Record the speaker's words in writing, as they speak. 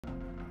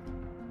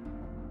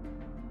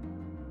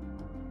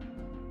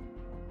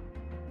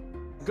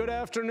Good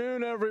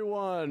afternoon,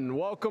 everyone.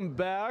 Welcome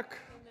back.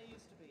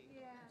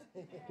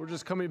 We're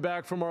just coming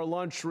back from our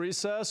lunch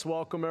recess.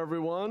 Welcome,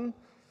 everyone.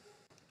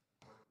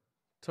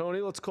 Tony,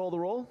 let's call the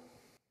roll.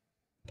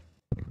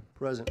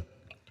 Present.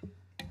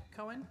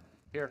 Cohen.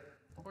 Here.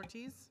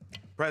 Ortiz.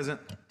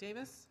 Present.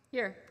 Davis.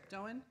 Here.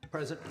 Doan.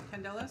 Present.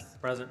 Candelas.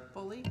 Present.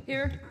 Foley.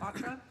 Here.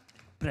 Batra.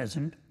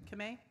 Present.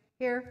 Kamei.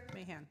 Here.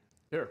 Mahan.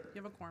 Here.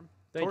 You have a quorum.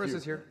 Thank Taurus you.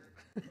 is here.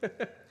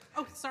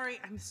 Oh, sorry,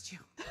 I missed you.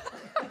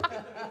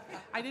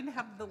 I didn't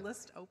have the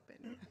list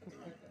open.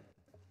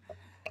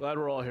 Glad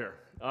we're all here.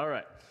 All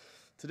right.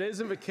 Today's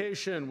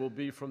invocation will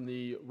be from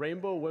the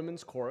Rainbow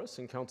Women's Chorus,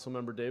 and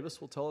Councilmember Davis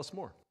will tell us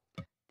more.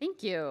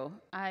 Thank you.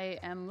 I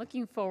am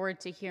looking forward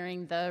to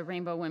hearing the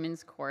Rainbow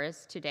Women's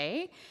Chorus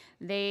today.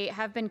 They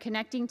have been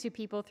connecting to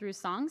people through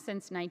song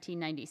since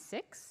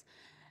 1996.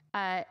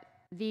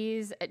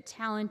 This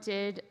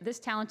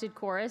talented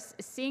chorus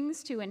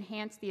sings to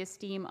enhance the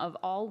esteem of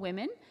all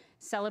women,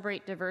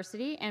 celebrate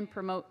diversity, and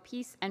promote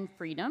peace and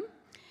freedom.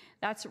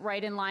 That's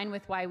right in line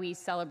with why we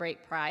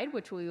celebrate Pride,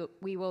 which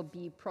we will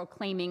be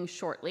proclaiming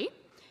shortly.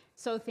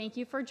 So thank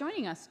you for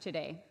joining us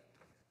today.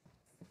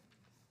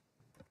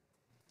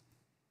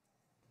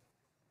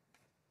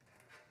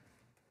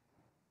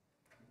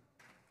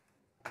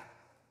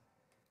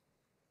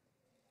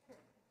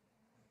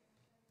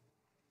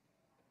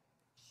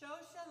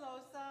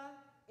 Shoshalosa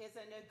is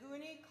a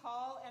Nguni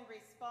call and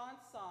response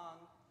song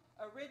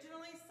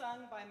originally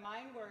sung by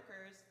mine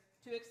workers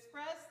to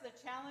express the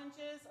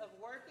challenges of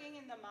working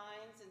in the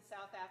mines in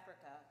South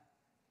Africa.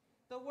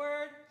 The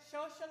word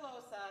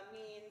Shoshalosa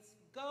means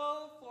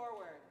go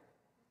forward.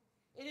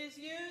 It is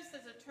used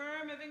as a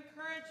term of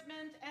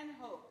encouragement and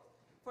hope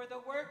for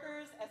the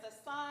workers as a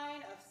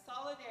sign of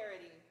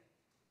solidarity.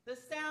 The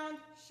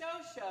sound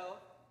shosho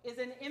is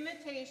an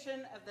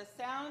imitation of the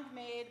sound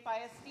made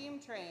by a steam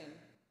train.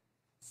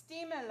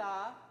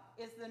 Stimela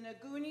is the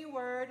Nguni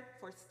word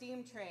for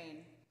steam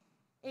train.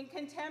 In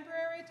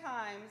contemporary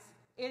times,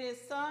 it is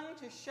sung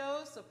to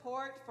show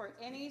support for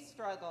any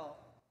struggle.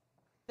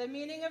 The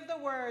meaning of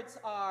the words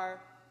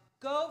are,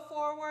 go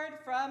forward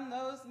from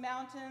those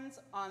mountains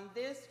on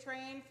this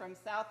train from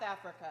South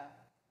Africa.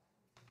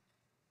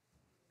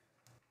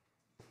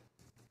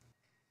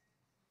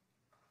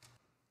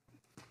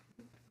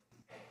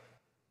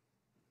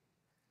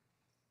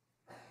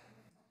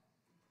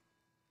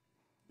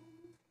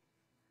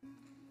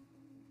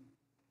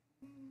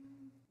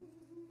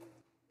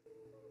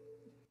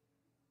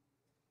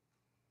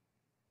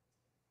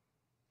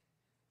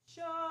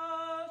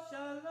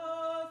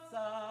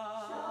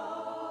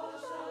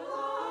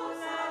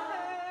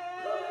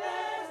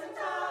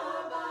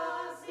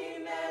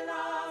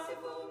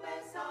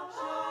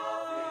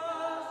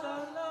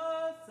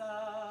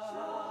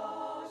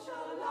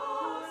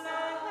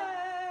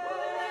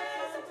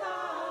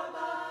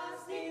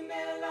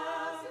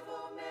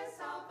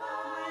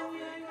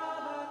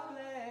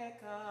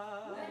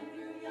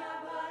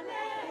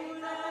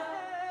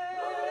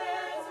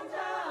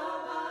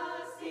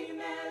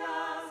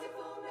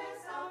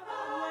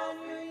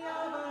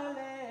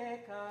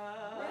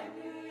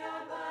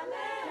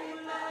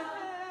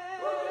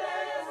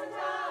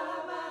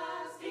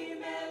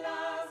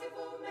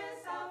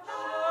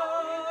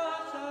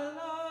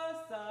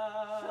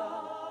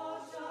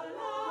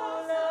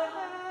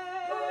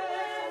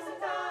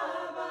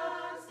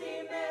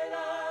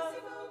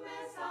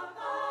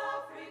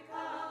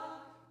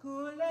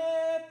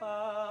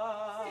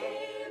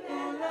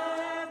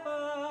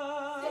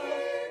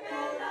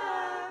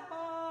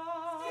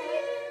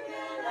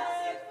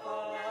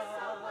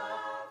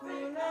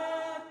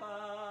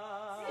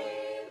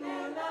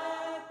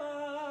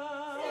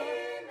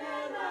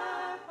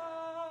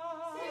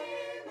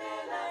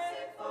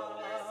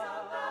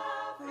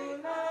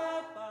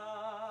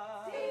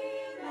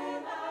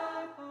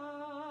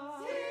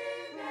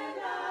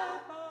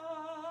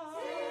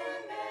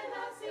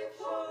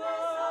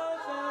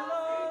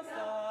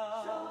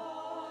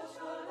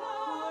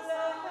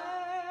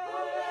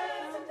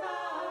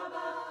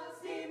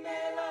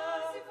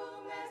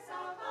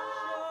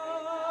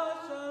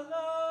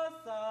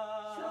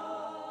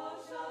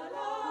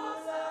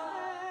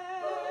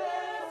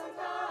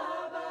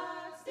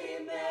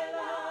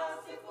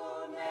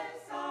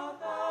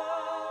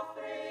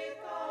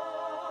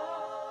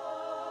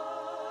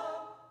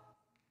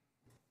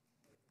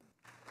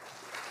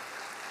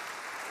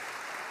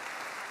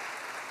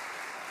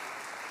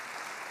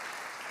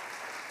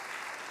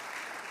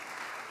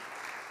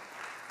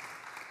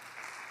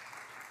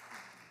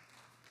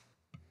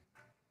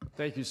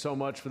 Thank you so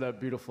much for that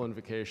beautiful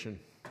invocation.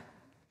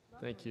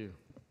 Thank you.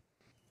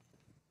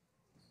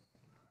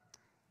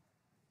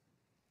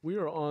 We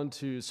are on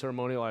to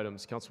ceremonial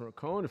items. Councilmember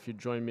Cohen, if you'd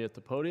join me at the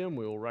podium,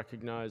 we will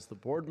recognize the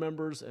board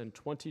members and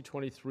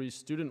 2023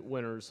 student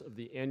winners of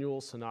the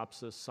annual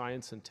Synopsys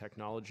Science and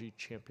Technology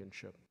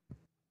Championship.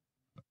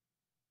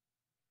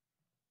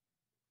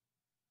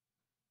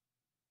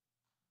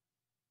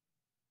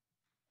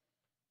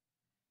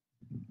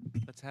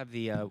 Let's have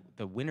the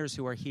winners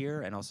who are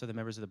here and also the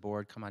members of the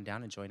board come on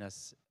down and join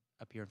us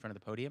up here in front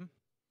of the podium.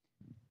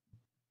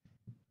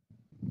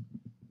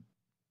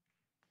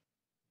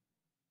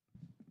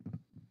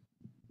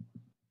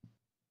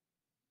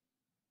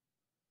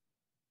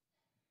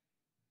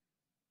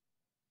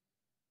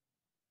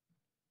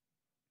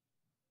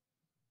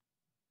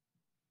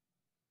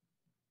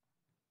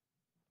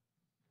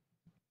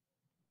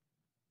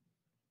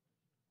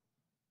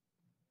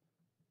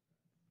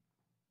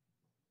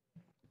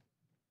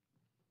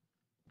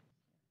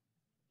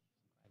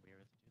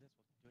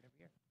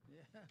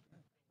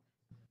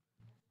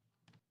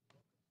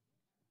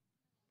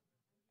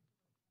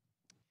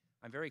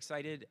 I'm very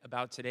excited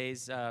about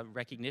today's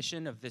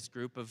recognition of this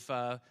group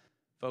of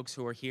folks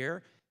who are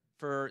here.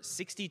 For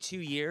 62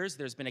 years,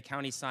 there's been a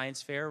county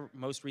science fair,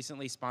 most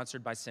recently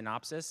sponsored by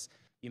Synopsys.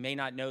 You may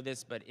not know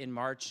this, but in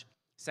March,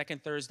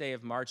 second Thursday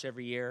of March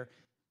every year,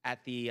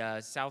 at the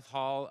South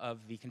Hall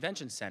of the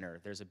Convention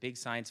Center, there's a big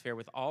science fair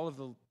with all of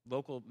the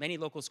many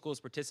local schools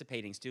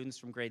participating, students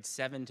from grades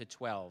 7 to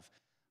 12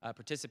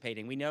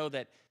 participating. We know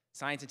that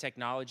science and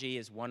technology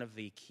is one of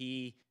the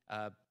key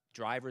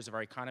drivers of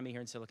our economy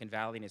here in Silicon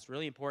Valley, and it's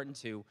really important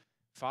to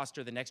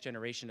foster the next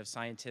generation of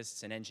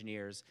scientists and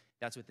engineers.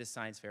 That's what this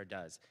science fair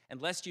does.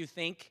 And lest you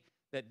think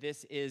that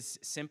this is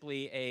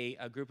simply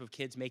a group of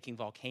kids making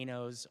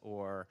volcanoes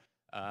or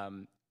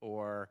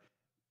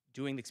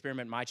doing the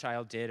experiment my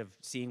child did of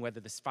seeing whether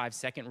this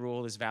 5-second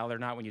rule is valid or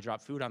not when you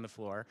drop food on the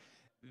floor,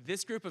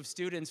 this group of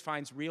students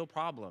finds real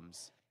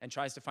problems and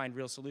tries to find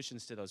real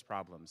solutions to those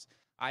problems.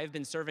 I've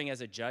been serving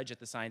as a judge at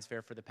the science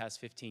fair for the past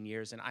 15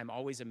 years, and I'm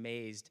always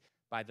amazed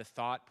by the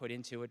thought put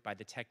into it, by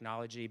the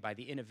technology, by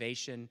the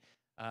innovation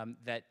and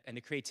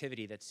the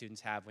creativity that students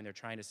have when they're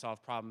trying to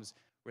solve problems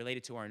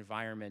related to our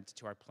environment,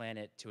 to our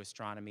planet, to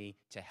astronomy,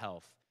 to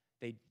health.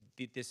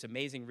 This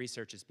amazing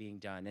research is being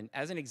done. And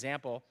as an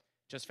example,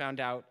 just found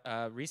out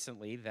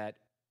recently that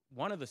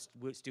one of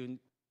the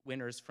student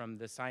winners from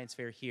the science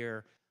fair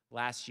here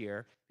last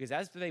year, because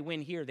as they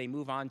win here, they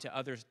move on to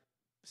other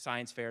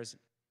science fairs,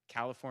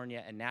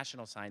 California and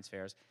national science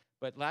fairs.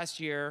 But last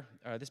year,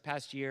 this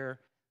past year,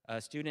 a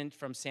student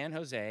from San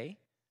Jose,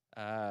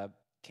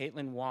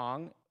 Caitlin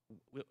Wong,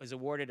 was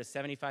awarded a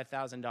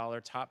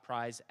 $75,000 top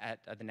prize at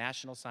the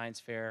National Science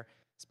Fair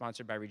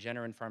sponsored by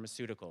Regeneron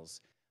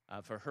Pharmaceuticals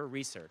for her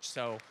research.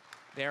 So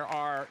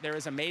there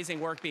is amazing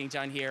work being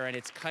done here, and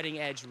it's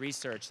cutting-edge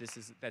research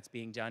that's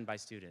being done by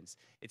students.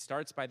 It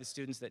starts by the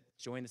students that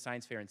join the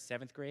science fair in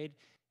 7th grade,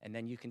 and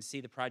then you can see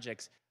the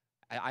projects.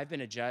 I've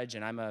been a judge,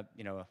 and I'm a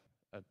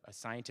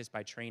scientist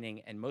by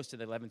training, and most of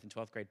the 11th and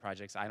 12th grade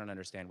projects, I don't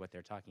understand what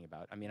they're talking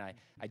about. I mean,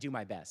 I do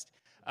my best.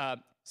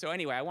 So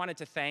anyway, I wanted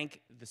to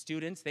thank the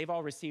students. They've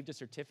all received a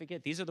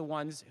certificate. These are the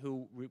ones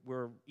who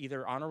were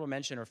either honorable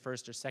mention or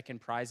first or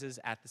second prizes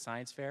at the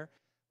science fair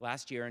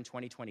last year in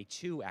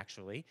 2022,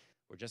 actually.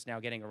 We're just now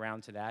getting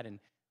around to that, and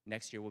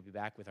next year we'll be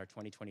back with our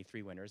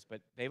 2023 winners.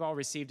 But they've all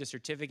received a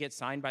certificate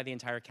signed by the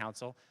entire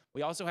council.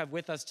 We also have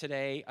with us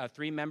today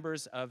 3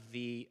 members of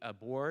the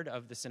board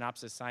of the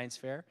Synopsys Science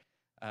Fair.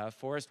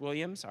 Forrest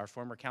Williams, our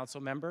former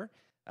council member,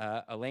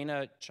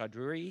 Elena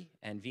Chaudhuri,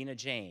 and Veena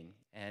Jain.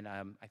 And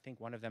I think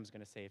one of them is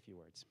going to say a few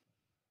words.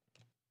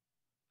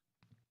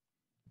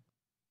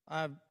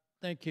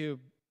 Thank you,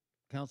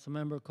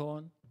 Councilmember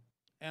Cohen,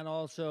 and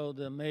also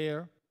the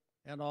mayor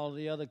and all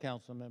the other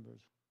council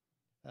members.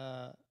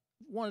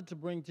 Wanted to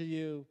bring to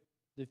you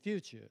the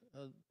future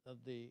of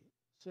the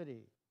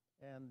city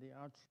and the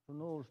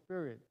entrepreneurial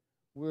spirit.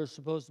 We're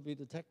supposed to be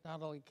the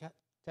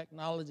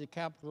technology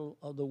capital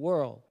of the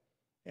world.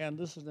 And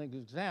this is an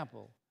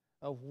example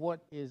of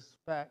what is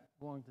fact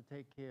going to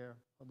take care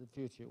of the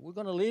future. We're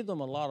going to leave them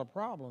a lot of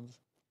problems,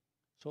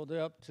 so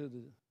they're up to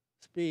the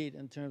speed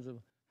in terms of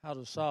how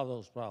to solve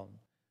those problems.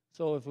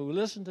 So if we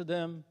listen to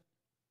them,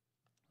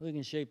 we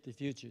can shape the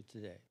future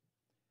today.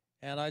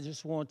 And I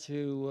just want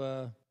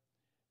to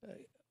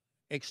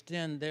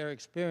extend their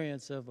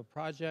experience of a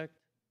project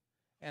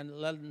and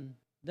letting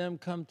them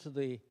come to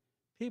the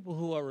people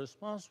who are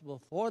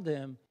responsible for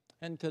them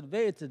and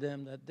convey to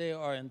them that they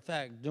are, in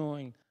fact,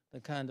 doing the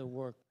kind of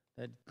work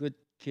that good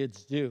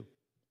kids do.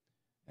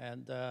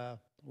 And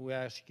we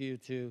ask you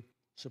to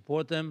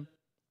support them,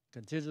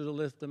 continue to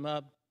lift them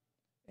up.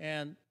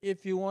 And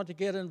if you want to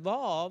get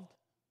involved,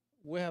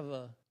 we have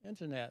an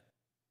internet,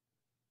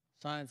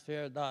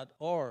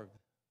 sciencefair.org.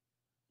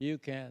 You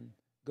can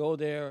go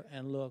there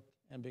and look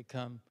and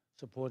become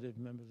supportive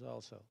members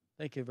also.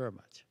 Thank you very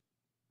much.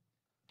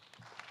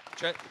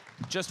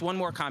 Just one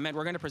more comment.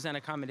 We're going to present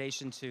a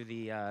commendation to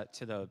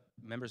the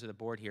members of the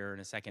board here in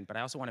a second, but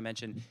I also want to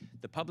mention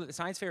the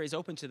science fair is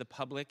open to the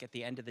public at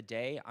the end of the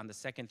day on the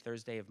second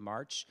Thursday of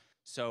March.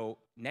 So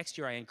next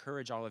year, I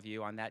encourage all of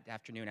you on that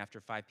afternoon after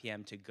 5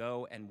 p.m. to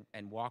go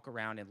and walk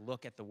around and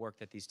look at the work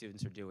that these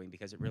students are doing,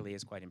 because it really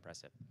is quite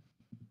impressive.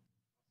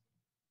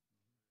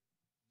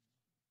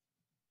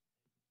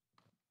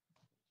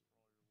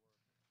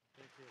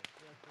 Thank you.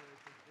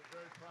 We're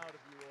very proud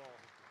of you all.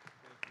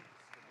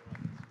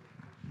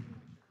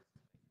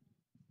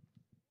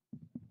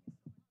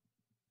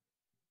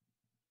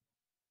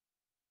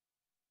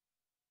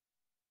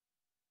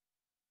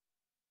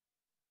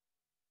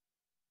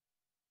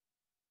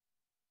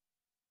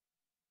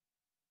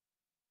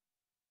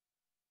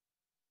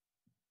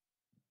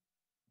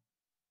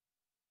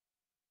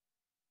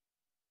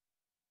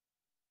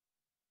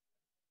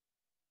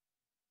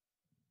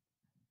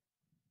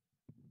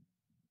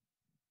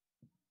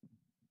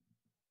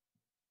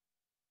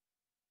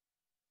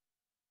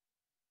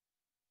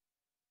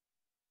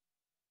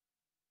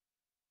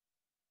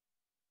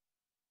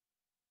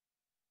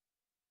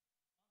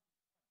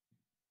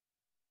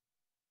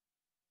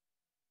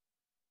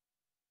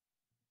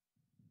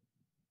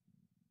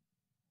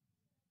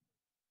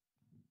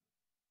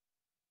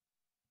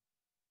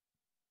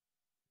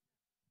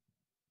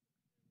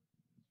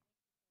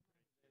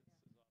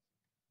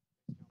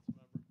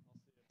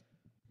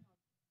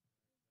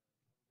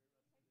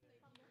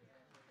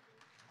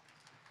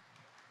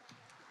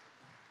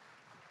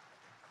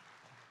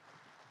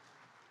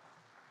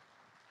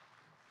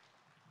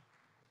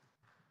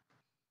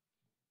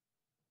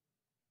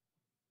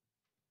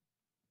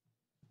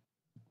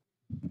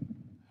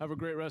 Have a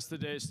great rest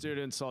of the day,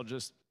 students. I'll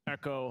just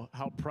echo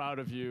how proud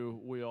of you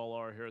we all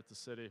are here at the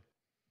city.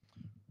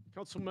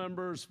 Council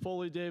members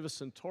Foley, Davis,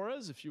 and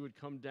Torres, if you would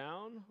come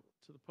down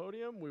to the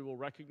podium, we will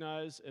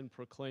recognize and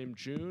proclaim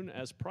June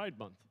as Pride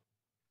Month.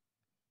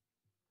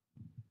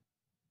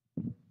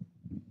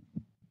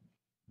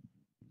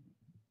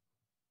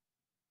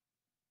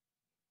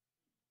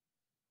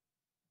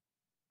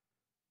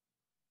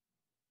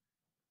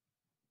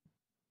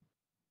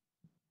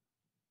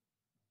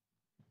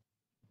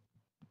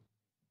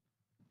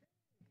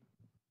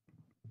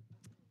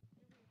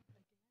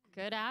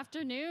 Good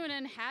afternoon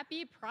and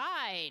happy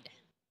Pride.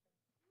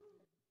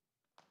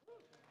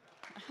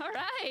 All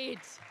right.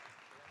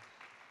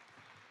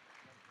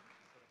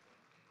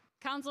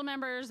 Council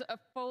members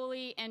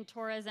Foley and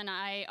Torres and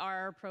I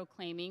are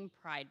proclaiming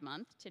Pride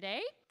Month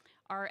today.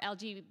 Our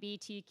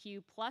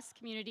LGBTQ plus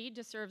community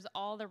deserves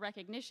all the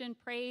recognition,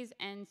 praise,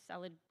 and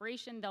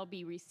celebration they'll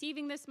be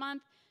receiving this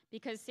month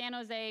because San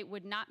Jose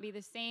would not be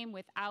the same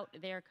without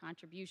their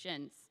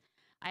contributions.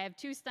 I have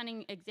two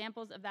stunning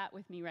examples of that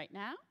with me right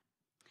now.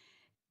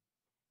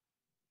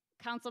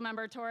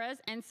 Councilmember Torres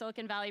and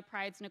Silicon Valley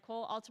Pride's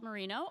Nicole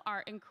Altamirano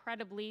are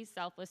incredibly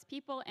selfless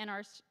people, and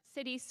our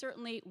city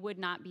certainly would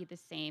not be the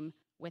same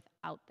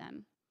without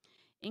them.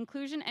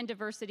 Inclusion and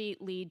diversity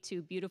lead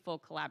to beautiful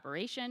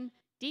collaboration,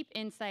 deep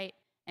insight,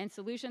 and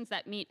solutions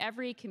that meet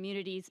every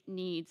community's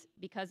needs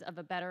because of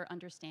a better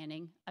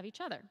understanding of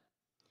each other.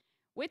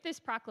 With this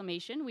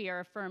proclamation, we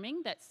are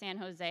affirming that San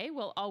Jose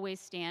will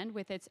always stand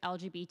with its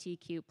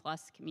LGBTQ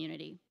plus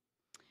community.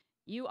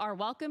 You are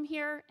welcome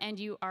here and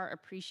you are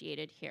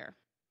appreciated here.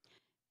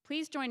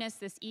 Please join us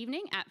this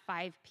evening at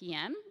 5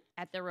 p.m.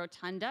 at the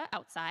Rotunda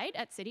outside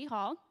at City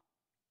Hall,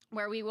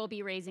 where we will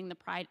be raising the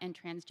Pride and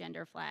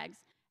Transgender flags,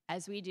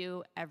 as we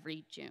do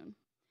every June.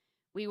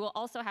 We will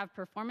also have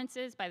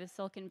performances by the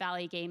Silicon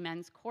Valley Gay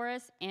Men's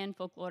Chorus and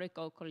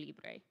Folklorico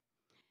Colibre.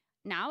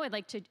 Now I'd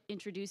like to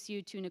introduce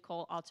you to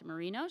Nicole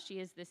Altamirano. She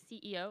is the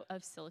CEO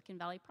of Silicon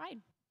Valley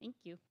Pride. Thank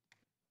you.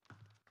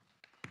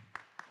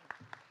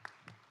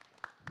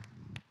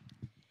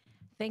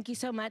 Thank you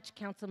so much,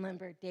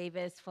 Councilmember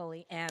Davis,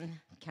 Foley, and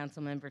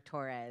Councilmember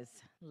Torres.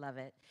 Love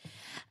it.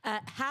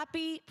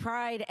 Happy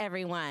Pride,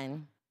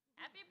 everyone.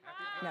 Happy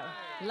Pride!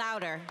 No,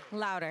 louder,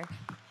 louder.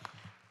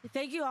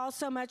 Thank you all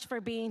so much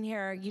for being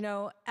here. You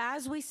know,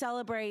 as we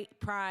celebrate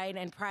Pride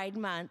and Pride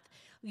Month,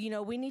 you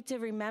know, we need to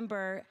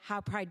remember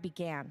how Pride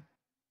began.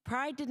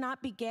 Pride did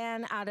not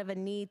begin out of a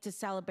need to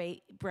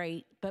celebrate,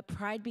 but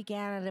Pride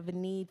began out of a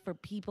need for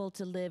people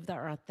to live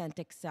their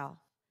authentic self.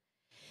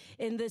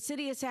 In the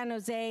city of San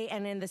Jose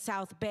and in the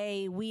South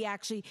Bay, we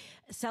actually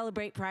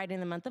celebrate Pride in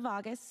the month of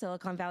August.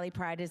 Silicon Valley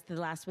Pride is the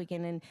last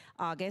weekend in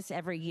August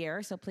every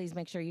year, so please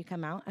make sure you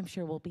come out. I'm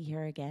sure we'll be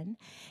here again.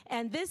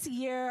 And this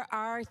year,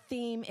 our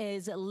theme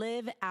is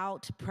Live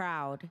Out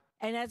Proud.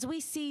 And as we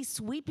see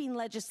sweeping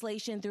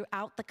legislation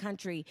throughout the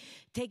country,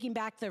 taking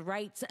back the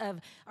rights of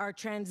our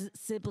trans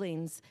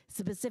siblings,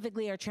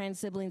 specifically our trans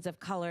siblings of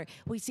color,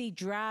 we see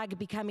drag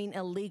becoming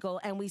illegal,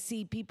 and we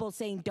see people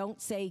saying,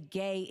 don't say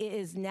gay. It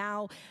is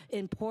now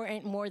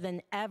important more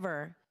than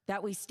ever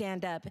that we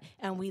stand up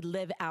and we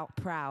live out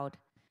proud.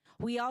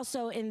 We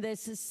also, in this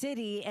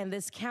city and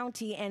this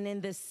county and in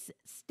this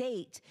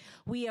state,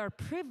 we are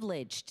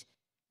privileged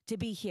to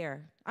be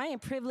here. I am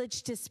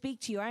privileged to speak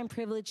to you. I am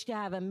privileged to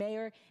have a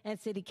mayor and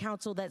city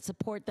council that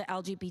support the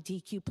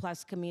LGBTQ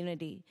plus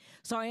community.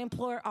 So I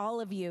implore all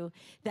of you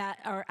that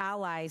are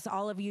allies,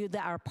 all of you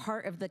that are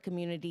part of the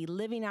community,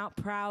 living out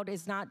proud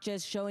is not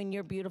just showing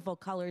your beautiful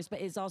colors,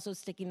 but is also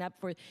sticking up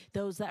for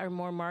those that are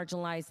more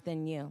marginalized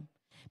than you.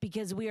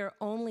 Because we are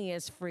only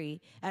as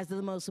free as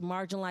the most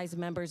marginalized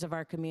members of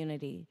our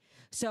community.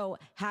 So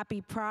happy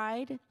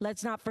Pride.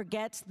 Let's not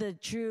forget the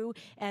true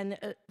and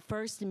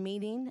first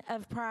meaning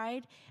of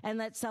Pride, and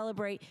let's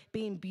celebrate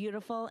being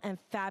beautiful and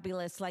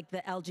fabulous like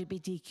the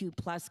LGBTQ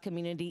plus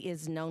community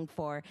is known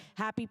for.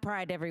 Happy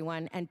Pride,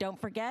 everyone. And don't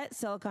forget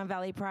Silicon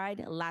Valley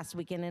Pride last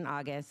weekend in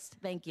August.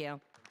 Thank you.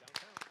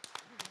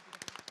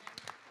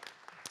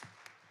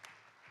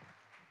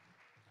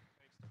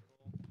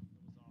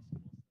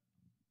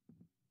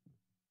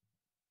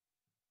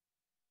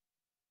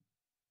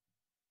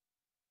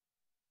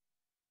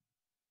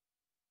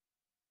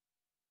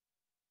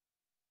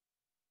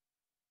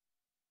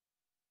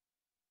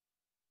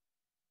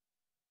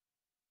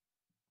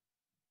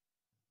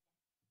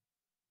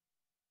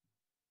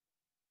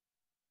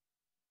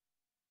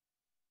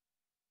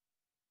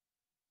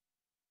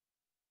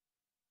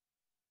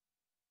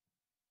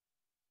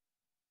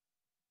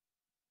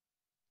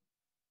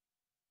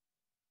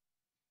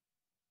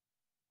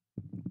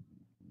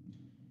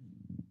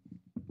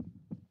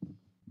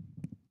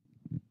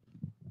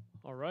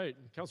 All right,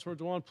 Councilor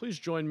Dewan, please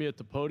join me at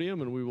the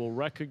podium and we will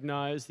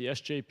recognize the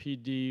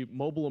SJPD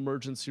Mobile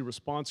Emergency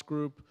Response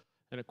Group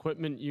and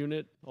Equipment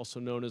Unit, also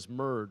known as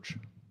MERGE.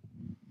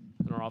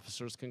 And our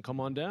officers can come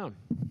on down.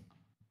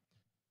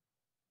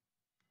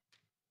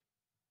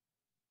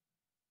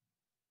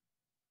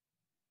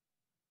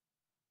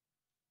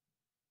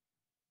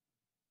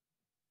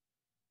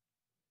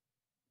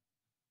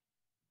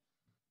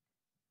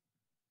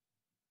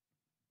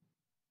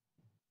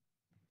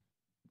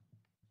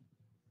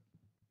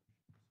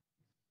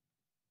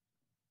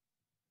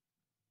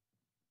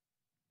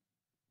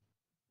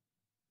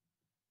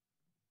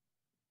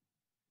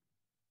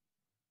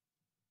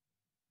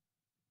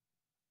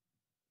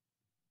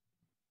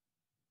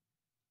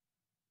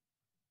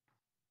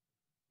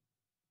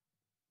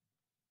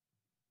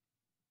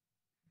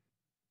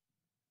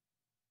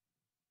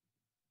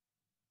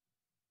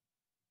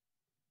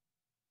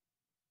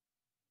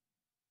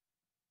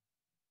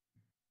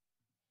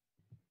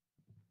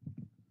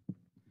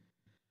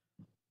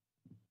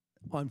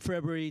 On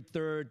February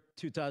 3rd,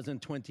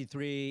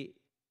 2023,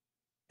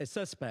 a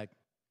suspect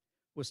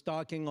was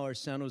stalking our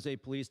San Jose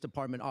Police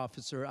Department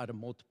officer at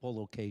multiple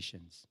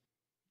locations.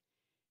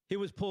 He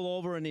was pulled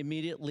over and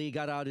immediately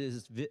got out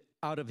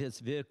of his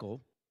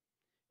vehicle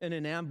in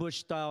an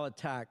ambush-style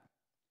attack,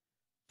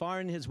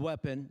 firing his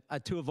weapon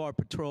at two of our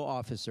patrol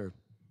officers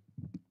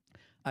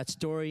at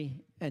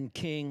Story and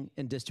King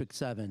in District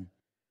 7.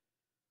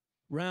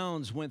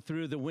 Rounds went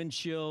through the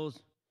windshields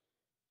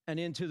and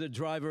into the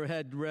driver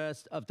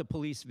headrest of the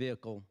police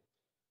vehicle.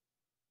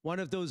 One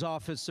of those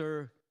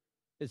officers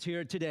is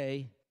here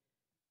today,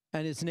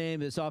 and his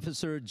name is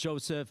Officer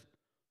Joseph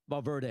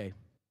Valverde.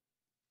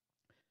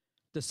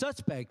 The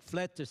suspect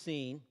fled the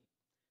scene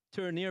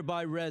to a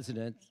nearby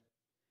residence,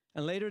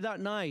 and later that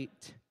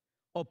night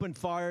opened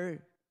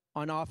fire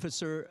on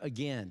officer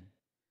again,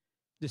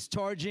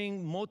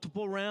 discharging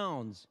multiple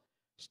rounds,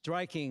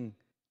 striking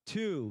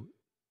two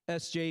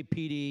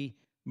SJPD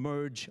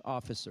merge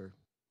officers.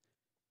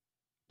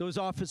 Those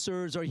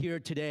officers are here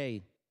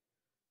today.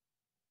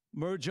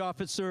 Merge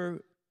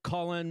Officer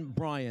Colin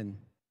Bryan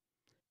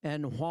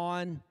and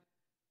Juan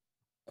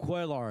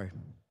Cuellar,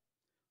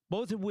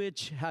 both of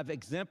which have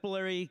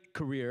exemplary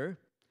career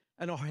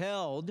and are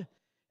held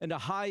in the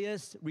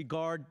highest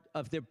regard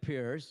of their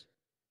peers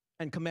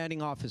and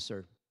commanding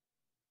officer.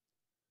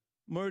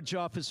 Merge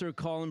Officer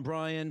Colin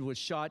Bryan was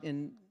shot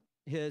in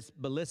his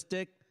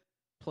ballistic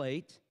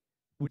plate,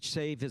 which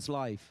saved his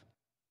life.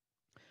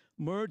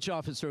 Merge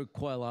Officer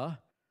Cuellar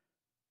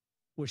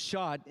was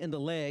shot in the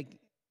leg,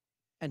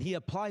 and he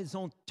applied his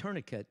own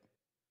tourniquet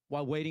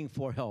while waiting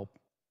for help.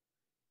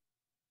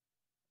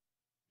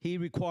 He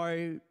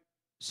required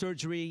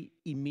surgery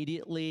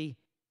immediately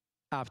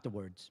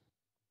afterwards.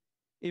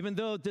 Even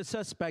though the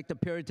suspect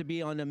appeared to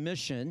be on a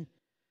mission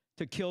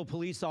to kill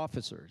police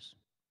officers,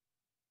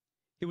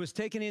 he was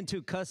taken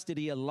into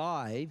custody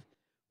alive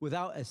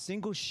without a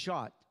single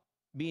shot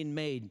being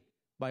made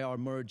by our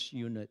merge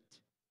unit.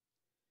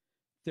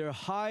 Their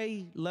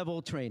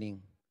high-level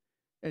training,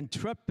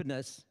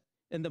 intrepidness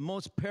in the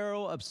most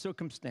peril of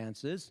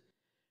circumstances,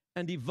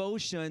 and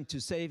devotion to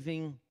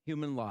saving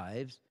human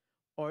lives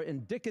are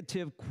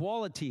indicative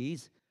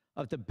qualities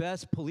of the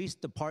best police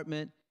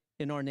department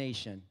in our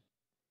nation.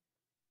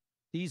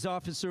 These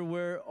officers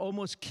were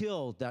almost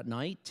killed that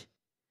night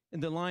in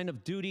the line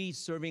of duty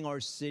serving our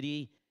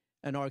city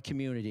and our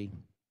community.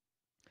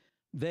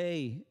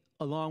 They,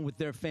 along with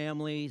their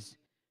families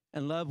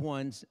and loved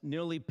ones,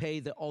 nearly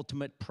paid the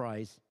ultimate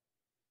price.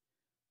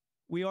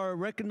 We are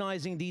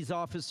recognizing these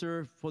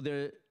officers for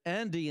their,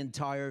 and the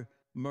entire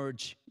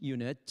merge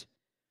unit,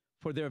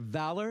 for their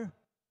valor,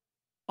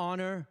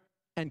 honor,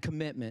 and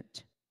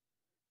commitment.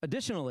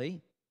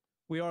 Additionally,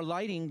 we are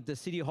lighting the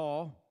City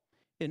Hall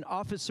in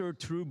Officer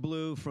True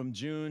Blue from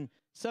June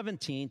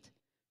 17th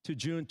to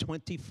June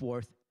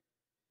 24th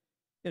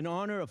in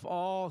honor of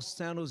all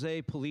San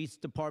Jose Police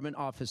Department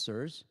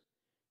officers,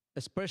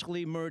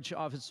 especially Merge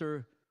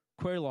Officer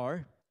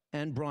Cuellar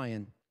and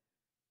Bryan.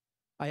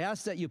 I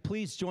ask that you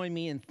please join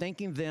me in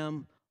thanking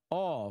them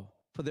all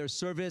for their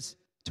service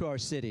to our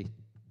city.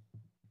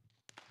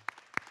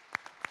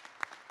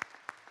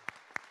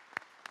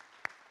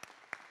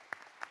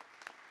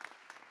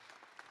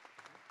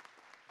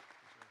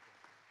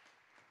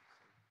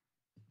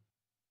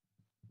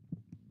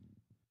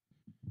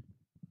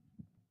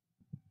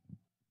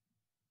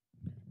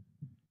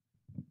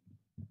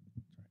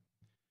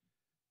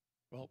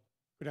 Well,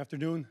 good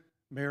afternoon,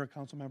 Mayor,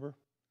 Council Member,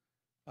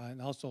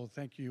 and also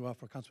thank you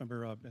for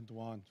Councilmember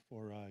Benduan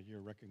for your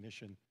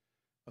recognition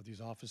of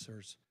these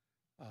officers.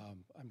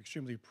 I'm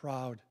extremely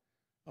proud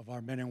of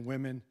our men and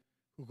women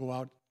who go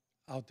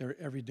out there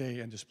every day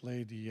and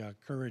display the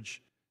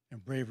courage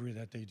and bravery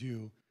that they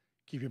do,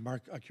 keeping our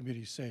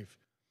community safe.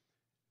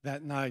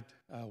 That night,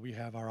 we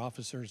have our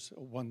officers,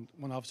 one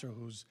officer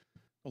who's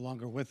no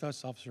longer with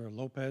us, Officer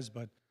Lopez,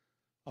 but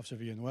Officer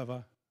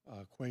Villanueva,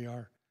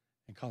 Cuellar,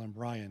 and Colin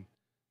Bryan,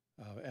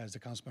 as the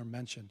councilmember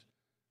mentioned,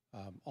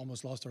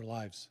 almost lost their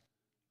lives,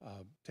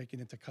 taken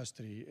into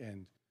custody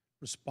and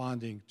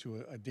responding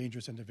to a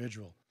dangerous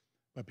individual.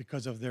 But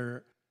because of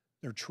their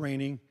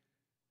training,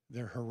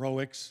 their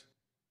heroics,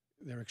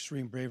 their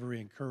extreme bravery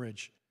and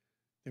courage,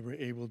 they were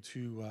able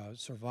to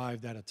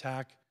survive that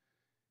attack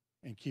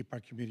and keep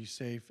our community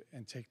safe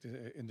and take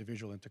the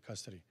individual into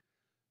custody.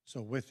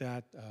 So with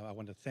that, I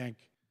want to thank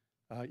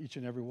each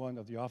and every one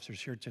of the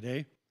officers here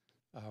today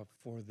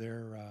for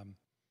their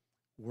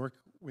work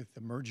with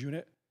the merge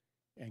unit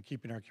and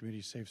keeping our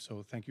community safe.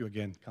 So thank you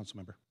again, Council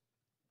Member.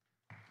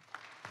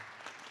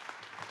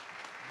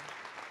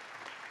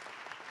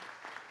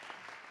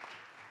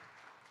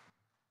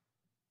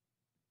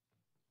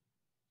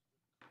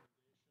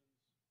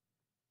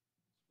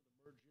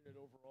 Merge unit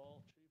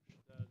overall, Chief,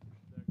 should that go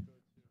to, here we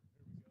go.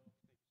 Thank you all,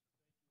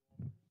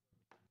 appreciate it.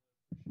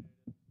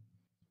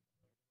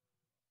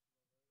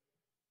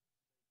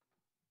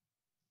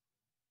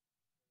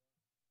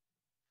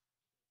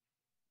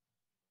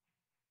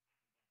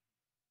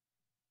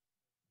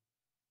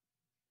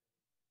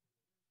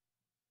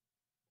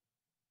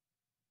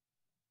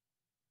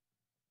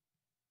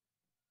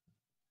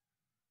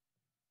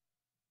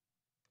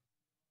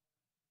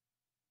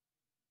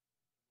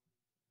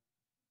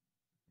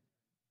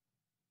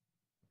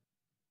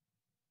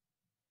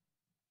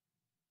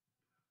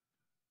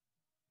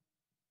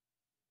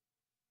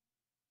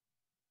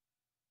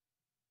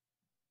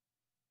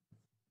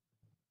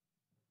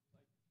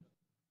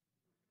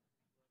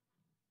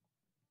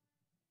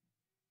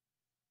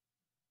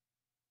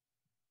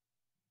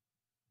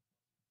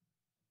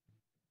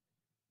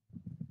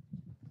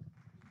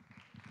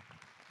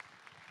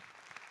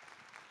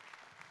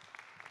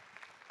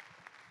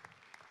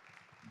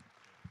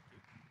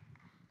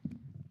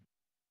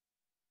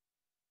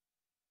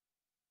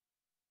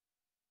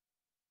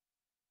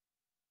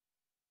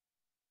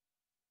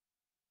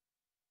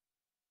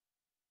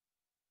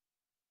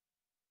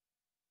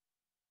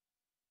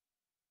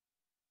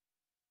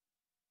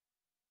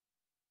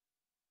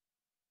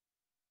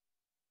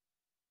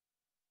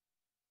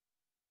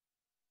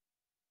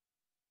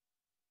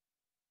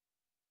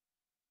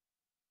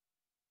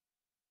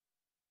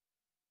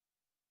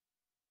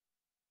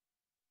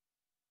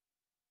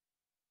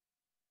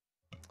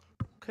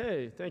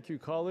 Okay, thank you,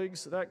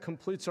 colleagues. That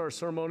completes our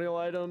ceremonial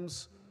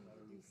items.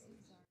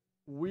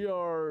 We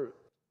are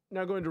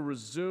now going to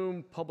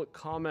resume public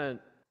comment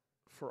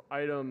for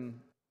item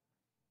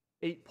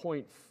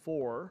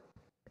 8.4,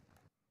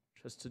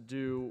 which has to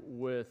do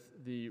with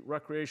the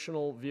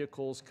recreational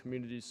vehicles,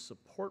 community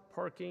support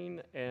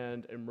parking,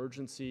 and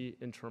emergency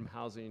interim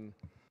housing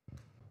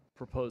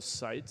proposed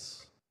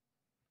sites.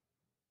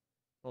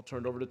 I'll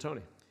turn it over to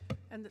Tony.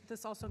 And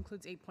this also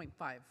includes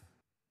 8.5.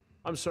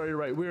 I'm sorry, you're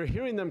right. We are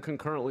hearing them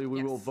concurrently.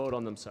 We will Yes. vote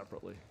on them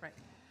separately. Right.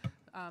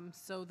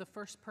 So the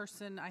first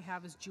person I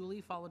have is Julie,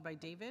 followed by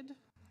David.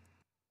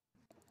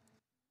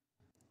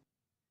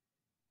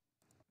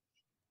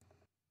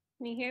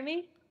 Can you hear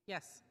me?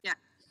 Yes.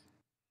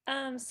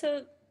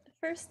 So the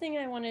first thing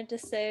I wanted to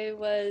say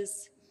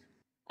was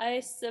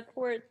I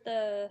support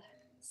the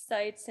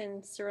sites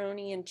in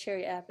Cerrone and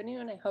Cherry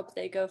Avenue, and I hope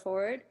they go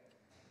forward.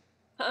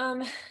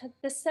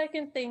 The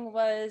second thing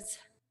was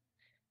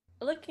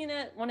looking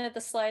at one of the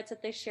slides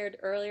that they shared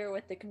earlier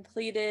with the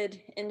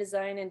completed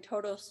InDesign and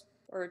total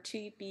or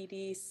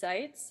TBD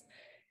sites.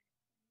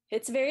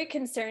 It's very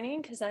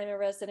concerning because I'm a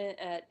resident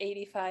at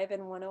 85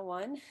 and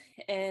 101,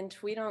 and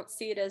we don't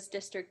see it as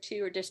District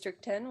 2 or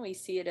District 10. We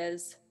see it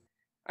as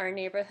our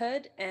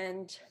neighborhood.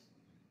 And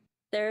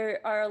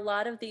there are a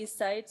lot of these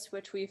sites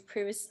which we've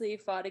previously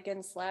fought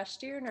against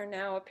last year and are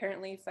now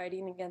apparently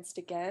fighting against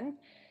again,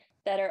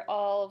 that are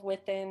all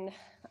within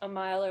a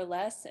mile or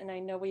less. And I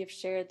know we've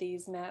shared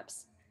these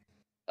maps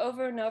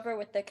over and over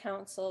with the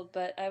council,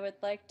 but I would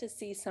like to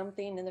see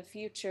something in the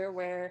future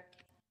where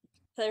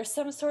there's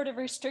some sort of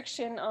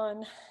restriction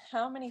on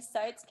how many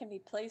sites can be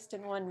placed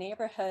in one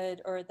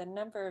neighborhood or the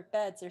number of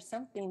beds or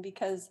something,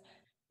 because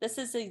this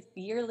is a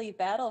yearly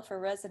battle for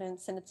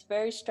residents and it's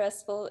very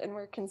stressful, and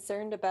we're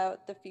concerned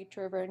about the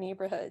future of our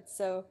neighborhood.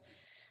 So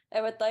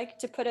I would like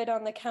to put it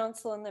on the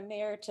council and the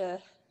mayor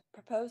to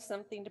propose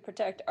something to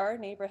protect our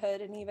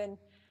neighborhood and even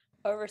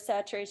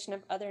oversaturation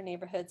of other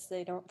neighborhoods so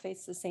they don't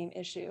face the same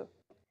issue.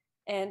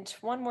 And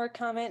one more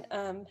comment,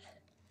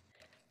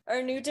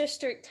 our new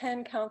District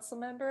 10 council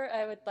member,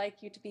 I would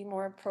like you to be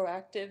more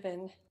proactive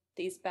in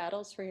these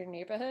battles for your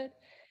neighborhood.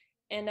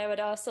 And I would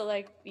also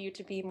like you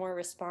to be more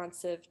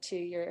responsive to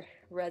your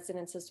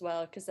residents as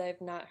well, because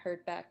I've not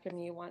heard back from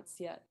you once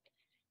yet.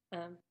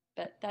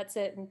 But that's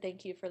it, and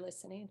thank you for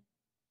listening.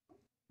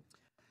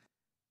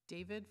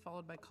 David,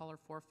 followed by caller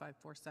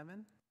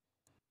 4547.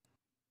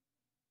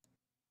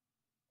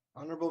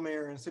 Honorable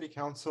Mayor and City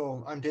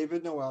Council, I'm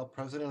David Noel,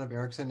 President of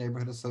Erickson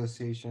Neighborhood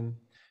Association,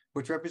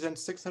 which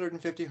represents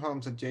 650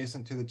 homes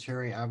adjacent to the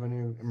Cherry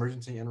Avenue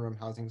Emergency Interim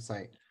Housing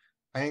Site.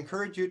 I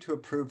encourage you to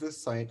approve this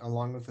site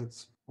along with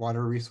its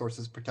Water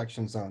Resources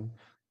Protection Zone.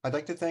 I'd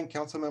like to thank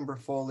Councilmember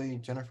Foley,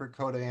 Jennifer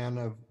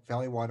Codayan of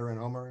Valley Water, and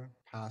Omar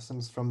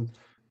Passons from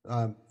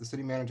the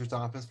City Manager's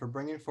Office for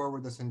bringing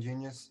forward this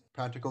ingenious,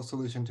 practical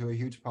solution to a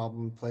huge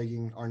problem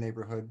plaguing our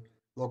neighborhood,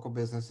 local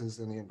businesses,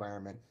 and the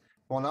environment.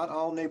 While not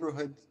all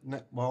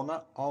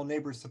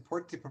neighbors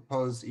support the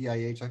proposed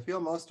EIH, I feel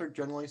most are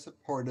generally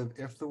supportive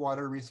if the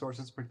Water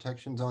Resources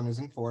Protection Zone is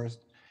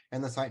enforced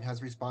and the site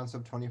has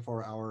responsive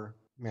 24-hour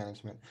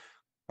management.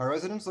 Our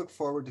residents look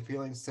forward to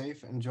feeling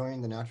safe,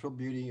 enjoying the natural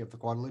beauty of the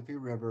Guadalupe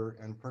River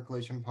and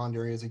percolation pond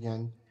areas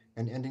again,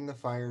 and ending the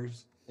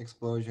fires,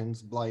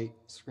 explosions, blight,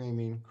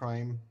 screaming,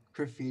 crime,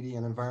 graffiti,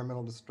 and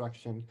environmental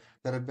destruction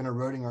that have been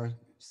eroding our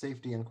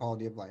safety and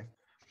quality of life.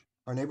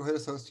 Our neighborhood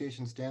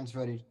association stands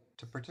ready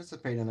to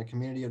participate in a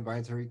community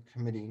advisory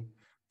committee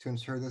to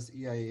ensure this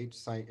EIH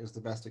site is the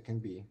best it can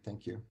be.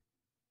 Thank you.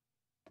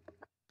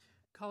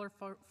 Caller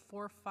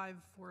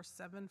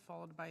 4547,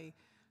 followed by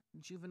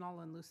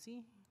Juvenile and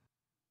Lucy.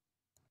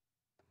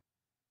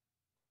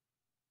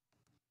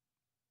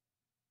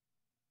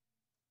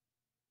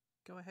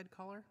 Go ahead,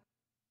 caller.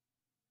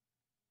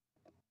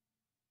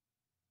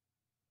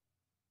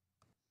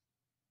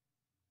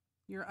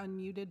 You're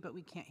unmuted, but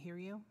we can't hear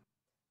you.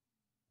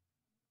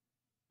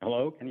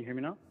 Hello, can you hear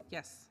me now?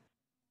 Yes.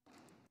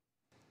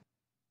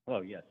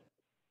 Hello, yes.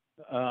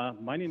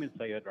 My name is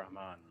Syed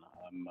Rahman.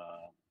 I'm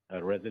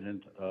a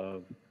resident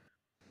of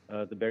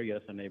the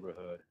Berryessa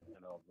neighborhood,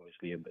 and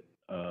obviously a bit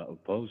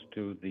opposed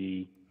to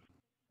the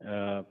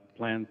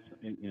plans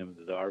in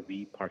the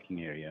RV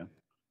parking area.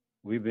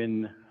 We've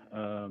been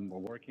we're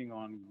working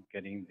on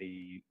getting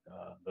the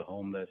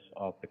homeless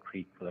off the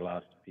creek for the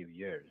last few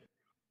years.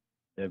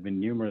 There have been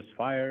numerous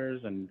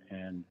fires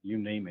and you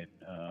name it,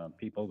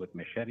 people with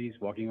machetes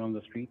walking on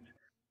the streets.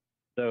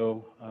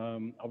 So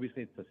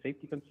obviously it's a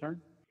safety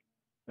concern.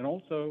 And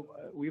also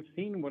we've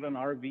seen what an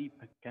RV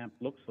camp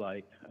looks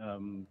like,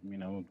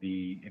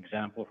 the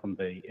example from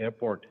the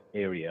airport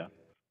area,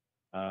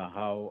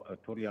 how a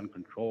totally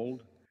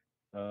uncontrolled,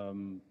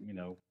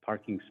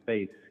 parking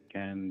space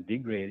can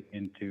degrade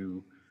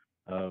into,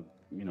 a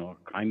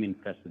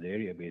crime-infested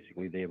area.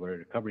 Basically, they were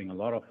recovering a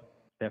lot of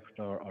theft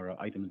or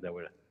items that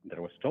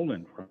were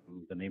stolen from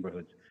the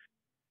neighborhoods,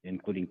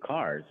 including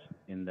cars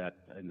in that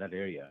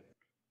area.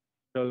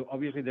 So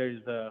obviously,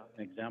 there's an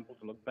example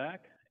to look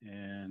back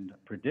and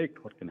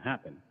predict what can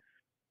happen.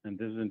 And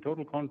this is in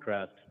total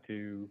contrast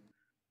to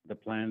the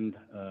planned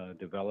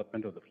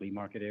development of the flea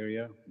market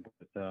area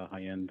with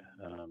high-end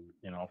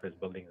office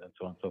buildings and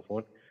so on and so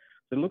forth.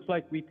 So it looks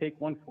like we take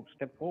one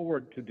step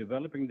forward to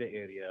developing the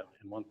area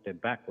and one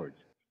step backwards.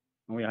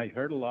 I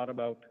heard a lot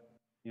about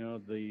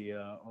the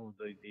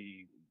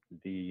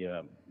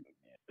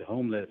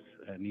homeless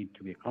need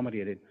to be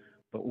accommodated,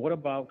 but what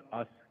about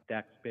us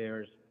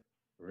taxpayers,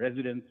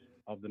 residents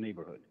of the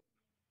neighborhood?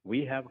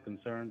 We have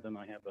concerns, and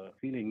I have a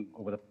feeling,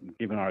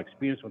 given our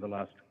experience over the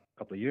last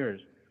couple of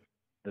years,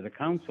 that the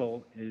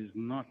council is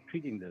not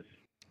treating this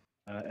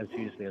as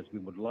seriously as we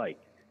would like.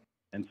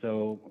 And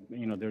so,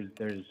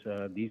 there's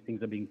these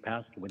things are being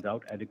passed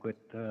without adequate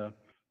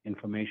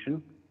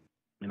information.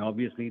 And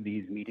obviously,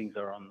 these meetings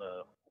are on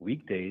the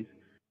weekdays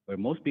where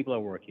most people are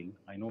working.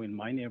 I know in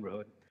my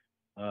neighborhood,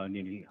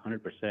 nearly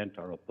 100%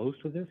 are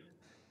opposed to this.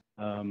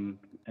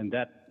 And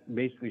that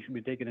basically should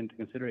be taken into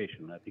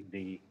consideration. I think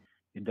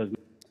it does.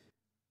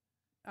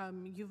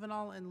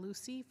 Juvenal and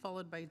Lucy,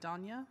 followed by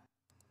Danya.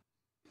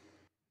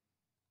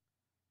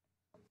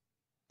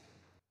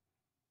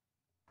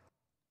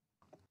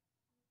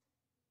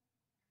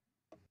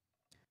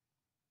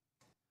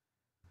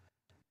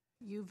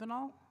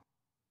 Juvenal?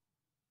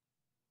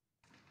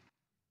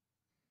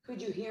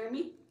 Could you hear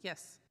me?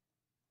 Yes.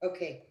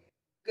 Okay.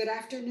 Good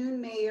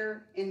afternoon,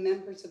 Mayor and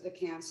members of the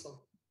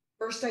council.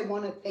 First, I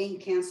want to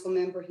thank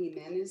Councilmember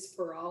Jimenez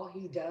for all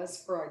he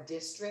does for our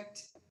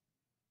district,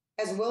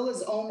 as well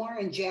as Omar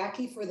and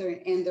Jackie for their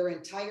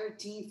entire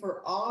team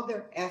for all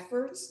their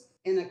efforts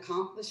and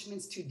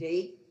accomplishments to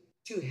date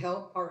to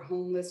help our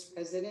homeless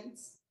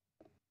residents.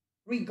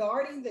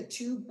 Regarding the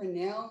two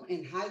Brunel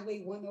and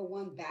Highway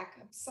 101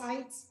 backup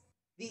sites,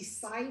 these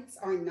sites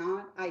are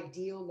not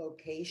ideal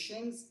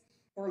locations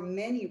for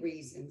many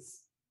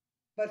reasons.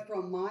 But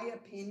from my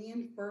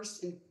opinion,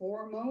 first and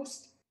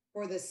foremost,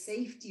 for the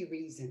safety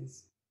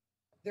reasons.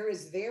 There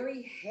is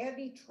very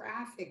heavy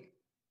traffic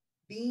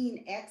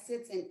being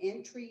exits and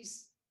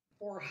entries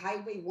for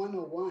Highway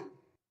 101.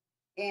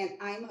 And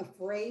I'm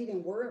afraid,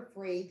 and we're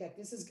afraid, that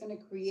this is going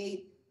to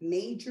create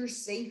major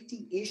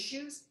safety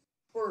issues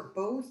for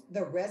both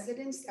the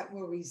residents that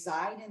will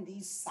reside in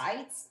these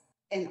sites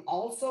and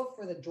also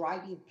for the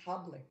driving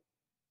public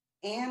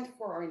and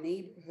for our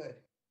neighborhood.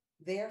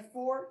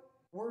 Therefore,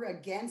 we're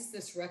against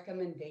this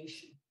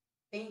recommendation.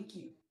 Thank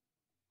you.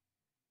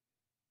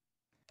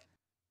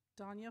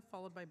 Danya,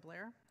 followed by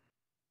Blair.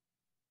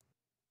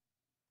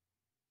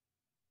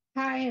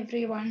 Hi,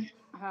 everyone.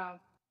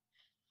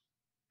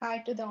 Hi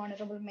to the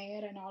Honorable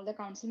Mayor and all the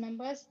council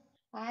members.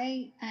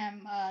 I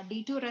am a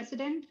D2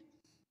 resident.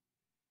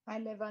 I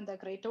live on the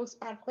Great Oaks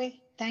Parkway.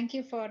 Thank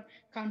you for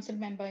Council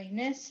Member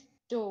Ines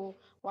to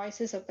voice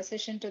his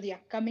opposition to the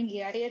upcoming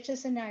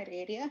ERHs in our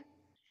area.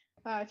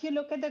 If you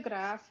look at the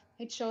graph,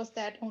 it shows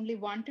that only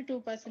 1 to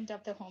 2%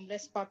 of the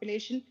homeless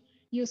population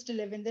used to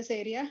live in this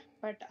area.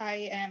 But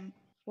I am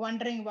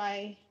wondering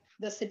why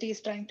the city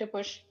is trying to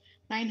push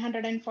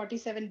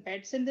 947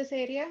 beds in this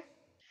area.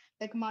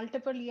 Like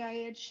multiple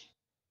EIH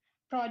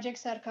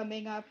projects are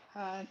coming up.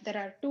 There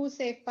are 2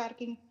 safe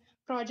parking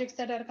projects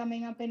that are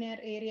coming up in our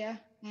area,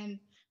 and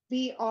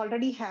we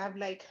already have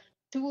like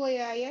 2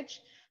 EIH.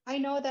 I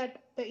know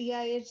that the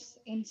EIHs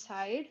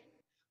inside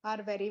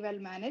are very well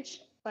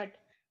managed, but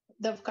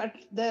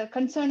the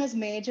concern is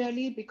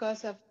majorly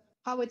because of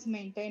how it's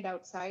maintained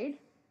outside.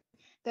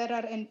 There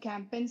are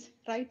encampments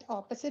right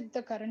opposite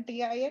the current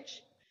EIH,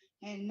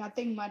 and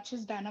nothing much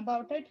is done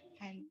about it.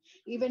 And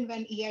even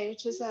when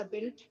EIHs are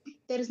built,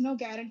 there is no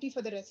guarantee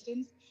for the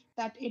residents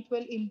that it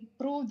will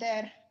improve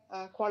their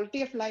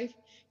quality of life,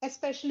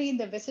 especially in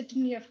the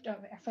vicinity of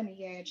an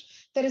EIH.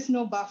 There is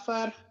no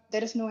buffer,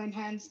 there is no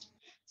enhanced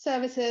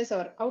services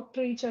or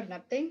outreach or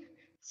nothing.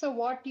 So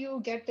what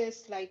you get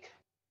is like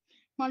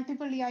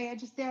multiple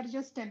EIHs, they are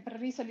just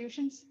temporary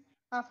solutions.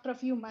 After a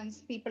few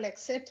months, people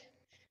exit.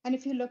 And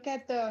if you look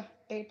at the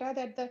data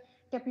that the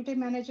deputy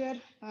manager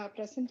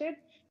presented,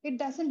 it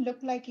doesn't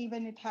look like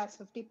even it has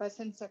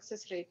 50%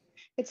 success rate.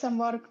 It's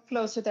somewhere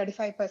close to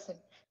 35%.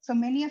 So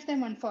many of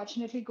them,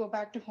 unfortunately, go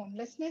back to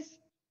homelessness.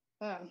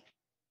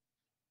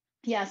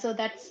 Yeah, so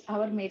that's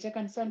our major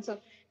concern. So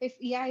if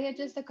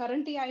EIHs, the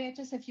current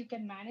EIHs, if you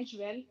can manage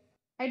well,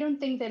 I don't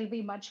think there'll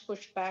be much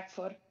pushback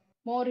for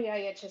more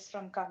EIHs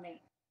from coming.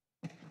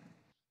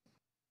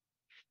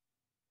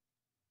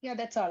 Yeah,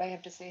 that's all I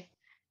have to say.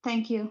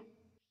 Thank you.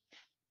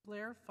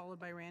 Blair, followed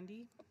by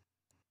Randy.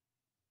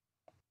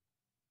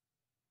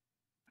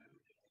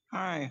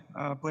 Hi,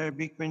 Blair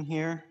Beekman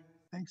here.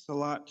 Thanks a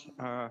lot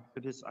for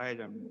this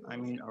item. I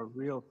mean, a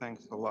real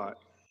thanks a lot.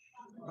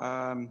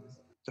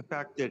 The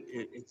fact that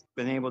it's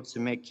been able to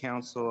make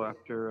council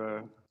after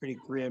a pretty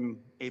grim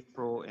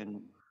April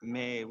and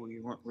May,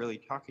 we weren't really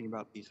talking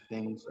about these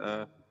things.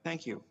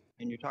 Thank you,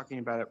 and you're talking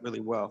about it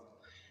really well.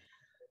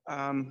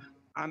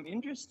 I'm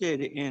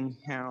interested in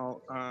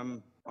how,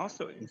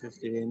 also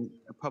interested in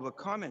a public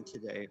comment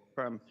today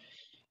from,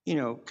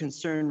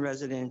 concerned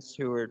residents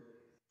who are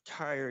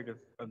tired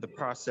of the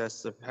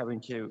process of having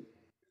to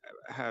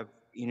have,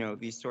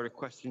 these sort of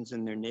questions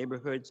in their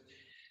neighborhoods.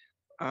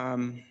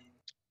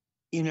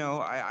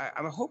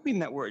 I'm hoping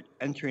that we're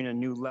entering a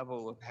new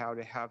level of how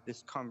to have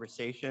this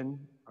conversation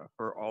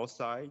for all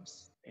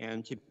sides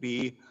and to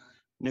be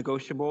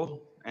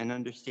negotiable and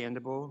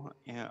understandable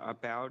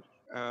about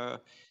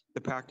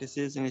the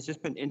practices. And it's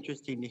just been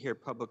interesting to hear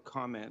public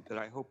comment that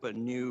I hope a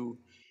new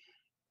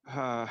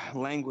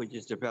language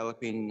is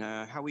developing,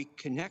 how we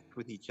connect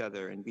with each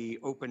other and be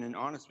open and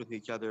honest with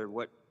each other,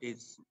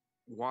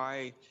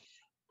 why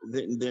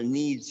the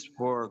needs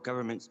for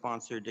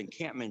government-sponsored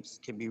encampments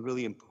can be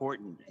really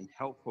important and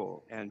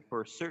helpful, and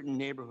for certain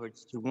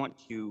neighborhoods to want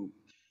to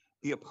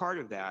be a part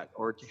of that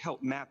or to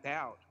help map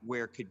out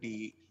where could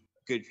be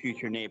good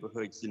future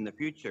neighborhoods in the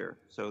future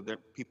so that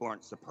people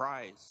aren't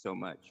surprised so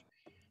much.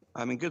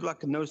 And good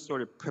luck in those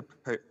sort of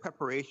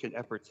preparation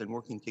efforts and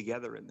working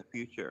together in the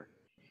future.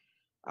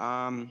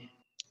 And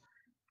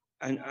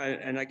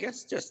I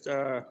guess just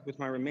with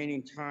my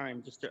remaining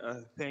time, just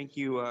to thank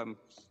you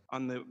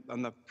on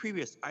the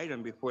previous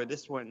item before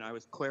this one, I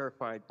was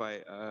clarified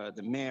by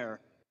the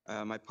mayor.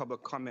 My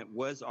public comment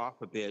was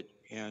off a bit,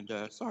 and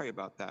sorry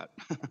about that.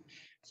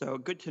 So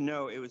good to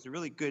know. It was a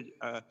really good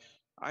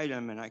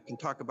item, and I can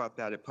talk about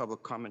that at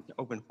public comment,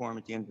 open forum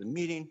at the end of the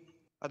meeting.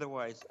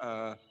 Otherwise,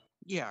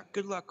 yeah,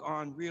 good luck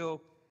on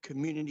real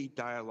community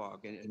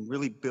dialogue and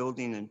really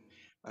building and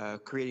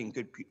creating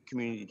good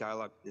community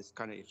dialogue with this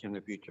kind of issue in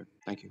the future.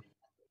 Thank you.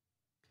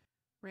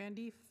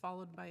 Randy,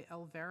 followed by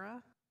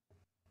Elvira.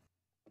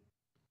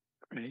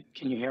 Great.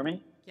 Can you hear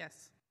me?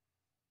 Yes.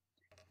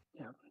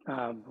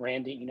 Yeah.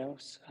 Randy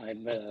Enos.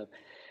 I'm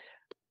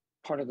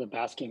part of the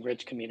Basking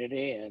Ridge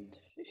community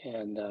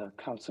and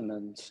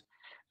Councilman's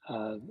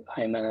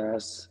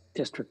Jimenez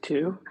District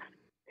 2.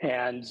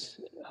 And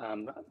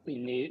we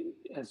need,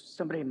 as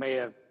somebody may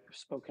have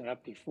spoken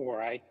up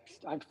before,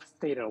 I've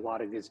stated a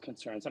lot of these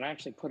concerns, and I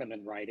actually put them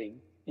in writing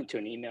into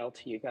an email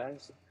to you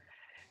guys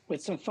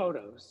with some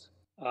photos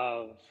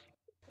of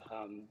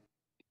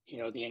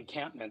the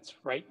encampments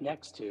right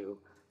next to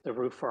the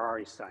Rue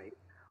Ferrari site.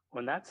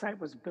 When that site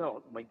was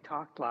built, we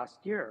talked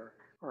last year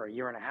or a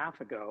year and a half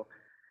ago,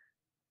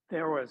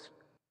 there was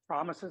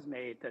promises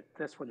made that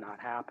this would not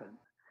happen.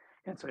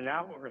 And so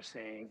now what we're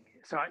saying,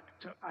 so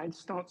I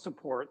just don't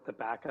support the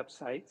backup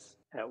sites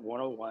at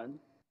 101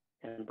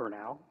 and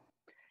Bernal,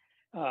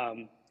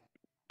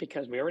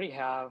 because we already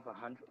have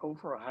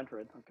over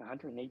 100, like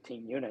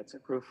 118 units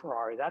at Rue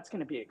Ferrari. That's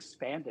going to be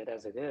expanded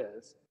as it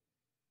is.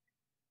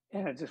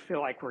 And I just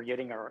feel like we're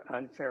getting our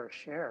unfair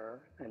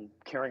share and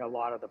carrying a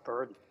lot of the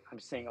burden. I'm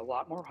seeing a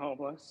lot more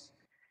homeless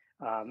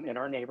in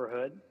our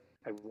neighborhood.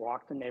 I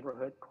walk the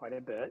neighborhood quite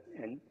a bit,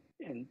 and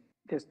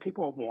there's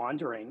people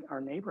wandering our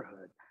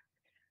neighborhood.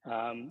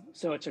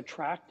 So it's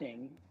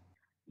attracting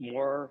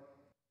more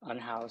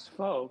unhoused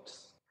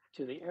folks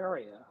to the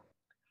area.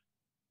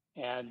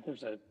 And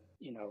there's a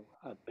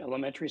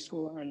elementary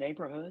school in our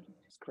neighborhood.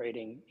 It's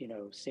creating,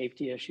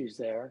 safety issues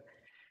there.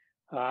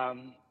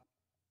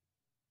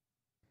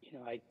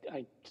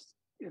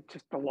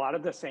 Just a lot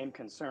of the same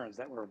concerns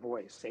that were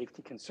voiced,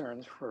 safety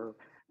concerns for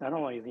not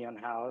only the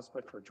unhoused,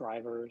 but for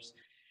drivers.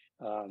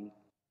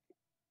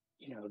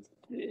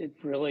 It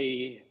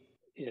really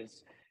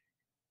is,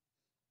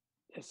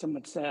 as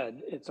someone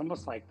said, it's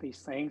almost like these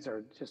things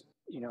are just,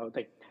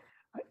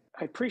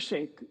 I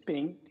appreciate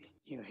being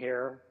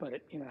here,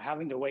 but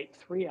having to wait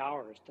 3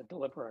 hours to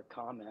deliver a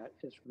comment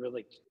is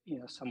really,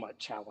 somewhat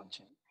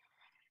challenging.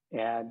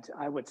 And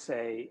I would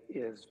say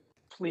is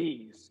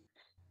please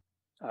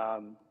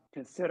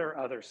consider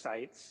other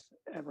sites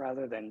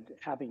rather than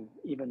having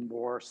even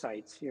more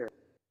sites here.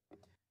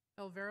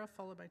 Elvira,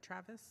 followed by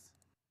Travis.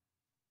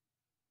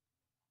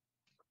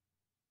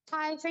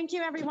 Hi, thank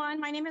you everyone.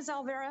 My name is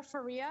Elvira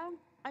Faria.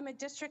 I'm a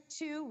District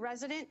 2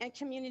 resident and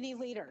community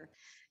leader.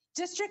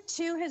 District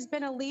 2 has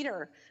been a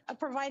leader of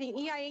providing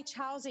EIH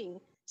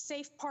housing,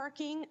 safe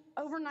parking,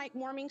 overnight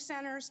warming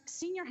centers,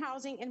 senior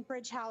housing, and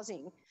bridge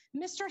housing.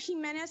 Mr.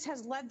 Jimenez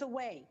has led the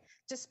way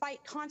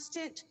despite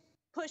constant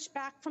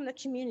pushback from the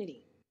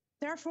community.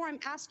 Therefore, I'm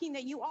asking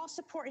that you all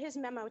support his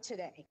memo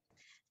today.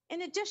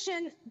 In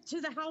addition to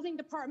the housing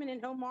department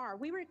in Omar,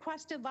 we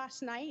requested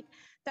last night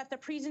that the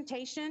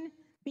presentation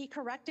be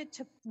corrected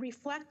to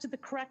reflect the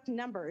correct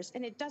numbers,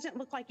 and it doesn't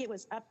look like it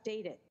was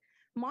updated.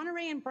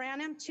 Monterey and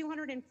Branham,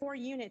 204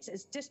 units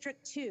is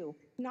District 2,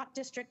 not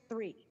District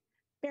 3.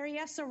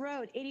 Berryessa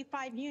Road,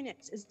 85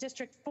 units is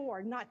District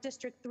 4, not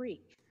District 3.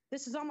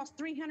 This is almost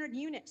 300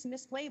 units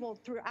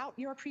mislabeled throughout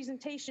your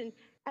presentation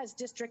as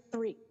District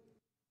 3.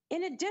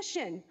 In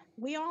addition,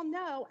 we all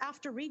know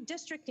after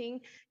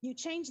redistricting, you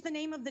changed the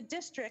name of the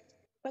district,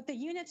 but the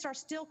units are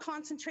still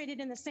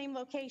concentrated in the same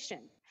location.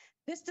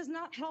 This does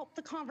not help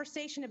the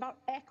conversation about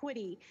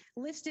equity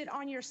listed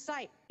on your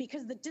site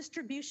because the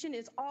distribution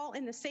is all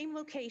in the same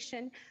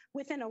location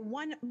within a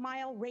 1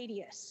 mile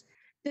radius.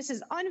 This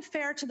is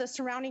unfair to the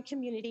surrounding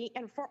community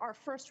and for our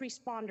first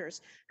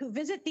responders who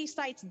visit these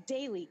sites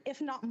daily, if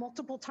not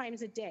multiple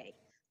times a day.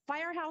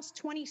 Firehouse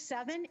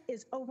 27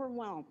 is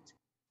overwhelmed.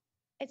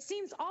 It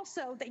seems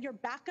also that your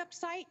backup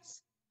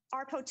sites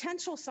are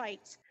potential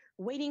sites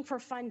waiting for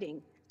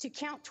funding to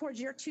count towards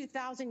your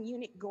 2,000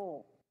 unit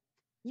goal.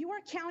 You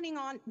are counting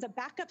on the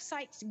backup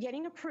sites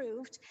getting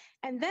approved,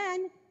 and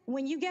then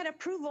when you get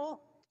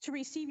approval to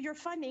receive your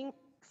funding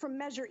from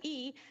Measure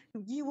E,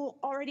 you will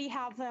already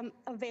have them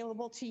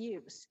available to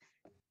use.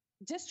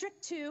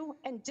 District 2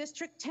 and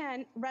District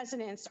 10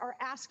 residents are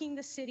asking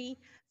the city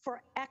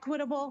for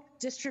equitable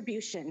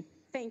distribution.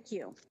 Thank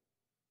you.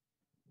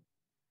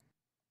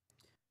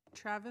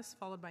 Travis,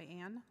 followed by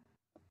Ann.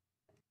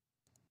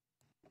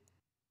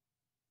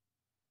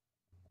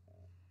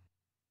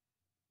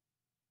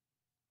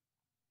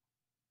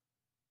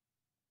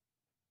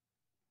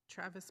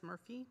 Travis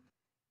Murphy.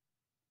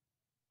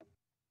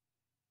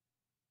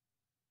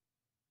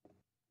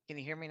 Can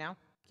you hear me now?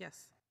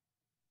 Yes.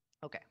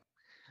 Okay.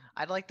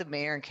 I'd like the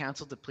mayor and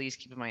council to please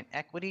keep in mind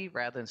equity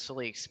rather than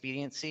solely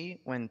expediency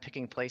when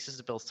picking places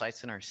to build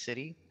sites in our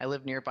city. I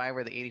live nearby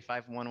where the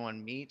 85 and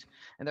 101 meet,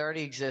 and there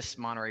already exists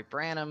Monterey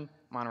Branham,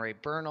 Monterey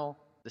Bernal,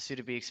 the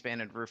soon-to-be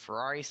expanded Rue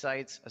Ferrari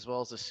sites, as well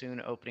as the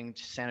soon opening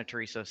Santa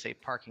Teresa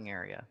State parking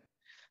area.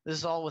 This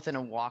is all within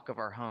a walk of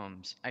our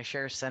homes. I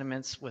share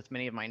sentiments with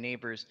many of my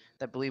neighbors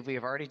that believe we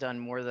have already done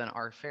more than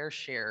our fair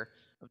share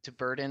to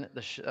burden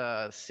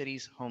the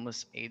city's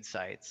homeless aid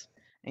sites.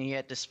 And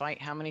yet,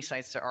 despite how many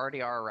sites there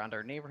already are around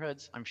our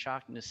neighborhoods, I'm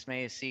shocked and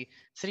dismayed to see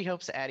city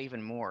hopes to add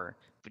even more.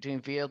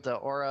 Between Villa de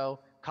Oro,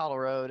 Cottle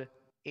Road,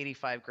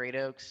 85 Great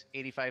Oaks,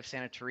 85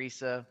 Santa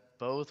Teresa,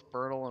 both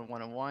Bernal and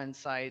 101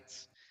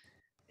 sites,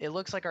 it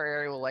looks like our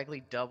area will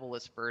likely double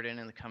its burden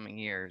in the coming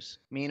years.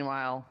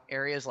 Meanwhile,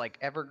 areas like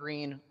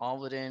Evergreen,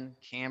 Almaden,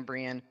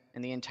 Cambrian,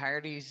 and the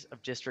entireties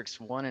of Districts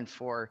 1 and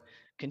 4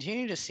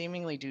 continue to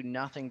seemingly do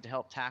nothing to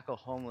help tackle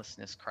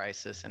homelessness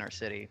crisis in our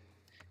city.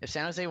 If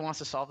San Jose wants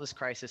to solve this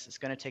crisis, it's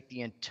going to take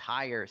the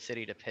entire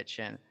city to pitch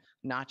in,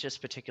 not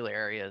just particular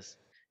areas.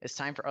 It's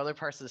time for other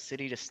parts of the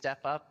city to step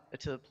up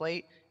to the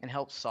plate and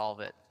help solve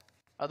it.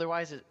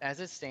 Otherwise, as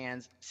it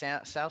stands,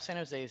 South San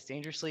Jose is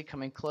dangerously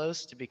coming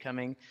close to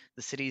becoming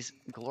the city's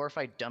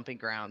glorified dumping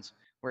grounds,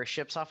 where it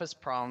ships off its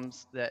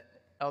problems that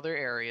other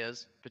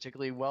areas,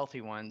 particularly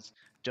wealthy ones,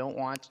 don't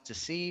want to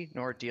see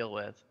nor deal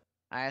with.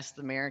 I ask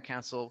the mayor and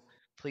council,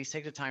 please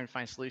take the time to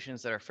find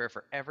solutions that are fair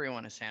for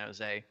everyone in San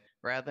Jose,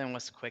 rather than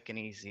what's quick and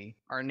easy.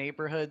 Our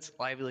neighborhoods,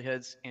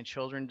 livelihoods, and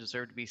children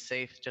deserve to be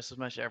safe just as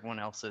much as everyone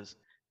else's.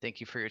 Thank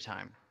you for your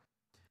time.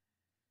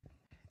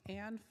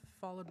 Ann,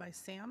 followed by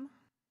Sam.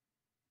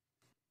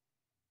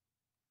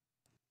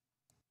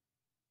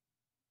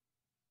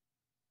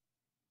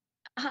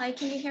 Hi,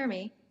 can you hear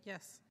me?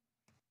 Yes.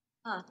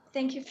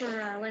 Thank you for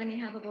letting me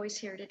have a voice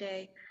here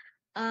today.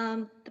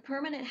 The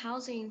permanent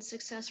housing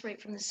success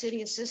rate from the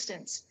city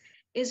assistance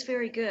is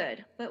very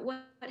good, but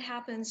what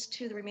happens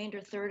to the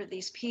remainder third of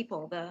these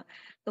people,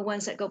 the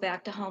ones that go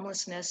back to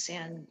homelessness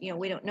and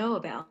we don't know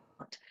about?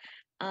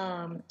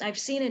 I've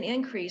seen an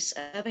increase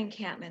of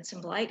encampments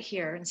and blight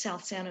here in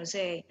South San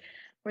Jose,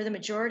 where the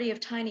majority of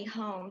tiny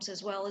homes,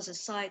 as well as a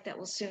site that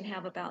will soon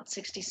have about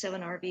 67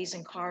 RVs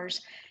and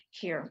cars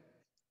here.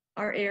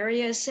 Our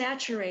area is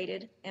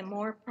saturated and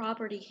more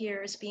property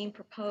here is being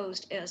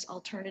proposed as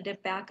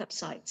alternative backup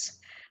sites.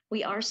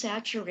 We are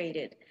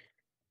saturated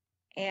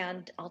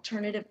and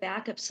alternative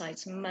backup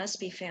sites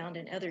must be found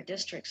in other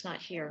districts, not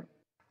here.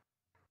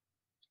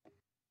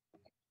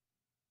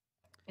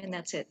 And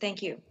that's it.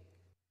 Thank you.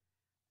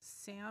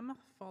 Sam,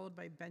 followed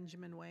by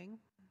Benjamin Wang.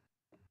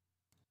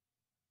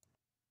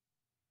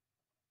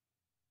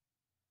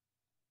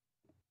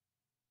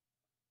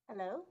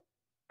 Hello.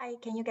 Hi,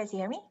 can you guys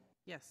hear me?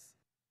 Yes.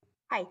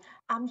 Hi,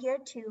 I'm here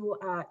to,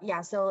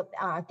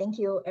 thank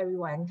you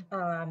everyone.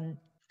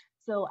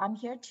 So I'm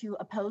here to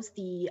oppose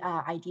the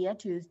idea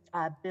to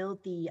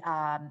build the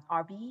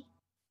RV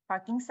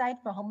parking site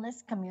for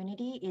homeless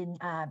community in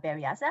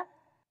Berryessa,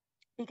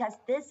 because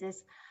the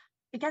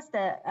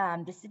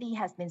city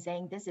has been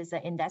saying this is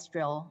an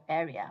industrial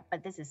area,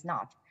 but this is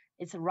not.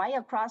 It's right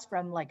across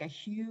from like a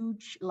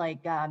huge,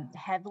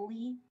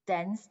 heavily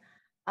dense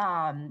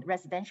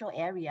residential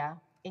area,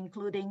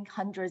 including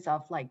hundreds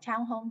of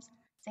townhomes,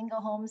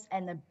 single homes,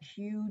 and a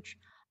huge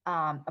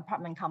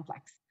apartment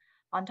complex.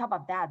 On top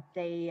of that,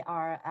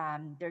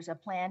 there's a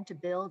plan to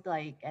build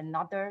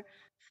another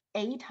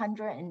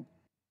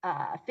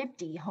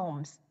 850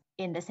 homes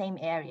in the same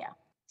area.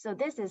 So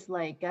this is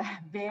a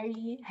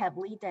very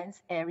heavily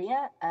dense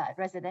area,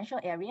 residential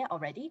area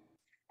already.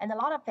 And a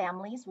lot of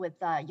families with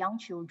young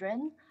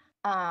children,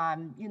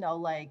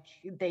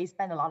 they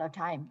spend a lot of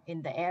time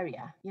in the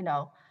area,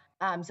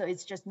 so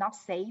it's just not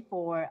safe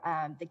for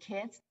the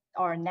kids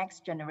or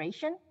next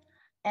generation.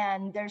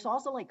 And there's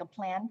also a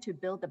plan to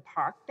build a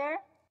park there.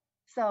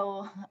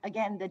 So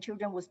again, the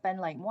children will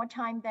spend more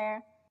time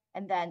there,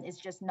 and then it's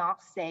just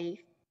not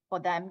safe for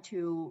them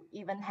to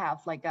even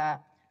have a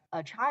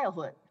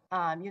childhood,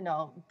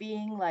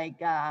 being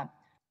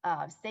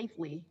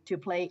safely to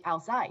play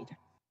outside.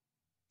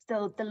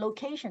 So the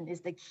location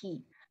is the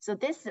key. So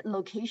this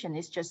location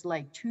is just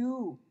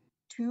too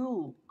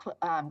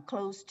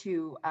close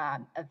to a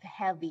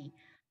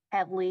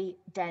heavily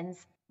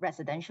dense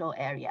residential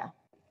area.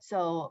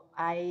 So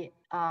I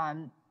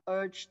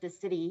urge the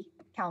city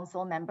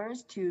council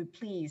members to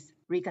please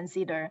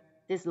reconsider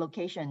this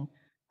location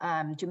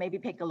to maybe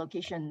pick a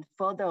location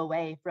further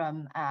away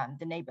from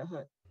the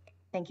neighborhood.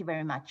 Thank you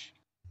very much.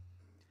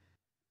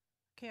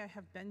 Okay, I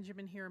have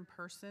Benjamin here in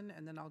person,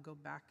 and then I'll go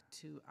back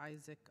to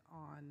Isaac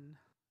on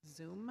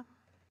Zoom.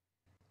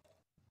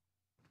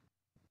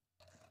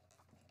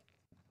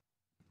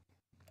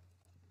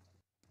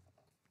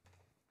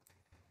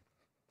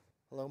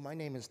 Hello, my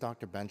name is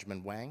Dr.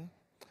 Benjamin Wang.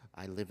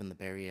 I live in the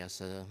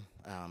Berryessa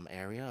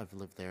area. I've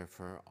lived there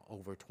for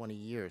over 20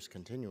 years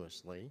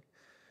continuously.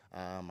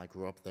 I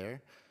grew up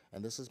there.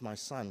 And this is my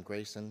son,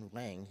 Grayson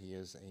Wang. He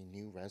is a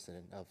new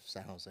resident of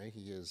San Jose.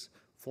 He is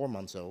 4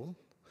 months old.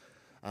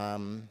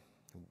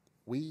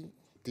 We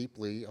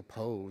deeply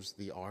oppose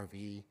the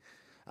RV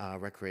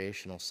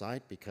recreational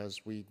site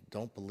because we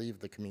don't believe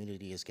the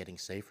community is getting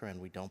safer, and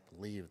we don't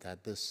believe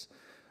that this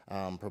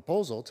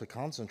proposal to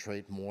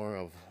concentrate more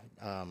of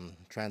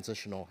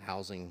transitional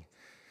housing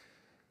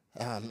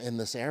in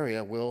this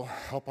area will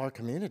help our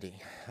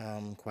community.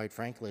 Quite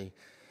frankly,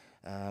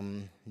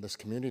 this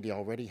community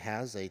already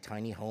has a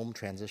tiny home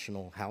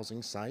transitional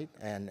housing site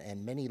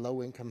and many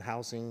low-income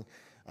housing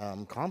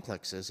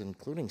complexes,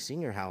 including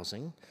senior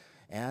housing,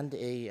 and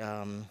a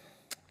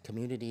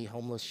community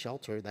homeless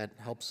shelter that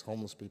helps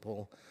homeless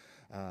people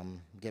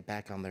get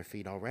back on their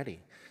feet already.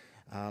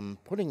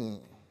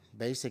 Putting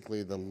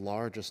basically the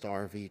largest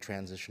RV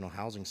transitional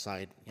housing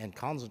site and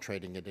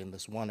concentrating it in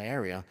this one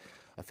area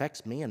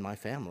affects me and my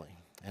family,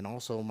 and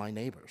also my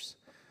neighbors.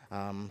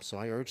 So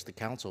I urge the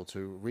council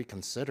to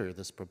reconsider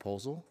this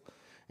proposal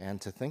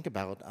and to think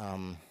about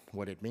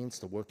what it means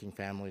to working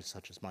families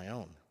such as my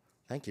own.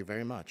 Thank you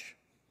very much.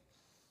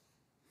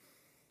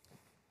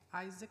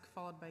 Isaac,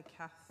 followed by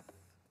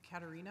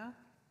Katerina.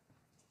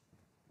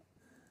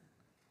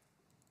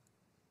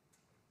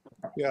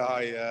 Yeah,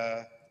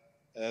 hi,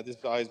 this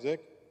is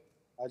Isaac.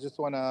 I just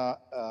want to,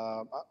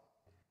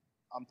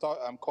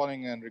 I'm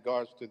calling in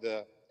regards to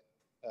the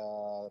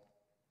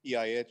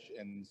EIH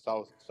in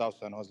South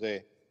San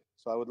Jose.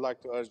 So I would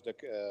like to urge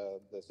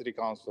the City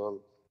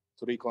Council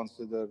to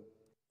reconsider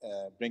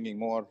bringing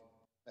more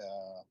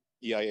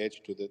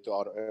EIH to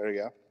our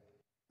area,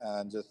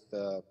 and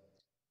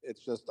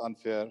it's just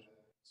unfair.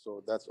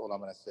 So that's all I'm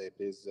going to say.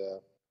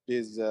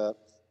 Please,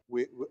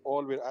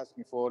 all we're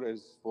asking for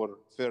is for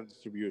fair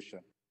distribution.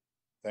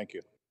 Thank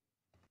you.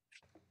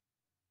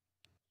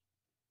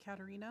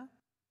 Katerina.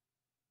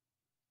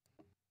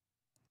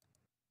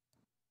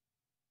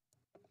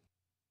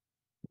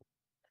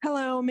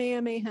 Hello,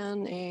 Mayor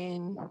Mahan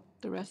and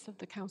the rest of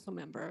the council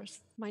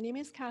members. My name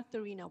is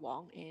Katharina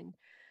Wong, and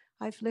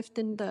I've lived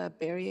in the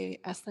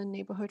Berryessa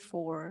neighborhood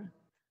for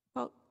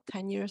about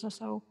 10 years or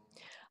so.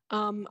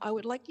 I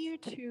would like you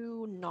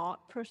to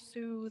not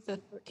pursue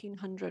the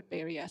 1300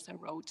 Berryessa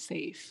Road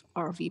Safe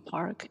RV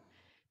Park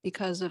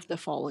because of the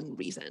following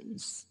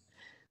reasons.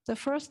 The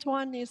first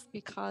one is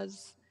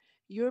because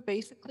you're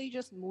basically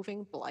just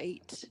moving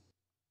blight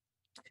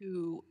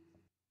to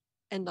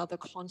another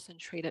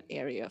concentrated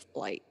area of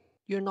blight.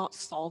 You're not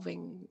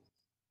solving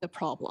the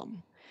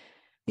problem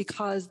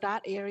because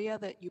that area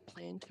that you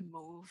plan to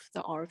move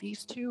the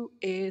RVs to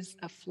is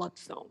a flood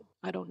zone.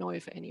 I don't know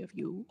if any of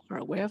you are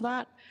aware of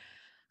that.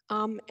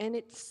 And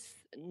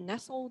it's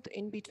nestled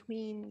in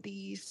between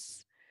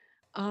these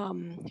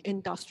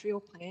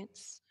industrial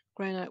plants,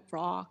 Granite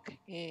Rock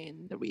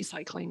and the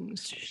recycling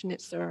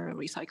Schnitzer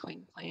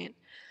recycling plant.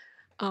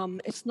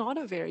 It's not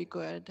a very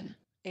good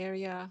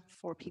area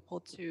for people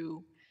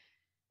to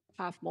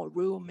have more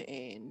room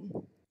and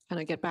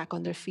kind of get back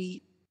on their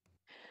feet.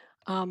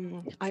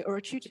 I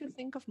urge you to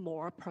think of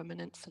more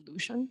permanent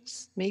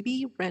solutions.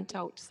 Maybe rent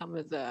out some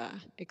of the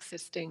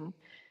existing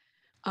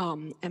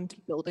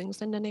empty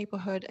buildings in the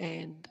neighborhood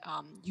and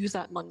use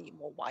that money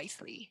more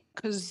wisely.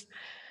 Because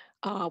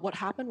what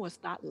happened was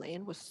that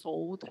land was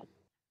sold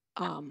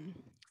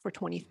for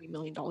 $23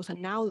 million,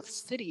 and now the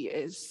city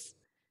is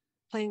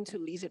planning to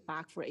lease it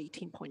back for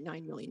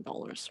 $18.9 million,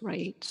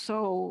 right?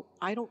 So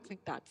I don't think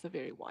that's a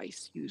very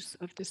wise use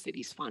of the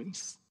city's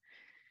funds.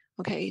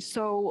 Okay,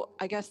 so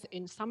I guess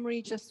in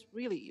summary, just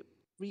really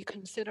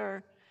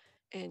reconsider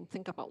and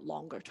think about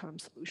longer term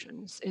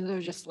solutions instead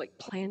of just like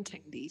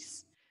planting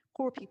these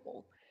poor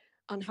people,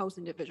 unhoused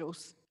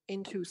individuals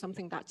into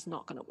something that's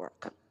not gonna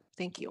work.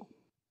 Thank you.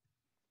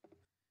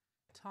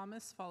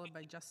 Thomas, followed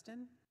by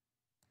Justin.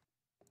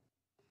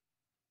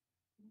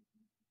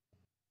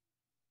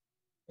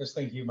 Yes,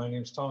 thank you. My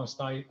name is Thomas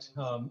Knight.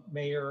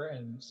 Mayor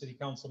and City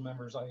Council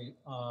members, I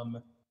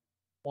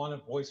want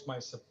to voice my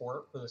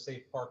support for the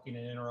safe parking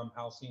and interim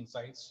housing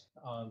sites.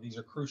 These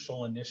are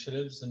crucial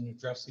initiatives in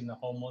addressing the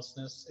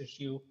homelessness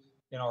issue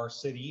in our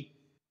city.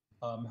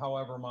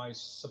 However, my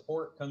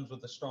support comes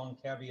with a strong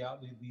caveat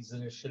that these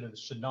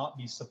initiatives should not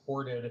be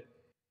supported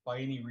by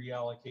any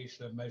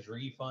reallocation of Measure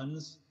E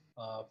funds.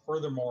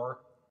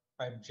 Furthermore,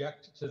 I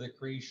object to the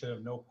creation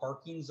of no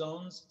parking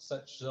zones.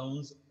 Such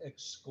zones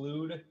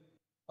exclude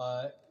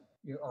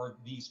or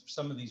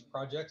some of these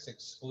projects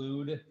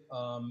exclude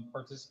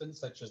participants,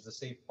 such as the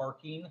safe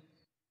parking,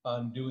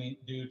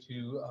 due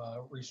to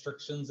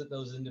restrictions that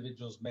those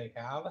individuals may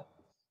have.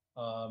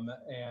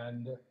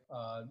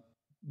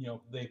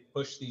 they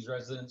push these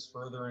residents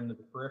further into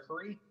the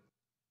periphery.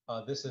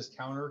 This is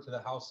counter to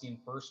the Housing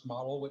First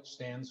model, which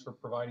stands for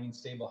providing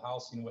stable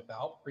housing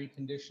without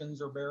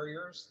preconditions or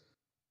barriers.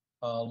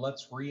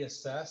 Let's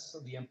reassess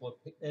the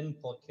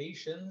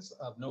implications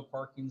of no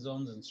parking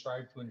zones and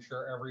strive to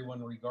ensure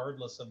everyone,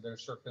 regardless of their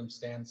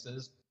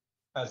circumstances,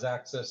 has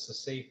access to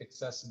safe,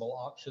 accessible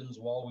options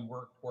while we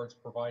work towards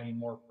providing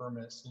more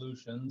permanent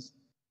solutions.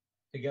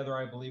 Together,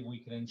 I believe we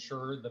can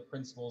ensure the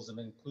principles of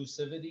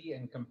inclusivity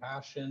and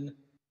compassion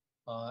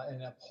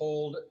and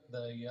uphold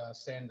the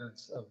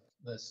standards of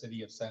the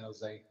city of San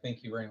Jose.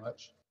 Thank you very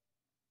much.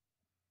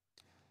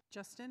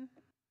 Justin?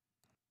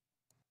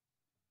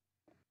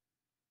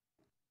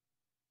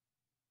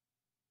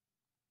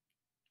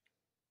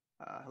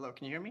 Hello,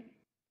 can you hear me?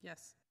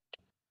 Yes.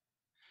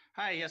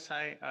 Hi, yes,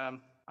 hi.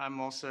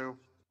 I'm also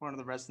one of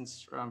the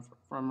residents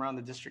from around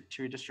the District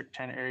 2, District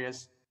 10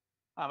 areas.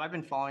 I've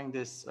been following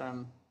this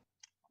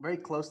very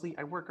closely.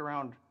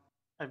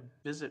 I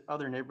visit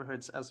other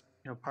neighborhoods as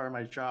part of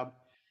my job.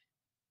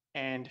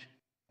 And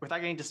without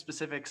getting into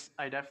specifics,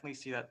 I definitely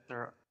see that there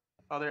are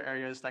other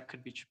areas that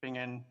could be chipping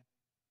in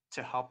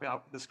to help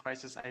out this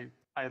crisis.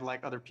 I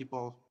like other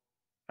people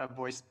have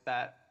voiced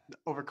that the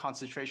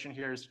overconcentration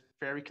here is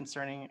very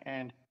concerning.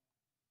 And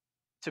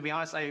to be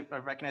honest, I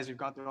recognize we've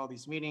gone through all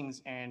these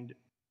meetings, and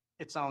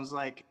it sounds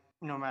like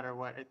no matter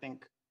what, I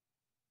think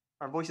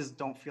our voices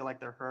don't feel like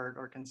they're heard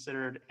or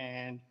considered,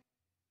 and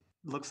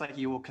looks like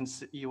you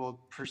will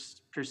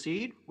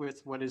proceed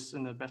with what is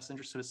in the best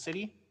interest of the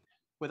city.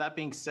 With that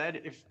being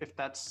said, if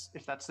that's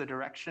the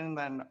direction,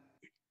 then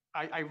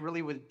I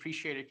really would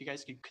appreciate it if you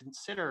guys could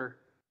consider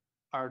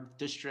our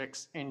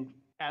districts and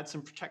add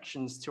some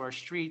protections to our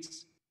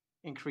streets,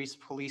 increase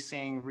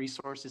policing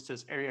resources to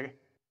this area,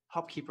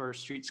 help keep our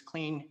streets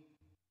clean.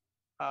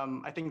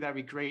 I think that'd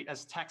be great.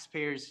 As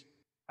taxpayers,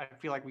 I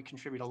feel like we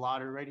contribute a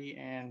lot already,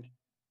 and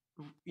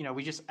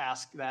we just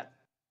ask that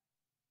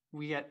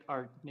we get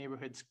our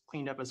neighborhoods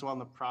cleaned up as well in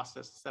the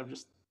process instead of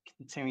just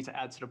continuing to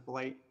add to the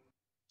blight.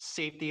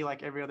 Safety,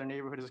 like every other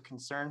neighborhood, is a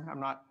concern. I'm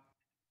not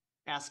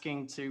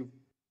asking to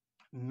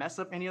mess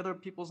up any other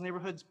people's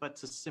neighborhoods, but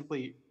to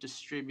simply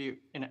distribute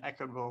in an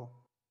equitable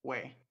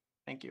way.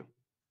 Thank you.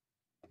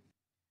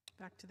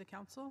 Back to the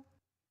council.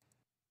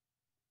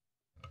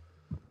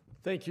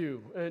 Thank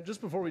you. And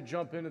just before we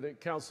jump into the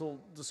council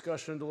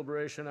discussion and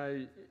deliberation,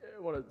 I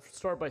want to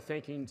start by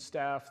thanking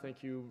staff.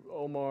 Thank you,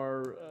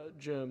 Omar,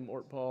 Jim,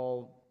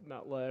 Ortpaul,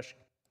 Matt Lesh,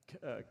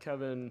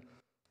 Kevin,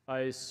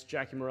 Ice,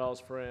 Jackie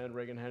Morales-Ferrand,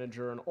 Reagan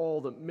Henninger, and all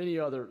the many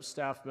other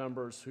staff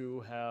members who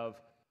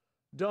have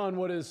done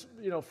what is,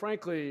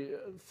 frankly,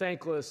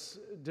 thankless,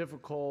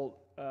 difficult,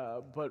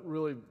 but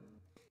really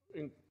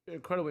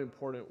incredibly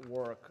important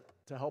work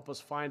to help us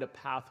find a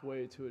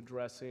pathway to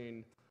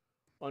addressing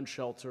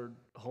unsheltered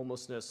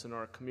homelessness in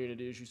our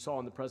community. As you saw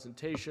in the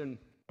presentation,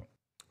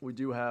 we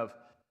do have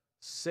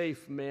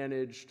safe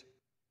managed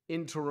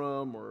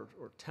interim or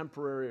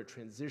temporary or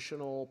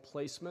transitional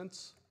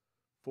placements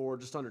for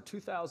just under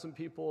 2,000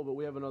 people, but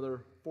we have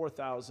another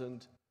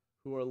 4,000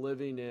 who are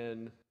living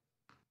in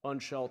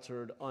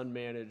unsheltered,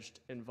 unmanaged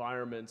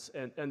environments.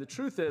 And the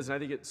truth is, and I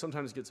think it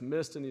sometimes gets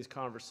missed in these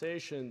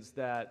conversations,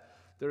 that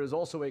there is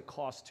also a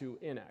cost to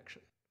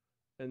inaction.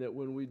 And that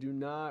when we do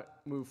not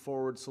move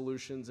forward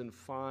solutions and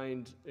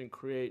find and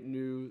create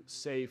new,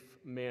 safe,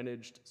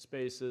 managed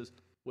spaces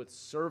with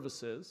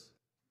services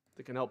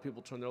that can help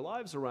people turn their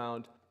lives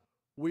around,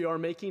 we are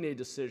making a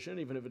decision,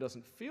 even if it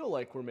doesn't feel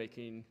like we're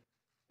making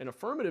an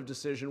affirmative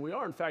decision. We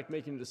are, in fact,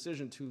 making a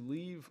decision to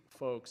leave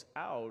folks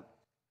out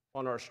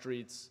on our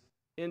streets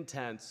in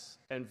tents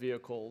and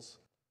vehicles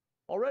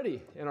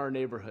already in our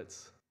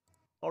neighborhoods,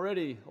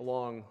 already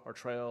along our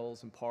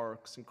trails and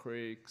parks and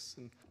creeks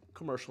and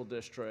commercial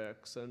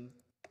districts, and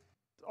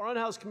our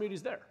unhoused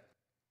communities there.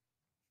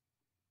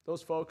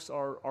 Those folks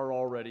are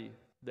already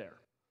there.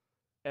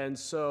 And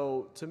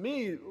so, to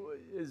me,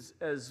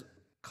 as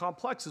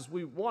complex as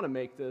we want to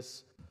make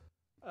this,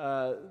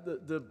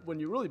 when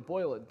you really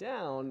boil it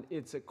down,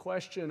 it's a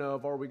question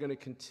of, are we going to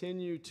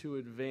continue to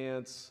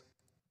advance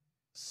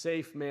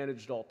safe,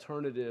 managed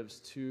alternatives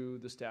to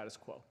the status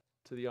quo,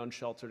 to the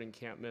unsheltered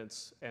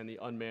encampments and the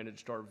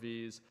unmanaged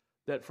RVs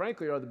that,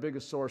 frankly, are the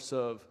biggest source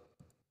of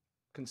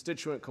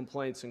constituent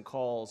complaints and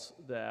calls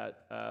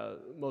that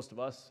most of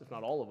us, if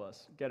not all of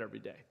us, get every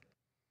day.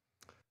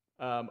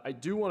 I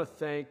do want to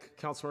thank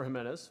Councilor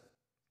Jimenez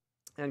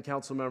and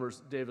Council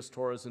members Davis,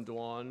 Torres, and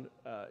Dewan,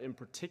 in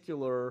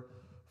particular,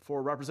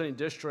 for representing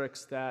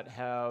districts that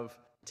have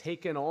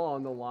taken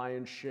on the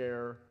lion's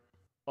share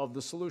of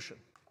the solution.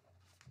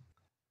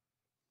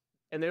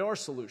 And they are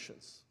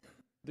solutions.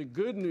 The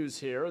good news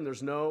here, and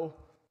there's no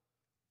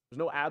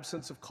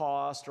absence of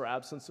cost or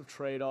absence of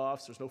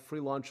trade-offs. There's no free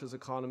lunch, as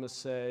economists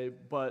say.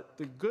 But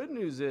the good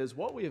news is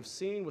what we have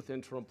seen with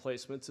interim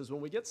placements is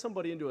when we get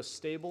somebody into a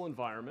stable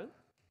environment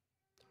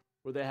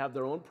where they have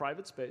their own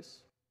private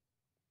space,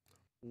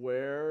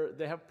 where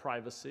they have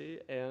privacy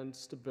and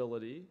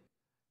stability,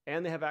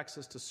 and they have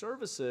access to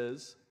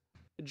services,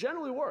 it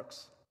generally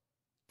works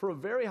for a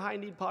very high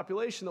need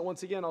population that,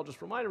 once again, I'll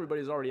just remind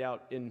everybody, is already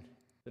out in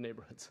the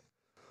neighborhoods.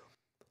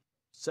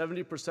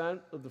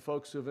 70% of the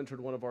folks who have entered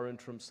one of our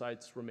interim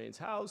sites remains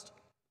housed.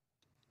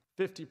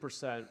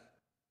 50%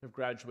 have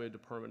graduated to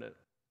permanent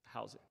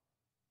housing.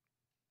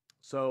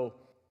 So,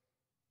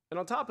 and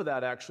on top of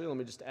that, actually, let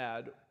me just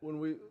add,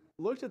 when we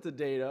looked at the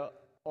data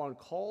on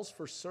calls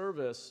for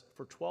service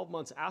for 12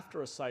 months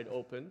after a site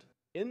opened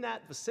in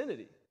that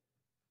vicinity,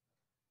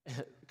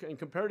 and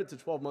compared it to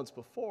 12 months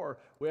before,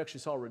 we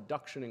actually saw a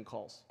reduction in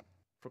calls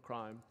for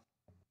crime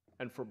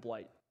and for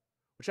blight,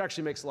 which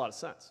actually makes a lot of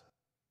sense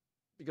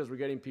because we're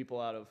getting people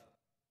out of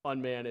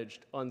unmanaged,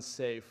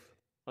 unsafe,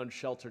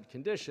 unsheltered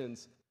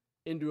conditions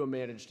into a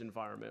managed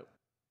environment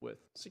with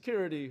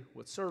security,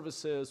 with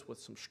services, with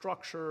some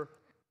structure,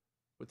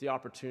 with the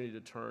opportunity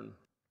to turn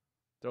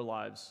their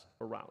lives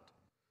around.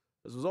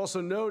 As was also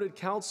noted,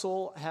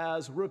 Council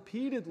has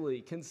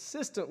repeatedly,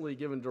 consistently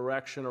given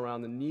direction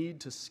around the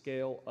need to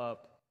scale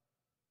up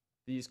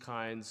these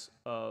kinds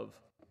of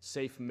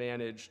safe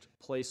managed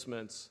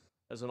placements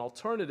as an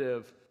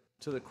alternative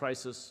to the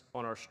crisis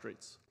on our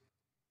streets.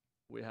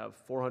 We have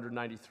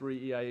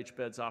 493 EIH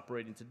beds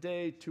operating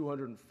today,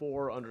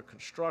 204 under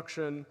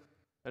construction,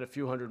 and a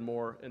few hundred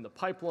more in the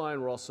pipeline.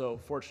 We're also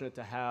fortunate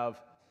to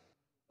have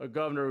a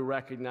governor who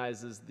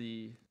recognizes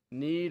the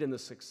need and the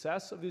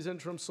success of these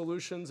interim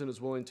solutions and is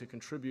willing to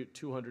contribute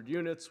 200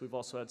 units. We've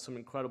also had some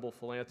incredible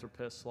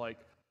philanthropists like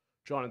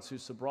John and Sue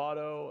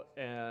Sobrato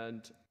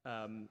and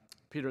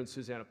Peter and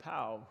Susanna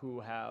Powell, who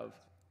have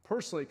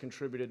personally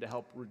contributed to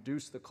help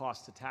reduce the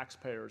cost to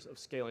taxpayers of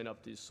scaling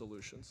up these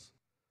solutions.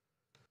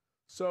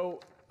 So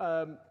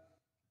I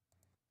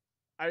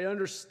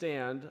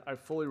understand, I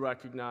fully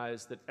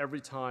recognize that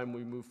every time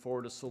we move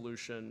forward a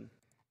solution,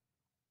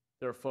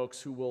 there are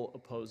folks who will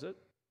oppose it.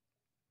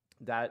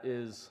 That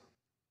is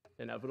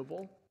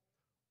inevitable.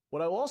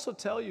 What I will also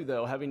tell you,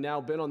 though, having now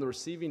been on the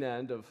receiving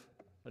end of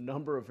a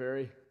number of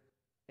very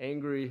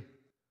angry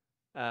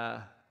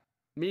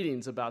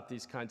meetings about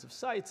these kinds of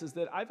sites, is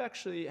that I've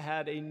actually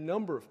had a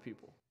number of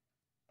people,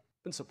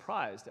 been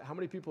surprised at how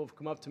many people have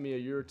come up to me a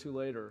year or two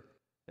later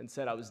and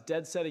said, I was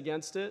dead set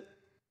against it,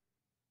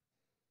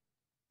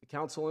 the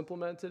council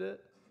implemented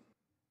it,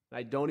 and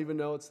I don't even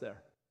know it's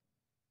there.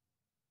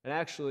 And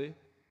actually,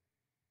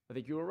 I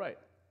think you were right.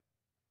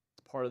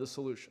 It's part of the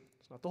solution.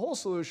 It's not the whole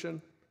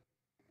solution,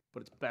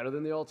 but it's better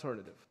than the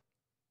alternative.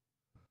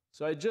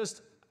 So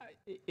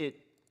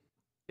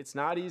it's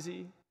not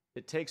easy.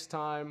 It takes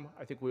time.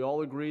 I think we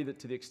all agree that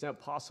to the extent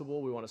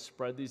possible, we want to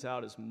spread these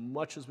out as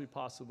much as we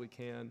possibly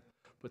can.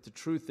 But the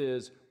truth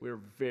is, we're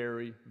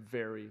very,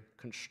 very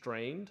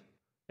constrained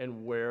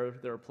in where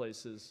there are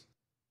places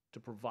to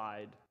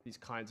provide these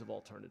kinds of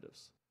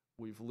alternatives.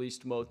 We've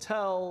leased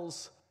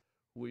motels.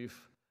 We've,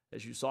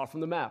 as you saw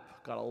from the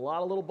map, got a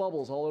lot of little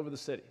bubbles all over the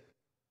city.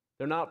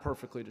 They're not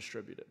perfectly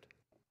distributed.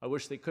 I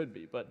wish they could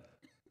be, but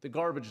the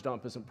garbage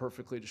dump isn't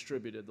perfectly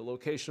distributed. The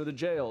location of the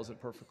jail isn't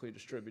perfectly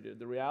distributed.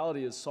 The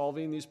reality is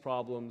solving these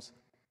problems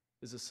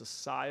is a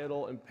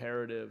societal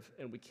imperative,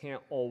 and we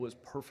can't always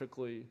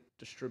perfectly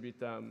distribute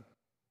them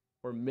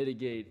or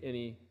mitigate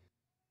any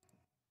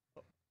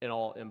and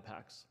all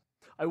impacts.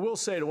 I will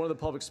say to one of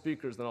the public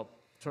speakers, then I'll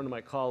turn to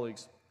my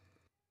colleagues,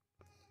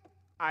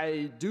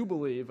 I do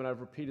believe, and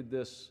I've repeated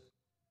this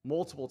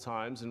multiple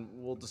times, and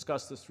we'll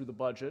discuss this through the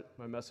budget.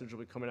 My message will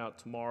be coming out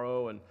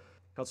tomorrow, and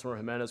Councilmember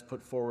Jimenez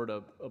put forward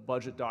a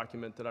budget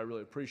document that I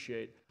really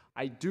appreciate.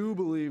 I do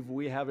believe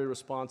we have a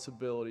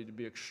responsibility to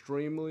be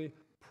extremely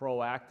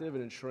proactive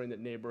in ensuring that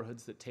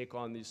neighborhoods that take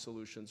on these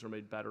solutions are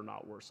made better,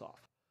 not worse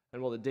off.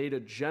 And while the data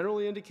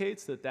generally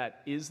indicates that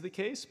that is the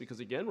case, because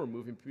again, we're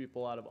moving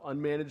people out of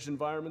unmanaged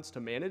environments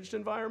to managed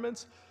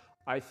environments,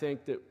 I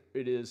think that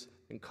it is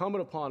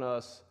incumbent upon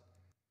us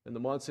in the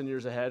months and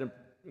years ahead,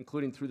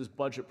 including through this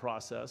budget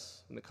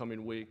process in the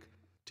coming week,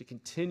 to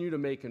continue to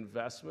make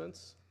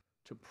investments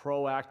to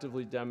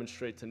proactively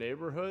demonstrate to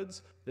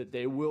neighborhoods that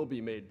they will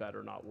be made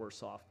better, not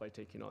worse off, by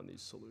taking on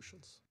these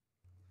solutions.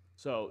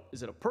 So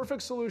is it a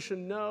perfect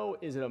solution? No.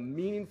 Is it a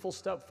meaningful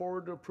step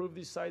forward to improve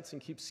these sites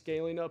and keep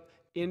scaling up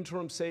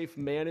interim safe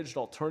managed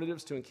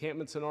alternatives to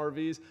encampments and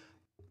RVs?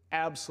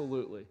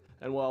 Absolutely.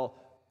 And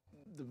while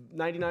the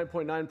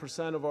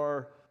 99.9% of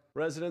our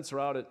residents are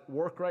out at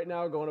work right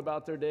now, going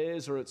about their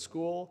days, or at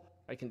school,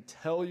 I can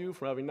tell you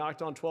from having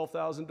knocked on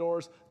 12,000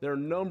 doors, their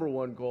number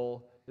one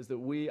goal is that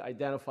we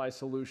identify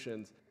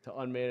solutions to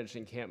unmanaged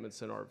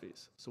encampments and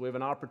RVs. So we have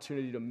an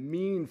opportunity to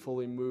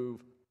meaningfully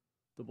move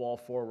the ball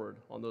forward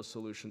on those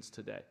solutions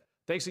today.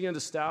 Thanks again to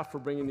staff for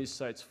bringing these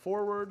sites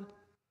forward.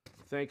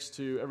 Thanks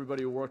to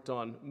everybody who worked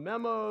on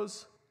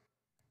memos.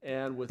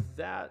 And with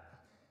that,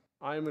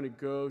 I'm going to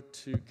go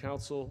to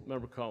Council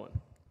Member Cohen.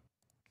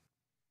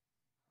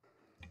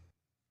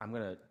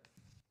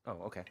 Oh,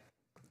 okay.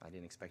 I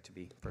didn't expect to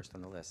be first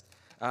on the list.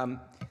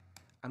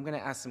 I'm going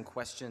to ask some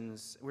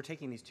questions. We're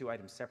taking these two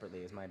items separately,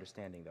 is my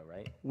understanding, though,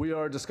 right? We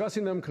are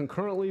discussing them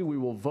concurrently. We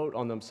will vote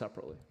on them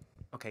separately.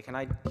 Okay, can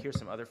I hear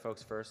some other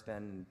folks first,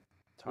 then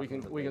talk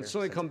We can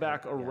certainly come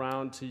back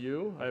around to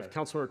you. I have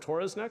Councilmember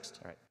Torres next.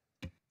 All right.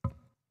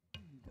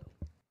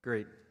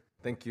 Great.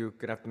 Thank you.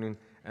 Good afternoon.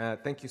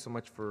 Thank you so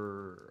much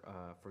for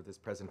this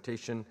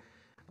presentation,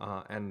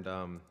 and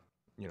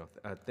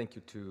thank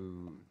you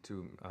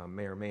to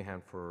Mayor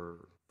Mahan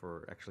for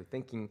actually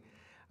thanking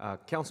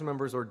council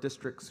members or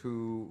districts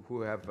who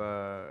have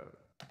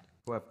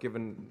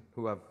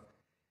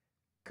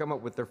come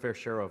up with their fair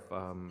share of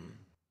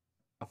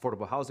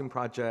affordable housing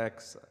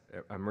projects,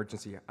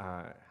 emergency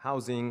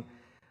housing,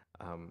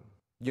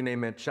 you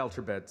name it,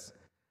 shelter beds.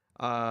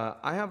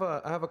 I have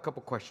a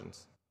couple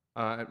questions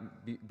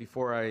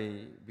before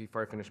I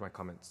finish my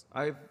comments.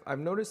 I've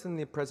noticed in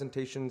the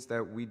presentations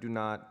that we do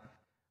not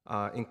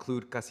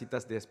include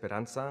Casitas de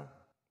Esperanza,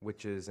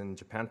 which is in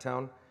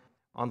Japantown,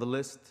 on the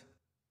list.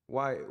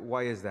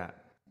 Why is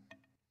that?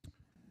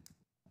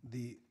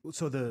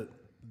 So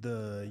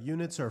the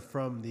units are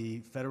from the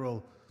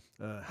federal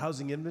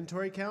housing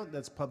inventory count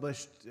that's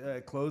published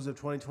at close of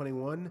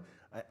 2021.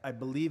 I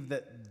believe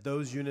that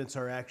those units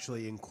are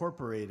actually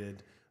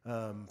incorporated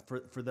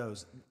for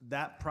those.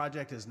 That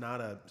project is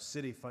not a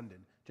city funded.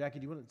 Jackie,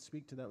 do you want to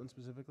speak to that one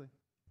specifically?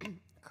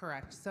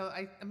 Correct. So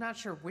I'm not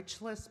sure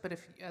which list, but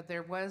if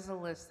there was a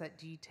list that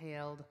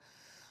detailed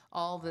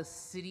all the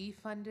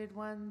city-funded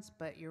ones,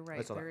 but you're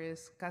right. There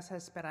is Casa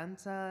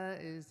Esperanza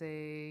is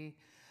a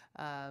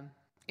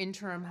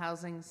interim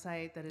housing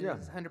site that is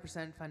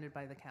 100% funded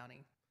by the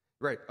county.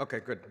 Right. Okay.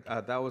 Good.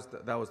 That was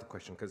the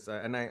question. Because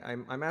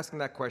I'm asking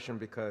that question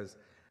because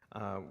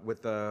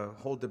with the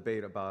whole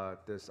debate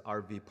about this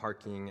RV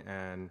parking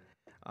and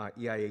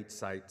EIH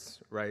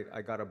sites, right?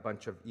 I got a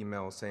bunch of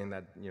emails saying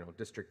that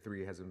District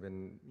 3 hasn't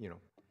been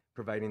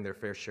providing their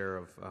fair share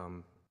of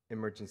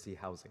emergency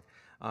housing.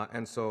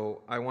 And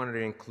so I wanted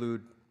to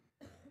include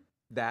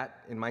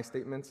that in my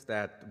statements,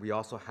 that we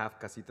also have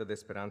Casita de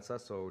Esperanza.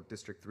 So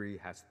District 3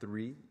 has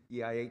 3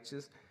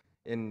 EIHs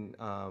in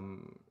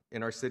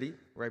our city,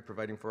 right,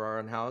 providing for our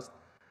unhoused,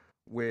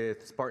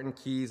 with Spartan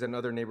Keys and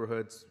other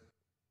neighborhoods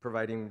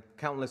providing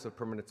countless of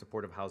permanent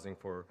supportive housing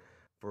for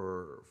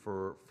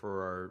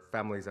our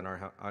families and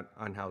our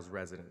unhoused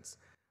residents.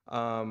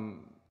 I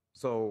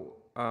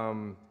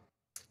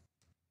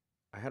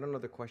had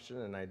another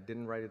question and I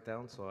didn't write it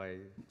down, so I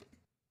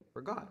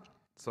forgot.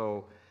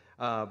 So,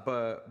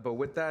 but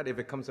with that, if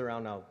it comes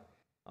around,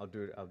 I'll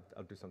do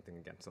something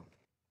again. So,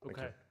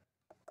 okay,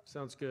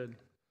 sounds good.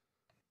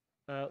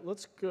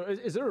 Let's go.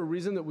 Is there a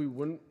reason that we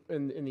wouldn't,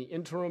 in the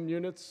interim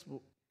units,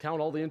 count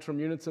all the interim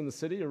units in the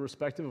city,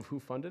 irrespective of who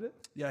funded it?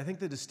 Yeah, I think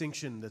the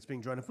distinction that's being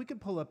drawn, if we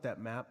could pull up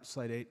that map,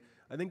 slide 8,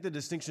 I think the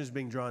distinction is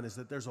being drawn is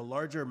that there's a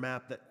larger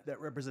map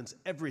that represents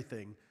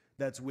everything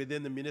that's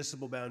within the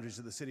municipal boundaries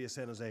of the city of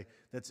San Jose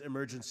that's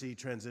emergency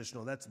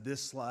transitional. That's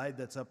this slide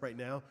that's up right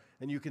now.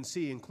 And you can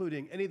see,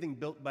 including anything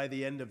built by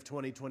the end of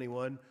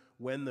 2021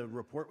 when the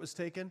report was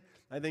taken.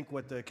 I think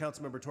what the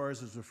Councilmember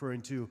Torres was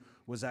referring to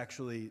was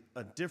actually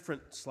a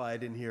different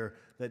slide in here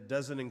that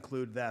doesn't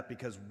include that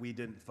because we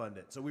didn't fund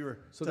it. So we were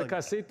So the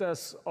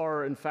casitas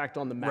are in fact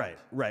on the map.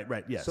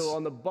 Right, yes. So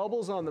on the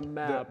bubbles on the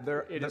map,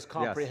 it is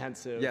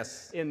comprehensive.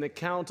 Yes. In the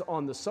count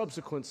on the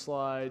subsequent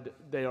slide,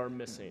 they are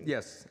missing.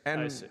 Yes,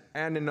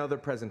 and in other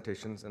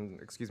presentations,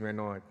 and excuse me, I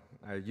know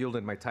I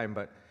yielded my time,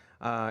 but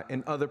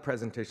in other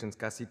presentations,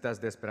 Casitas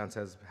de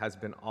Esperanza has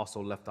been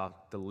also left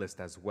off the list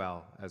as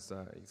well, as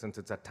since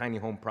it's a tiny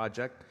home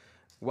project,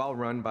 well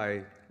run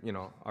by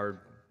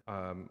our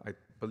I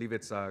believe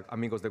it's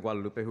Amigos de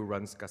Guadalupe who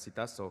runs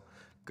Casitas. So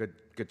good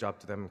job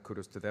to them,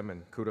 kudos to them,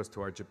 and kudos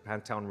to our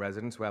Japantown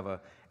residents who have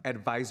a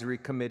advisory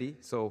committee.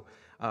 So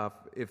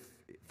if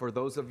for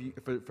those of you,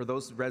 for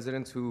those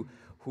residents who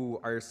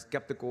are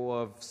skeptical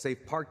of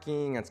safe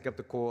parking and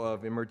skeptical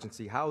of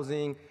emergency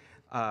housing,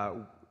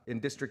 in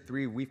District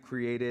 3, we've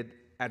created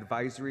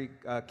advisory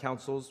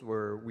councils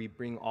where we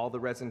bring all the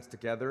residents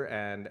together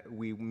and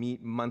we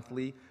meet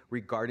monthly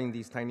regarding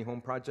these tiny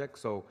home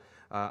projects. So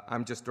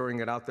I'm just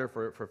throwing it out there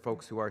for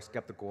folks who are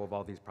skeptical of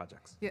all these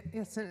projects.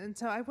 Yes, and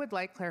so I would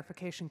like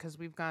clarification because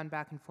we've gone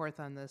back and forth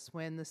on this.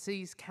 When the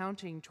city's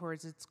counting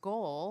towards its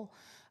goal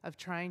of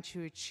trying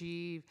to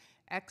achieve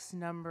X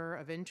number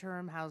of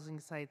interim housing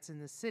sites in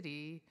the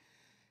city,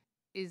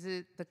 is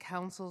it the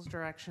council's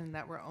direction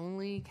that we're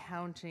only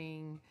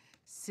counting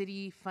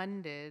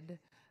city-funded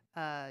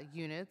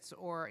units,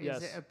 or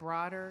is it a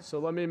broader? So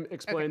let me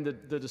explain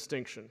the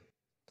distinction.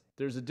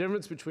 There's a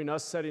difference between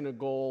us setting a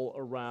goal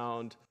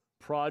around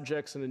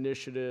projects and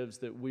initiatives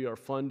that we are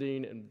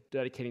funding and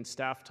dedicating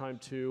staff time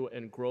to,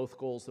 and growth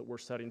goals that we're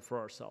setting for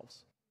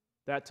ourselves.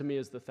 That to me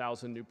is the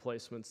 1,000 new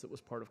placements that was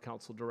part of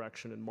council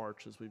direction in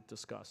March, as we've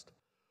discussed.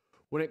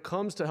 When it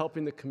comes to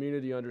helping the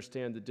community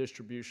understand the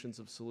distributions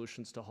of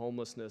solutions to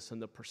homelessness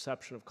and the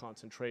perception of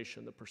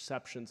concentration, the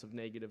perceptions of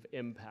negative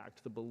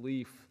impact, the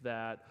belief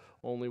that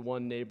only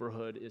one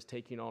neighborhood is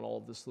taking on all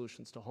of the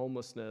solutions to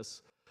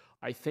homelessness,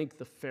 I think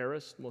the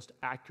fairest, most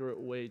accurate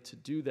way to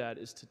do that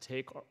is to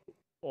take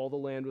all the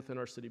land within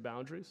our city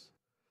boundaries,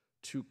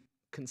 to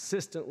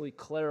consistently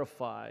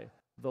clarify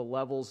the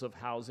levels of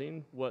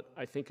housing. What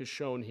I think is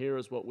shown here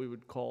is what we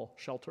would call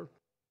shelter.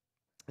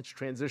 It's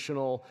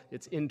transitional,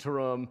 it's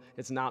interim,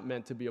 it's not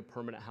meant to be a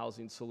permanent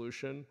housing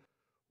solution.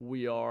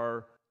 We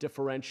are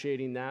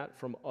differentiating that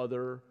from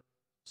other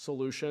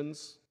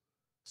solutions,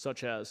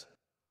 such as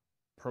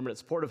permanent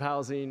supportive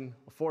housing,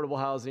 affordable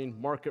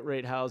housing, market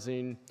rate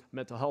housing,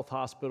 mental health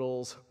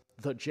hospitals,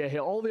 the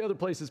jail, all the other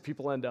places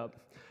people end up.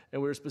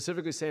 And we were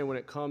specifically saying when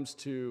it comes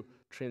to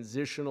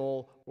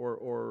transitional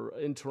or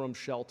interim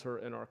shelter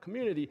in our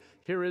community,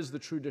 here is the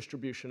true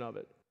distribution of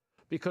it.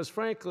 Because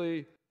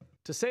frankly,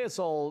 to say it's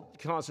all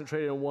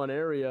concentrated in one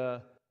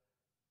area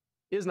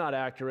is not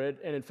accurate.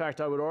 And in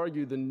fact, I would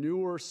argue the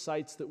newer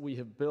sites that we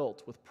have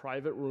built with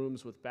private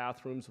rooms, with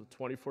bathrooms, with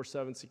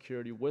 24/7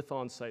 security, with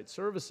on-site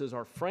services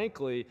are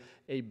frankly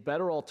a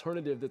better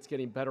alternative that's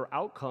getting better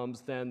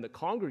outcomes than the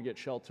congregate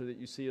shelter that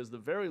you see as the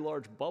very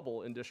large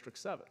bubble in District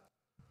 7.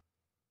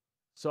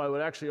 So I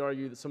would actually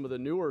argue that some of the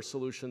newer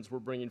solutions we're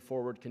bringing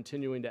forward,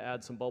 continuing to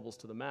add some bubbles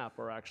to the map,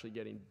 are actually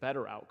getting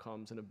better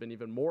outcomes and have been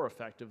even more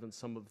effective than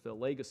some of the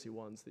legacy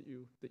ones that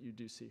you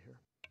do see here.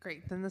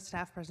 Great, then the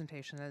staff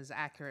presentation is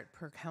accurate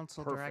per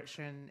council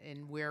direction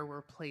in where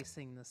we're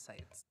placing the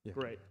sites. Yeah.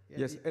 Great.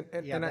 Yes,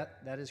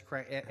 That is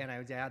correct. And I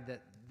would add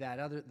that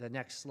the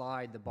next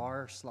slide, the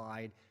bar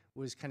slide,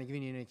 was kind of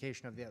giving you an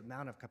indication of the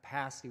amount of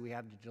capacity we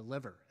have to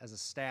deliver as a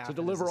staff. To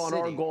deliver on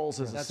our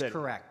goals as a That's city.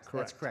 correct.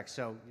 That's correct.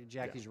 So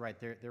Jackie's right.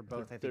 They're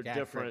both, I think, they're accurate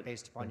different.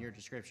 based upon your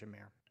description,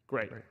 Mayor.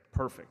 Great.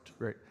 Perfect.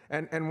 Great.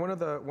 And one of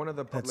the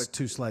public. That's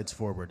 2 slides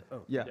forward.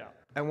 Oh. Yeah. Yeah.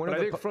 And one But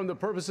of I the think from the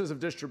purposes of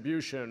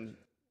distribution,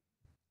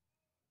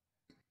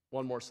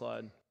 one more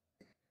slide.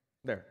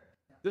 there.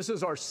 This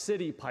is our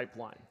city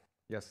pipeline,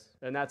 Yes.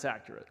 and that's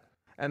accurate.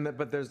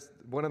 But there's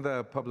one of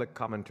the public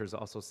commenters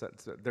also said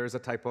there's a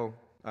typo.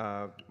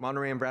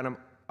 Monterey and Branham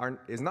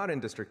is not in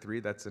District 3.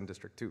 That's in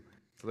District 2.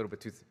 It's a little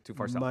bit too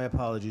far south. My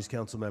apologies,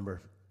 council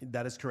member.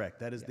 That is correct.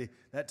 That is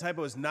that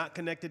typo is not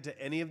connected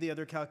to any of the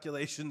other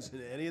calculations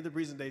in any of the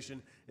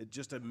presentation. It's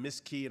just a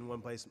miskey in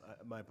one place.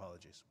 My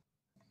apologies.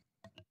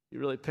 You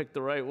really picked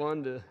the right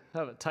one to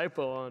have a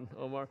typo on,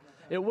 Omar.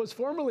 It was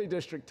formerly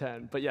District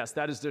 10, but yes,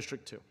 that is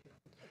District 2.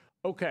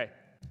 Okay.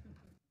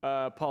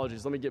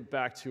 Apologies. Let me get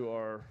back to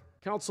our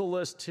council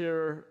list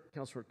here.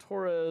 Councilor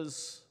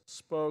Torres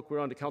spoke. We're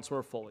on to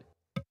Councilmember Foley.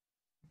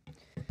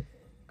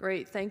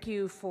 Great. Thank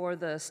you for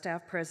the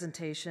staff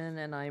presentation,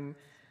 and I'm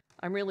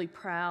really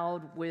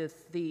proud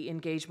with the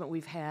engagement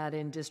we've had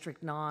in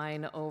District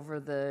 9 over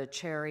the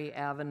Cherry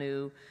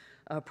Avenue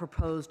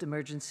proposed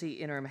emergency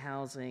interim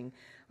housing.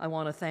 I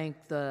want to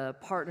thank the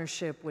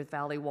partnership with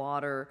Valley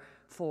Water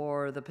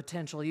for the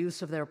potential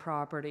use of their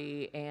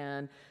property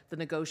and the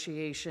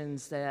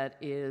negotiations that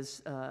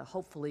is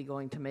hopefully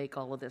going to make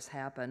all of this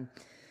happen.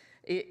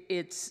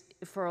 It's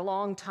for a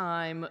long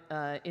time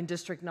in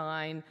District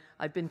 9,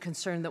 I've been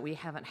concerned that we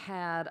haven't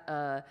had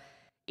a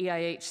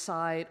EIH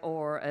site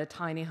or a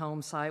tiny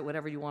home site,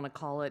 whatever you want to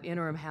call it,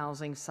 interim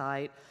housing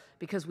site,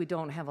 because we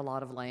don't have a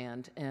lot of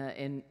land.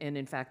 And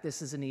in fact,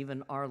 this isn't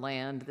even our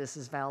land. This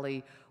is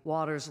Valley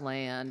Water's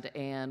land.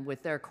 And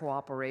with their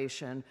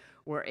cooperation,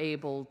 we're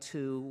able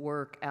to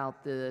work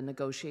out the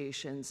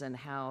negotiations and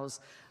house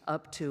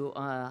up to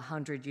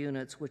 100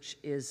 units, which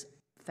is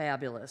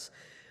fabulous.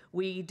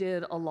 We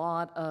did a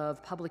lot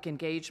of public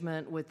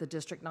engagement with the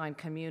District 9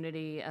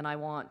 community, and I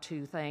want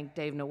to thank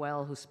Dave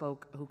Noel,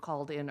 who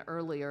called in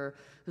earlier,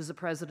 who's the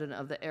president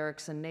of the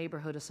Erickson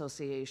Neighborhood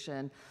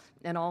Association,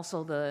 and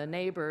also the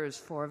neighbors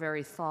for a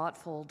very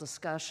thoughtful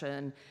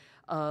discussion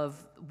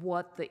of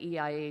what the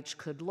EIH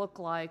could look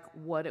like,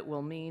 what it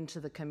will mean to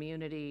the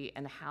community,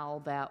 and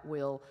how that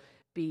will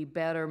be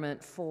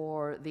betterment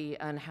for the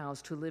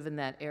unhoused who live in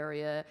that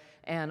area,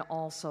 and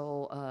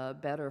also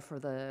better for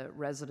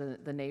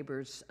the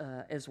neighbors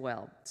as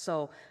well.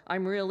 So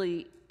I'm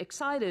really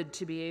excited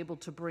to be able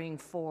to bring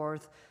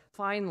forth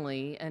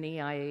finally an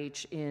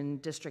EIH in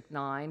District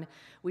 9.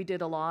 We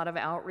did a lot of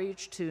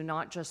outreach to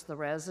not just the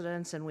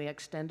residents, and we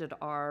extended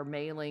our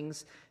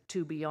mailings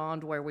to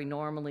beyond where we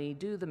normally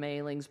do the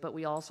mailings, but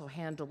we also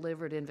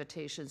hand-delivered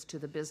invitations to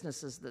the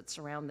businesses that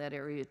surround that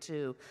area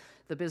too.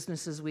 The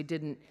businesses we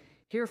didn't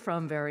hear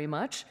from very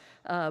much,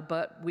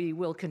 but we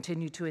will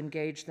continue to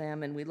engage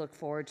them, and we look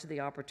forward to the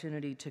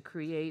opportunity to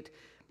create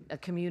a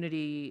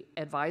community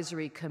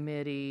advisory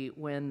committee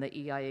when the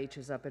EIH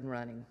is up and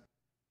running.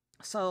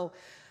 So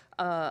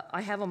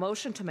I have a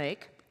motion to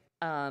make,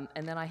 and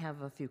then I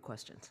have a few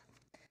questions.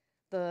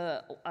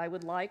 I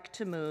would like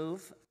to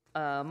move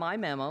my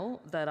memo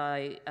that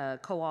I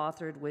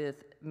co-authored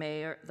with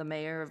the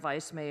mayor,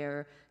 vice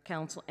mayor,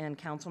 council, and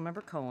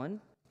Councilmember Cohen.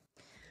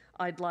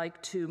 I'd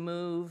like to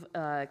move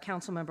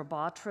Councilmember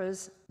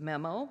Batra's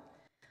memo,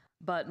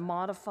 but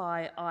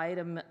modify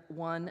item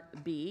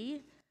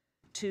 1B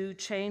to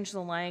change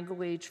the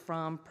language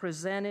from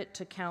present it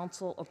to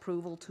council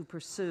approval to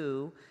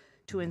pursue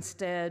to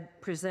instead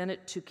present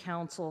it to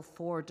council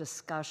for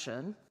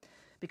discussion,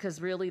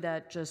 because really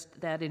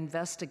that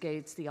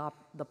investigates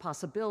the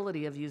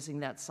possibility of using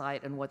that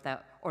site and what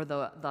that, or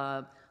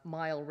the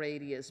mile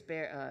radius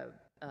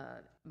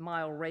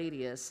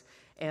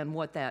and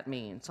what that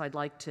means. So I'd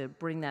like to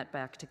bring that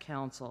back to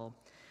council.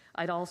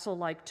 I'd also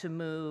like to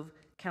move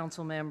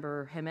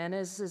Councilmember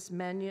Jimenez's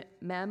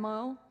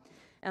memo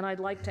And I'd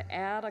like to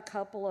add a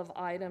couple of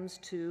items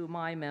to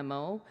my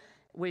memo,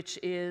 which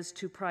is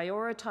to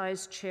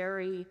prioritize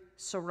Cherry,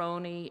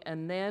 Cerrone,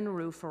 and then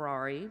Rue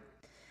Ferrari,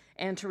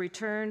 and to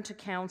return to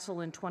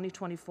council in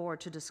 2024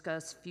 to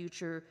discuss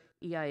future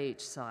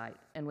EIH site.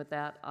 And with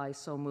that, I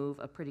so move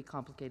a pretty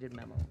complicated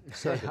memo.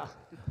 Yeah,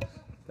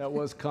 that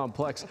was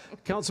complex.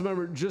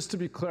 Councilmember, just to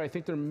be clear, I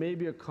think there may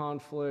be a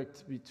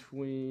conflict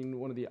between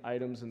one of the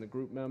items in the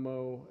group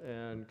memo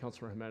and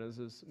Councilor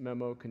Jimenez's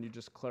memo. Can you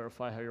just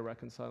clarify how you're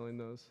reconciling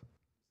those?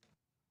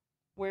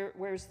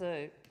 Where's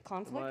the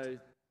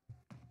conflict?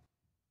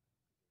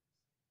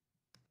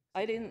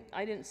 I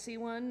didn't see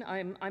one.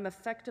 I'm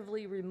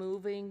effectively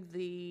removing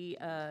the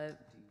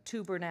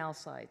 2 Bernal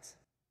sites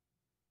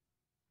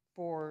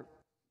for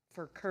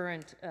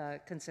current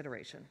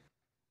consideration.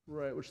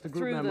 Right, which the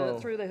group memo.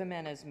 Through the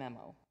Jimenez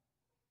memo.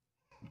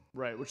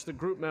 Right, which the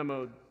group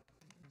memo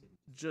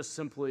just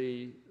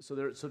simply, so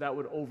that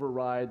would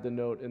override the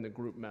note in the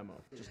group memo,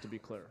 just to be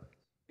clear.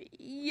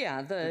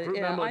 Yeah, The group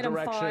memo item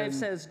 5 direction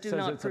says do says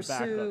not it's a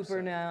pursue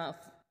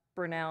backup site.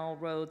 Bernal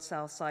Road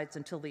South sites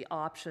until the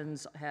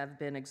options have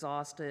been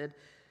exhausted.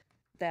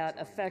 That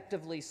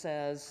effectively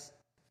says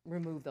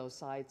remove those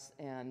sites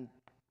and,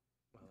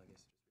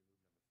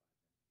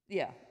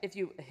 yeah, if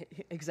you,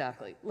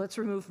 exactly. Let's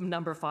remove from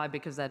number 5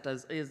 because that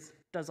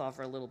does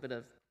offer a little bit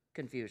of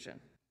confusion.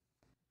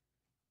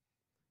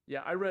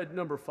 Yeah, I read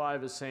number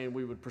 5 as saying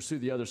we would pursue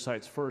the other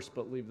sites first,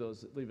 but leave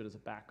it as a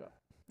backup.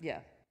 Yeah,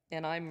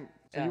 and I'm.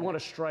 So you want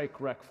to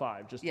strike Rec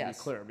 5, just to be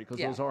clear, because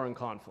those are in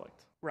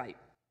conflict. Right.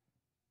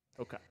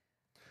 Okay.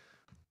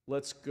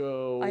 Let's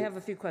go. I have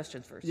a few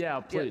questions first. Yeah,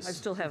 please. I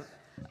still have.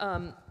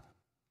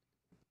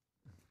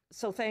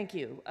 So thank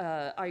you.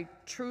 I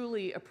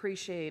truly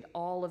appreciate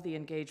all of the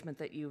engagement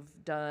that you've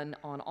done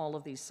on all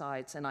of these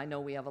sites, and I know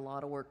we have a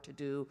lot of work to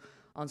do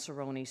on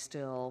Cerrone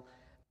still,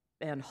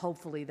 and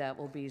hopefully that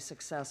will be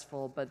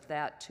successful, but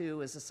that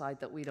too is a site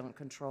that we don't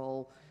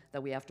control,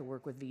 that we have to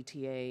work with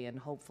VTA, and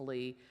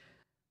hopefully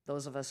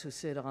those of us who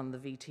sit on the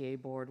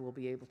VTA board will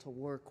be able to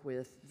work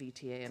with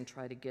VTA and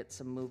try to get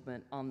some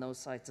movement on those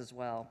sites as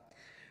well.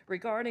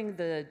 Regarding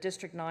the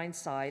District 9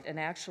 site, and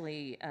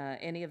actually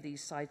any of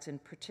these sites in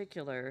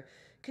particular,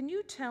 can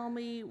you tell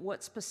me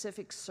what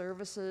specific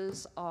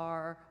services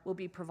will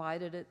be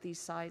provided at these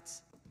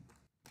sites?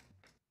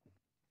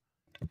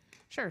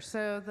 Sure.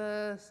 So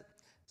the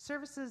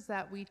services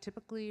that we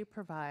typically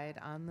provide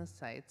on the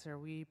sites are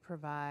we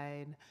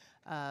provide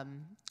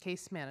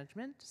case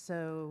management.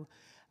 So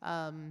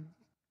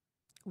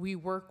we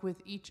work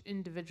with each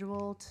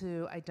individual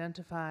to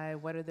identify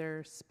what are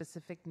their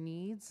specific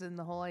needs, and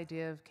the whole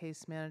idea of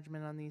case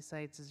management on these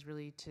sites is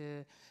really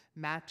to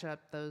match up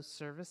those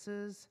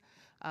services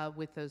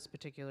with those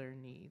particular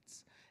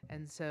needs.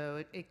 And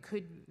so it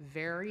could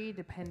vary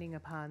depending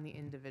upon the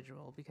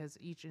individual, because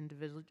each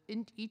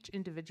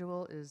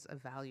individual is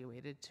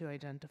evaluated to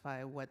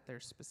identify what their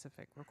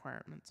specific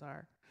requirements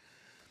are.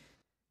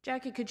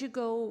 Jackie, could you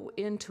go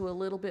into a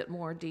little bit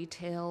more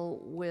detail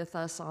with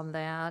us on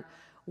that?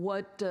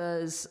 What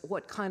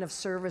kind of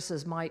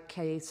services might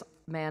case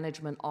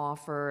management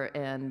offer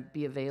and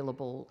be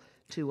available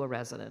to a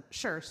resident?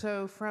 Sure.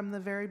 So from the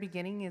very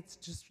beginning, it's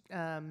just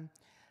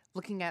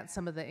looking at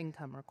some of the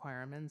income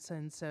requirements.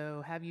 And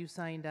so have you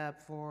signed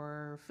up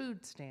for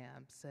food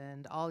stamps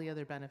and all the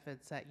other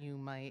benefits that you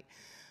might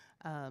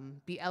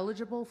be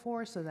eligible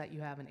for so that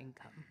you have an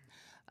income?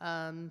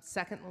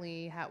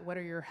 Secondly, what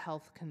are your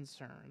health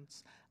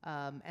concerns?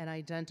 And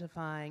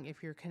identifying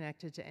if you're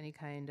connected to any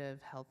kind of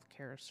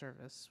healthcare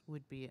service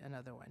would be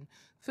another one.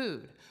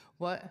 Food.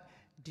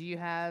 Do you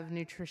have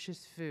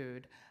nutritious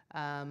food?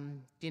 Do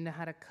you know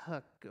how to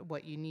cook?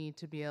 What you need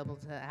to be able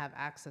to have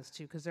access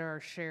to? Because there are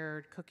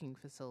shared cooking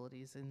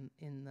facilities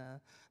in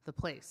the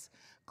place.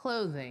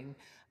 Clothing.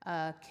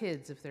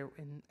 Kids, if they're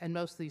and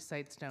most of these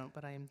sites don't,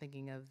 but I am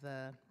thinking of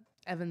the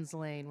Evans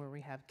Lane where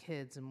we have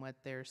kids and what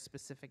their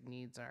specific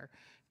needs are.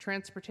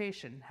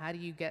 Transportation, how do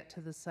you get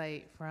to the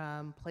site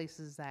from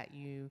places that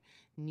you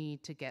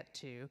need to get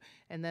to?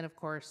 And then of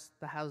course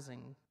the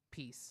housing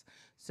piece.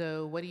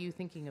 So what are you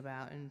thinking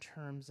about in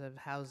terms of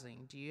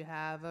housing? Do you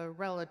have a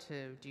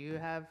relative? Do you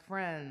have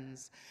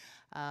friends?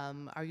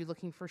 Are you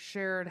looking for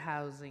shared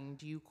housing?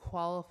 Do you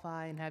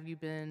qualify, and have you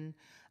been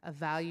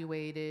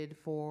evaluated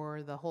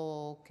for the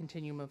whole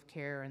continuum of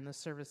care and the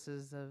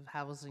services of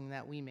housing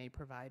that we may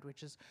provide,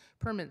 which is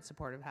permanent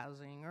supportive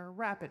housing or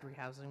rapid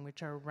rehousing,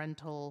 which are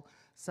rental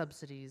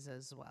subsidies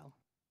as well.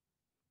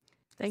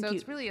 Thank you. So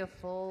it's really a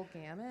full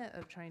gamut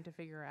of trying to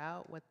figure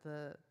out what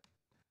the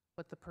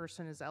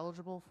person is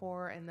eligible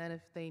for, and then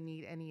if they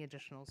need any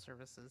additional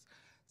services,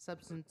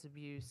 substance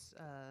abuse,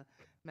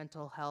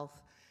 mental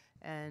health.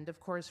 And of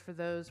course, for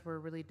those, we're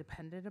really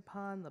dependent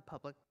upon the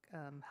public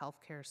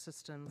healthcare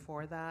system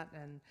for that.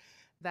 And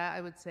that, I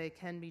would say,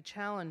 can be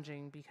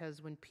challenging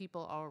because when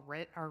people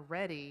are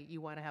ready, you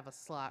want to have a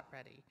slot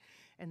ready.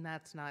 And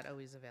that's not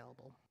always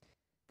available.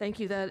 Thank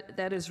you.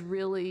 That is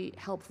really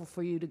helpful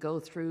for you to go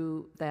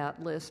through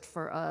that list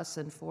for us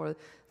and for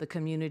the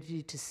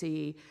community to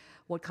see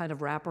what kind of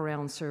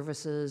wraparound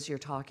services you're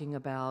talking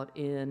about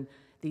in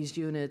these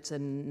units,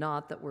 and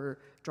not that we're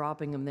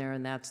dropping them there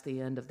and that's the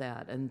end of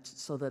that, and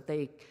so that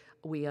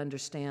we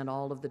understand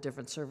all of the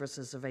different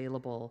services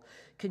available.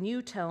 Can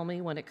you tell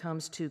me, when it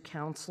comes to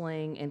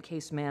counseling and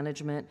case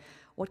management,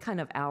 what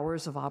kind of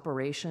hours of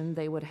operation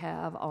they would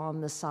have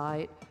on the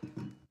site?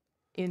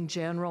 In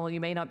general, you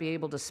may not be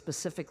able to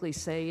specifically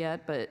say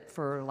yet, but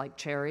for like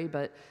Cherry,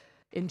 but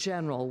in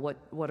general,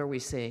 what are we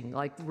seeing?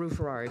 Like Rue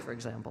Ferrari, for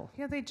example.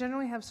 Yeah, they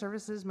generally have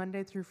services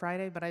Monday through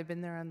Friday, but I've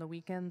been there on the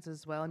weekends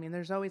as well. I mean,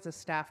 there's always a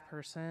staff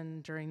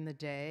person during the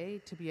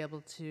day to be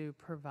able to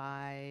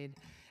provide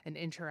an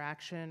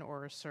interaction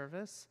or a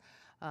service.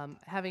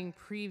 Having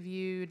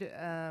previewed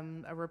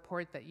a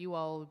report that you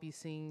all will be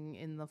seeing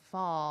in the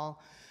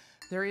fall,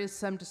 there is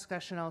some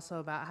discussion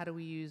also about how do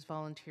we use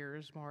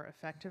volunteers more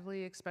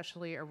effectively,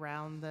 especially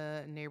around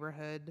the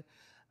neighborhood,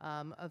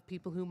 of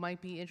people who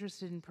might be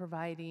interested in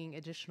providing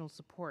additional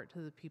support to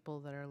the people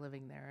that are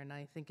living there. And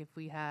I think if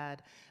we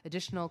had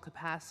additional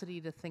capacity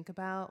to think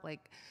about,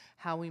 like,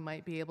 how we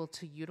might be able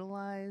to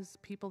utilize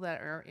people that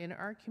are in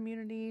our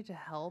community to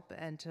help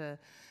and to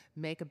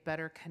make a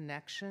better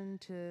connection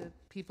to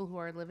people who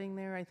are living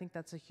there, I think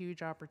that's a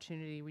huge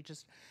opportunity. We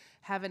just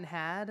haven't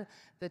had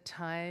the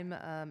time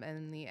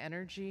and the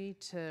energy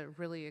to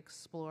really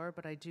explore,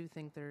 but I do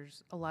think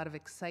there's a lot of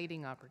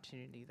exciting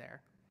opportunity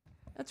there.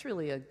 That's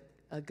really a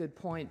good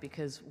point,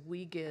 because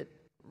we get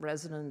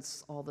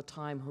residents all the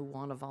time who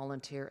want to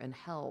volunteer and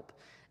help,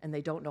 and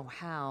they don't know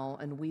how,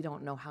 and we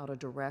don't know how to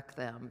direct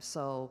them.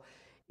 So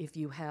if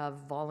you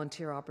have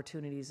volunteer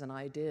opportunities and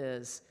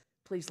ideas,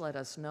 please let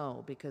us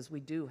know, because we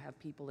do have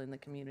people in the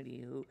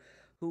community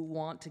who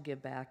want to give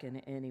back in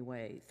any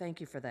way. Thank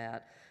you for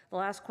that. The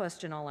last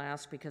question I'll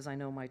ask, because I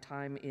know my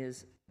time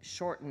is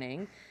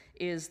shortening,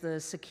 is the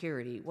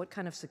security. What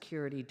kind of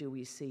security do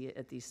we see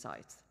at these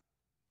sites?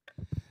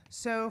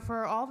 So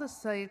for all the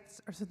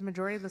sites, or so the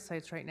majority of the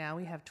sites right now,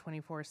 we have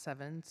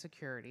 24/7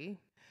 security.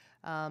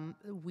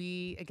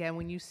 Again,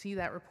 when you see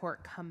that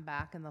report come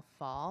back in the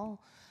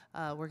fall,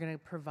 we're going to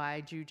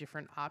provide you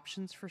different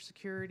options for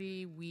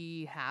security.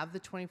 We have the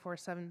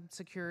 24/7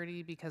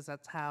 security because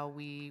that's how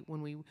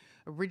when we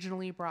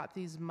originally brought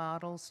these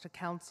models to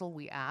council,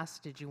 we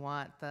asked, did you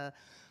want the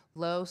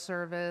low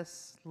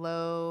service,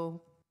 low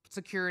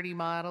security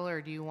model,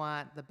 or do you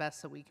want the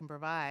best that we can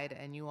provide?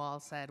 And you all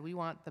said, we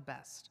want the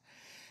best.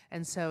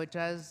 And so it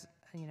does,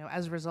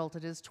 as a result,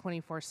 it is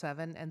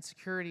 24/7, and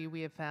security, we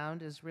have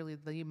found, is really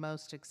the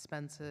most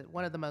expensive,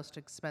 one of the most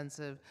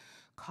expensive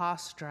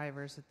cost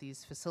drivers at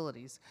these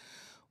facilities.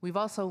 We've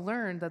also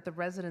learned that the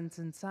residents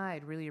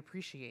inside really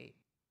appreciate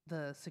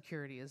the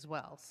security as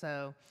well.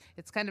 So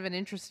it's kind of an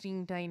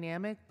interesting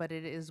dynamic, but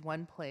it is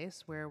one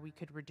place where we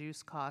could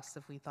reduce costs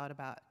if we thought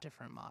about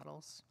different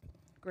models.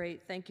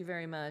 Great, thank you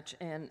very much.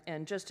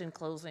 And just in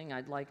closing,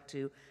 I'd like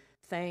to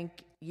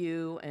thank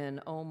you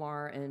and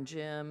Omar and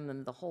Jim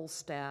and the whole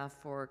staff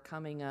for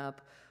coming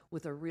up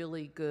with a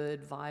really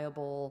good,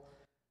 viable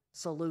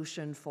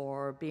solution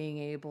for being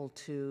able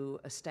to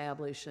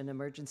establish an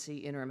emergency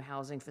interim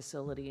housing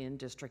facility in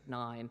District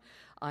 9.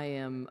 I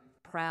am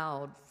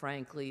proud,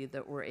 frankly,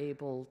 that we're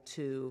able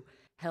to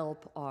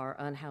help our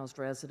unhoused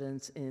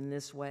residents in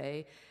this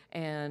way,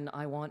 and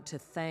I want to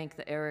thank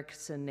the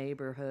Erickson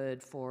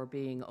neighborhood for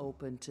being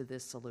open to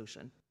this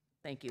solution.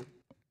 Thank you.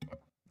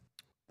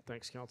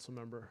 Thanks, Council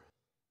Member.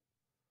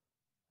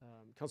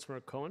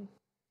 Councilmember Cohen?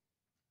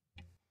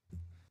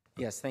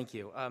 Yes, thank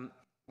you. I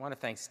want to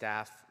thank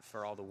staff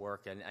for all the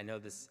work, and I know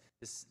this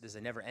is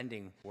a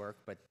never-ending work,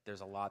 but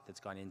there's a lot that's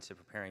gone into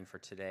preparing for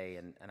today,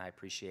 and I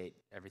appreciate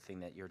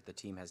everything that the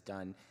team has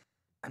done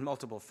on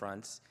multiple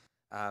fronts.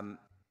 I'm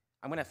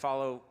going to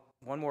follow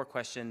one more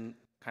question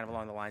kind of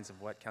along the lines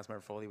of what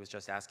Councilmember Foley was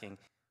just asking.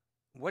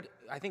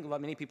 I think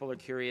many people are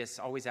curious,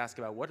 always ask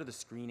about what are the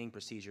screening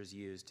procedures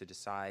used to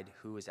decide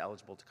who is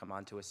eligible to come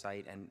onto a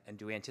site, and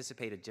do we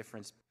anticipate a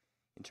difference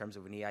in terms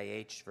of an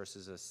EIH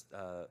versus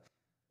a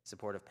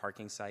supportive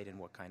parking site, and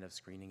what kind of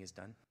screening is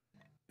done?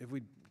 If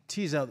we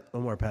tease out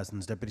Omar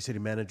Paston's Deputy City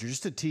Manager,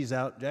 just to tease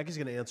out, Jackie's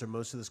going to answer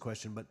most of this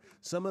question, but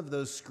some of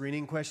those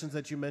screening questions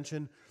that you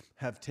mentioned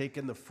have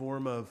taken the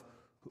form of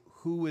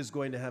who is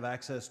going to have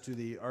access to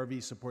the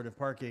RV supportive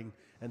parking,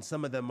 and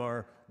some of them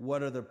are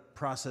what are the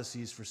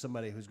processes for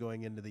somebody who's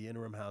going into the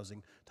interim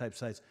housing type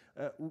sites.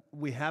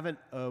 We haven't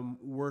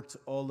worked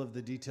all of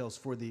the details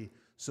for the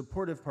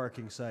supportive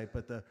parking site,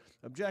 but the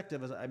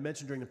objective, as I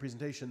mentioned during the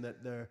presentation,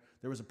 that there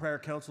was a prior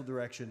council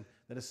direction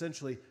that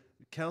essentially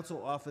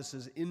council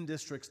offices in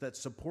districts that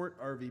support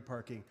RV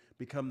parking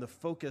become the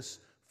focus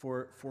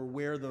for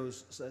where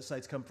those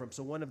sites come from.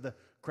 So one of the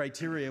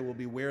criteria will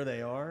be where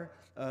they are.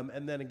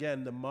 And then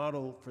again, the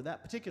model for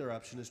that particular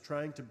option is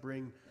trying to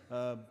bring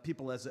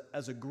people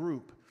as a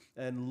group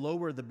and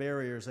lower the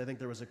barriers. I think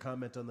there was a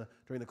comment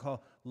during the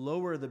call,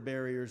 lower the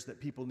barriers that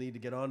people need to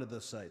get onto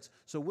those sites.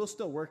 So we'll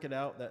still work it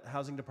out. That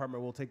housing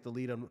department will take the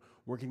lead on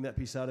working that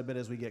piece out a bit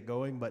as we get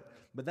going, but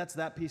that's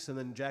that piece, and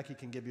then Jackie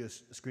can give you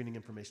a screening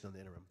information on the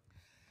interim.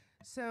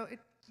 So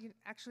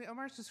actually,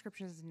 Omar's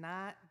description is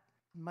not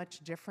much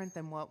different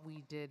than what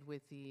we did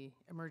with the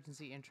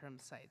emergency interim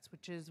sites,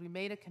 which is we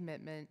made a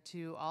commitment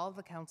to all of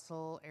the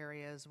council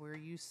areas where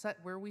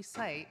we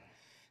cite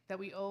that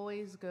we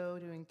always go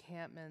to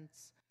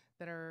encampments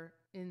that are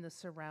in the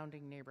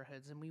surrounding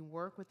neighborhoods, and we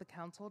work with the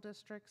council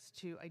districts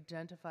to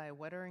identify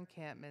what are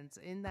encampments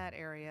in that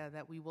area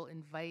that we will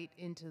invite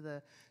into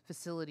the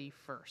facility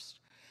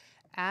first.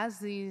 As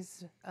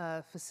these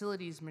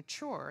facilities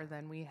mature,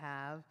 then we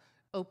have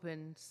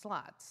open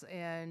slots.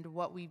 And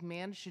what we've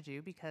managed to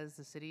do, because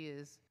the city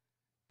is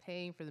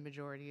paying for the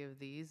majority of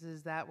these,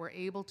 is that we're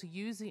able to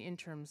use the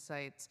interim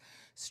sites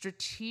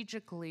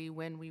strategically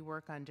when we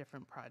work on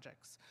different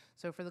projects.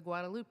 So for the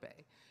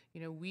Guadalupe,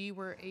 we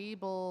were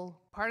able,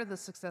 part of the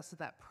success of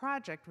that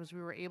project was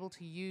we were able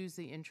to use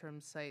the interim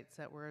sites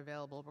that were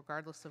available,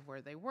 regardless of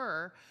where they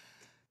were,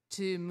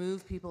 to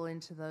move people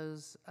into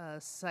those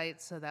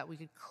sites so that we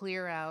could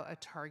clear out a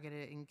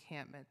targeted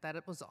encampment. That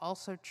it was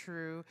also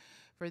true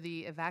for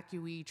the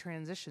evacuee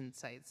transition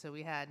sites. So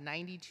we had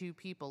 92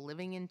 people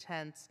living in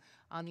tents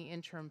on the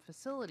interim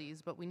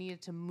facilities, but we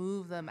needed to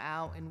move them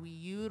out, and we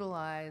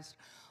utilized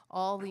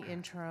all the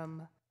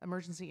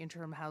emergency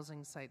interim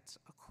housing sites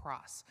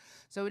across.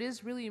 So it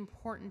is really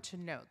important to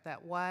note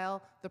that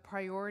while the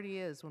priority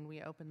is when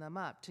we open them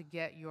up to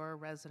get your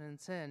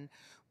residents in,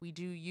 we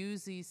do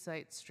use these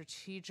sites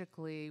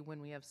strategically when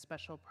we have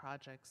special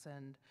projects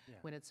and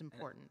when it's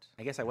important.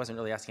 I guess I wasn't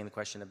really asking the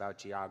question about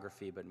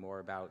geography, but more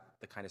about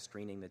the kind of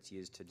screening that's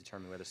used to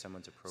determine whether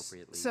someone's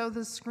appropriately. So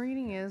the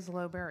screening is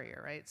low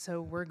barrier, right?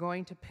 So we're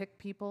going to pick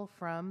people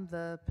from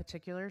the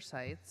particular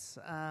sites,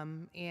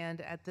 and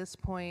at this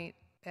point,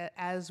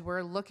 as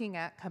we're looking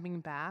at coming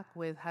back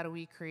with how do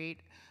we create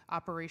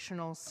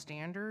operational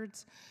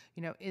standards,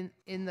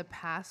 in the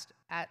past,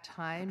 at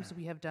times,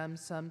 we have done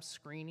some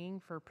screening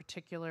for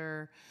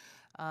particular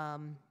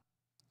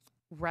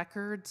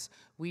records.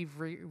 We've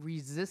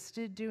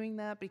resisted doing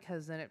that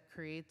because then it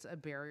creates a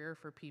barrier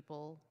for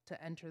people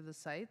to enter the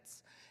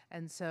sites.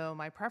 And so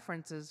my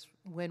preference is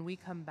when we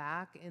come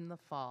back in the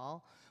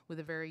fall with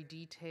a very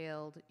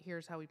detailed,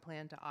 here's how we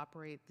plan to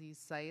operate these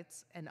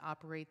sites and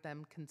operate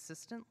them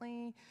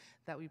consistently,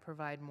 that we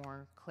provide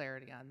more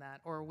clarity on that.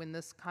 Or when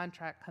this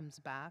contract comes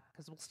back,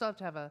 because we'll still have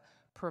to have a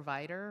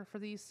provider for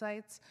these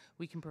sites,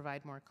 we can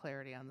provide more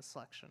clarity on the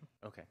selection.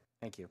 Okay,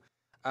 thank you.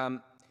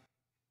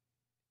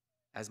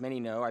 As many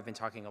know, I've been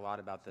talking a lot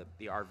about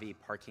the RV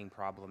parking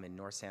problem in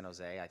North San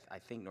Jose. I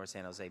think North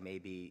San Jose may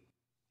be,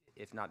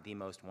 if not the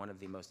most, one of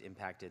the most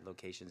impacted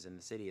locations in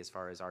the city as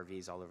far as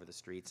RVs all over the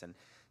streets. And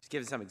just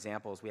give some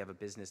examples, we have a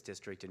business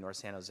district in North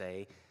San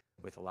Jose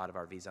with a lot of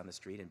RVs on the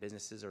street, and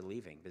businesses are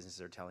leaving. Businesses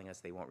are telling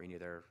us they won't renew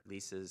their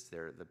leases.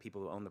 The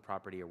people who own the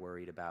property are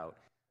worried about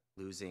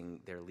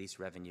losing their lease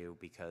revenue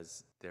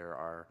because there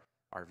are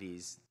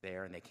RVs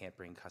there and they can't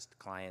bring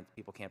clients,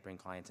 people can't bring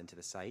clients into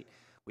the site.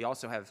 We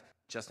also have,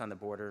 just on the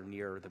border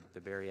near the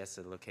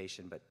Berryessa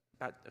location, but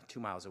about 2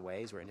 miles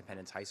away is where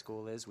Independence High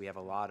School is. We have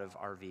a lot of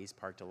RVs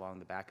parked along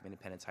the back of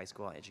Independence High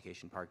School on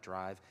Education Park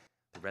Drive.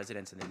 The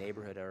residents in the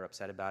neighborhood are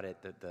upset about it.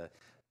 The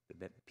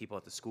people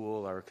at the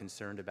school are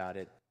concerned about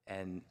it.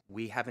 And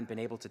we haven't been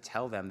able to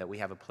tell them that we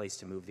have a place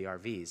to move the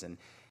RVs. And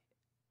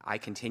I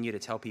continue to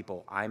tell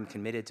people, I'm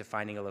committed to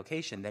finding a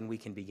location, then we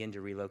can begin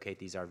to relocate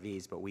these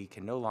RVs, but we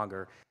can no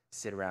longer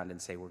sit around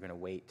and say we're going to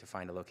wait to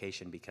find a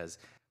location, because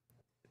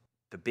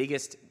the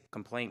biggest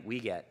complaint we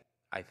get,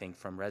 I think,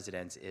 from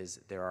residents is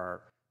there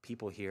are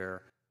people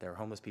here, there are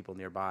homeless people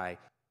nearby,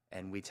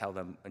 and we tell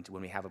them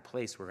when we have a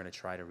place, we're going to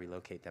try to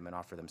relocate them and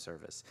offer them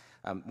service.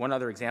 One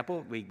other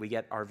example, we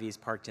get RVs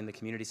parked in the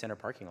community center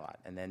parking lot,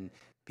 and then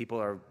people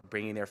are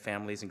bringing their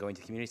families and going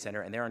to the community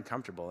center, and they're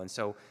uncomfortable. And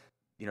so,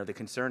 the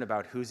concern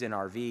about who's in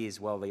RVs,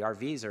 well, the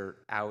RVs are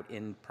out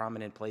in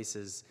prominent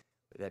places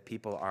that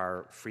people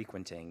are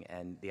frequenting,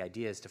 and the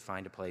idea is to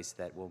find a place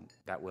that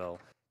will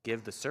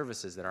give the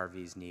services that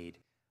RVs need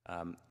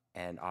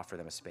and offer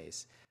them a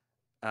space.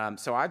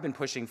 So I've been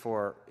pushing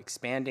for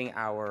expanding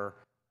our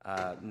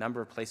number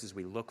of places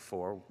we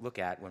look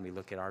at when we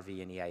look at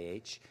RV and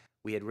EIH.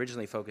 We had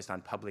originally focused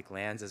on public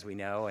lands, as we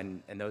know,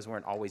 and those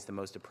weren't always the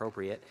most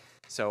appropriate.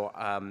 So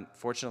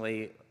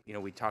fortunately,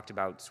 we talked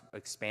about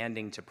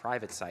expanding to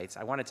private sites.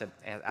 I wanted to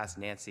ask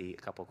Nancy a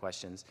couple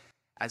questions.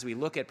 As we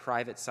look at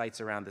private sites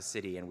around the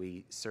city and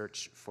we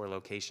search for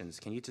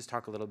locations, can you just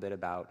talk a little bit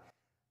about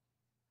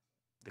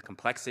the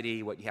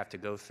complexity, what you have to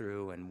go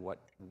through, and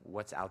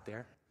what's out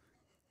there?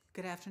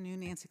 Good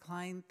afternoon, Nancy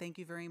Klein. Thank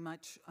you very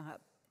much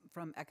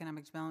from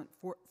Economic Development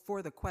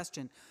for the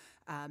question.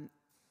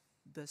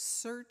 The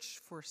search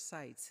for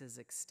sites is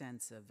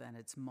extensive and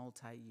it's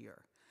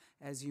multi-year.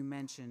 As you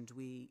mentioned,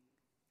 we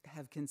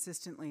have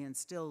consistently and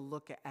still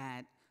look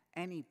at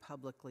any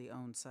publicly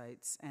owned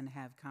sites and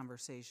have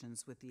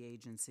conversations with the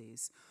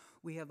agencies.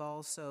 We have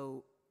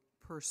also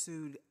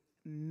pursued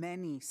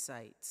many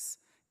sites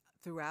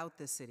throughout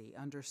the city,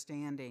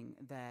 understanding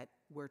that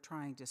we're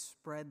trying to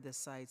spread the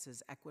sites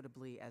as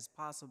equitably as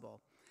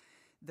possible.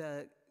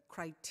 The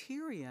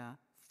criteria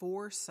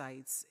for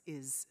sites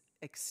is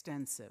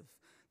extensive.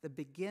 That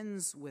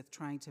begins with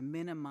trying to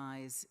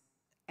minimize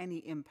any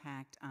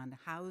impact on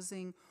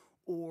housing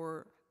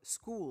or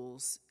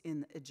schools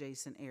in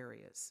adjacent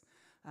areas.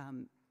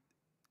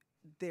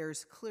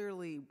 There's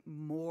clearly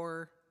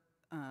more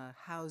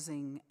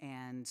housing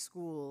and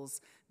schools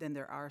than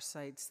there are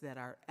sites that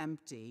are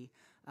empty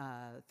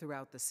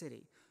throughout the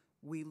city.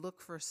 We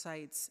look for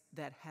sites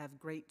that have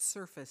great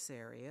surface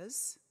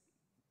areas,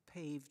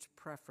 paved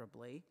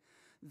preferably,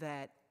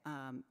 that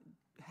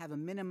have a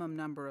minimum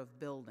number of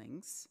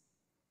buildings.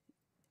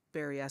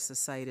 Berryessa's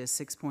site is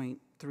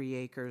 6.3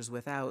 acres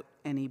without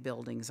any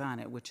buildings on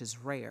it, which is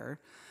rare.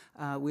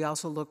 We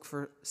also look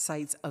for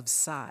sites of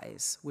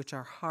size, which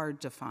are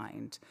hard to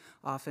find.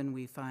 Often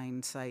we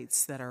find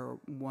sites that are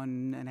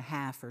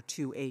 1.5 or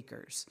 2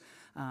 acres,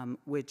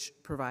 which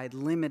provide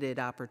limited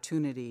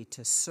opportunity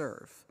to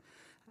serve.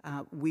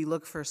 We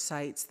look for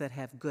sites that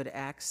have good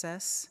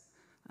access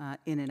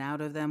in and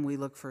out of them. We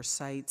look for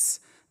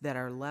sites that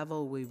are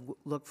level. We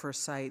look for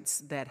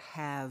sites that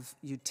have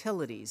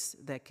utilities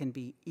that can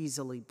be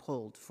easily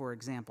pulled, for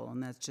example,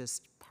 and that's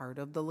just part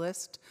of the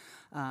list,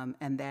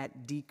 and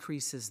that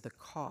decreases the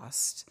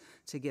cost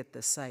to get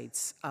the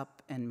sites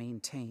up and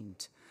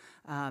maintained.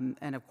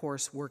 And of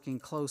course, working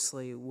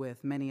closely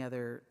with many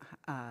other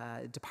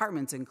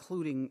departments,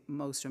 including,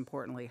 most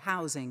importantly,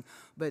 housing,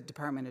 but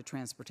Department of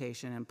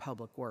Transportation and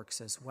Public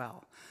Works as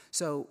well.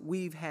 So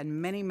we've had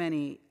many,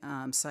 many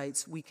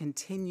sites. We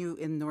continue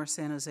in North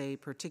San Jose,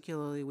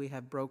 particularly we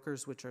have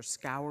brokers which are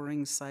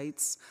scouring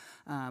sites.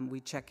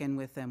 We check in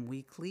with them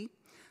weekly.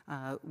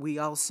 We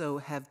also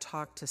have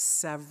talked to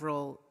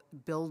several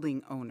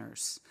building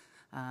owners,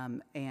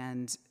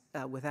 and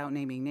without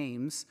naming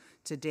names,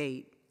 to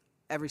date,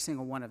 every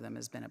single one of them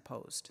has been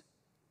opposed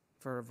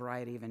for a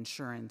variety of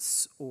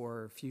insurance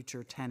or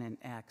future tenant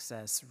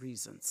access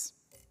reasons,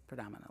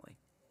 predominantly.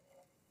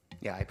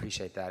 Yeah, I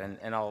appreciate that,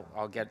 and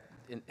I'll get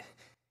in,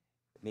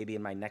 maybe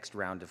in my next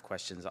round of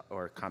questions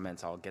or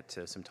comments, I'll get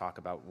to some talk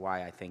about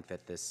why I think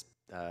that this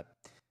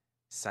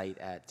site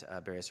at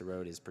Berryessa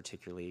Road is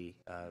particularly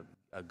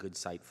a good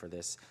site for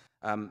this.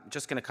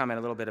 Just going to comment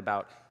a little bit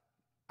about.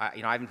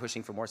 I've been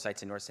pushing for more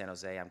sites in North San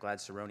Jose. I'm glad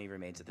Cerrone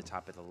remains at the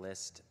top of the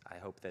list. I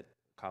hope that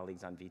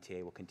colleagues on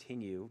VTA will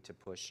continue to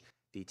push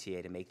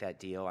VTA to make that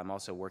deal. I'm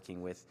also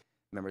working with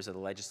members of the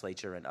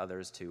legislature and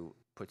others to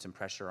put some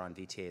pressure on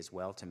VTA as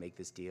well to make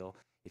this deal.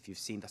 If you've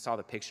saw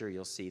the picture,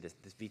 you'll see that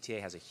this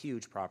VTA has a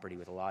huge property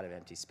with a lot of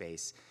empty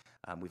space.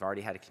 We've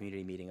already had a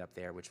community meeting up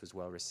there, which was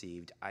well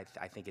received. I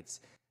think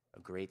it's a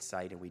great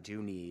site, and we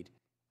do need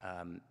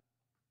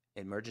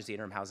emergency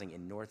interim housing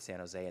in North San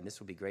Jose, and this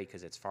will be great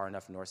because it's far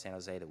enough North San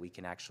Jose that we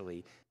can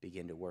actually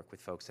begin to work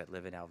with folks that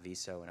live in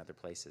Alviso and other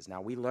places.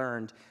 Now,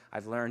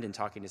 I've learned in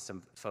talking to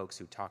some folks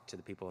who talk to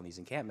the people in these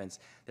encampments,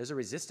 there's a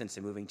resistance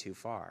to moving too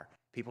far.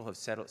 People have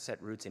set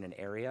roots in an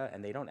area,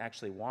 and they don't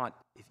actually want,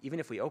 even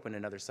if we open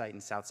another site in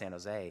South San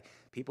Jose,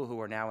 people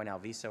who are now in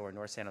Alviso or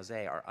North San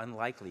Jose are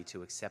unlikely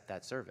to accept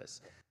that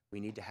service. We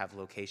need to have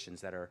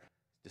locations that are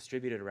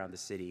distributed around the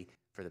city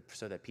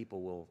so that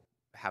people will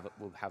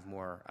have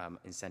more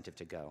incentive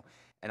to go.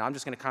 And I'm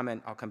just going to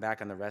comment, I'll come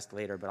back on the rest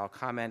later, but I'll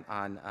comment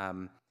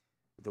on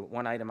the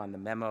one item on the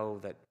memo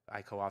that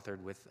I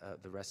co-authored with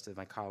the rest of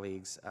my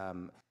colleagues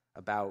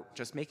about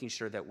just making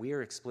sure that we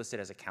are explicit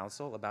as a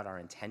council about our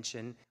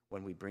intention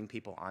when we bring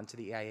people onto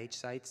the EIH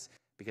sites,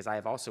 because I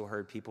have also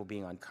heard people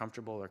being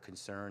uncomfortable or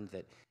concerned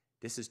that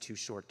this is too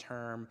short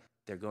term,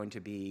 they're going to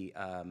be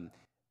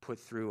put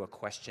through a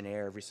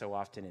questionnaire every so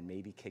often and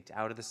maybe kicked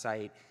out of the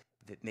site.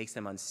 That makes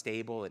them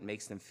unstable. It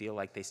makes them feel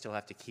like they still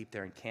have to keep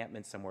their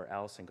encampment somewhere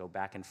else and go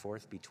back and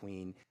forth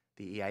between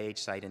the EIH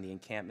site and the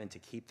encampment to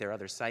keep their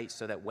other sites,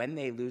 so that when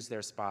they lose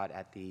their spot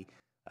at the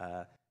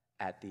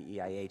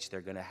EIH, they're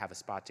going to have a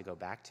spot to go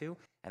back to.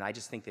 And I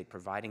just think that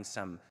providing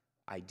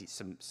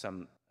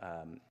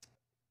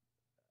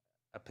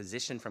a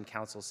position from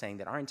council saying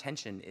that our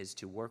intention is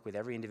to work with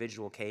every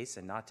individual case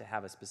and not to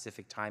have a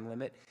specific time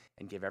limit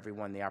and give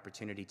everyone the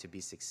opportunity to be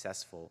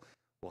successful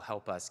will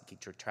help us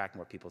attract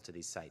more people to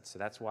these sites. So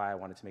that's why I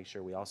wanted to make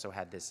sure we also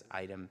had this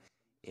item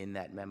in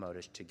that memo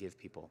to give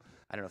people.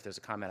 I don't know if there's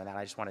a comment on that.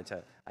 I just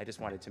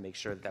wanted to make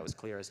sure that was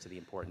clear as to the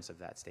importance of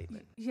that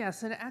statement.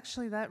 Yes, and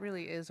actually that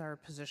really is our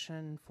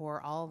position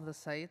for all of the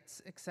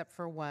sites except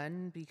for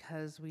one,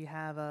 because we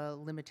have a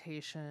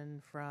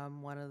limitation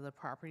from one of the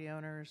property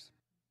owners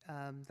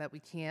that we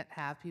can't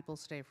have people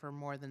stay for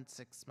more than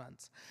 6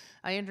 months.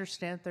 I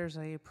understand there's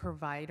a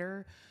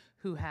provider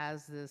who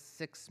has this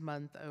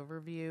 6-month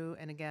overview.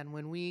 And again,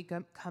 when we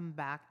come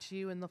back to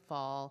you in the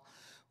fall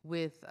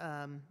with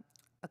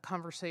a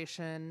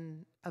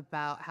conversation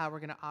about how we're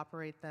going to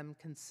operate them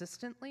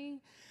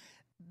consistently,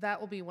 that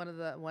will be one of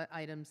the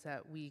items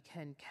that we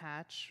can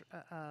catch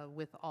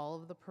with all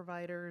of the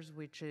providers,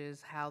 which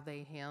is how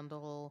they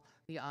handle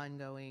the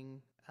ongoing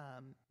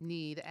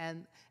need.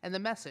 And the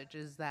message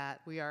is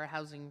that we are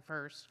housing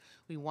first.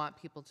 We want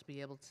people to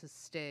be able to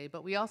stay,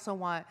 but we also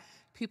want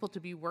people to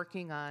be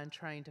working on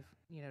trying to,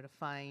 to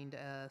find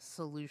a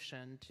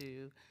solution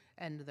to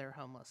end their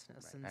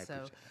homelessness. Right, And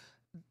so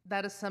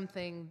that is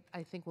something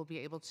I think we'll be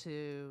able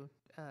to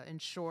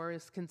ensure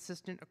is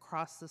consistent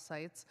across the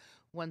sites.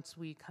 once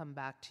we come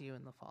back to you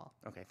in the fall.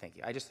 Okay, thank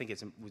you. I just think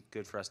it's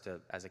good for us to,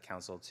 as a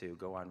council, to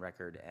go on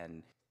record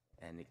and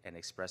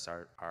express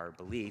our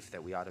belief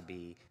that we ought to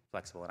be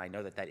flexible. And I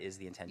know that that is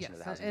the intention of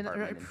the housing and I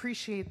department.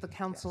 appreciate the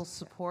council's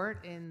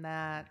support in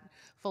that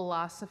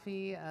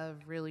philosophy of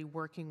really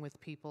working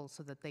with people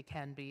so that they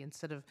can be,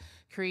 instead of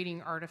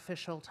creating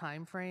artificial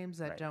timeframes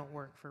that don't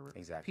work for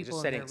Exactly. people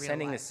Just in their real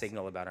sending the lives.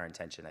 signal about our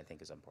intention, I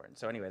think, is important.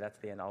 So anyway, that's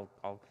the end. I'll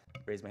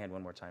raise my hand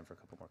one more time for a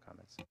couple more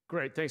comments.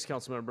 Great, thanks,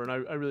 Councilmember. And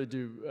I really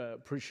do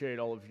appreciate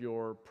all of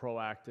your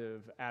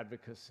proactive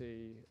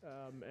advocacy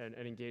and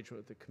engagement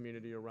with the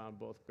community around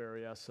both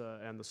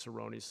Berryessa and the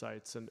Cerrone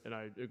sites. And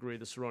I agree,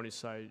 the Cerrone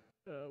site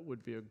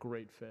would be a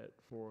great fit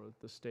for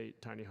the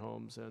state tiny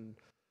homes and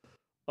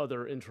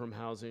other interim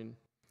housing.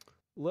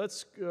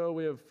 Let's go,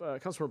 we have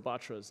Councilmember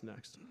Batra is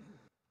next.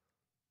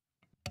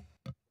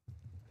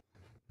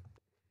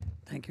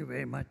 Thank you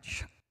very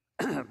much,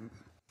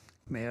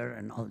 Mayor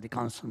and all the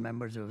council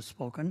members who have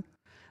spoken.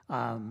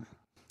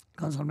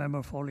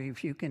 Councilmember Foley,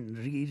 if you can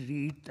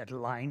reread that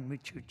line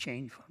which you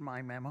changed for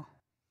my memo.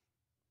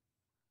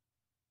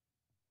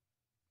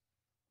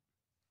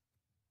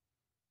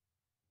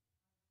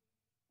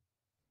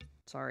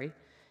 Sorry.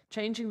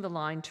 Changing the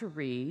line to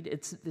read,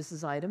 this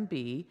is item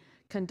B,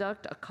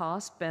 conduct a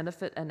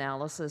cost-benefit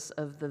analysis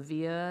of the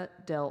Via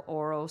del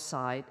Oro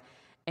site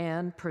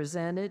and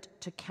present it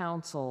to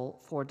council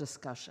for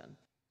discussion.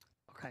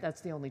 Okay.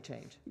 That's the only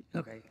change.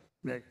 Okay,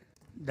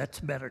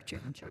 that's better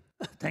change.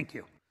 Thank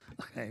you.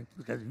 Okay,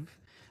 because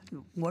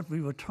what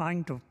we were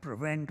trying to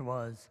prevent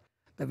was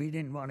that we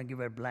didn't want to give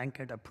a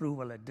blanket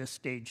approval at this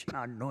stage,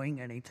 not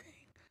knowing anything.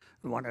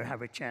 We wanted to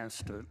have a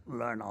chance to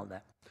learn all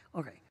that.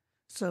 Okay,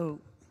 so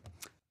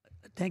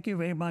thank you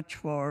very much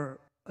for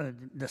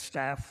the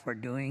staff for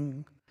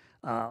doing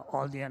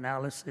all the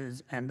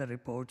analysis and the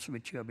reports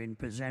which you have been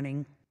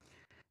presenting.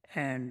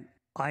 And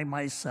I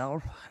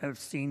myself have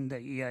seen the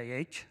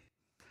EIH.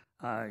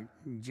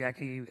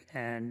 Jackie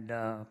and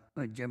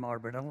Jim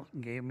Orbital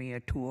gave me a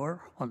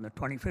tour on the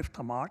 25th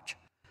of March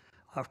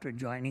after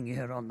joining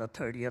here on the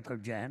 30th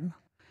of Jan.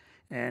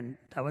 And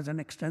that was an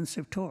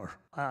extensive tour.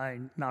 I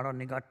not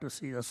only got to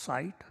see the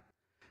site,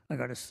 I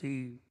got to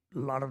see a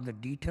lot of the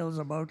details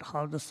about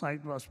how the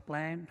site was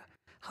planned,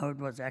 how it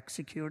was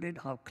executed,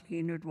 how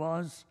clean it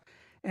was.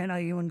 And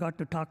I even got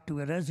to talk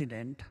to a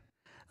resident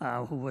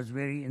who was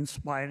very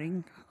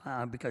inspiring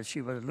because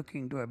she was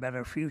looking to a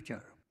better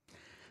future.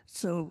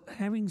 So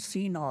having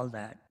seen all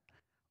that,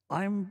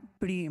 I'm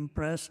pretty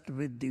impressed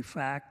with the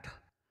fact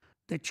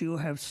that you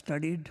have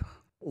studied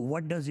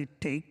what does it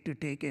take to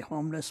take a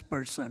homeless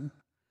person,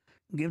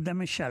 give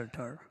them a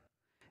shelter,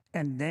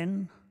 and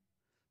then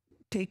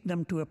take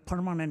them to a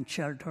permanent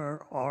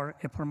shelter or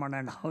a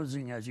permanent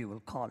housing, as you will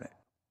call it.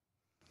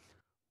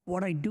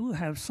 What I do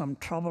have some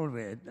trouble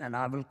with, and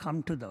I will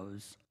come to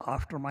those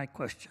after my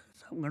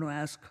questions, I'm going to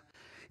ask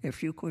a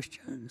few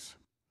questions.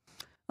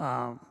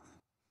 On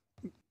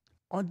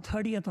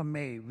 30th of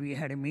May, we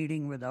had a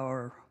meeting with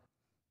our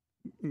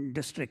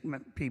district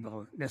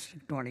people,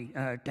 District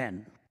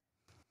 10.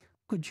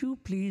 Could you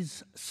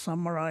please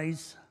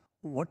summarize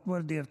what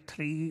were their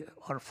 3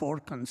 or 4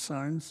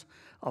 concerns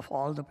of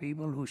all the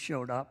people who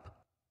showed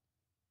up?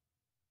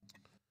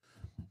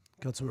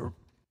 Councilmember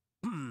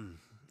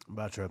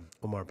Batra,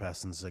 Omar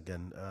Passons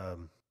again.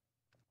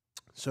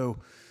 So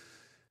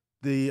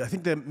I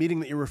think the meeting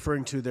that you're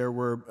referring to, there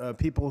were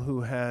people who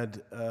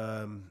had,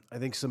 I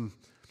think, some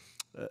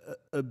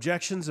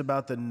objections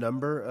about the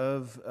number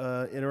of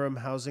interim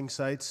housing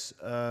sites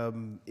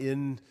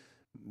in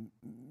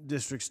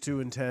districts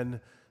 2 and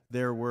 10.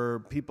 There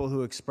were people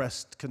who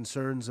expressed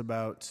concerns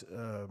about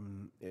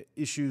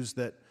issues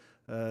that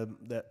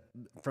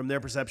from their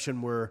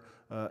perception were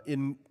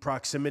in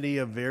proximity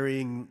of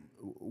varying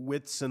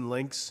widths and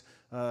lengths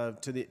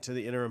to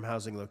the interim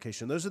housing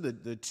location. Those are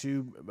the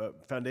 2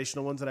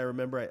 foundational ones that I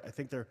remember. I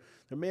think there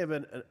may have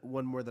been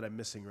one more that I'm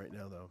missing right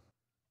now, though.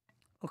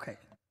 Okay.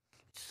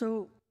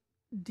 So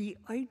the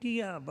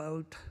idea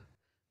about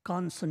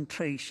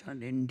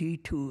concentration in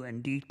D2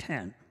 and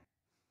D10,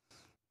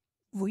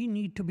 we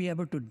need to be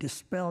able to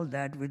dispel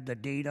that with the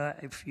data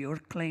if you're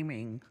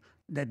claiming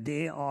that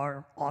they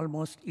are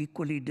almost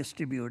equally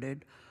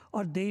distributed,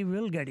 or they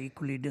will get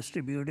equally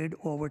distributed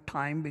over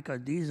time, because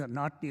these are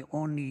not the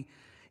only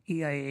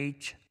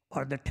EIH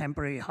or the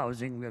temporary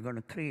housing we're going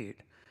to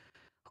create.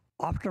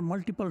 After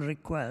multiple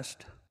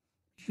requests,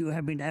 you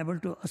have been able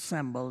to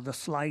assemble the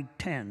slide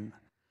 10,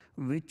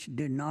 which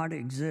did not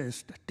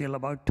exist till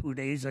about 2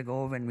 days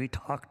ago when we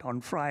talked on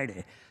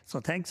Friday. So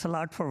thanks a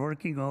lot for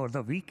working over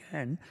the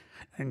weekend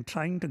and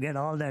trying to get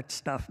all that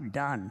stuff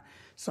done.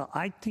 So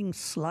I think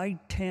slide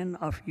 10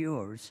 of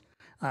yours,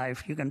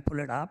 if you can pull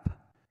it up.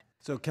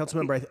 So,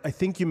 Councilmember, I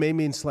think you may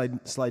mean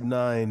slide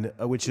 9,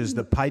 which is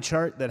the pie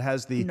chart that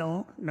has the...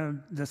 No,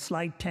 the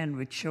slide 10,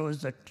 which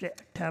shows the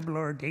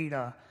tabular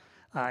data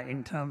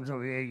in terms of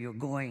where you're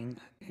going,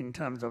 in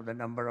terms of the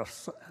number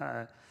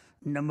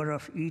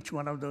of each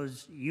one of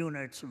those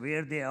units,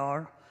 where they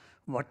are,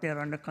 what they're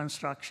under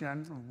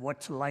construction,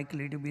 what's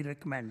likely to be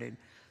recommended.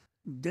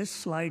 This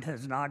slide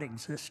has not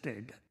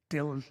existed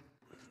till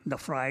the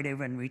Friday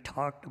when we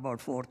talked about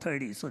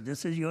 4:30. So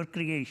this is your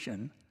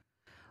creation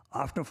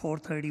after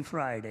 4:30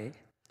 Friday,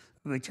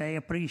 which I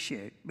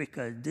appreciate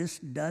because this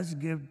does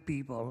give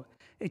people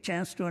a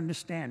chance to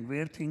understand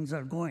where things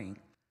are going,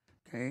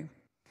 okay?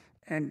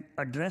 And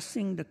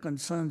addressing the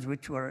concerns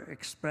which were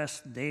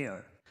expressed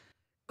there.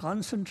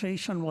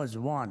 Concentration was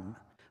one,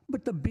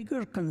 but the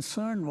bigger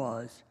concern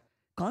was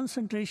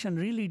concentration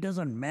really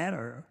doesn't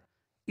matter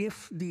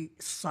if the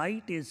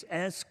site is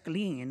as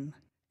clean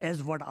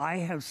as what I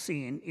have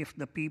seen, if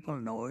the people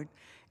know it,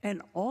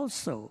 and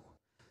also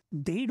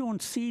they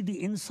don't see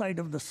the inside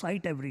of the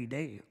site every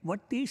day.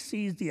 What they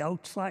see is the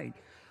outside.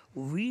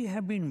 We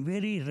have been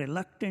very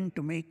reluctant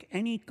to make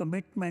any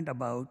commitment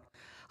about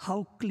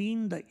how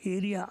clean the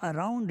area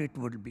around it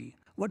would be.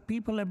 What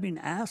people have been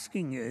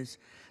asking is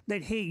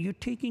that, hey, you're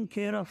taking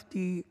care of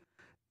the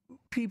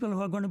people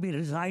who are going to be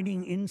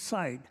residing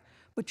inside,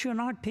 but you're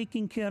not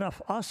taking care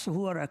of us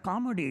who are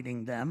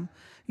accommodating them.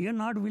 You're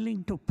not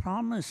willing to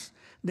promise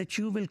that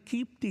you will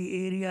keep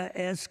the area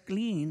as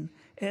clean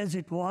as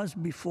it was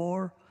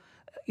before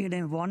in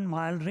a 1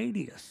 mile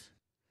radius.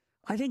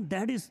 I think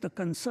that is the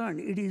concern.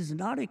 It is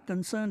not a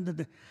concern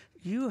that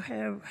you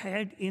have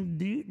had in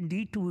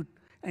D2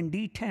 and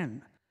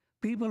D10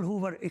 people who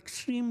were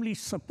extremely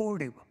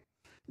supportive.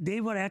 They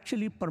were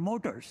actually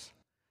promoters,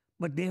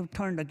 but they have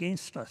turned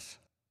against us.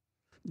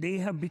 They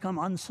have become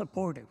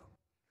unsupportive.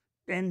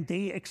 And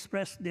they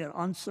expressed their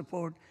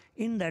unsupport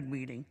in that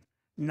meeting,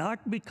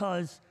 not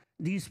because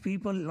these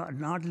people are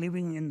not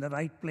living in the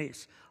right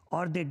place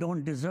or they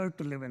don't deserve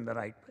to live in the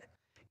right place.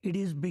 It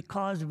is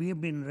because we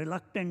have been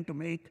reluctant to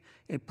make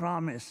a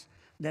promise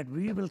that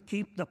we will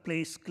keep the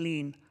place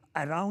clean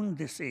around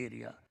this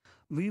area.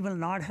 We will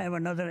not have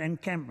another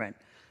encampment,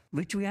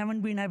 which we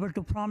haven't been able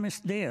to promise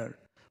there,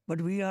 but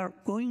we are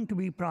going to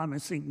be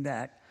promising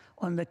that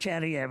on the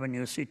Cherry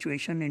Avenue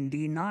situation in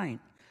D9.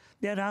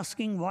 They're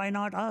asking, why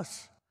not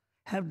us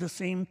have the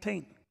same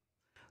thing?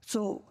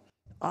 So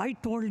I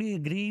totally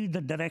agree with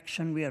the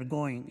direction we are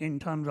going in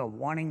terms of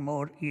wanting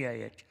more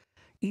EIH,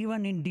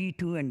 even in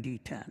D2 and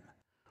D10.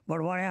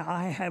 But what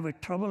I have a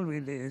trouble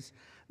with is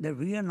that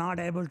we are not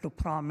able to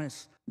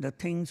promise the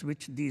things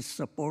which these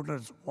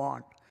supporters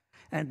want.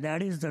 And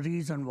that is the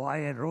reason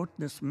why I wrote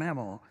this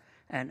memo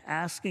and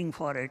asking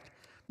for it,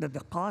 that the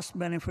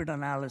cost-benefit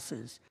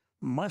analysis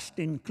must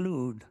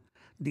include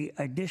the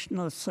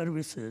additional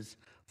services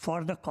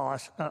for the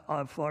cost,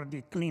 for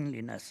the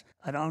cleanliness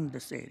around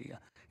this area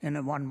in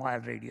a 1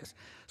 mile radius.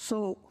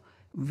 So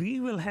we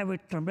will have a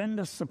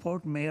tremendous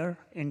support, Mayor,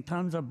 in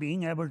terms of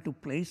being able to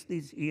place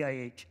these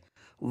EIH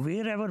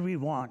wherever we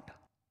want,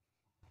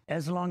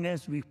 as long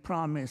as we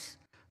promise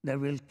that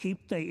we'll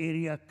keep the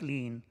area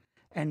clean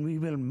and we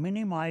will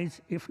minimize,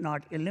 if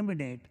not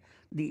eliminate,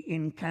 the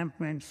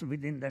encampments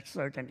within that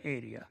certain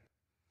area.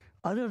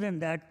 Other than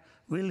that,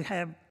 we'll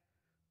have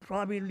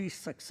probably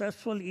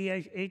successful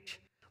EIH,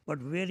 but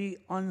very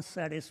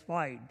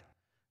unsatisfied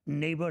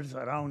neighbors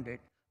around it,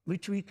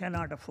 which we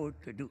cannot afford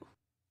to do.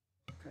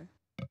 Okay.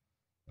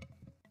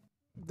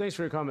 Thanks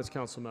for your comments,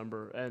 Council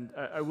Member. And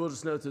I will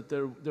just note that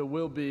there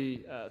will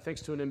be,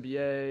 thanks to an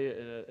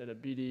MBA and a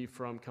BD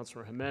from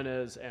Councilor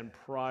Jimenez and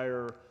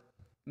prior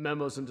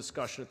memos and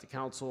discussion at the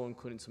council,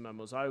 including some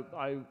memos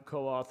I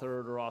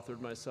co-authored or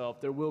authored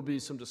myself, there will be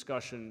some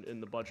discussion in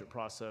the budget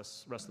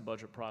process, rest of the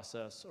budget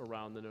process,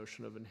 around the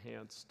notion of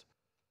enhanced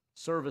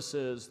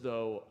services,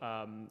 though,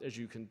 as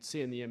you can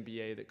see in the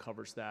MBA that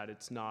covers that,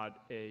 it's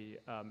not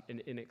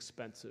an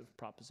inexpensive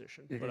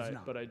proposition.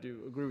 But I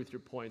do agree with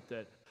your point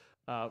that,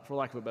 for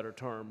lack of a better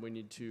term, we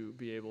need to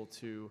be able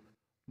to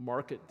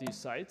market these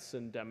sites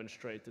and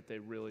demonstrate that they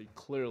really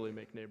clearly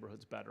make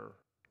neighborhoods better,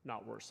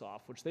 not worse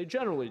off, which they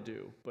generally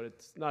do, but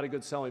it's not a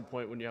good selling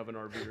point when you have an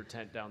RV or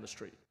tent down the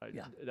street.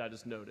 That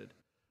is noted.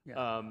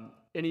 Yeah.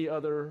 Any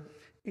other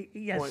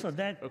Yes, points? so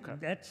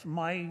that's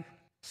my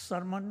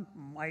sermon,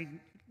 my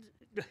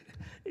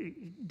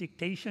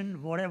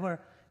dictation, whatever.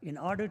 In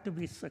order to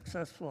be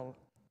successful,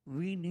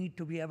 we need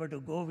to be able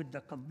to go with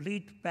the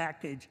complete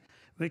package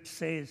which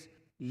says,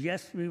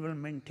 yes, we will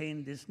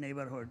maintain this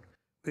neighborhood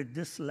with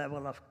this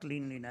level of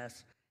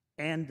cleanliness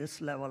and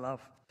this level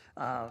of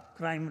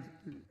crime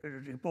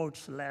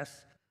reports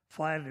less,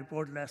 fire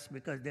report less,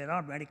 because there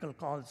are medical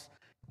calls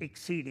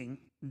exceeding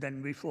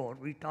than before.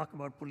 We talk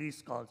about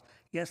police calls.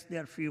 Yes, they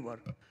are fewer,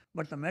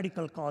 but the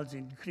medical calls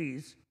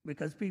increase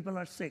because people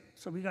are sick,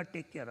 so we got to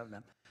take care of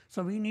them.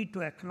 So we need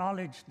to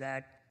acknowledge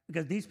that,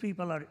 because these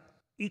people are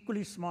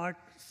equally smart,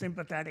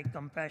 sympathetic,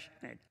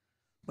 compassionate,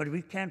 but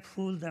we can't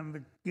fool them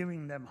with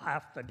giving them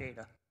half the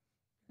data.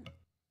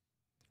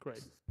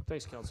 Great.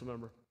 Thanks,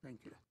 Councilmember. Thank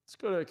you. Let's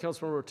go to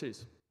Councilmember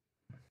Ortiz.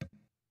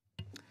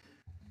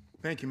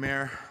 Thank you,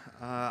 Mayor.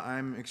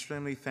 I'm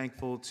extremely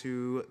thankful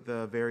to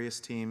the various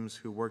teams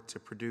who worked to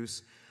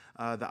produce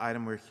the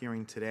item we're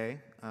hearing today,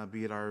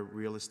 be it our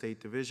real estate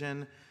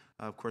division,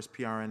 of course,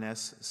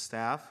 PRNS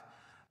staff,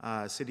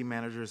 city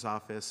manager's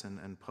office,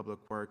 and public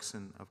works,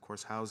 and of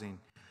course, housing.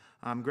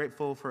 I'm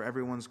grateful for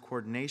everyone's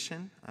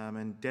coordination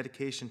and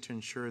dedication to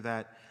ensure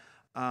that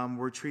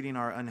we're treating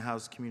our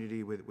unhoused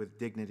community with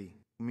dignity,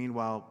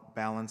 meanwhile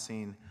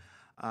balancing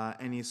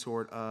any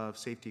sort of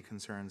safety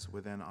concerns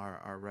within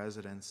our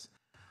residents.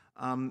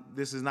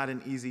 This is not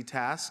an easy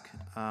task,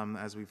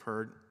 as we've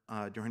heard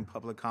during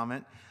public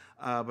comment,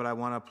 but I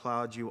want to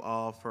applaud you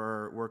all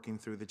for working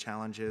through the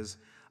challenges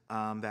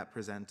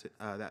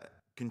that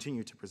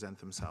continue to present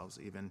themselves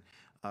even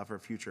for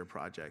future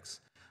projects.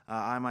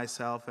 I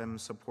myself am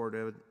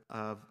supportive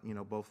of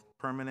both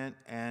permanent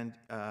and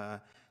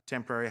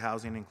temporary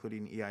housing,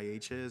 including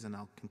EIHs, and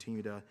I'll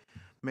continue to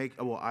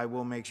I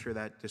will make sure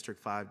that District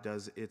 5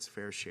 does its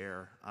fair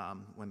share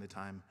when the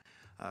time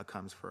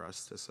comes for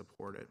us to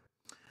support it.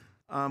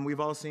 We've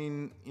all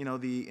seen,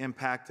 the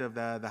impact of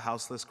the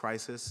houseless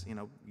crisis.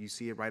 You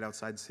see it right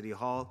outside City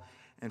Hall,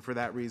 and for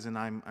that reason,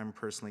 I'm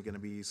personally going to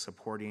be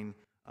supporting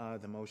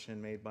the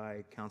motion made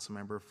by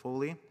Councilmember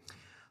Foley.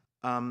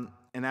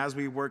 And as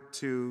we work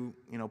to,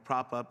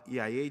 prop up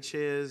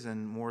EIHs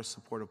and more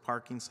supportive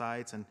parking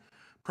sites and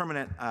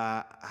permanent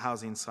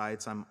housing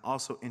sites, I'm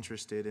also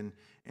interested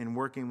in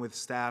working with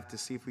staff to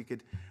see if we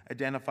could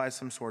identify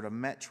some sort of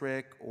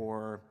metric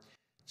or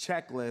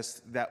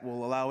checklist that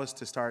will allow us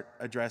to start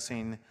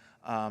addressing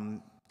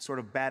sort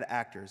of bad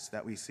actors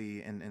that we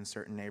see in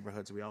certain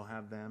neighborhoods. We all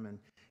have them, and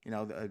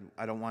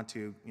I don't want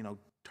to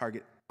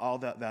target all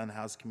the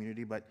unhoused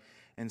community, but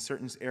in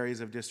certain areas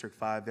of District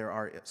 5 there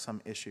are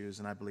some issues,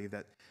 and I believe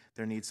that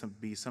there needs to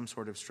be some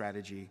sort of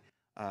strategy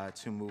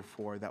to move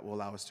forward that will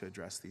allow us to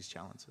address these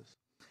challenges.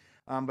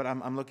 But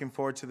I'm looking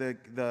forward to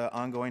the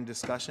ongoing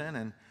discussion,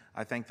 and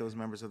I thank those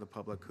members of the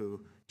public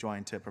who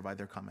joined to provide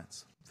their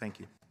comments. Thank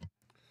you.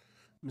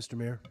 Mr.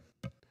 Mayor,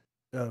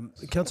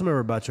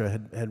 Councilmember Batra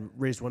had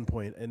raised one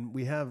point, and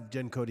we have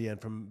Jen Codian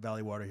from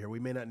Valley Water here. We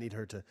may not need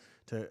her to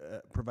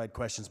provide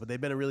questions, but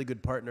they've been a really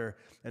good partner.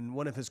 And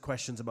one of his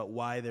questions about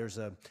why there's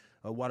a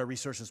water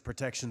resources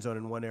protection zone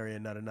in one area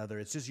and not another,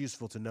 it's just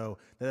useful to know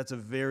that that's a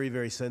very,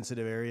 very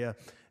sensitive area,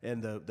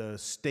 and the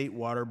state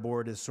water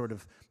board is sort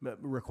of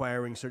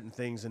requiring certain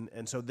things,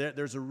 and so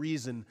there's a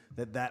reason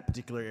that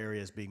particular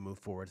area is being moved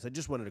forward. So I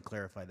just wanted to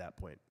clarify that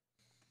point.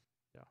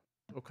 Yeah,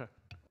 okay.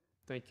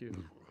 Thank you.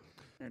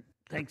 And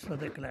thanks for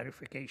the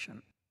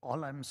clarification.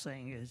 All I'm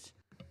saying is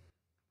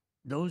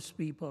those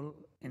people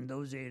in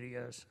those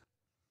areas,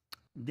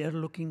 they're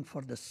looking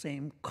for the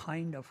same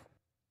kind of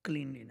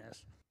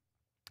cleanliness.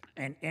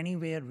 And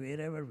anywhere,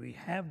 wherever we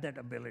have that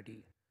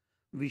ability,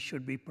 we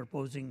should be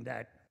proposing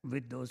that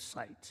with those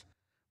sites,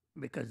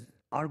 because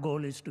our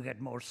goal is to get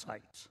more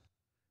sites.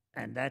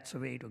 And that's a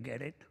way to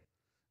get it,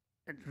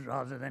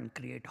 rather than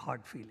create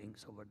hard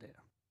feelings over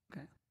there.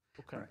 Okay?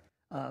 Okay. All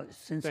right.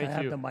 Since Thank I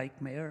have you. the mic,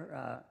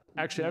 Mayor.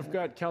 Actually, I've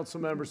got council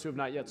members who have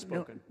not yet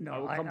spoken. I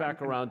will come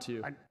back around to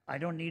you. I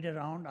don't need it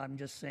around. I'm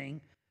just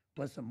saying,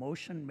 was the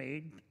motion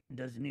made?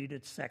 Does it need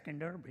its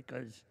seconder?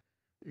 Because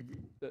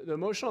the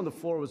motion on the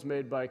floor was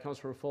made by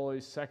Councilor Foley,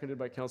 seconded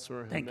by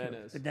Councilor Jimenez.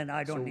 Thank you. Then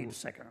I don't need a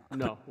seconder.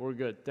 No, we're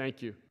good.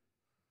 Thank you.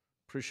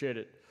 Appreciate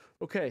it.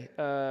 Okay,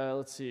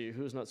 let's see.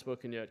 Who's not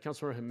spoken yet?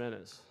 Councilor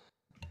Jimenez.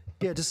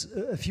 Yeah, just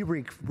a few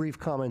brief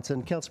comments.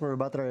 And Councilmember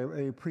Batra,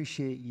 I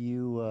appreciate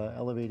you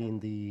elevating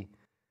the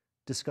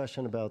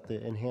discussion about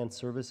the enhanced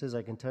services.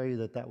 I can tell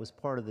you that was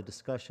part of the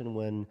discussion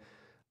when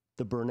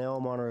the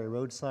Burnell Monterey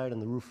Road site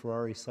and the Rue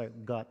Ferrari site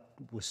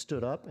was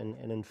stood up.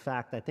 And in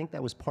fact, I think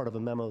that was part of a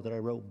memo that I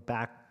wrote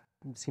back,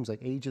 it seems like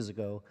ages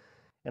ago.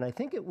 And I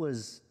think it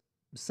was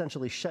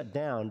essentially shut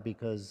down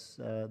because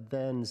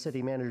then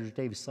City Manager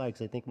Dave Sykes,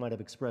 I think, might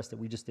have expressed that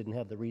we just didn't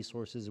have the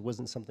resources. It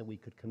wasn't something we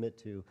could commit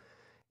to.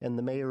 And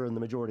the mayor and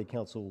the majority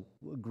council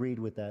agreed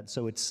with that.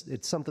 So it's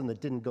something that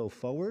didn't go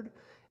forward.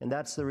 And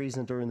that's the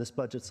reason during this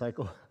budget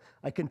cycle,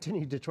 I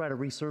continued to try to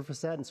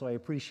resurface that. And so I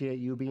appreciate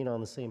you being on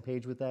the same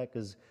page with that,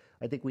 because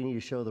I think we need to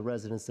show the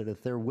residents that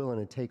if they're willing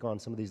to take on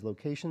some of these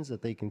locations,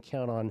 that they can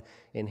count on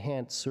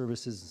enhanced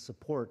services and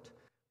support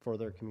for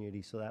their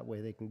community. So that way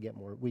they can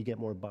we get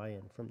more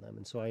buy-in from them.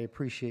 And so I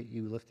appreciate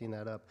you lifting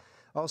that up.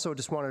 Also,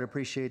 just wanted to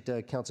appreciate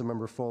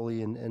Councilmember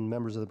Foley and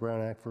members of the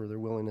Brown Act for their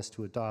willingness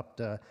to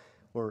adopt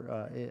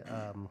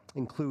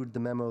include the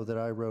memo that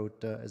I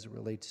wrote as it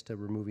relates to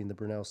removing the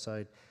Burnell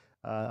site.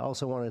 I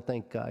also want to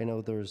thank, I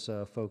know there's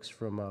folks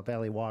from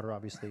Valley Water,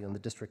 obviously, on the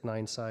District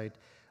 9 side.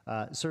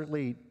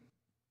 Certainly,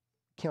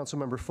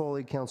 Councilmember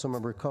Foley,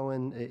 Councilmember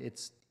Cohen,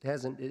 it's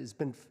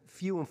been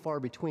few and far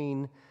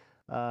between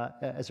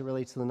as it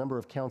relates to the number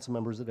of council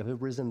members that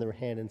have risen their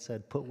hand and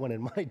said, put one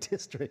in my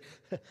district.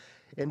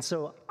 And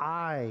so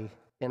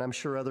and I'm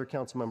sure other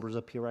council members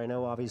up here, I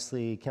know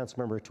obviously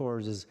Councilmember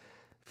Torres is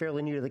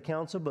fairly new to the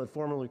council, but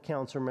formerly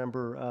council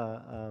member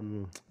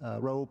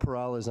Raul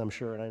Perales, I'm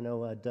sure, and I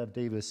know Dov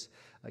Davis,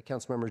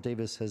 Councilmember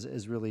Davis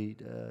has really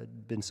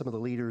been some of the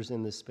leaders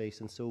in this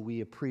space, and so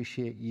we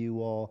appreciate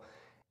you all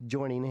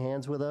joining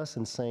hands with us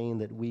and saying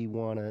that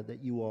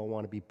you all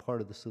want to be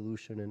part of the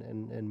solution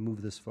and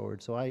move this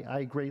forward. So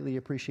I greatly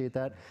appreciate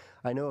that.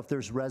 I know if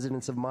there's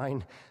residents of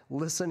mine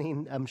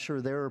listening, I'm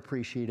sure they're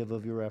appreciative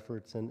of your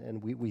efforts,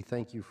 and we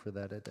thank you for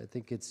that. I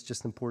think it's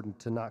just important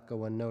to not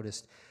go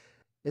unnoticed.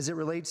 As it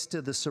relates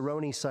to the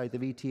Cerrone site, the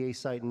VTA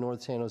site in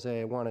North San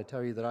Jose, I want to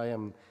tell you that I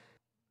am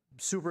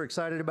super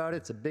excited about it.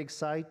 It's a big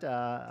site.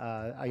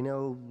 I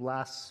know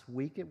last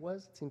week it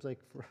seems like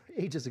for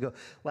ages ago,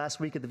 last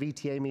week at the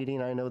VTA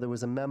meeting, I know there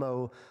was a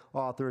memo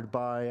authored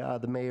by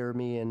the mayor,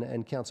 me,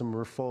 and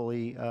Councilmember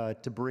Foley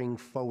to bring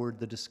forward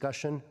the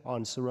discussion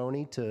on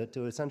Cerrone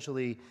to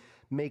essentially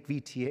make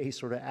VTA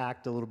sort of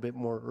act a little bit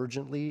more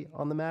urgently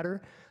on the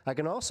matter. I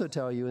can also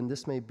tell you, and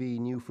this may be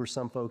new for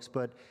some folks,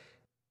 but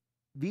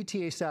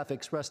VTA staff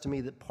expressed to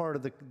me that part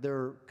of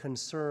their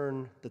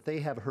concern that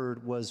they have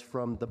heard was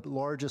from the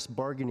largest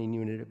bargaining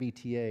unit at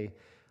VTA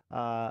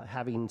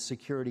having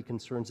security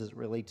concerns as it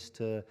relates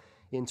to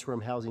interim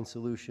housing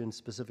solutions,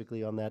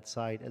 specifically on that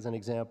site, as an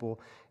example.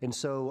 And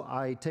so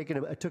I took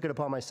it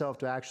upon myself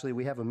to actually,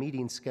 we have a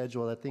meeting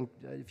scheduled. I think,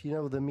 if you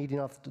know the meeting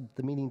date off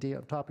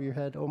the top of your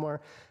head,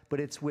 Omar, but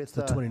it's with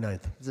the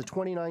 29th. It's the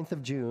 29th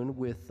of June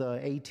with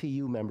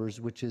ATU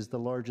members, which is the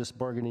largest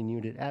bargaining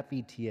unit at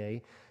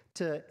VTA,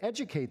 to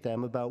educate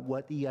them about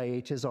what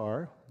EIHs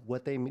are,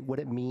 what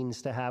it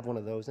means to have one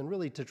of those, and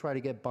really to try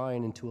to get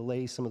buy-in and to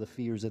allay some of the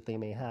fears that they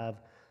may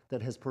have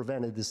that has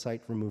prevented the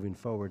site from moving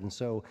forward. And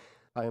so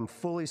I am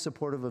fully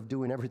supportive of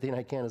doing everything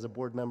I can as a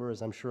board member,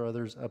 as I'm sure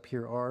others up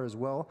here are as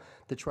well,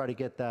 to try to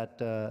get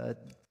that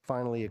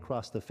finally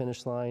across the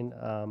finish line.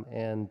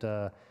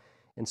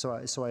 And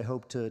so I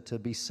hope to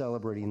be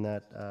celebrating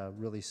that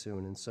really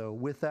soon. And so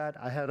with that,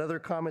 I had other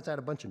comments. I had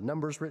a bunch of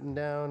numbers written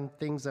down,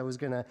 things I was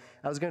gonna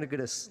go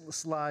to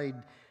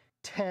slide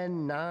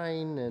 10,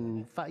 9,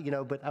 and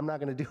 5, but I'm not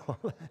gonna do all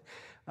that.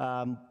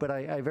 But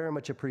I very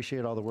much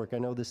appreciate all the work. I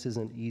know this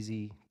isn't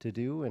easy to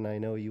do, and I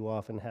know you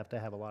often have to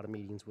have a lot of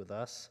meetings with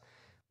us,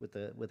 with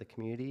the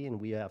community, and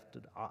we have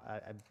to.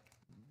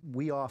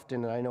 We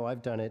often, and I know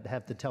I've done it,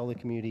 have to tell the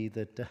community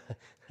that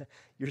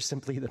you're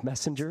simply the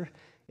messenger,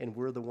 and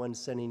we're the ones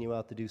sending you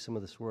out to do some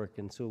of this work.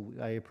 And so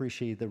I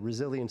appreciate the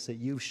resilience that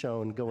you've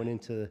shown going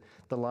into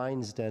the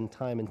Lion's Den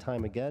time and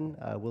time again,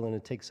 willing to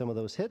take some of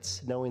those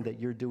hits, knowing that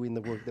you're doing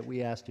the work that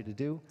we asked you to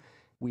do.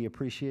 We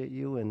appreciate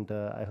you, and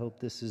I hope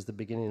this is the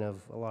beginning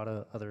of a lot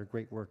of other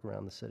great work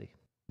around the city.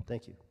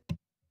 Thank you.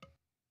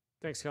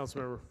 Thanks,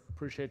 Councilmember.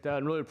 Appreciate that,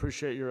 and really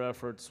appreciate your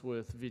efforts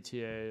with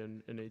VTA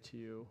and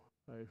ATU.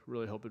 I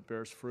really hope it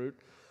bears fruit.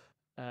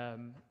 I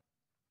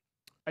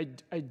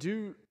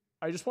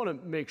just want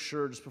to make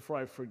sure, just before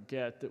I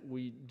forget, that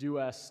we do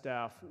ask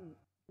staff,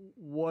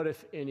 what,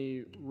 if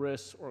any,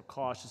 risks or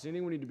costs, is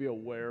anything we need to be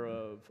aware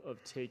of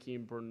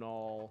taking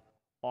Bernal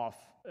off,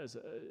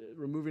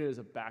 removing it as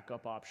a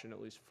backup option,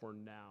 at least for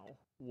now?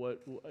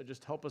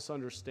 Just help us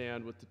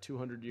understand with the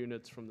 200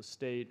 units from the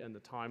state and the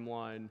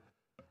timeline.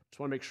 Just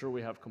want to make sure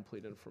we have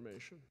complete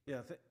information. Yeah,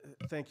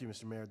 thank you,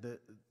 Mr. Mayor.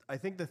 I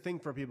think the thing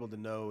for people to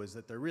know is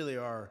that there really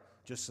are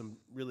just some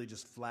really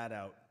just flat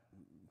out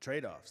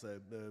trade-offs.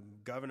 The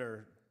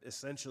governor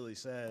essentially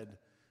said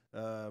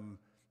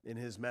in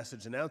his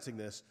message announcing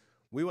this,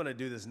 we want to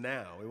do this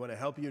now. We want to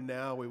help you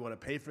now. We want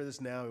to pay for this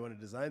now. We want to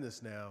design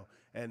this now.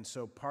 And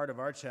so part of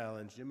our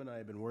challenge, Jim and I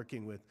have been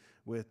working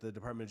with the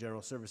Department of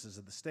General Services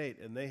of the state,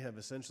 and they have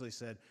essentially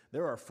said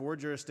there are 4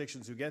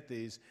 jurisdictions who get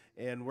these,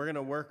 and we're going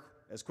to work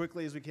as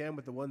quickly as we can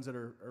with the ones that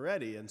are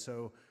ready. And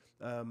so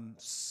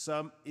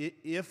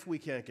if we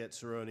can't get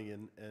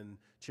Cerrone and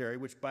Cherry,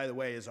 which by the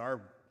way is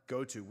our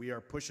go-to, we are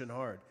pushing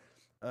hard.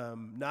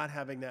 Not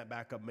having that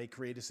backup may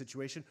create a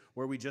situation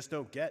where we just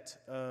don't get,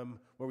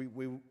 where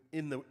we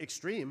in the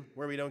extreme,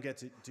 where we don't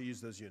get to use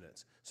those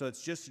units. So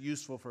it's just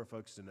useful for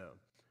folks to know.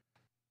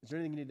 Is there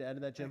anything you need to add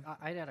to that, Jim?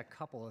 I'd add a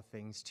couple of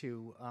things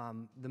too.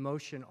 The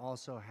motion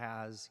also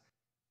has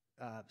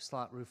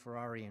slot Rue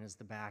Ferrari in as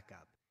the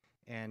backup.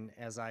 And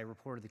as I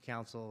reported to the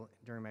council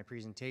during my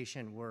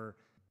presentation, we're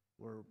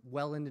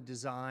well into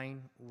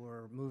design.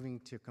 We're moving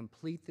to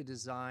complete the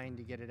design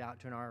to get it out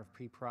to an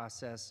RFP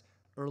process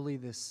early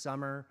this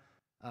summer.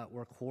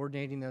 We're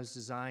coordinating those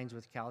designs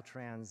with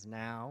Caltrans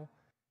now.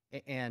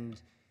 And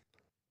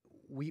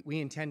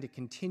we intend to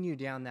continue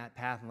down that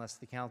path unless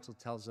the council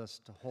tells us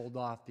to hold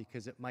off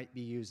because it might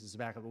be used as a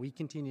backup. But we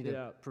continue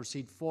to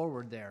proceed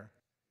forward there.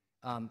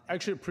 I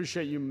actually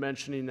appreciate you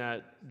mentioning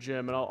that,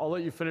 Jim, and I'll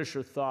let you finish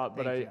your thought,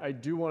 but I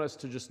do want us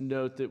to just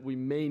note that we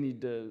may need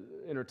to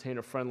entertain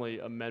a friendly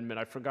amendment.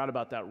 I forgot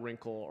about that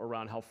wrinkle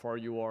around how far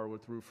you are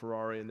with Rue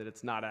Ferrari and that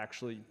it's not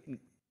actually,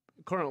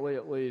 currently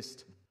at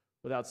least,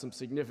 without some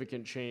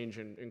significant change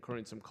and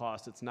incurring some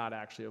cost, it's not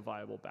actually a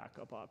viable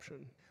backup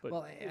option. But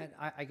well, and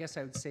I guess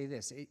I would say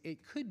this. It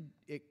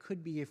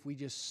could be if we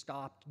just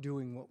stopped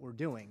doing what we're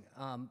doing.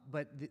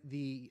 But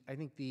I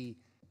think the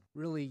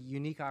really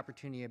unique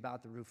opportunity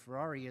about the Rue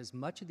Ferrari is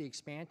much of the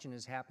expansion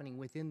is happening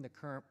within the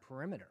current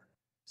perimeter.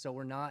 So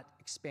we're not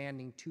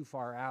expanding too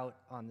far out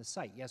on the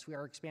site. Yes, we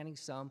are expanding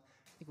some.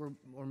 I think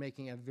we're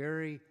making a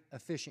very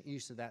efficient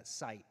use of that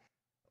site,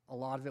 a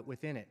lot of it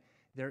within it.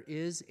 There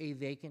is a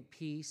vacant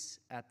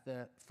piece at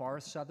the far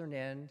southern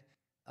end,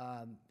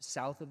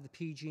 south of the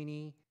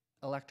PG&E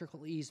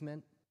electrical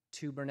easement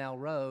to Burnell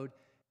Road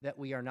that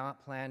we are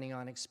not planning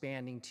on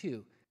expanding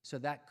to. So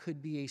that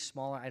could be a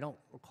smaller, I don't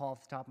recall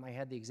off the top of my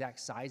head the exact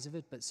size of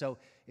it, but so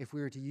if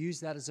we were to use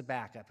that as a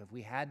backup, if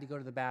we had to go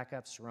to the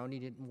backup, Cerrone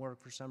didn't work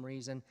for some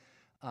reason,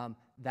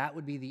 that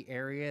would be the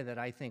area that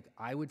I think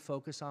I would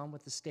focus on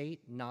with the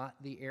state, not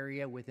the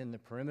area within the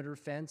perimeter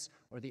fence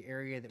or the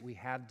area that we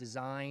have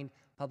designed.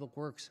 Public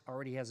Works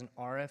already has an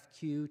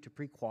RFQ to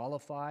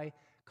pre-qualify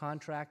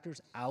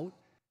contractors out,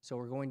 so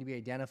we're going to be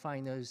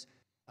identifying those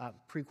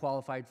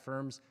pre-qualified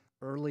firms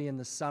early in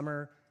the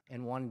summer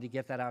and wanting to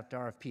get that out to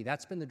RFP.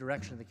 That's been the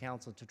direction of the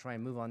council, to try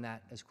and move on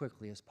that as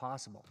quickly as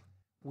possible.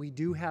 We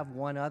do have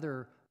one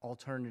other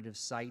alternative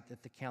site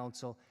that the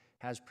council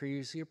has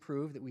previously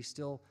approved that we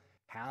still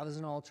have as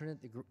an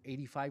alternate, the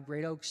 85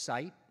 Great Oaks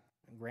site.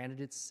 Granted,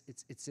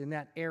 it's in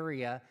that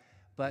area,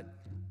 but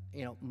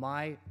you know,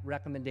 my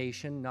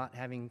recommendation, not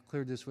having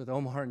cleared this with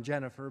Omar and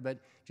Jennifer, but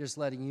just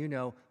letting you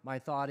know, my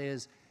thought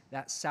is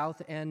that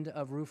south end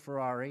of Rue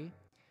Ferrari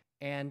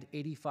and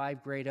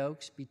 85 Great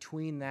Oaks,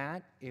 between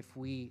that, if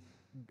we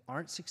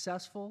aren't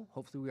successful,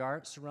 hopefully we are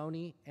at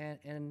Cerrone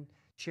and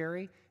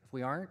Cherry, if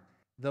we aren't,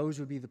 those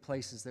would be the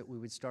places that we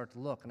would start to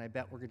look. And I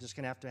bet we're just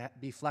gonna have to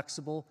be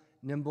flexible,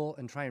 nimble,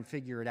 and try and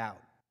figure it out.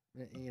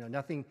 You know,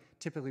 nothing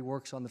typically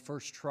works on the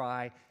first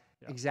try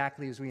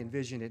exactly as we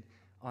envision it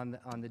on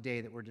the day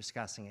that we're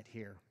discussing it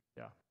here.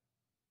 Yeah.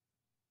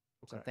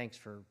 So thanks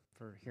for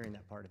hearing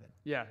that part of it.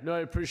 Yeah, no,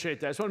 I appreciate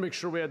that. I just want to make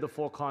sure we had the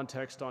full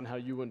context on how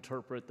you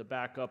interpret the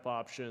backup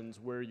options,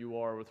 where you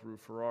are with Rue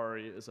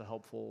Ferrari is a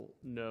helpful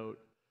note.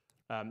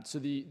 So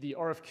the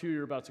RFQ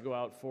you're about to go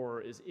out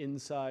for is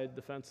inside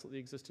the fence, the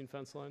existing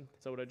fence line?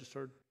 Is that what I just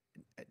heard?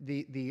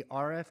 The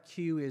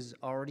RFQ is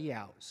already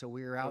out, so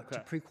we are out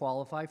to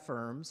pre-qualify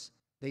firms.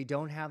 They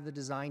don't have the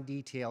design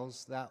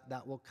details.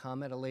 That will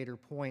come at a later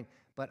point,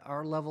 but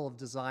our level of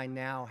design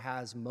now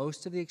has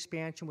most of the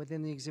expansion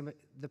within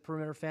the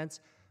perimeter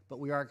fence, but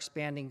we are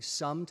expanding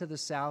some to the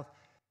south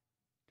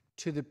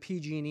to the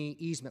PG&E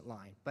easement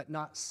line, but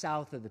not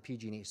south of the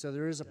PG&E. So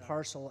there is a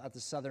parcel at the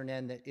southern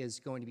end that is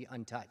going to be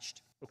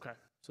untouched. Okay,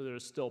 so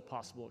there's still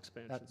possible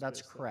expansion.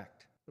 That's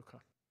correct. Okay.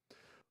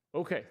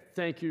 Okay,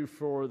 thank you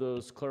for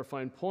those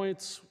clarifying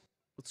points.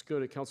 Let's go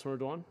to Councilmember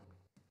Dewan.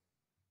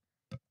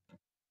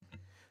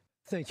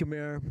 Thank you,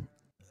 Mayor.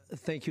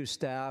 Thank you,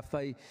 staff.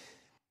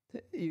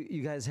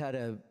 You guys had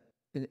an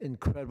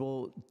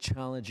incredible,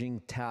 challenging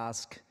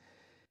task.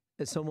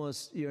 It's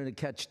almost, you're in a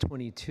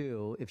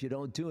catch-22. If you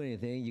don't do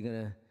anything, you're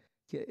going to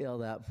get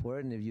yelled at for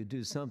it, and if you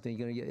do something,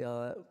 you're going to get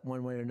yelled at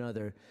one way or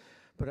another.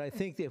 But I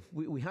think that if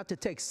we have to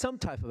take some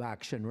type of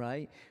action,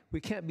 right?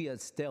 We can't be a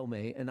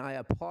stalemate, and I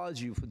applaud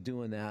you for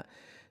doing that.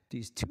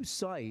 These two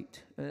sites,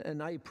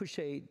 and I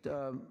appreciate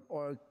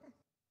our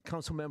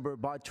Councilmember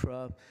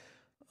Batra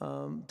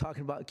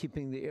talking about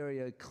keeping the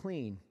area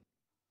clean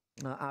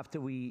after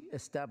we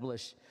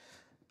establish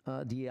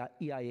the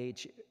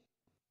EIH.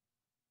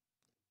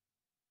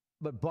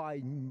 But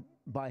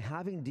by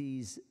having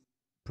these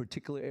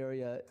particular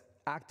area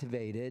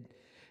activated,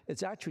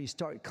 it's actually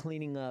start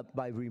cleaning up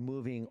by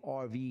removing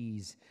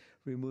RVs,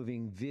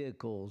 removing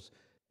vehicles,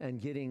 and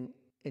getting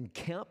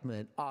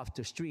encampment off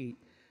the street.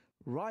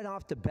 Right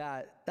off the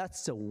bat,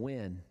 that's a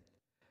win.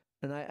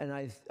 And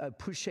I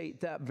appreciate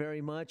that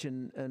very much,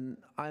 and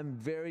I'm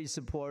very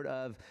supportive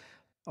of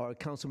our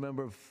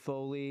Councilmember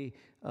Foley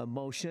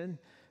motion.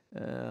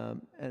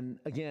 And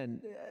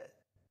again,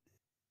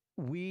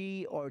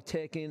 we are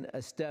taking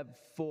a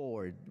step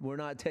forward. We're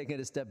not taking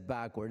a step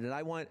backward. And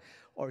I want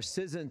our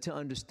citizens to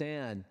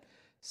understand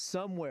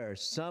somewhere,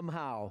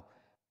 somehow,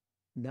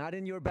 not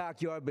in your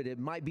backyard, but it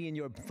might be in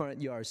your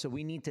front yard. So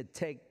we need to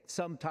take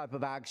some type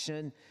of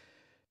action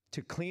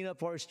to clean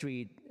up our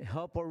street,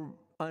 help our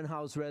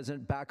unhoused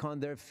resident back on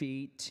their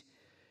feet,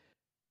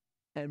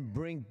 and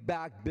bring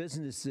back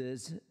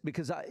businesses,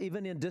 because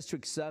even in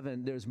District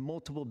 7, there's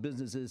multiple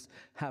businesses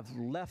have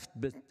left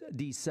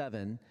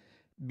D7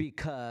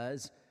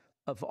 because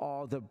of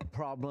all the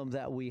problem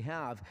that we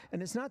have.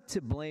 And it's not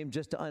to blame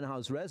just the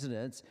unhoused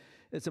residents,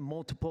 it's a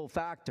multiple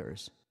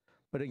factors.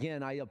 But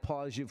again, I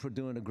applaud you for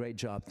doing a great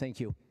job. Thank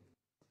you.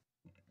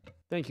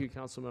 Thank you,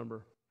 Council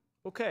Member.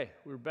 Okay,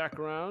 we're back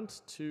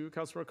around to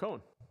Councilmember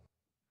Cohen.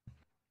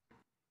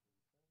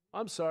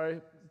 I'm sorry,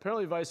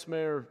 apparently Vice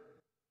Mayor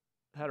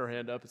had her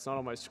hand up. It's not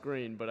on my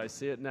screen, but I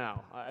see it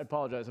now. I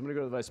apologize. I'm going to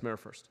go to the Vice Mayor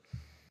first.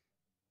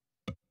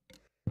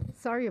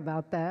 Sorry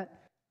about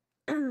that.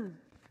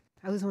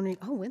 I was wondering,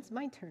 oh, when's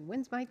my turn?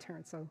 When's my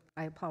turn? So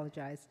I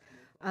apologize.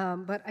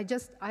 But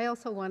I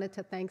also wanted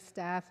to thank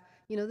staff.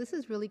 You know, this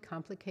is really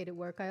complicated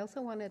work. I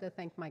also wanted to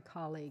thank my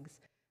colleagues.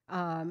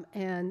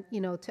 And,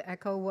 you know, to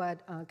echo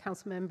what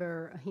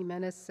Councilmember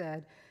Jimenez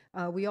said,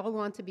 we all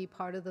want to be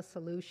part of the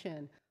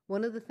solution.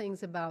 One of the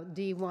things about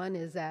D1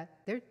 is that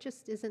there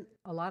just isn't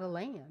a lot of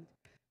land.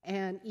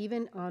 And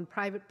even on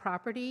private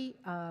property,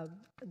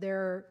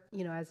 there,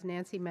 you know, as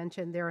Nancy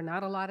mentioned, there are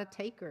not a lot of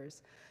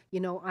takers. You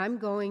know, I'm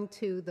going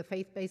to the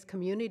faith-based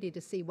community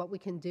to see what we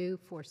can do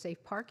for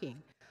safe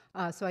parking.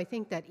 So I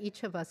think that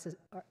each of us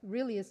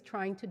really is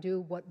trying to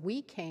do what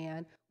we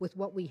can with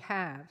what we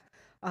have.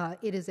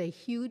 It is a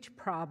huge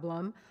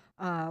problem.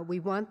 We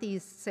want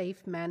these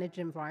safe, managed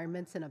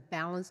environments and a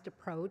balanced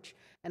approach,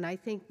 and I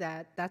think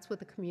that that's what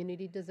the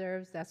community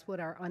deserves. That's what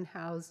our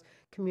unhoused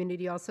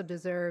community also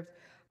deserves.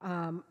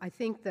 I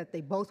think that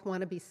they both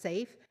want to be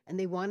safe, and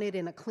they want it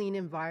in a clean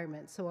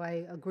environment. So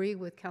I agree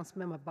with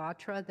Councilmember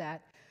Batra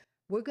that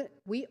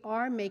we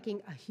are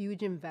making a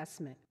huge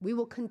investment. We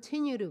will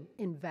continue to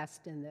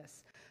invest in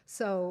this.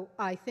 So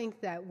I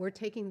think that we're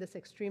taking this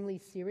extremely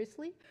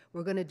seriously.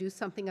 We're going to do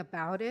something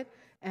about it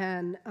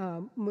and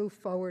move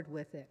forward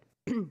with it.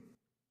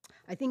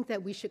 I think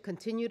that we should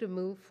continue to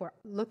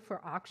look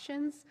for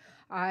auctions.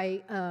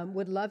 I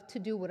would love to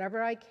do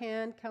whatever I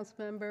can,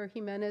 Councilmember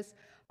Jimenez,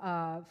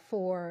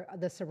 for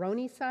the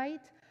Cerrone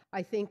site.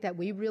 I think that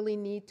we really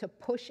need to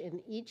push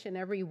in each and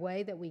every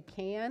way that we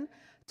can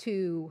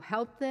to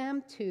help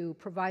them, to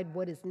provide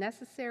what is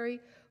necessary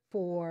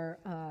for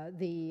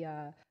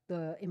the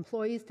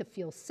employees to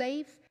feel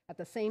safe. At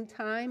the same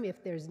time,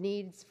 if there's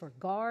needs for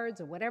guards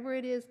or whatever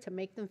it is to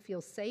make them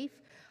feel safe,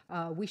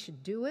 we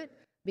should do it,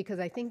 because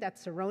I think that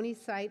Cerrone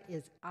site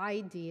is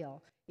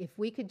ideal. If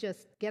we could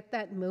just get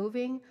that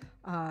moving,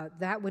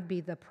 that would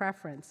be the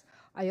preference.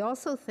 I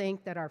also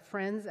think that our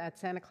friends at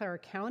Santa Clara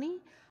County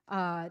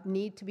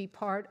need to be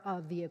part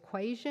of the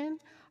equation.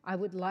 I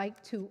would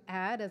like to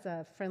add, as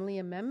a friendly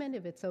amendment,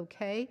 if it's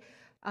okay,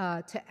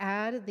 to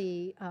add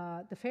the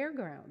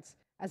fairgrounds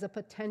as a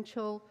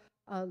potential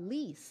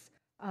lease.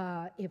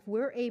 If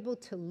we're able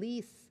to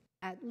lease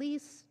at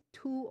least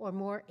 2 or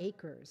more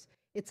acres,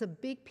 it's a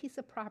big piece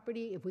of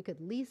property. If we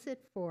could lease it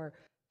for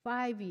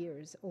 5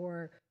 years,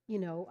 or, you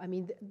know, I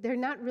mean, they're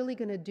not really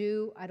going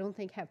to I don't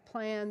think, have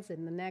plans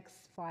in the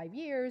next 5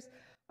 years.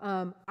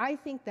 I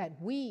think that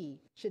we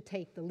should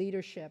take the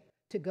leadership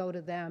to go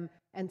to them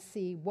and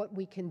see what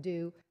we can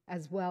do,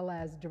 as well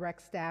as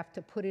direct staff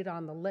to put it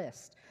on the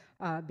list,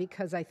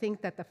 because I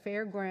think that the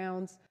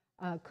fairgrounds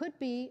could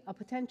be a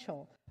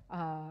potential,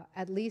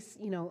 at least,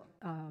 you know,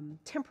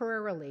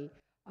 temporarily,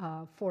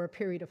 for a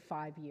period of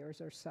 5 years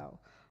or so.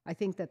 I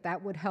think that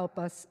that would help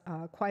us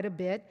quite a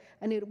bit,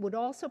 and it would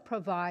also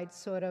provide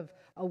sort of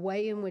a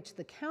way in which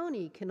the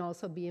county can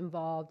also be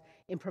involved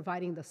in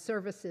providing the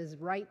services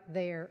right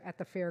there at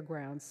the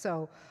fairgrounds.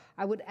 So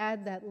I would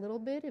add that little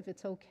bit, if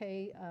it's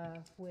okay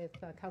with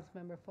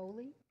Councilmember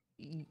Foley.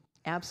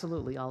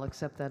 Absolutely, I'll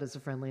accept that as a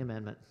friendly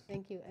amendment.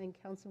 Thank you. And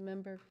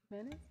Councilmember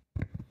Jimenez?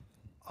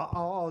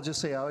 I'll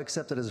just say I'll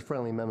accept it as a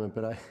friendly amendment,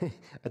 but I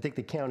think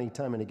the county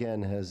time and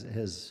again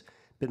has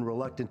been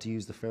reluctant to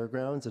use the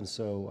fairgrounds, and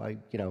so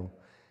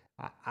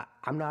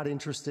I'm not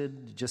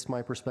interested, just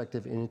my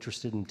perspective,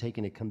 interested in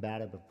taking a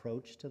combative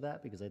approach to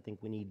that, because I think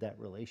we need that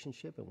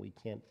relationship, and we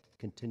can't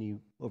continue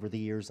over the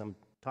years, I'm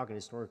talking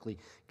historically,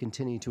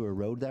 continue to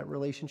erode that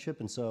relationship.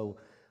 And so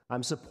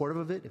I'm supportive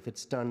of it if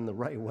it's done the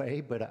right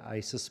way, but I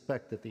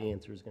suspect that the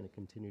answer is going to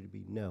continue to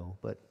be no,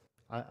 but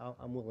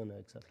I'm willing to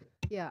accept it.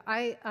 Yeah,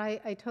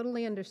 I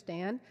totally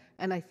understand,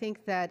 and I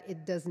think that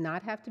it does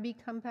not have to be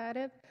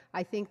combative.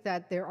 I think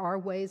that there are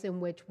ways in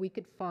which we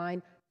could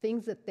find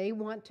things that they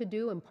want to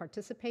do and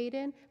participate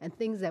in, and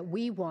things that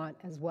we want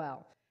as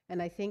well.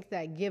 And I think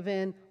that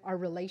given our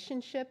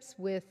relationships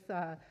with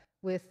the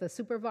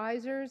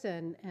supervisors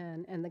and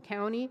the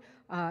county,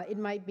 it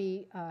might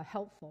be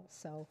helpful.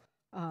 So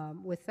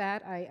with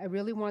that, I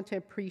really want to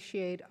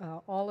appreciate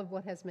all of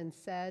what has been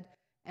said.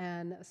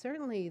 And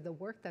certainly the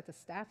work that the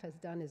staff has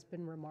done has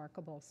been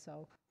remarkable.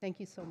 So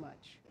thank you so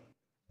much.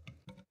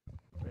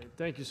 Great.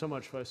 Thank you so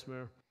much, Vice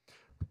Mayor.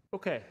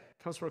 Okay,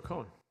 Councilor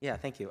Cohen. Yeah,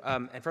 thank you.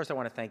 And first I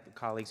want to thank the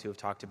colleagues who have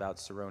talked about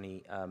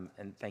Cerrone,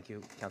 and thank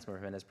you, Councilmember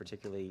Jimenez,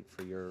 particularly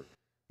for your,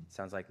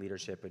 sounds like,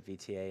 leadership at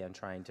VTA on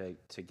trying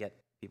to get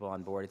people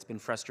on board. It's been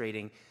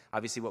frustrating.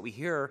 Obviously, what we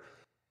hear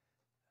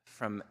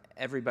from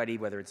everybody,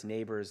 whether it's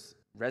neighbors,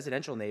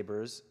 residential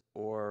neighbors,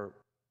 or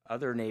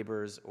other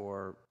neighbors,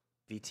 or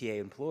VTA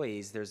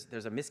employees,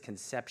 there's a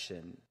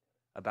misconception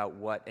about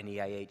what an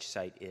EIH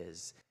site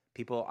is.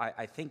 People,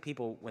 I think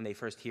people, when they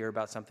first hear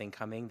about something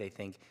coming, they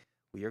think,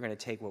 well, you're going to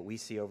take what we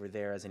see over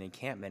there as an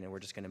encampment and we're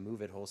just going to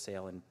move it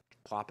wholesale and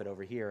plop it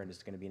over here, and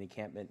it's going to be an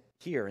encampment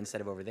here instead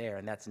of over there,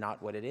 and that's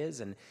not what it is.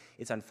 And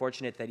it's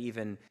unfortunate that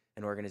even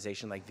an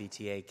organization like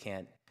VTA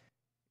can't,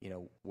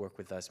 work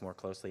with us more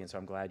closely. And so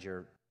I'm glad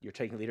you're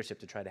taking leadership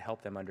to try to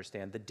help them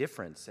understand the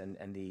difference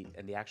and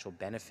the actual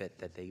benefit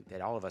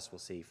that all of us will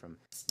see from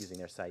using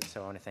their site.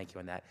 So I want to thank you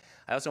on that.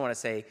 I also want to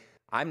say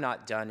I'm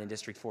not done in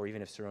District 4,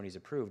 even if Cerrone's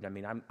approved. I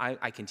mean,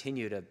 I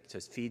continue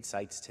to feed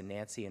sites to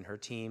Nancy and her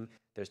team.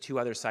 There's 2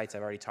 other sites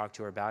I've already talked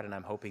to her about, and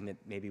I'm hoping that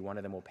maybe one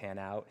of them will pan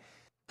out.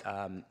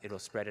 It'll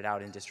spread it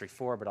out in District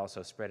 4, but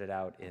also spread it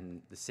out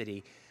in the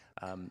city.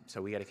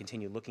 So we got to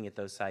continue looking at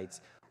those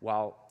sites.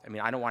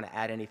 I don't want to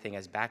add anything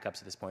as backups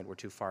at this point. We're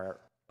too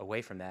far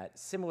away from that.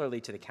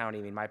 Similarly to the county,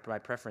 I mean, my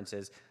preference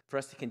is for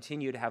us to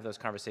continue to have those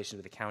conversations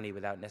with the county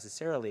without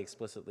necessarily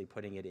explicitly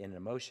putting it in a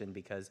motion,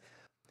 because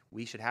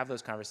we should have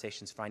those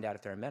conversations, find out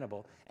if they're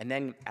amenable, and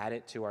then add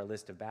it to our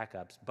list of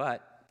backups.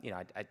 But,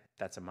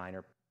 that's a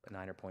minor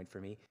point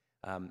for me.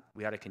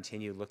 We ought to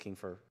continue looking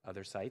for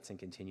other sites and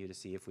continue to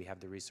see if we have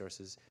the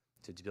resources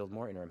to build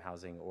more interim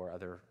housing or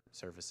other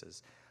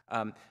services.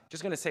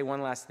 Just going to say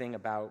one last thing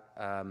about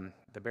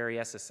the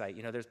Berryessa site.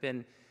 You know, there's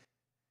been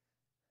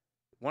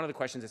one of the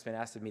questions that's been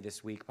asked of me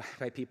this week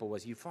by people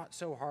was, you fought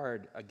so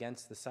hard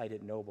against the site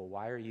at Noble.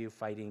 Why are you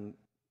fighting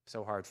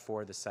so hard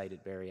for the site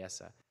at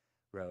Berryessa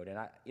Road? And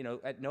you know,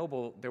 at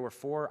Noble, there were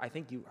 4, I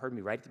think you heard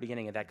me right at the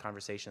beginning of that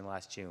conversation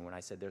last June when I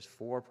said there's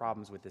 4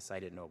 problems with this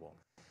site at Noble.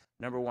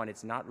 Number 1,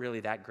 it's not really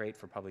that great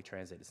for public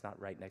transit. It's not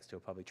right next to a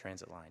public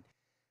transit line.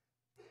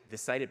 The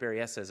site at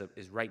Berryessa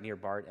is right near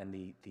BART and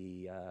the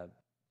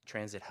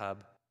transit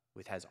hub,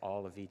 which has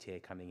all of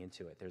VTA coming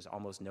into it. There's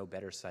almost no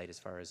better site as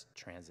far as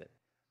transit.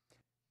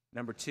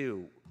 Number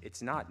 2,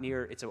 it's not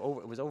near, it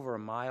was over a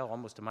mile,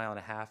 almost a mile and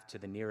a half to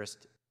the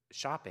nearest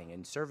shopping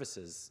and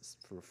services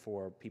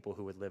for people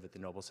who would live at the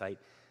Noble site.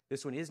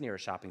 This one is near a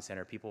shopping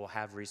center. People will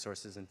have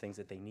resources and things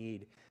that they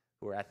need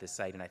who are at this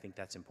site, and I think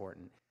that's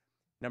important.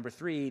 Number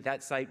 3,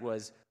 that site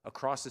was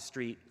across the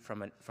street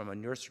from a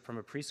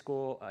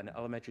preschool, an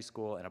elementary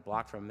school, and a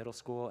block from a middle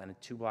school, and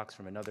 2 blocks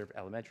from another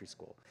elementary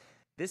school.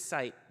 This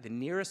site, the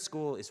nearest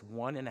school is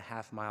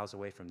 1.5 miles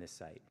away from this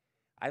site.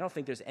 I don't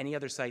think there's any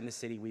other site in the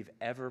city we've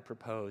ever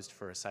proposed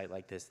for a site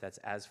like this that's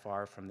as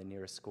far from the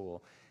nearest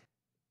school.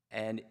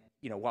 And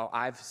you know, while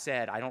I've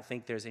said I don't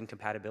think there's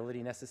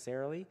incompatibility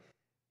necessarily,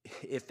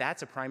 if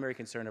that's a primary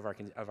concern of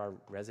our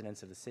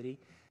residents of the city,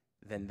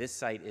 then this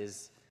site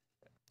is,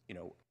 you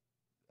know,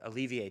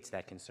 alleviates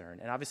that concern.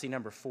 And obviously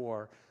number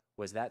 4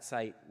 was that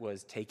site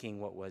was taking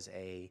what was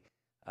a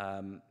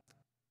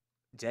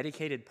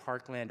dedicated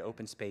parkland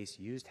open space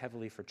used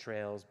heavily for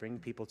trails, bringing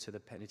people to the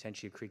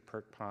Penitentiary Creek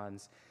Perk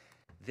Ponds.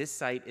 This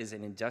site is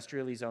an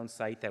industrially zoned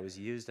site that was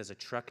used as a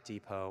truck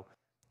depot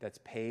that's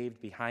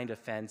paved behind a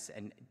fence,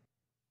 and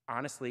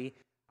honestly,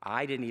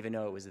 I didn't even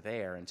know it was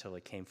there until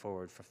it came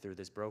forward through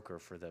this broker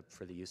for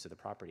the use of the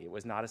property. It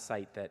was not a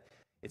site that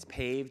it's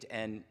paved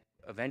and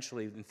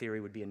eventually, in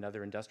theory, would be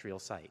another industrial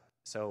site.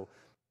 So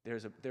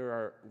there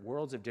are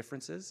worlds of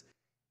differences,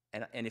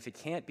 and if it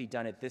can't be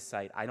done at this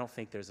site, I don't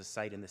think there's a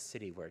site in the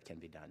city where it can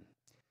be done.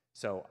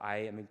 So I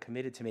am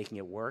committed to making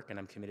it work, and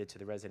I'm committed to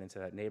the residents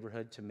of that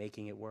neighborhood to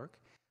making it work,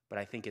 but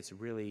I think it's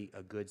really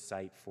a good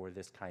site for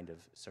this kind of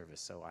service.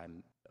 So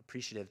I'm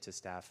appreciative to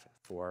staff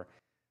for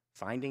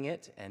finding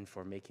it and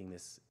for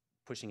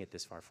pushing it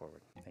this far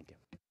forward. Thank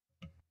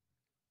you.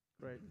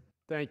 Great.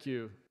 Thank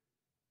you.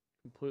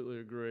 Completely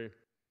agree.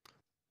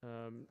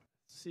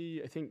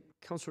 I think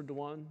Councilor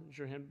Dewan, is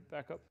your hand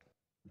back up?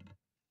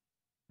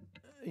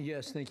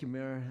 Yes, thank you,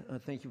 Mayor.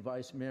 Thank you,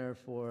 Vice Mayor,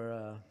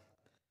 for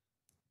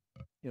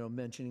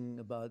mentioning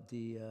about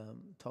the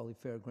Tully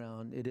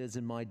Fairground. It is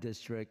in my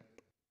district.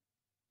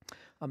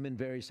 I'm been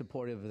very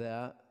supportive of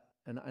that,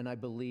 and I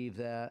believe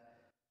that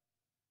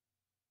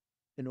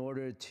in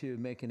order to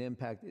make an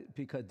impact,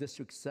 because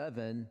District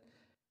 7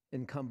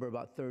 encumber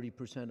about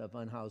 30% of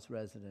unhoused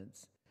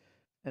residents,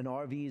 and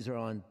RVs are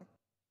on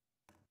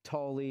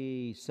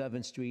Tully,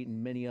 7th Street,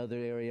 and many other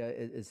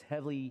areas is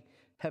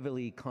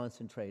heavily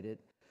concentrated.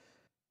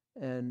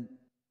 And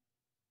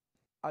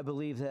I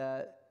believe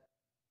that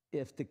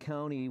if the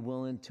county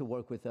willing to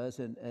work with us,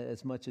 and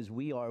as much as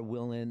we are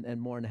willing and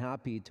more than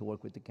happy to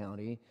work with the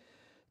county,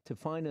 to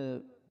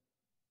find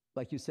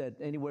like you said,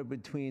 anywhere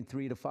between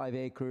 3 to 5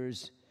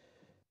 acres,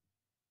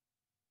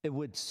 it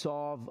would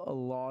solve a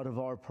lot of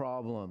our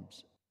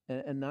problems.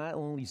 And not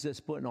only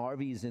just putting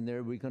RVs in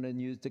there, we're going to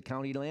use the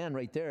county land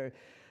right there.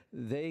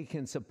 They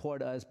can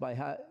support us by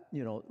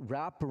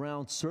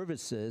wraparound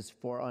services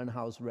for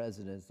unhoused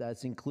residents.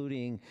 That's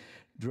including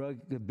drug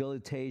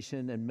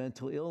rehabilitation and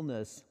mental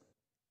illness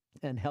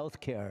and health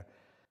care.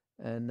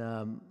 And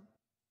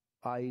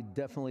I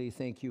definitely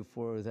thank you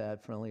for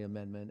that friendly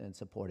amendment and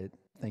support it.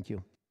 Thank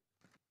you.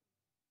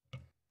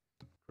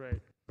 Great.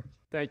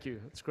 Thank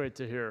you. It's great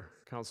to hear,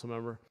 Council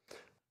Member.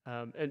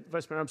 And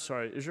Vice Mayor, I'm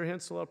sorry. Is your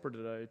hand still up, or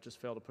did I just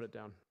fail to put it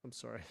down? I'm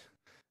sorry.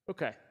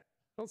 Okay. I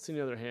don't see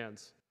any other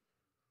hands.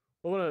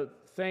 I want to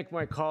thank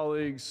my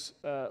colleagues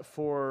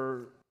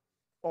for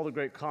all the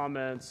great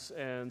comments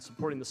and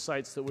supporting the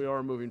sites that we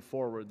are moving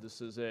forward.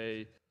 This is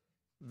a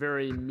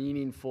very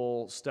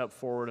meaningful step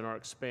forward in our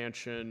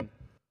expansion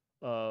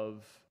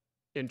of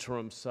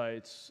interim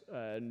sites,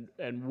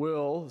 and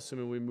will,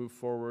 assuming we move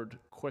forward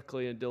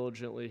quickly and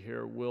diligently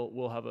here,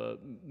 will have a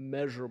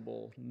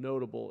measurable,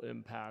 notable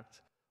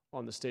impact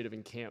on the state of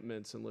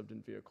encampments and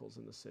lived-in vehicles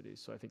in the city.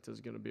 So I think this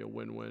is going to be a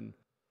win-win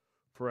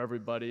for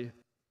everybody.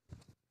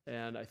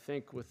 And I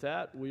think with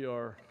that, we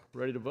are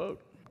ready to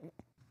vote.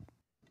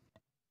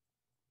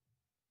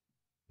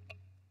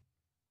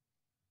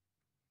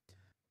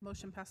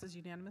 Motion passes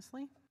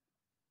unanimously.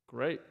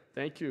 Great.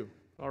 Thank you.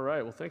 All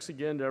right. Well, thanks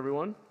again to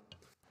everyone.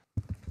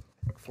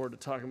 Look forward to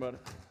talking about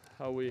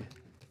how we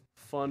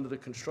fund the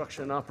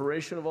construction and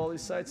operation of all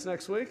these sites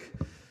next week.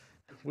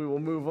 We will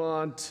move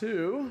on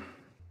to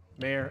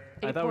Mayor.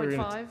 I thought we were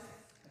going to.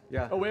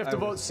 Yeah. Oh, we have to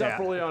vote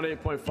separately on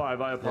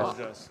 8.5. I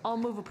apologize. I'll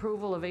move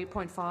approval of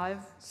 8.5.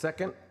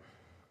 Second.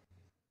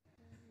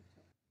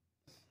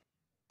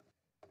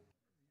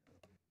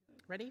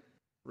 Ready?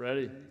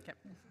 Ready. Okay.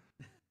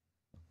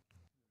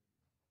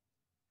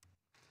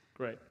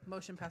 Great.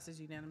 Motion passes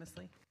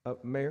unanimously.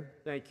 Mayor?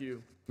 Thank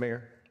you.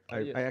 Mayor,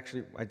 Yes.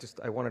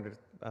 I wanted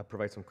to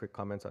provide some quick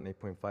comments on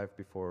 8.5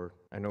 before,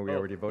 I know we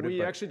already voted, We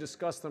but actually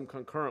discussed them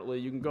concurrently.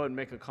 You can go ahead and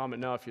make a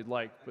comment now if you'd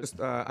like. But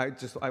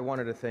I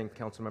wanted to thank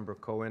Councilmember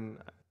Cohen.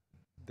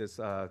 This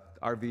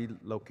RV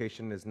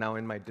location is now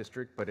in my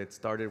district, but it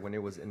started when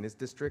it was in his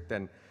district,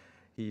 and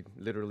he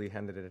literally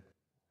handed it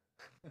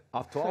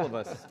off to all of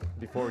us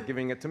before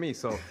giving it to me.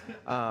 So,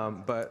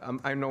 but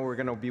I know we're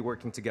going to be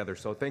working together.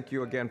 So thank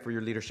you again for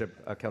your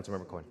leadership,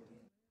 Councilmember Cohen.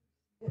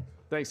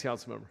 Thanks,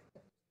 Councilmember.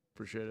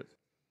 Appreciate it.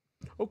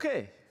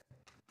 Okay.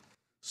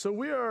 So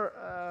we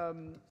are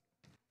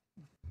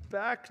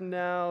back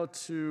now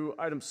to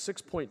item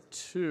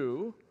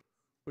 6.2,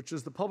 which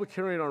is the public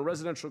hearing on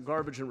residential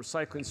garbage and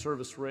recycling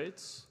service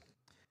rates.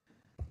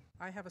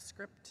 I have a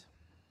script.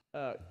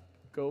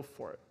 Go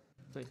for it.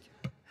 Thank you.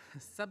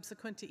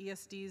 Subsequent to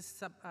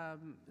ESD's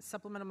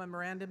supplemental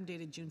memorandum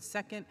dated June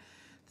 2nd,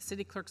 the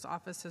city clerk's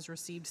office has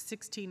received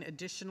 16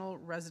 additional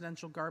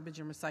residential garbage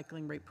and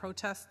recycling rate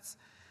protests.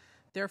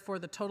 Therefore,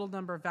 the total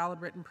number of valid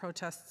written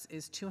protests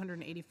is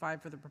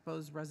 285 for the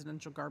proposed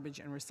residential garbage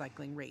and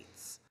recycling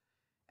rates.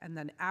 And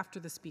then after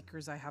the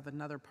speakers, I have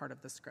another part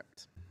of the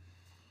script.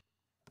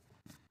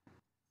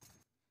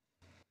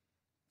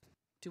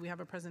 Do we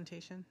have a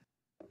presentation?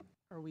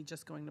 Or are we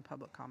just going to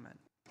public comment?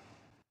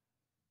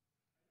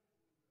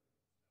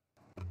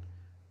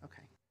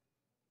 Okay.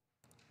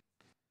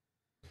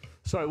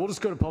 Sorry, we'll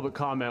just go to public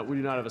comment. We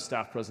do not have a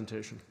staff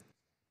presentation.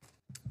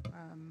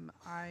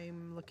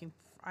 I'm looking,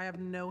 I have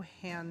no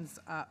hands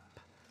up,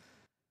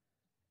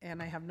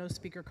 and I have no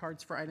speaker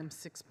cards for item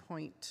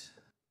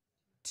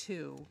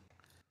 6.2.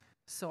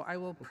 So I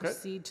will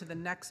proceed to the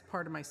next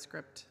part of my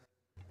script.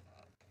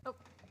 Oh.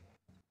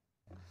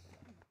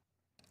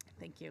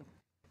 Thank you.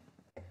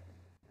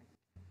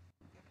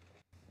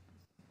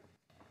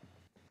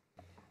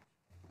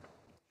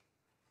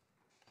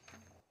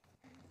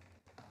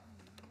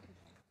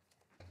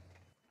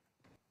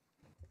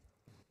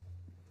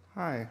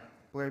 Hi,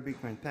 Blair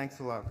Beekman. Thanks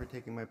a lot for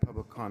taking my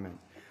public comment.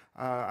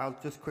 I'll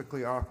just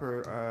quickly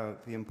offer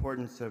the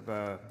importance of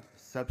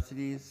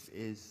subsidies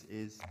is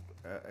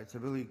it's a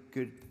really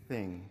good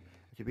thing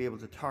to be able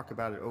to talk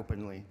about it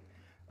openly.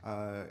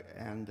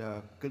 And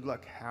good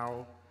luck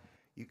how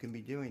you can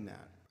be doing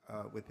that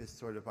with this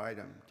sort of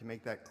item, to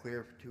make that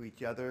clear to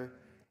each other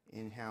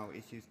in how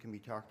issues can be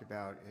talked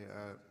about.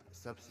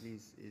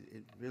 Subsidies,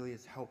 it really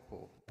is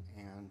helpful,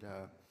 and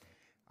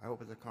I hope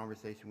it's a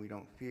conversation we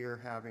don't fear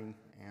having,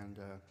 and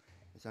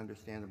it's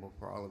understandable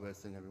for all of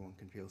us, and everyone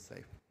can feel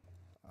safe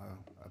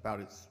about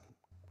its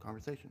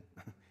conversation.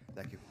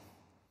 Thank you.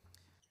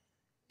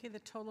 Okay, the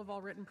total of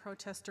all written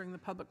protests during the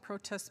public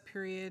protest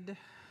period,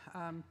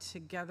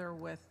 together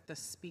with the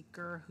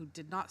speaker, who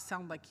did not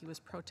sound like he was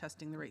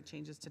protesting the rate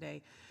changes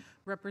today,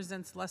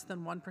 represents less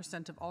than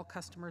 1% of all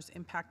customers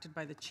impacted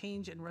by the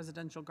change in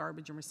residential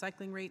garbage and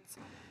recycling rates.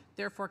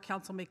 Therefore,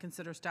 council may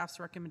consider staff's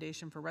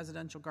recommendation for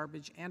residential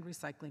garbage and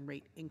recycling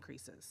rate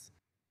increases.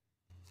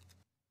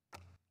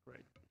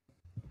 Great.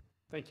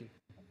 Thank you.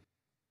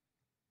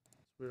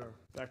 We are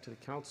back to the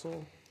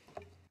council.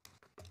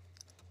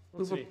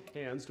 Let's see.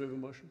 Hands. Do we have a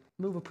motion?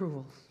 Move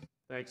approval.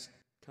 Thanks,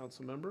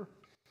 council member.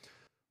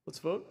 Let's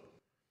vote.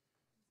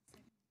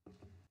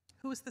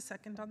 Who was the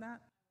second on that?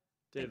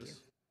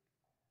 Davis.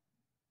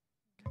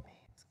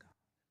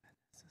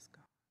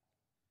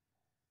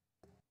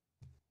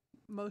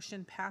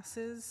 Motion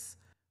passes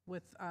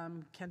with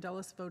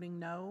Candelas voting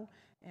no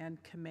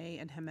and Kamei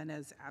and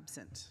Jimenez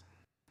absent.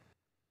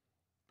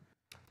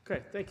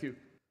 Okay, thank you.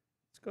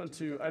 Let's go on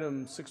to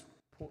item 6.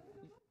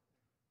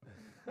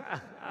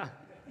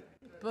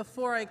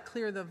 Before I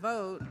clear the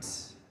vote,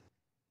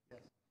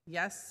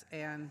 yes,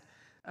 and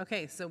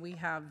okay, so we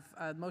have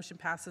motion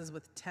passes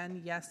with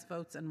 10 yes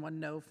votes and 1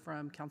 no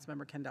from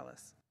Councilmember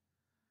Candelas.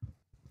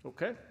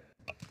 Okay,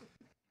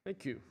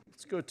 thank you.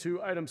 Let's go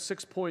to item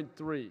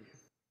 6.3.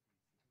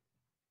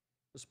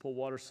 Municipal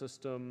water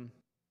system,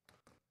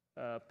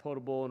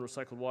 potable and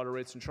recycled water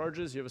rates and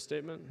charges. You have a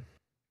statement?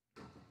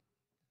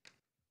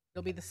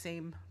 It'll be the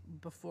same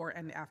before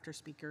and after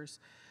speakers.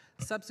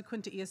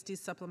 Subsequent to ESD's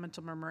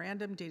supplemental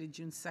memorandum dated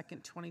June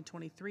 2nd,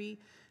 2023,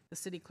 the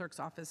city clerk's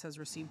office has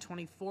received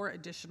 24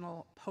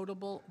 additional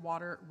potable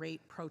water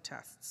rate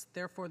protests.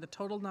 Therefore, the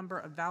total number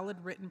of valid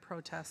written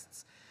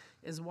protests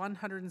is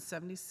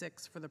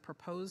 176 for the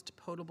proposed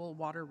potable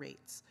water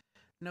rates.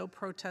 No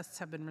protests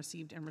have been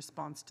received in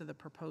response to the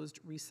proposed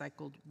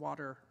recycled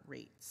water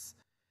rates.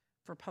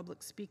 For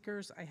public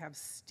speakers, I have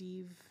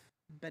Steve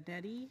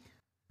Benetti.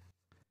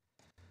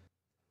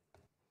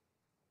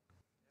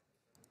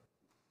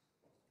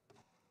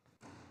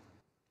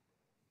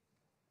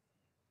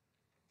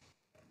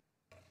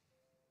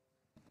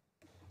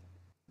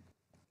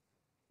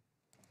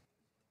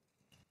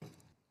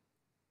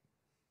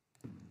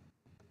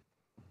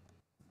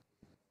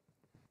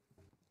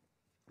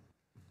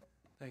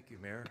 Thank you,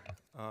 Mayor.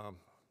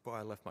 Boy,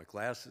 I left my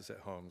glasses at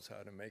home, so I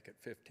had to make it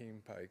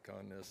 15 pike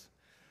on this.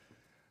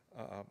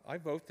 I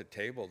vote to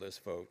table this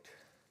vote.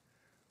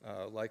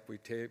 like we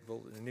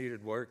tabled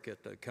needed work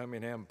at the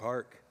Cummingham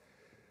Park.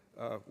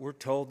 We're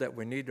told that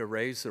we need to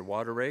raise their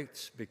water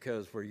rates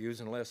because we're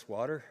using less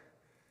water.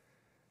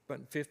 But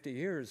in 50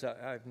 years,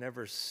 I've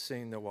never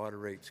seen the water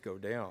rates go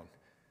down.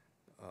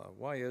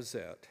 Why is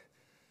that?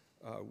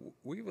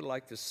 We would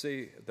like to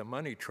see the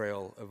money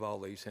trail of all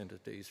these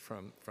entities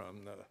from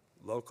the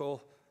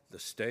local, the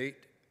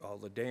state, all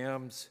the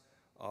dams,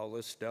 all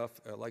this stuff.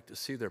 I'd like to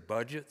see their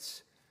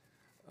budgets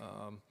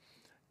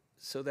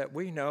so that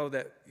we know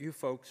that you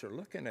folks are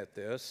looking at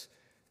this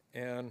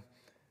and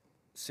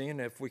seeing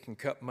if we can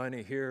cut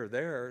money here or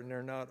there and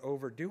they're not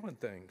overdoing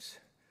things.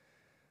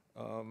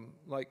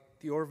 Like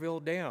the Orville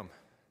Dam.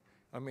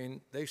 I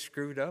mean, they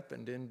screwed up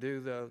and didn't do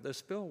the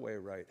spillway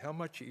right. How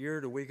much a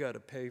year do we got to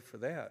pay for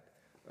that?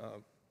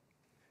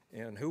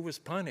 And who was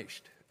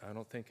punished? I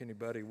don't think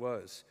anybody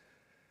was.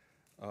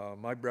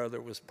 My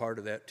brother was part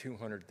of that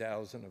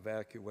 200,000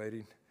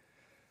 evacuating.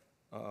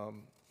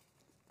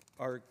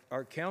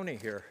 Our county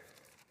here,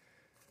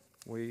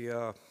 we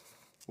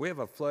have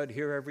a flood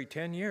here every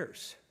 10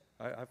 years.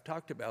 I've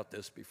talked about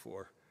this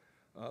before.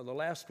 The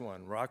last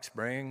one, Rock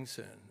Springs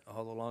and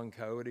all along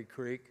Coyote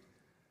Creek.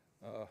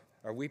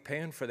 Are we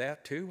paying for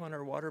that too on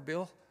our water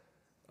bill?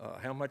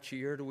 How much a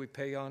year do we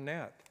pay on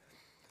that?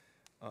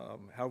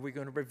 How are we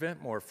going to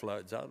prevent more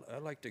floods?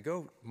 I'd like to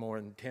go more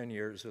than 10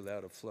 years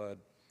without a flood.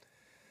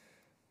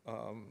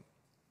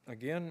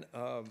 Again,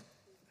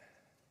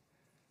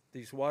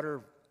 these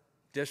water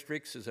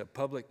districts is a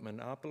public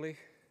monopoly.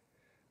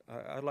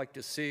 I'd like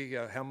to see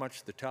how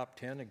much the top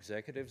 10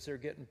 executives are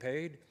getting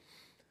paid.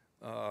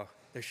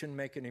 They shouldn't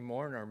make any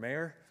more than our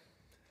mayor.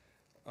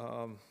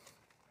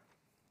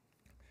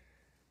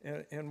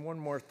 And one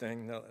more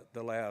thing,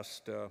 the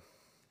last.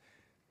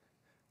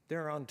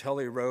 There on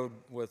Tully Road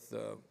with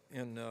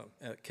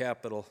at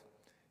Capitol,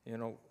 you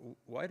know,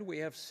 why do we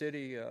have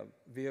city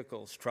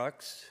vehicles,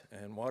 trucks,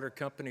 and water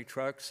company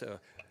trucks?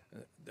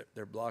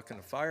 They're blocking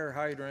a fire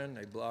hydrant.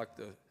 They block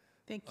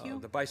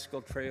the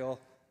bicycle trail.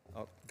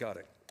 Oh, got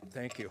it.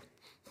 Thank you.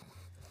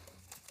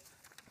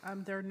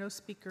 There are no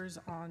speakers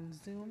on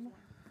Zoom.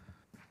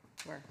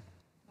 Where?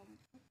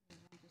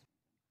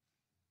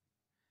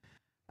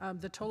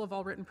 The total of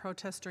all written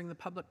protests during the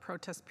public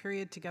protest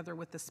period, together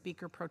with the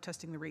speaker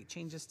protesting the rate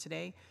changes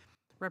today,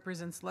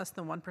 represents less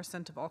than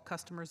 1% of all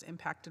customers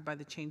impacted by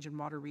the change in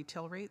water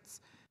retail rates.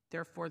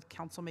 Therefore, the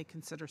council may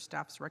consider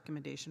staff's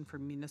recommendation for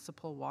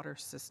municipal water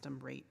system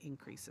rate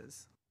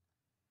increases.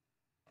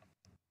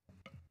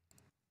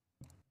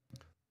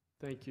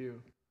 Thank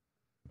you.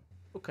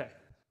 Okay,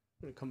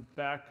 I'm going to come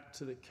back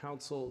to the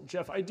council.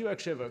 Jeff, I do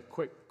actually have a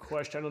quick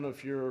question. I don't know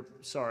if you're,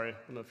 sorry, I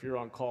don't know if you're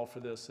on call for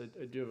this.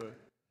 I do have a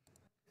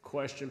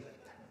question.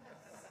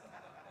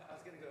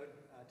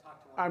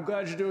 I'm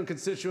glad you're doing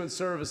constituent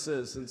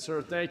services. And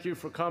sir, thank you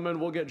for coming.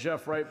 We'll get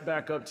Jeff right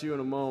back up to you in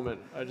a moment.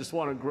 I just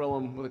want to grill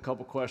him with a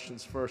couple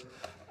questions first.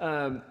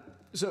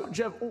 So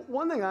Jeff,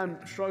 one thing I'm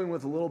struggling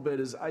with a little bit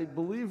is I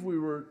believe we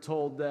were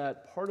told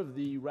that part of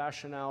the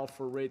rationale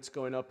for rates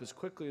going up as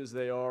quickly as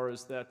they are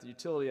is that the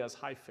utility has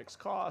high fixed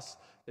costs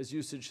as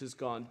usage has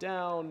gone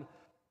down.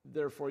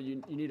 Therefore,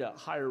 you need a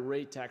higher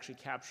rate to actually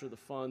capture the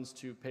funds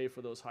to pay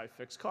for those high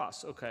fixed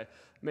costs. Okay,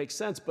 makes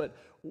sense, but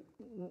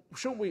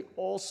shouldn't we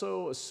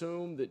also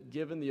assume that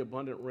given the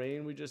abundant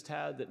rain we just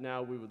had, that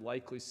now we would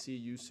likely see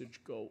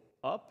usage go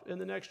up in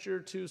the next year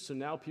or two? So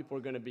now people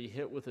are going to be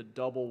hit with a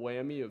double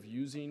whammy of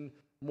using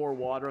more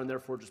water and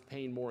therefore just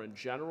paying more in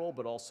general,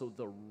 but also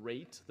the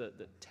rate, the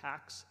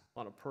tax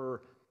on a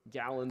per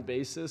gallon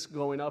basis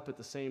going up at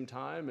the same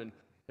time. And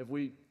if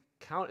we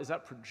count, is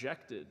that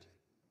projected?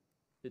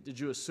 Did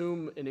you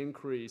assume an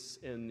increase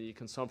in the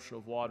consumption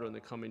of water in the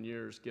coming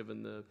years,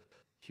 given the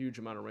huge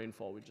amount of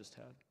rainfall we just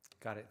had?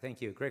 Got it.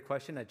 Thank you. Great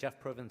question. Jeff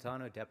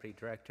Provenzano, Deputy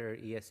Director,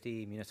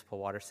 ESD, Municipal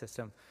Water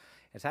System.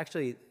 It's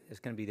going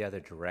to be the other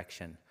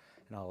direction,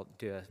 and I'll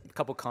do a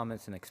couple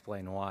comments and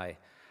explain why.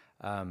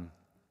 Even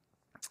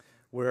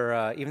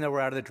though we're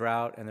out of the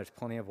drought and there's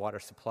plenty of water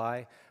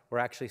supply, we're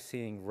actually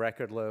seeing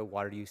record low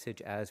water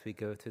usage as we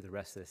go through the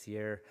rest of this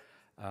year.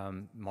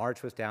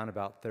 March was down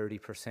about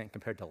 30%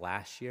 compared to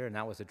last year, and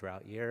that was a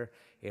drought year.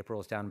 April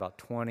was down about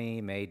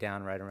 20, May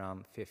down right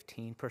around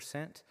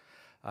 15%.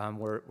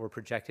 We're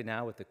projected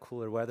now with the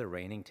cooler weather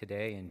raining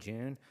today in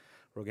June.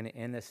 We're going to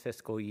end this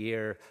fiscal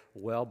year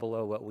well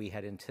below what we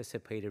had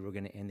anticipated. We're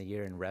going to end the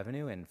year in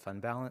revenue and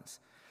fund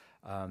balance.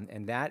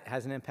 And that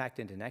has an impact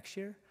into next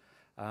year.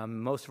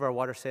 Most of our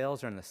water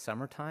sales are in the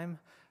summertime,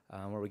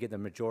 where we get the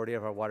majority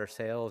of our water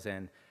sales,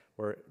 and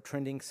we're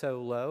trending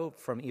so low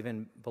from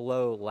even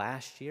below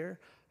last year.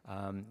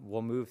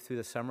 We'll move through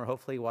the summer.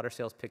 Hopefully water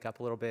sales pick up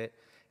a little bit,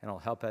 and it'll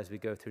help as we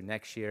go through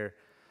next year.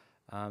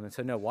 And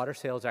so no, water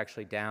sales are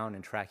actually down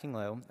and tracking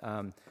low.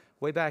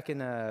 Way back in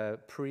the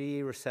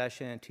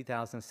pre-recession,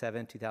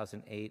 2007,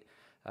 2008,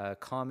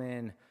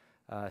 common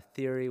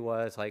theory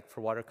was like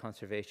for water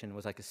conservation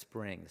was like a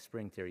spring, the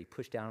spring theory. You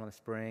push down on the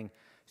spring,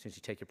 as soon as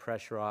you take your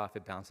pressure off,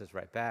 it bounces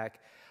right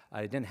back.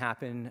 It didn't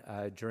happen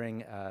during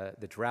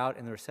the drought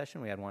and the recession.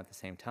 We had one at the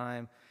same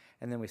time.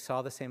 And then we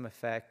saw the same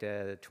effect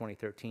at the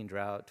 2013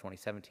 drought,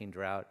 2017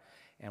 drought,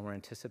 and we're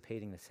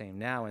anticipating the same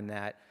now in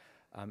that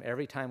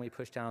every time we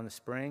push down in the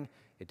spring,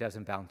 it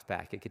doesn't bounce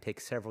back. It could take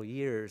several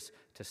years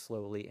to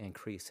slowly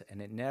increase,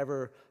 and it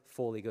never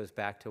fully goes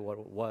back to what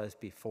it was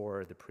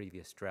before the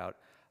previous drought.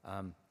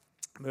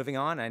 Moving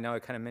on, I know I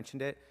kind of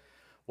mentioned it.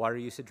 Water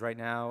usage right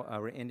now,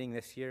 we're ending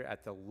this year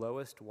at the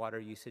lowest water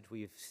usage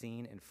we've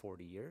seen in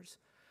 40 years.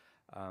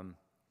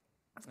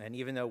 And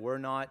even though we're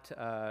not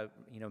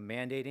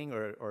mandating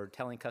or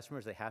telling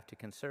customers they have to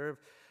conserve,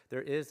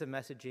 there is a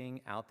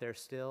messaging out there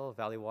still.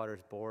 Valley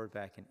Water's board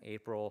back in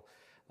April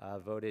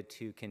voted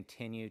to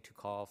continue to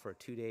call for a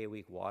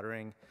 2-day-a-week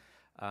watering.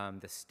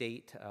 The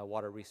state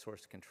Water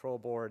Resource Control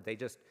Board, they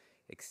just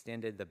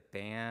extended the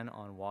ban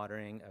on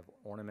watering of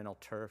ornamental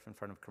turf in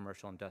front of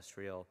commercial,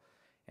 industrial,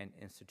 and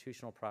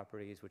institutional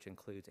properties, which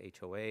includes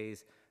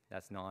HOAs.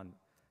 That's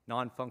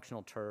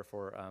non-functional turf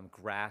or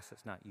grass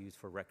that's not used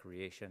for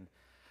recreation.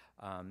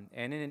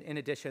 And in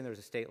addition, there's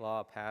a state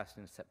law passed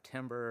in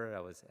September.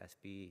 That was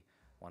SB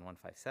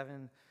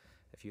 1157,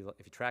 if you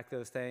track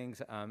those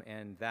things.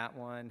 And that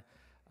one,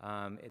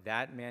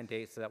 that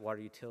mandates that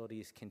water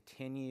utilities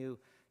continue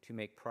to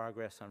make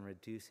progress on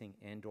reducing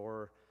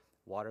indoor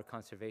water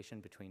conservation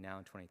between now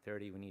and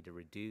 2030. We need to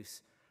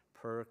reduce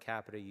per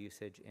capita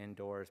usage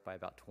indoors by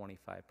about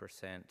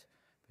 25%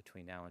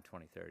 between now and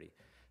 2030.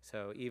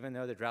 So even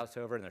though the drought's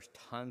over and there's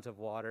tons of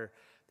water,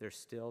 there's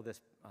still this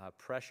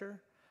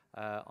pressure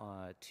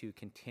to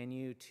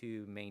continue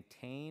to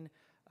maintain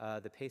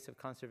the pace of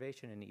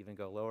conservation and even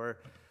go lower.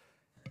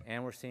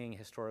 And we're seeing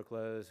historic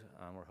lows.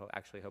 We're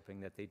actually hoping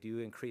that they do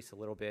increase a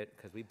little bit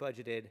because we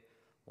budgeted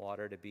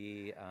water to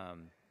be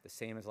the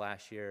same as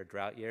last year,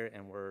 drought year,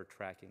 and we're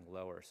tracking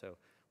lower. So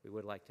we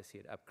would like to see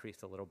it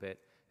increase a little bit.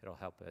 It'll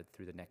help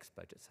through the next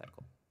budget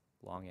cycle.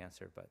 Long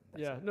answer, but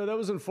that's yeah, it. no, that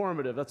was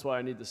informative. That's why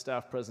I need the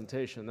staff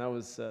presentation. That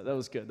was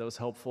good. That was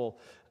helpful.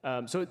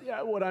 So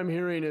yeah, what I'm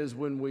hearing is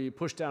when we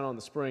push down on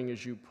the spring,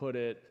 as you put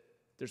it,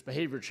 there's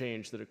behavior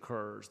change that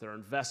occurs. There are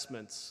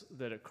investments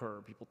that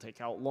occur. People take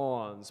out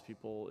lawns.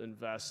 People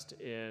invest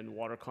in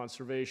water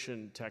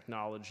conservation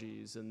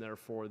technologies, and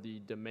therefore the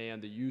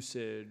demand, the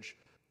usage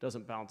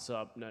doesn't bounce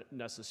up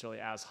necessarily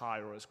as high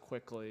or as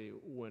quickly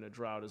when a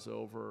drought is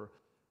over.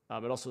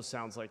 It also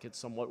sounds like it's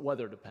somewhat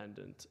weather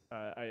dependent.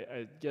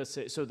 I guess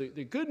so.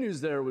 The good news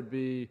there would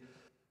be,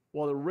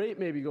 while the rate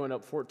may be going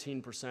up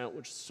 14%,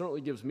 which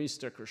certainly gives me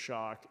sticker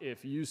shock,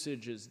 if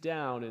usage is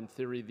down, in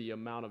theory, the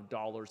amount of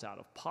dollars out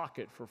of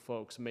pocket for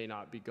folks may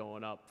not be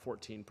going up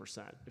 14%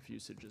 if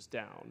usage is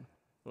down.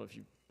 Well,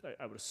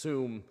 I would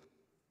assume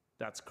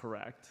that's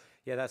correct.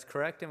 Yeah, that's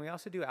correct. And we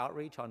also do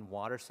outreach on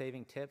water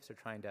saving tips. We're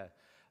trying to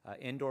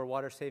indoor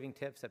water saving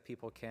tips that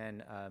people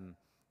can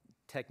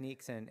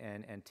techniques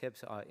and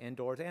tips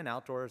indoors and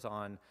outdoors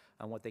on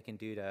what they can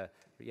do to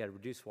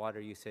reduce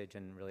water usage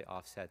and really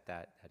offset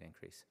that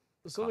increase.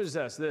 So let me just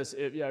ask this.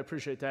 I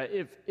appreciate that.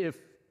 If it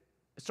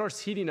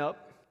starts heating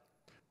up,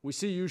 we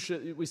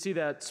see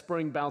that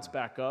spring bounce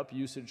back up,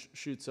 usage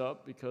shoots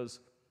up because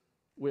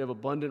we have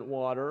abundant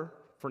water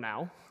for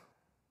now,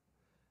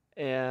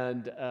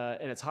 and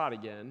it's hot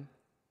again.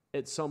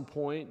 At some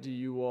point, do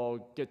you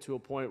all get to a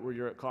point where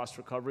you're at cost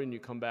recovery and you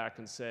come back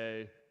and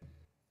say,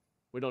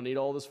 we don't need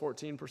all this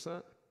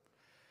 14%?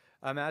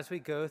 As we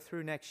go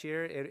through next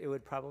year, it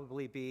would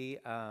probably be,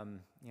 a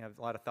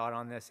lot of thought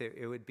on this.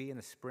 It would be in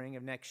the spring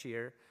of next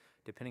year,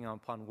 depending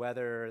upon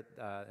weather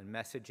and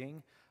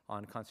messaging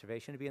on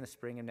conservation, to be in the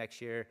spring of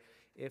next year.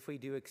 If we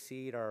do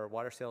exceed our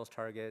water sales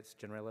targets,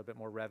 generate a little bit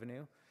more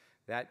revenue,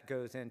 that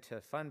goes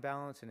into fund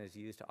balance and is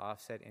used to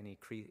offset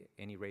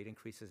any rate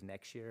increases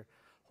next year.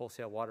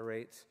 Wholesale water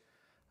rates,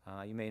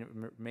 you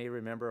may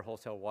remember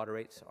wholesale water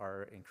rates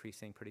are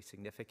increasing pretty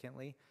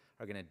significantly,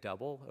 are going to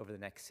double over the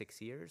next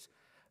 6 years.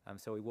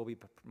 So we will be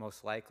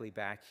most likely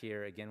back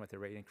here again with a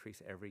rate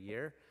increase every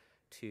year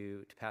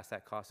to pass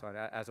that cost on.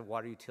 As a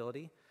water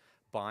utility,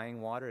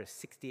 buying water is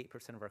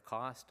 68% of our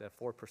cost,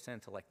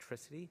 4%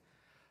 electricity.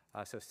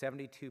 So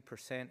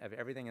 72% of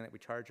everything that we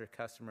charge our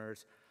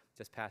customers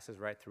just passes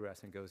right through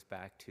us and goes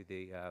back to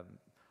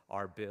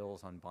our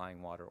bills on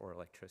buying water or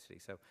electricity.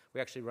 So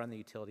we actually run the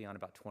utility on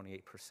about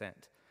 28%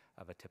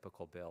 of a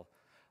typical bill.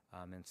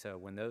 And so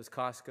when those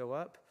costs go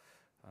up,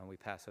 we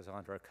pass those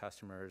on to our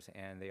customers,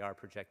 and they are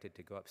projected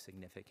to go up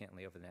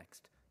significantly over the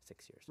next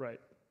 6 years. Right,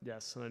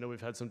 yes, and I know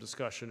we've had some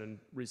discussion in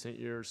recent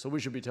years, so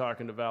we should be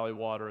talking to Valley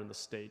Water and the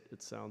state,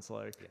 it sounds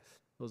like. Yes.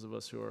 Those of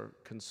us who are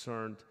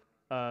concerned.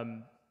 I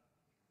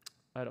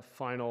had a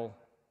final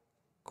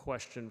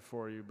question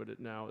for you, but it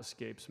now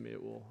escapes me.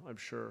 It will, I'm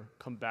sure,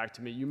 come back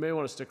to me. You may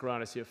want to stick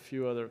around. I see a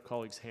few other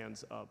colleagues'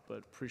 hands up, but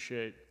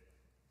appreciate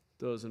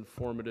those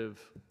informative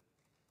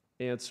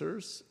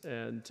answers.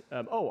 And,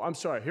 I'm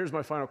sorry, here's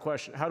my final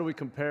question. How do we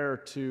compare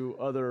to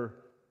other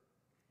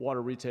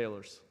water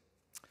retailers?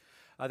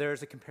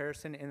 There's a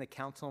comparison in the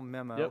council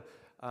memo. Yep,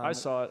 I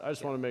saw it. I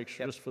just want to make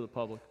sure, just for the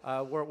public.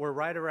 We're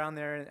right around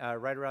there,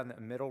 right around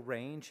the middle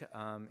range.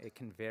 It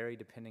can vary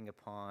depending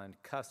upon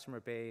customer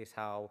base,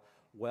 how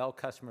well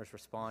customers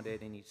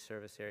responded in each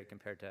service area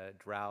compared to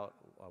drought,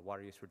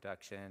 water use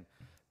reduction,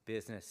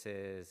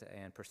 businesses,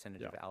 and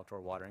percentage of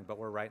outdoor watering. But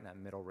we're right in that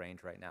middle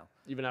range right now.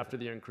 Even after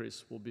the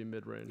increase, we'll be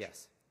mid-range.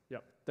 Yes.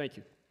 Yep. Thank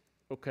you.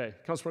 Okay,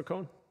 Councilor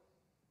Cohen.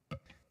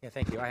 Yeah,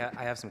 thank you.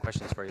 I have some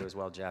questions for you as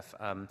well, Jeff.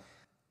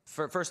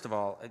 First of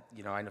all,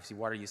 I know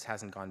water use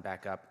hasn't gone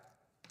back up,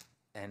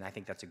 and I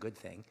think that's a good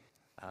thing.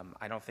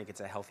 I don't think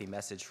it's a healthy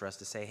message for us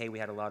to say, hey, we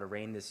had a lot of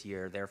rain this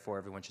year, therefore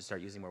everyone should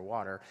start using more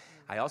water.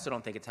 I also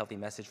don't think it's a healthy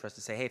message for us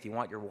to say, hey, if you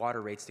want your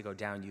water rates to go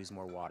down, use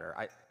more water.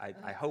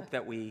 I hope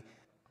that we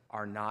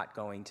are not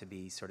going to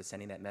be sort of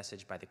sending that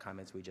message by the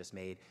comments we just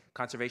made.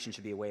 Conservation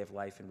should be a way of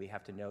life, and we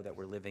have to know that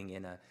we're living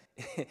in a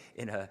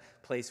in a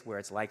place where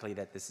it's likely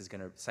that this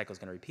cycle is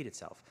going to repeat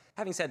itself.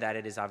 Having said that,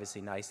 it is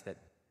obviously nice that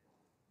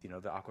the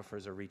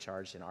aquifers are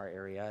recharged in our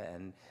area,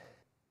 and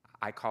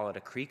I call it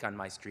a creek on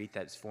my street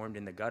that's formed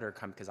in the gutter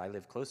because I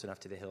live close enough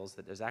to the hills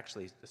that there's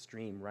actually a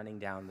stream running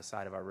down the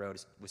side of our road.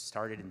 It was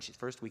started in the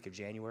first week of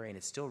January, and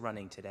it's still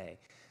running today,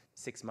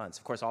 6 months.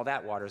 Of course, all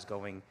that water is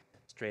going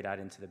straight out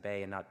into the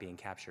bay and not being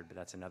captured, but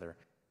that's another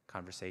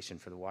conversation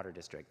for the water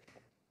district.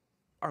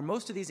 Are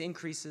most of these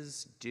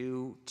increases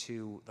due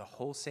to the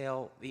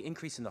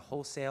increase in the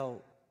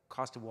wholesale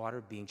cost of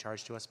water being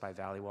charged to us by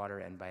Valley Water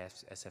and by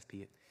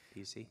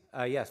SFPUC?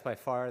 Yes, by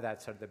far,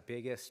 that's sort of the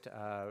biggest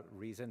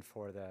reason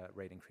for the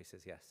rate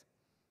increases, yes.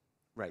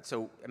 Right,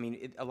 so, I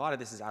mean, a lot of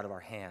this is out of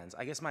our hands.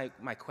 I guess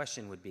my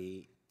question would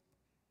be,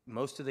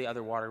 most of the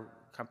other water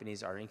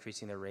companies are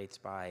increasing their rates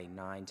by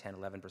 9, 10,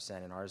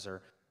 11%, and ours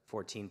are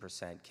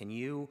 14%. Can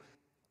you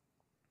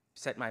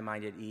set my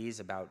mind at ease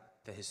about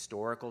the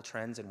historical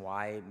trends and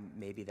why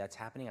maybe that's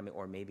happening? I mean,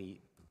 or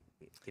maybe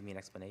give me an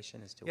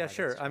explanation as to why. Yeah,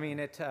 sure. I mean,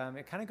 it kind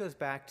of goes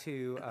back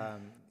to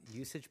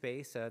usage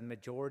base. The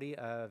majority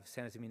of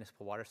San Jose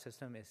municipal water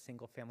system is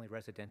single-family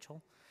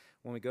residential.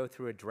 When we go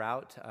through a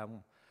drought,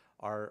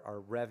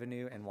 our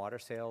revenue and water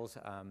sales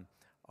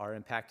are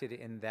impacted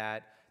in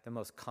that the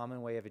most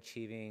common way of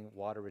achieving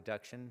water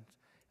reduction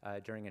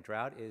during a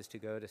drought is to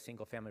go to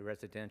single-family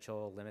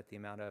residential, limit the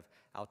amount of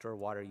outdoor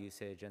water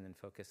usage, and then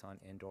focus on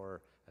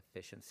indoor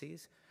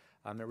efficiencies.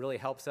 It really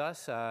helps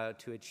us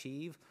to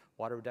achieve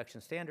water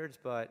reduction standards,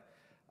 but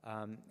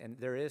and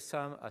there is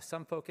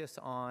some focus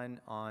on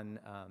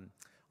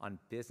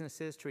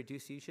businesses to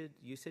reduce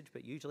usage,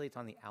 but usually it's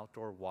on the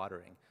outdoor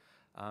watering.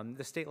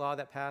 The state law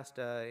that passed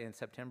in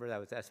September,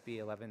 that was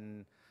SB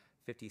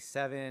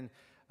 1157.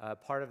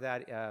 Part of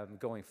that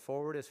going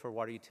forward is for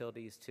water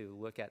utilities to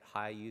look at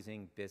high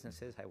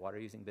water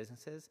using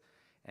businesses,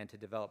 and to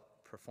develop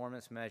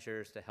performance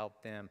measures to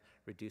help them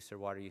reduce their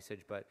water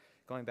usage. But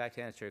going back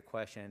to answer your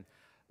question,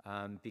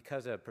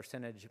 because the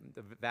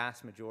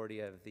vast majority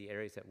of the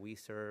areas that we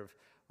serve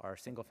are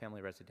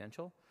single-family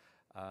residential,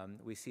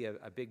 we see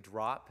a big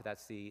drop.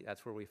 That's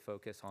where we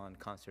focus on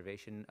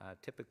conservation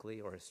typically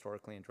or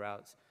historically in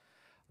droughts.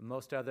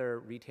 Most other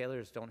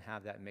retailers don't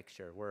have that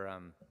mixture. We're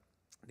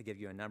to give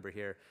you a number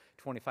here,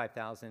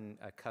 25,000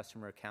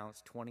 customer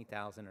accounts,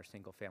 20,000 are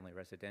single-family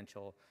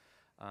residential.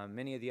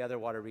 Many of the other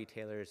water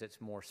retailers, it's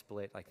more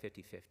split, like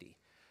 50-50.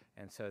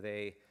 And so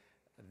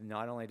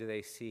not only do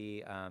they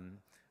see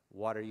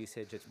water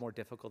usage, it's more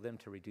difficult for them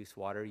to reduce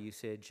water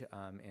usage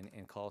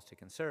in calls to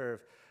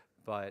conserve,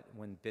 but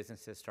when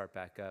businesses start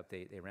back up,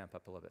 they ramp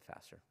up a little bit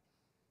faster.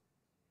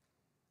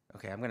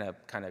 Okay, I'm going to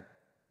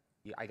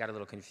I got a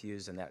little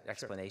confused in that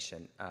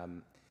explanation. Sure.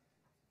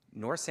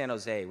 North San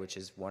Jose, which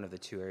is one of the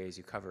two areas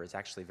you cover, is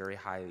actually very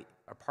high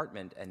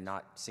apartment and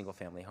not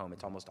single-family home.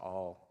 It's almost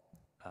all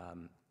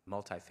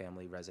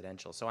multifamily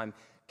residential. So I'm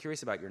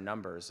curious about your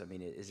numbers. I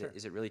mean, is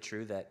it really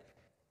true that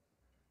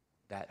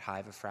high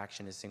of a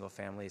fraction is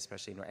single-family,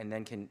 especially and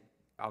then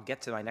I'll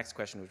get to my next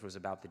question, which was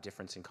about the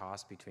difference in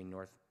cost between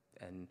North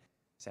and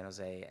San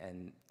Jose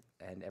and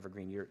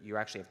Evergreen. You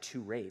actually have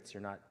two rates.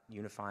 You're not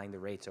unifying the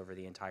rates over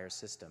the entire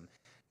system.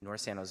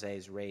 North San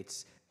Jose's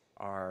rates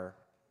are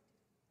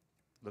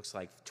looks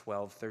like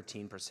 12,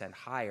 13%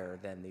 higher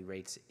than the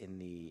rates in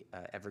the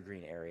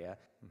Evergreen area.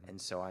 Mm-hmm. And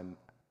so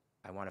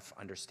I want to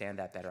understand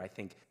that better. I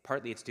think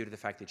partly it's due to the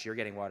fact that you're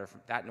getting water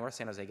from North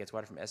San Jose gets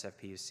water from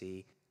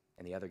SFPUC,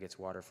 and the other gets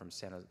water from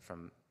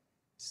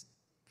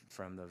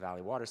the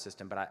Valley Water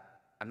System. But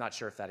I'm not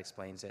sure if that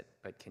explains it.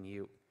 But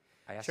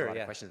I asked a lot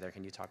of questions there.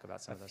 Can you talk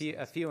about some of those things?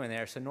 A few in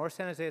there. So North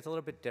San Jose is a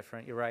little bit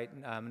different. You're right.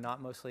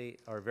 Not mostly,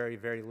 or very,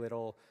 very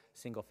little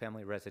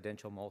single-family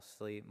residential,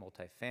 mostly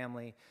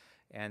multifamily.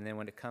 And then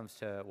when it comes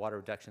to water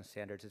reduction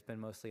standards, it's been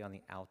mostly on the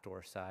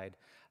outdoor side.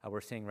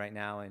 We're seeing right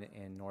now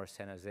in North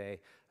San Jose,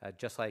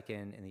 just like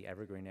in the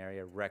Evergreen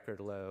area, record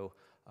low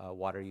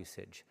water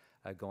usage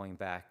going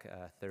back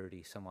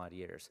 30 some odd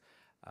years.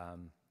 A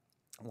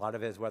lot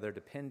of it is weather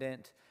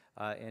dependent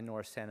in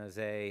North San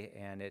Jose,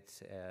 and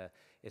it's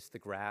the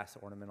grass,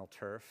 ornamental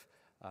turf,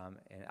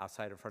 and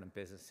outside in front of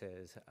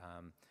businesses.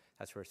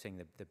 That's where we're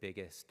seeing the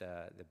biggest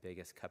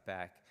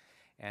cutback.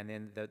 And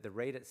then the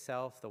rate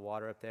itself, the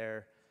water up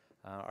there,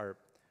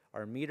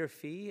 our meter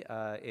fee,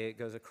 it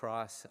goes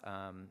across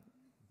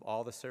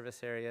all the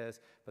service areas,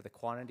 but the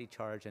quantity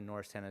charge in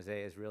North San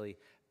Jose is really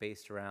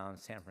based around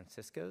San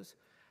Francisco's.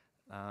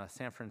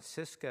 San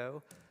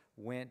Francisco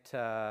went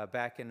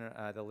back in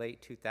the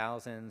late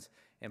 2000s,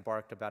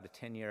 embarked about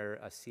a 10-year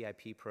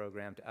CIP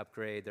program to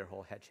upgrade their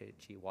whole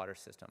Hetchy water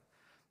system.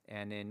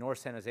 And in North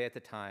San Jose at the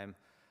time,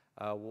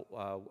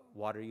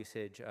 water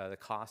usage, the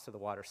cost of the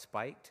water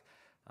spiked.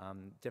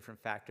 Different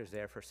factors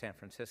there for San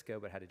Francisco,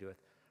 but had to do with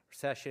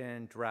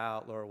recession,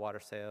 drought, lower water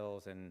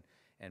sales, and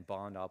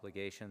bond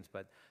obligations.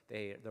 But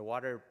the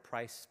water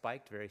price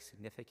spiked very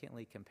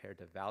significantly compared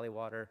to Valley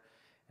water.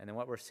 And then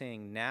what we're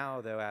seeing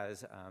now, though,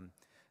 as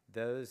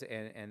those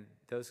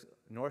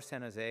North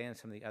San Jose and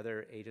some of the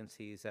other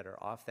agencies that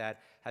are off that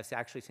has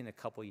actually seen a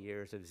couple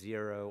years of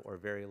zero or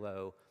very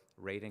low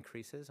rate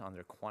increases on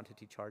their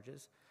quantity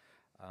charges.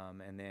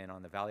 And then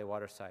on the Valley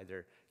water side,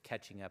 they're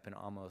catching up and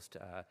almost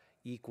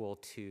equal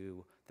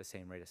to the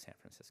same rate as San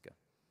Francisco.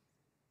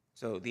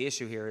 So the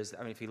issue here is,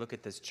 I mean, if you look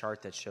at this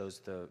chart that shows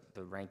the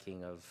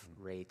ranking of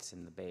rates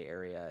in the Bay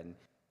Area,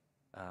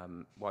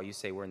 and while you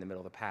say we're in the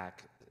middle of the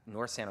pack,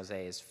 North San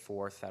Jose is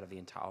 4th out of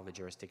all the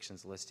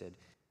jurisdictions listed.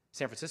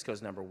 San Francisco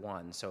is number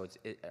 1. So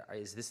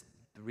is this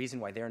the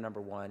reason why they're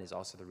number 1 is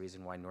also the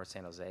reason why North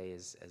San Jose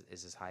is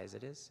as high as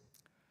it is?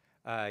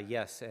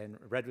 Yes, and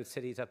Redwood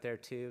City's up there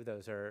too.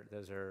 Those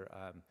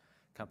are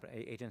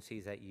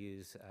agencies that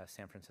use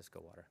San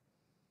Francisco water.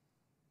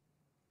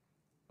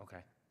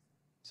 Okay,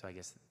 so I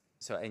guess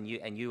and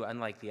you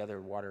unlike the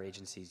other water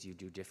agencies, you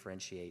do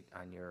differentiate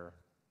on your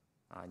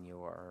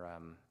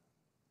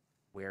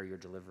where you're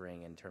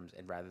delivering in terms,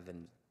 and rather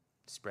than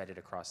spread it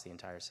across the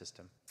entire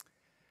system.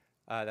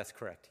 That's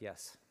correct.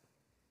 Yes.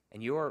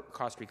 And your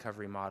cost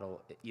recovery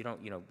model, you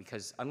don't,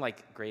 because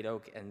unlike Great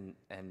Oak and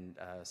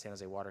San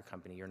Jose Water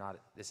Company,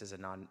 this is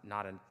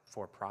not a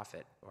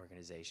for-profit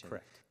organization.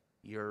 Correct.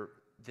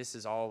 This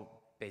is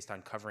all based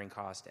on covering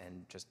cost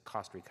and just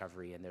cost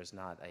recovery, and there's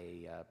not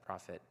a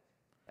profit,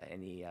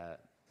 any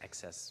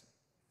excess.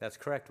 That's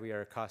correct. We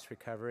are cost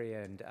recovery,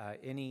 and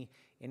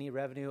any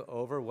revenue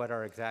over what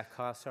our exact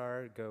costs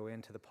are go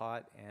into the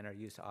pot and are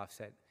used to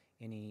offset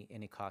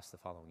any costs the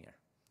following year.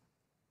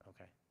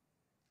 Okay.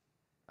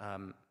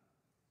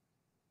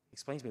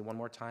 Explain to me one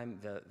more time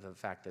the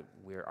fact that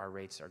our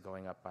rates are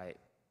going up by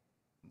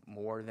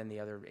more than the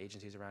other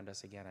agencies around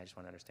us again. I just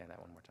want to understand that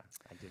one more time.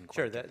 I didn't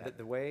quite get that.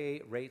 The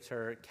way rates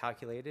are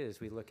calculated is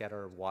we look at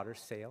our water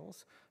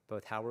sales,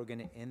 both how we're going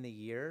to end the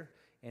year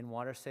in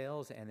water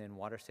sales and then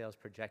water sales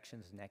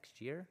projections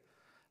next year.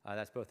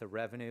 That's both a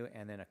revenue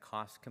and then a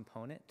cost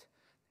component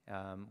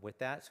with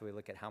that. So we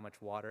look at how much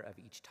water of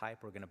each type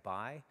we're going to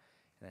buy and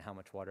then how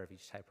much water of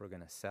each type we're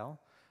going to sell.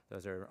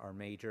 Those are our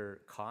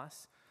major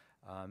costs.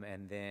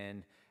 And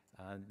then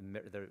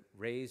the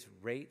raise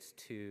rates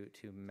to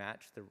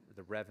match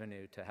the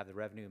revenue, to have the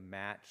revenue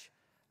match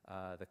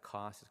the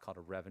cost is called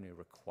a revenue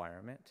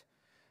requirement.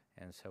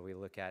 And so we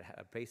look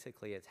at,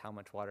 basically it's how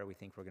much water we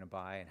think we're going to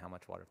buy and how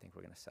much water we think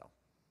we're going to sell.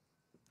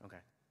 Okay.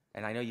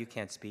 And I know you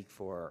can't speak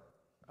for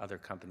other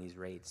companies'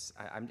 rates.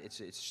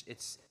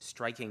 It's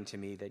striking to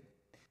me that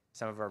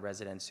some of our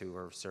residents who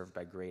are served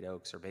by Great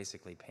Oaks are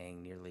basically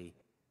paying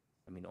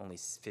only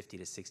 50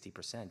 to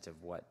 60%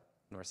 of what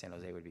North San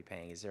Jose would be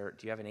paying. Do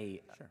you have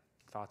any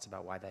thoughts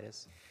about why that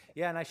is?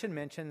 Yeah, and I should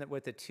mention that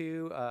with the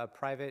two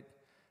private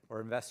or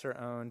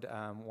investor-owned,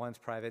 one's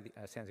private,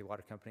 San Jose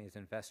Water Company is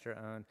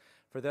investor-owned.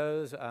 For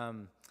those,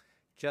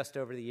 just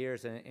over the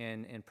years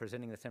in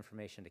presenting this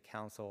information to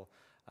council,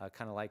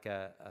 kind of like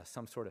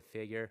some sort of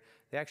figure,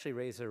 they actually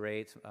raise their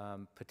rates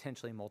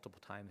potentially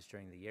multiple times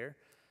during the year.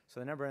 So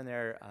the number in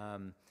there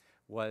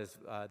was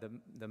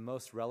the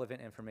most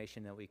relevant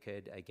information that we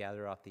could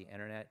gather off the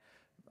internet.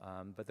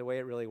 But the way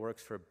it really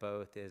works for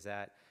both is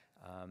that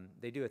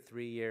they do a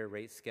 3-year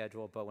rate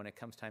schedule, but when it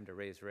comes time to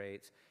raise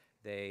rates,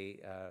 they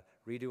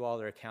redo all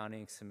their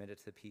accounting, submit it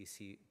to the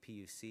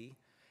PUC,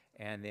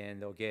 and then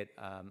they'll get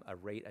a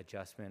rate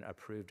adjustment,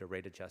 approved a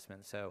rate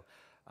adjustment. So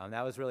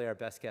that was really our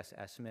best guess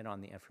estimate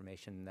on the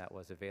information that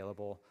was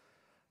available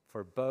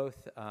for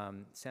both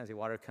San Jose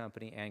Water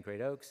Company and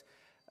Great Oaks.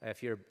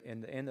 If you're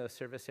in those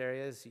service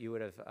areas, you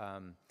would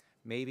have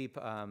maybe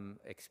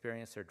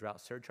experienced their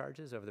drought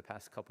surcharges over the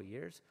past couple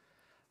years.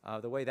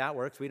 The way that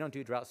works, we don't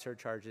do drought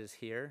surcharges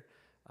here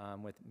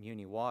with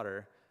Muni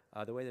Water.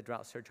 The way the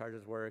drought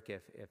surcharges work,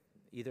 if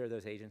either of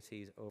those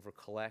agencies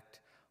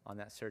over-collect on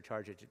that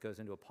surcharge, it goes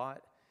into a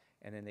pot,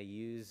 and then they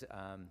use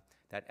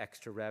that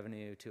extra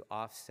revenue to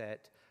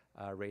offset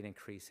rate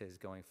increases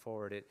going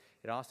forward.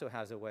 It also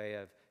has a way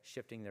of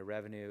shifting the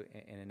revenue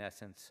in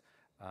essence,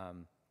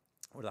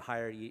 where the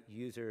higher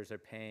users are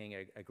paying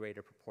a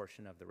greater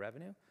proportion of the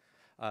revenue.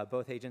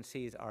 Both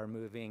agencies are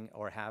moving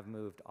or have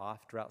moved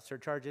off drought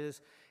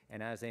surcharges,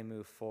 and as they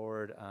move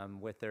forward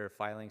with their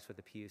filings with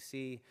the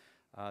PUC,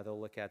 they'll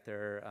look at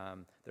their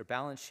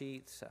balance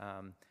sheets,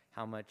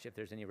 how much, if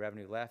there's any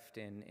revenue left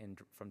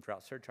from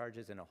drought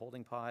surcharges in a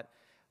holding pot,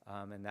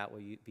 and that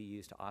will be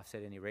used to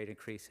offset any rate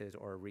increases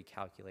or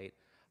recalculate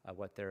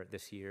what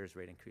this year's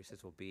rate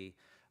increases will be.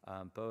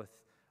 Both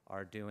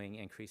are doing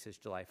increases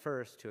July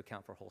 1st to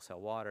account for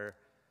wholesale water,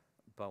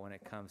 but when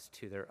it comes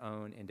to their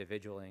own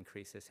individual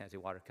increases, San Jose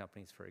Water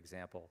Companies, for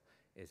example,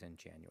 is in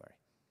January.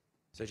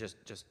 So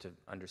just to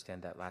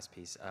understand that last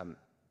piece,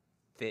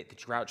 the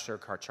drought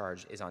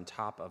surcharge is on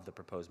top of the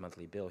proposed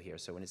monthly bill here.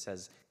 So when it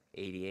says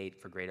 88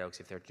 for Great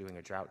Oaks, if they're doing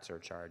a drought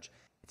surcharge,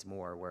 it's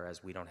more,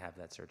 whereas we don't have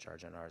that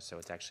surcharge on ours. So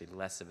it's actually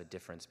less of a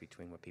difference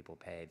between what people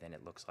pay than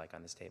it looks like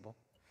on this table.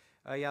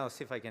 Yeah, I'll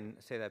see if I can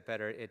say that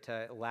better.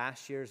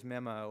 Last year's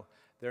memo,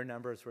 their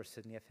numbers were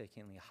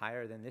significantly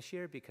higher than this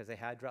year because they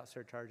had drought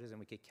surcharges, and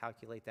we could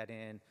calculate that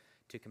in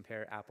to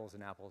compare apples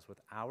and apples with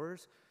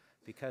ours.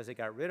 Because they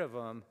got rid of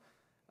them,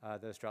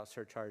 those drought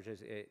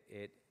surcharges,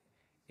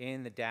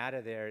 in the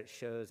data there, it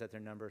shows that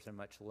their numbers are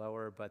much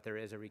lower, but there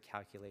is a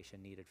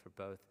recalculation needed for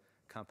both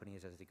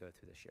companies as they go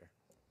through this year.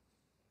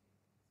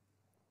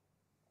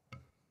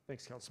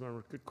 Thanks,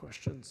 Councilmember. Good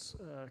questions.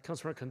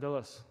 Councilmember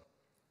Candelas.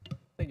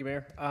 Thank you,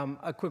 Mayor.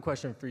 A quick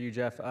question for you,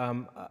 Jeff.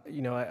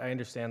 You know, I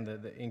understand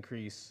that the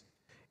increase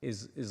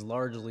is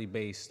largely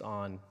based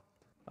on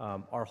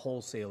our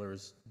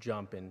wholesalers'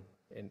 jump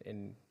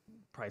in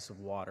price of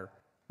water.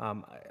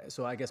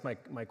 So I guess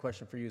my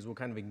question for you is, what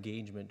kind of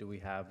engagement do we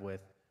have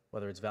with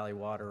whether it's Valley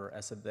Water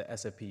or the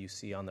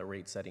SFPUC on the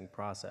rate setting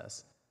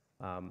process,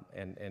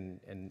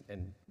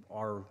 and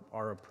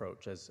our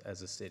approach as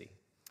a city?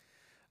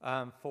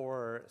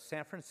 For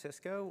San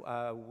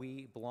Francisco,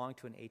 we belong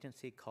to an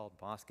agency called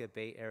BOSCA,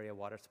 Bay Area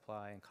Water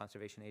Supply and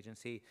Conservation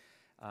Agency.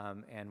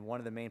 And one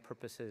of the main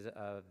purposes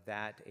of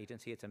that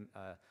agency, it's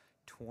a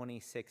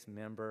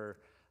 26-member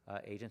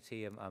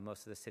agency of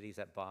most of the cities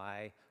that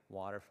buy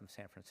water from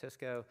San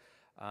Francisco.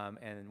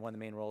 And one of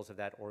the main roles of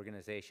that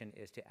organization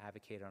is to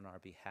advocate on our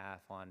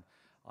behalf on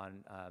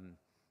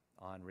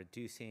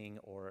reducing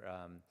or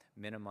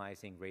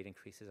minimizing rate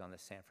increases on the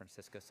San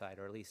Francisco side,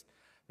 or at least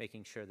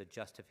making sure the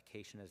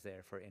justification is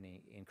there for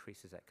any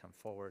increases that come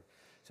forward.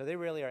 So they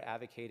really are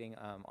advocating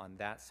on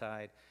that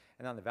side.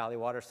 And on the Valley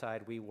Water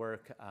side, we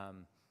work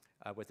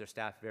with their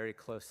staff very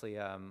closely,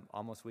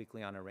 almost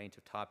weekly on a range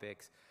of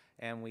topics.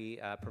 And we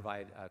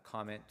provide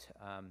comment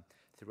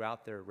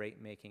throughout their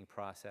rate-making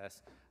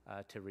process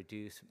to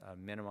reduce,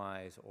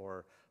 minimize,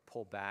 or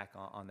pull back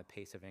on the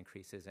pace of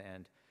increases.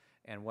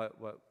 And what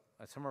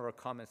some of our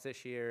comments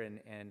this year,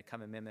 and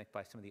kind of mimicked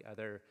by some of the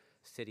other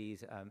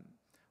cities'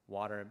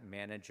 water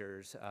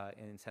managers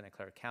in Santa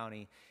Clara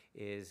County,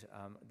 is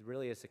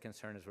really is a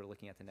concern as we're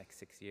looking at the next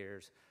 6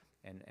 years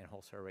and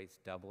wholesale rates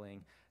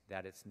doubling,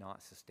 that it's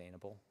not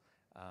sustainable.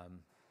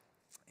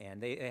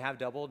 And they have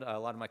doubled. A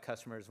lot of my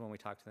customers, when we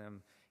talk to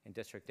them in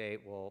District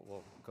 8,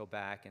 will go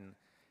back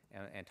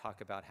and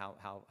talk about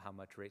how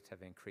much rates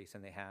have increased,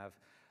 and they have.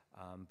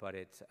 But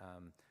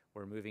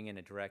we're moving in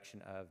a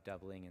direction of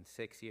doubling in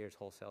 6 years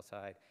wholesale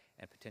side,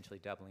 and potentially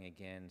doubling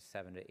again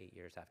 7 to 8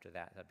 years after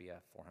that. That'd be a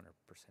 400%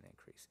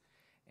 increase.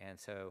 And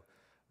so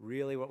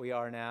really what we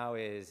are now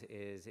is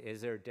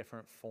there a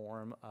different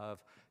form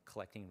of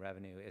collecting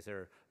revenue? Is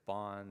there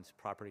bonds,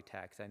 property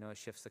tax? I know it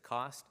shifts the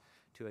cost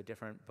to a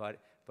different, but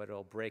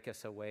it'll break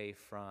us away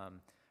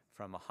from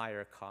a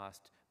higher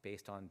cost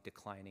based on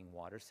declining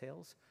water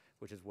sales,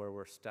 which is where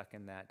we're stuck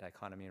in that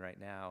dichotomy right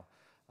now.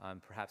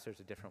 Perhaps there's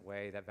a different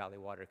way that Valley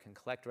Water can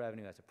collect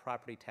revenue as a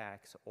property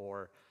tax,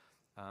 or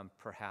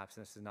perhaps,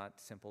 and this is not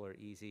simple or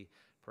easy,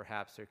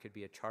 perhaps there could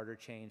be a charter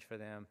change for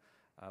them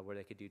where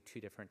they could do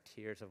 2 different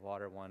tiers of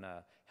water, one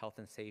health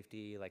and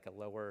safety, like a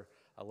lower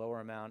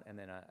amount, and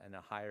then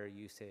a higher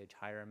usage,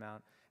 higher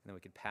amount, and then we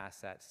could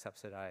pass that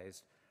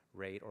subsidized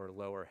rate or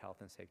lower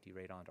health and safety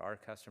rate on to our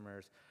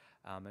customers,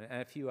 and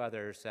a few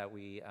others that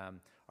we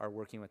are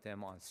working with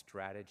them on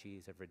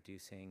strategies of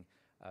reducing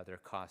their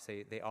costs.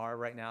 They are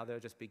right now, though,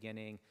 just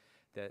beginning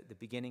the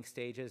beginning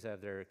stages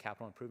of their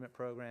capital improvement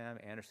program.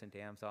 Anderson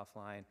Dam's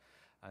offline,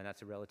 and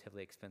that's a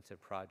relatively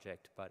expensive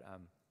project. But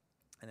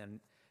and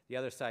then the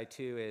other side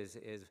too is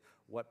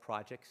what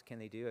projects can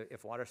they do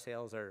if water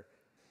sales are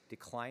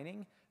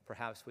declining?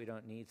 Perhaps we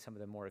don't need some of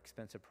the more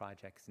expensive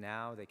projects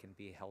now. They can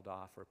be held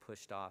off or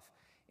pushed off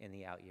in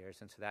the out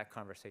years. And so that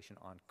conversation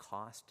on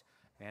cost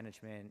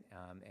management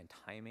and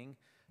timing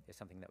is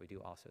something that we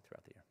do also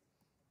throughout the year.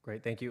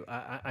 Great, thank you.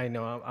 I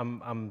know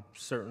I'm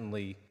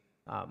certainly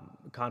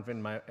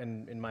confident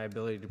in my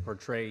ability to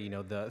portray, you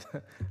know,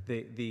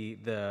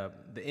 the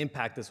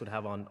impact this would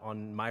have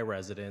on my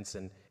residents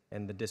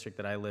and the district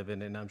that I live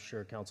in, and I'm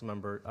sure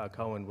Councilmember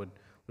Cohen would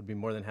be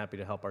more than happy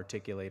to help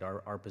articulate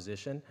our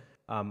position.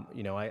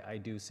 You know, I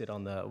do sit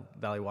on the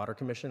Valley Water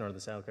Commission, or the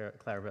Santa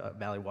Clara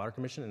Valley Water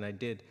Commission, and I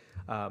did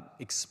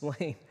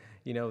explain,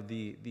 you know,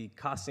 the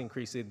cost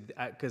increase,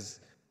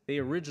 because they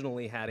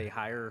originally had a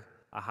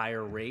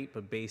higher rate,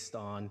 but based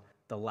on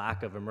the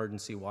lack of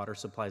emergency water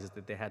supplies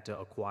that they had to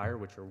acquire,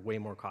 which are way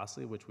more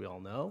costly, which we all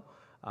know.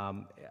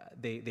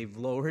 They've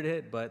lowered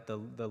it, but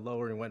the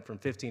lowering went from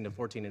 15 to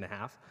 14 and a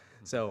half.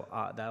 So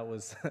that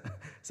was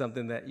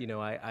something that, you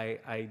know,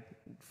 I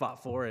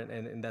fought for,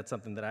 and that's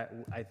something that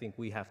I think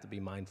we have to be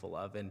mindful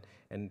of,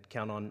 and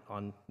count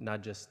on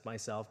not just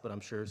myself, but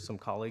I'm sure some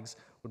colleagues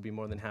would be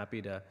more than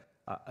happy to,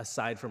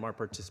 aside from our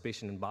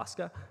participation in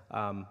BOSCA,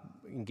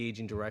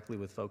 engaging directly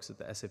with folks at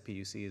the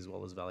SFPUC as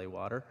well as Valley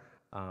Water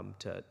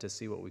to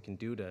see what we can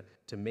do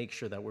to make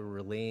sure that we're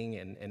relaying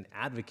and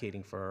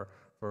advocating for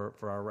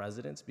our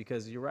residents,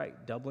 because you're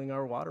right, doubling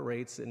our water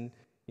rates and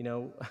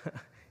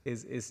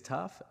is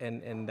tough,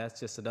 and that's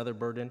just another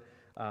burden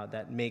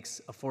that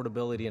makes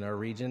affordability in our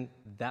region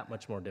that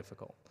much more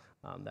difficult.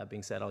 That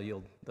being said, I'll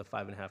yield the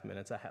 5.5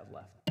 minutes I have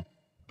left.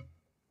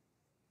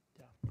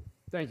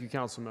 Thank you,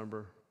 council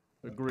member.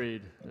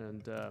 Agreed.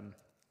 And I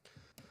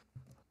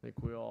think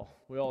we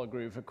all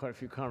agree. We've had quite a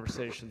few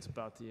conversations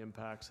about the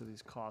impacts of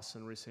these costs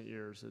in recent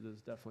years. It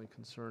is definitely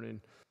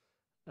concerning.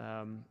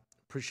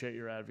 Appreciate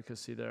your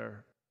advocacy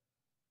there.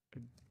 I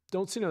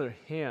don't see another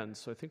hand,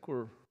 so I think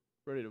we're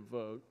ready to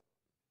vote.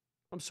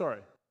 I'm sorry.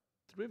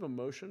 Did we have a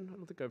motion? I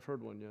don't think I've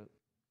heard one yet.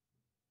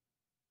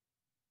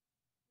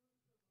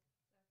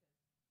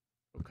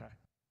 Okay,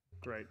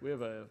 great. We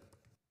have a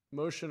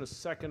motion, a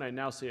second. I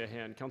now see a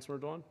hand. Councilor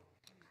Dwan?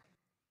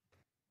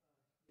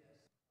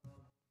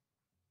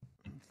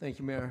 Thank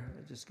you, Mayor.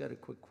 I just got a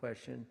quick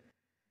question.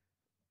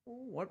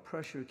 What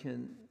pressure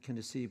can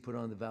the city put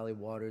on the Valley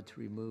Water to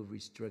remove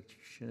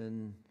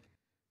restriction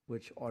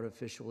which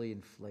artificially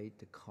inflate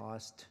the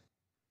cost?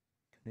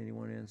 Can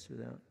anyone answer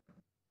that?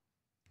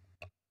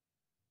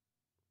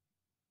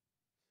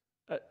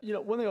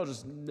 One thing I'll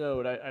just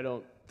note, I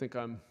don't think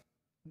I'm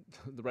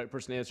the right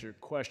person to answer your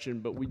question,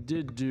 but we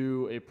did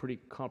do a pretty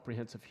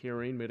comprehensive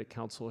hearing, made a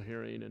council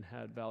hearing, and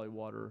had Valley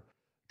Water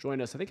join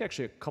us, I think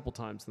actually a couple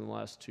times in the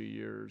last 2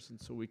 years. And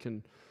so we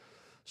can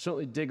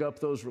certainly dig up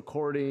those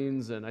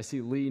recordings, and I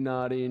see Lee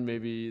nodding.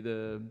 Maybe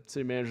the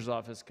city manager's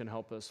office can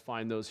help us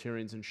find those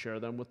hearings and share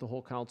them with the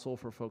whole council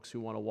for folks who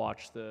want to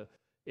watch the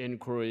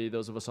inquiry.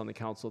 Those of us on the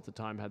council at the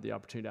time had the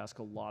opportunity to ask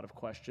a lot of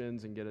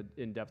questions and get an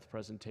in-depth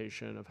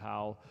presentation of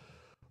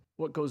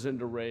what goes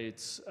into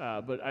rates,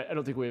 but I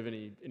don't think we have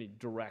any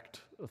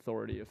direct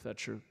authority, if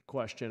that's your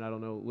question. I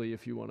don't know, Lee,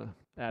 if you want to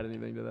add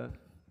anything to that.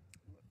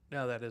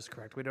 No, that is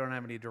correct. We don't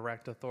have any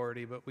direct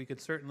authority, but we could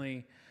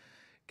certainly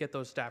get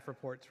those staff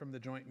reports from the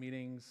joint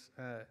meetings,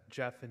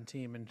 Jeff and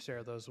team, and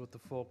share those with the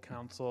full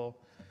council.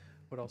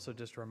 Would also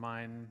just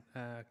remind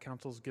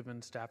council's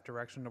given staff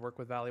direction to work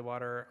with Valley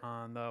Water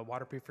on the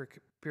water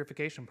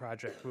purification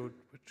project,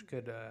 which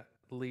could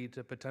lead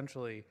to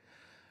potentially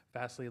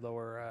vastly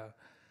lower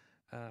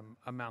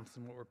amounts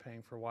than what we're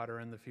paying for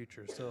water in the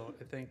future. So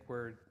I think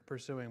we're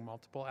pursuing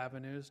multiple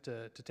avenues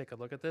to take a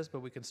look at this, but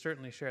we can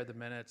certainly share the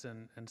minutes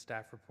and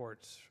staff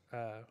reports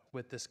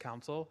with this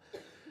council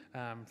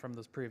from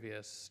those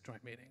previous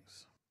joint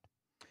meetings.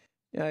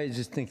 Yeah, I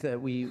just think that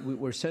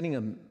we're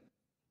sending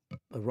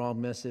a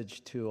wrong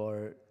message to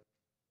our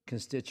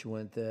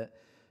constituent that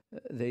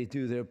they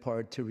do their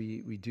part to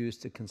reduce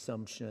the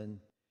consumption,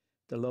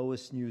 the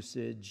lowest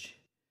usage,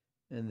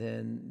 and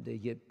then they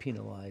get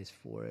penalized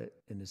for it,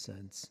 in a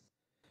sense.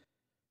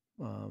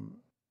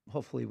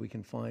 Hopefully we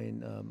can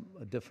find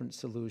a different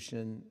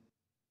solution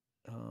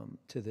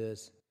to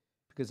this,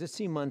 because it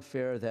seems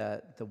unfair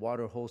that the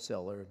water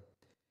wholesaler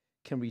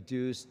can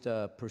reduce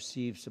the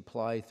perceived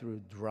supply through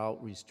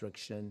drought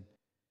restriction,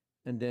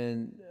 and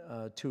then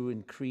to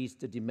increase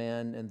the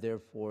demand and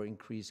therefore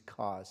increase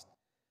cost.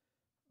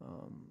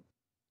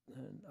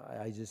 And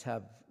I just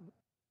have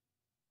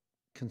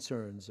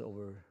concerns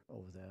over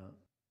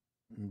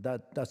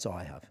that. That's all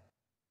I have.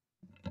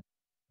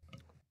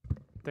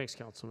 Thanks,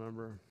 council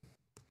member.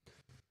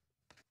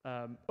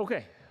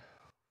 Okay.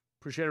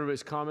 Appreciate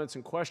everybody's comments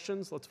and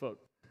questions. Let's vote.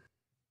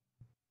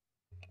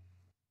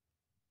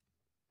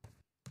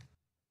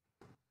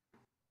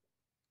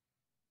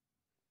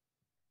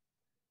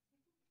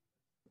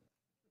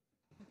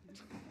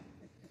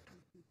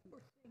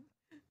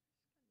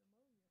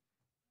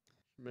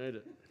 Made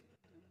it.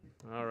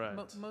 All right.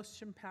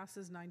 Motion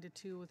passes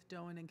 9-2 with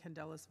Doan and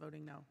Candelas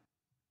voting no.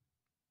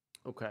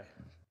 Okay,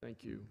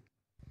 thank you.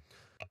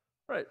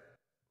 All right,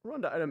 we're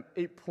on to item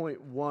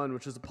 8.1,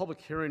 which is a public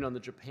hearing on the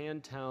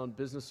Japantown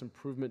Business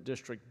Improvement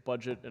District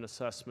budget and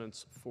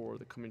assessments for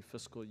the coming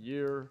fiscal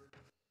year.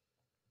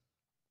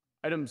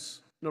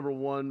 Items number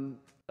 1,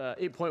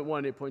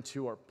 8.1,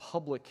 8.2 are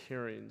public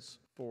hearings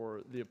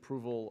for the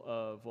approval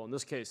of, well, in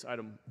this case,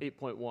 item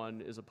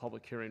 8.1 is a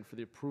public hearing for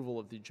the approval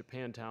of the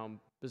Japantown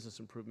Business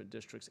Improvement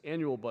District's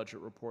annual budget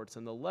reports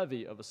and the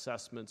levy of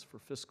assessments for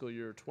fiscal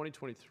year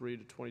 2023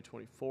 to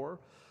 2024.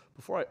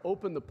 Before I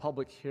open the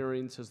public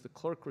hearings, has the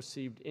clerk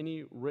received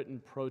any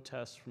written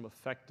protests from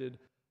affected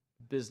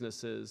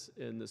businesses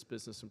in this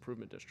business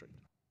improvement district?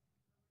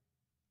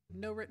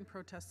 No written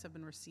protests have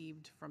been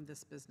received from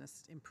this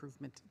business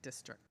improvement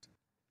district.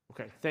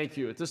 Okay, thank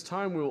you. At this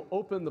time, we will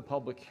open the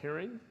public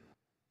hearing.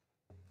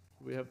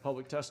 We have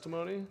public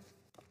testimony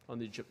on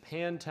the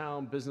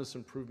Japantown Business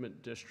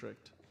Improvement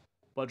District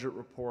budget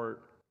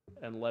report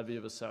and levy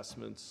of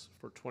assessments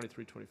for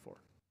 23-24.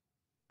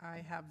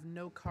 I have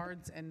no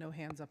cards and no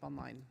hands up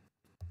online.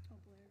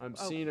 I'm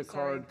seeing a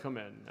card come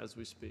in as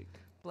we speak.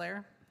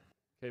 Blair?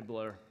 Okay,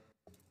 Blair.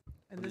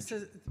 And this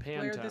is,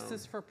 Blair, this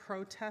is for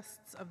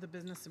protests of the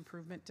Business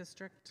Improvement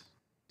District,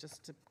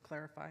 just to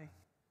clarify.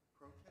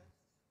 Protests?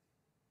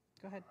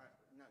 Go ahead.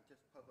 Not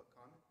just public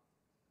comment?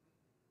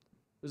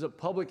 There's a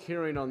public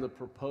hearing on the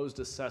proposed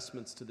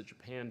assessments to the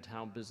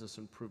Japantown Business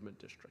Improvement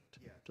District,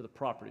 to the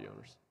property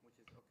owners.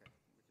 Which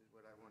is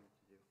what I wanted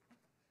to do.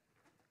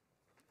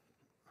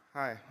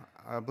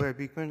 Hi, Blair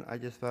Beekman. I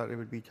just thought it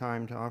would be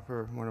time to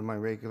offer one of my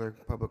regular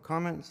public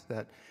comments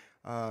that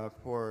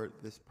for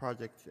this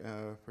project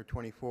for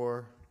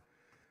 24,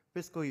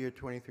 fiscal year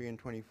 23 and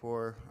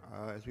 24,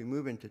 as we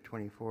move into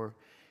 24,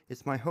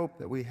 it's my hope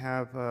that we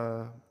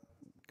have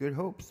good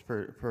hopes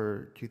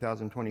for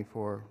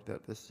 2024,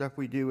 that the stuff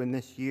we do in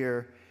this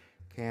year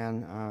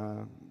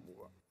can,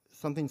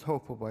 something's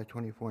hopeful by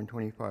 24 and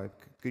 25.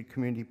 Good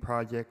community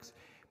projects,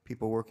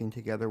 people working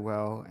together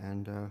well,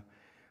 and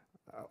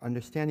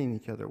understanding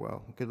each other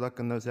well. Good luck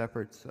in those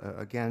efforts,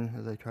 again,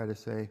 as I try to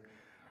say,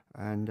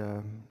 and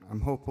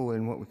I'm hopeful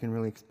in what we can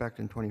really expect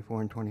in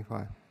 24 and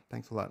 25.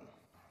 Thanks a lot.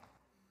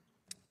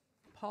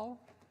 Paul?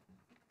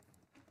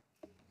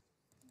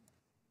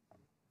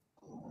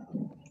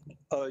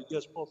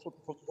 Yes, Paul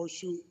from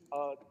Horseshoe.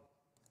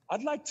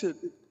 I'd like to,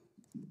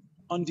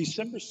 on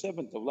December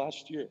 7th of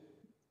last year,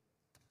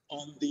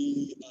 on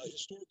the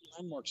Historic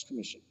Landmarks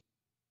Commission,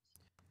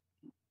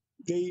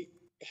 they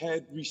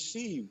had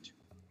received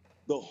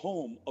the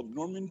home of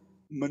Norman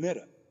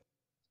Mineta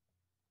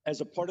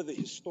as a part of the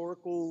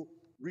historical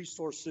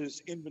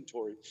resources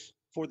inventory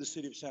for the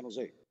city of San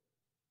Jose.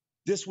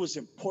 This was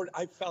important.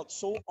 I felt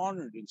so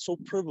honored and so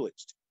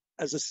privileged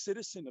as a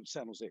citizen of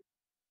San Jose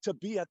to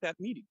be at that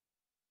meeting.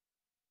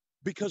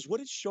 Because what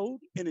it showed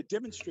and it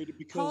demonstrated,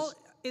 because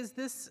Paul, is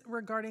this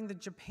regarding the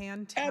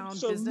Japantown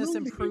Business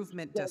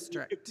Improvement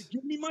District? If you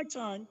give me my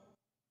time,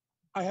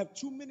 I have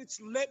 2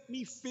 minutes. Let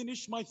me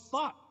finish my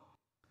thought.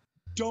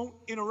 Don't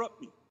interrupt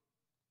me.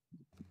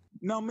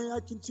 Now, may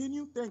I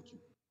continue? Thank you.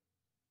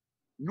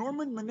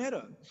 Norman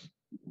Mineta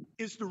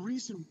is the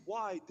reason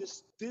why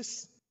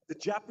the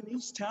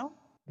Japanese town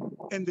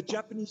and the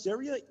Japanese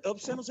area of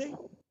San Jose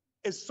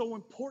is so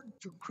important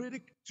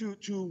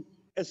to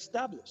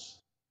establish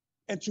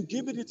and to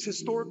give it its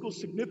historical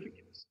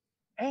significance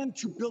and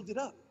to build it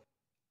up.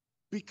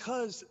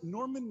 Because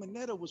Norman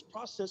Mineta was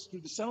processed through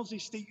the San Jose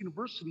State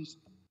University's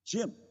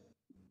gym.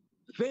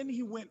 Then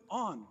he went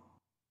on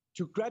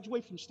to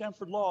graduate from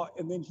Stanford Law,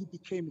 and then he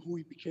became who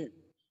he became.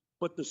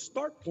 But the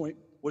start point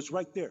was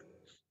right there.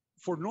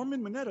 For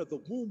Norman Mineta, the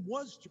womb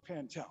was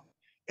Japantown.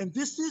 And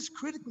this is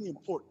critically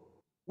important.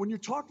 When you're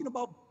talking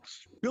about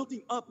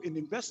building up and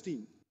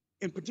investing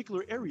in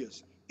particular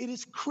areas, it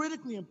is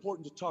critically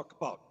important to talk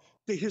about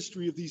the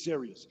history of these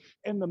areas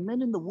and the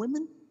men and the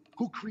women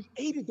who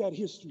created that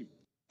history.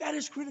 That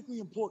is critically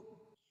important.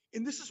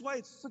 And this is why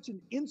it's such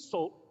an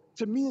insult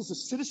to me as a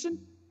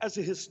citizen, as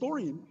a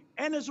historian,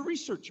 and as a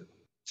researcher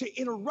to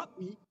interrupt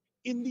me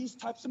in these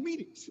types of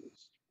meetings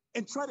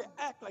and try to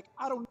act like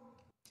I don't.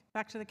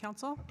 Back to the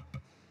council.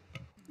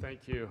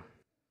 Thank you.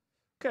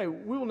 Okay,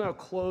 we will now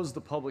close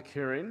the public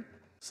hearing.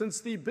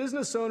 Since the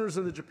business owners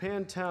in the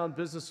Japantown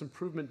Business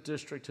Improvement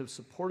District have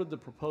supported the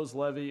proposed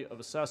levy of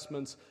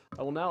assessments,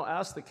 I will now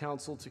ask the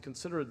council to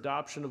consider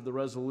adoption of the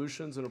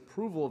resolutions and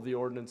approval of the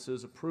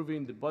ordinances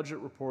approving the budget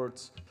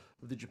reports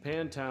of the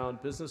Japantown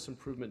Business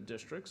Improvement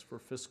Districts for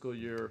fiscal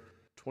year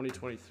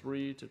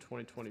 2023 to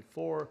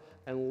 2024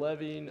 and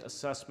levying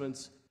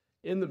assessments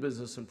in the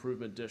Business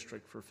Improvement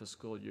District for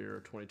fiscal year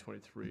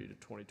 2023 to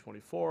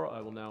 2024. I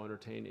will now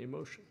entertain a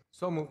motion.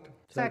 So moved.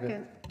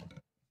 Second.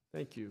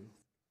 Thank you.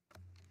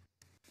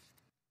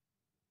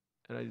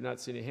 And I do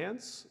not see any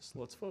hands, so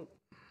let's vote.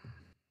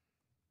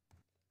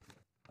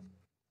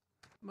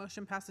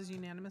 Motion passes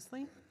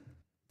unanimously.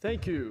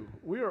 Thank you.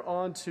 We are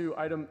on to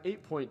item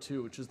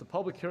 8.2, which is the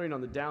public hearing on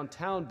the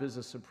Downtown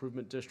Business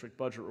Improvement District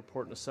Budget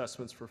Report and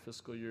Assessments for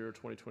fiscal year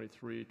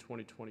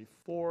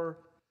 2023-2024.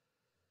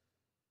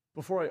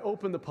 Before I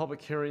open the public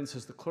hearings,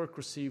 has the clerk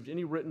received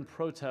any written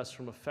protests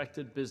from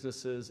affected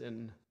businesses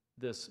in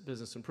this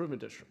Business Improvement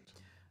District?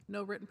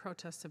 No written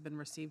protests have been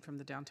received from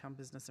the Downtown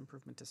Business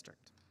Improvement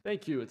District.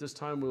 Thank you. At this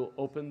time, we will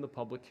open the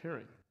public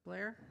hearing.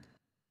 Blair?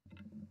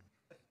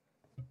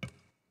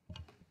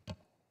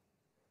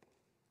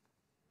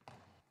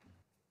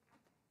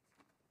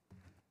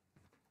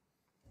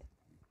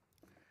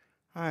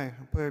 Hi,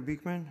 Blair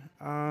Beekman.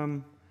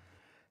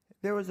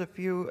 There was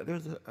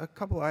a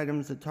couple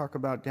items that talk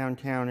about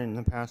downtown in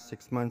the past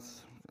 6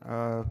 months.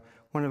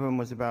 One of them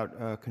was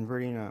about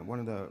converting one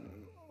of the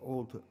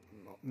old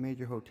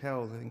major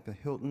hotels, I think the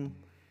Hilton,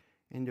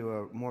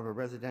 into more of a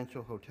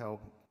residential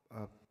hotel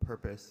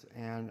purpose,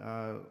 and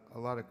a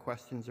lot of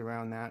questions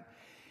around that.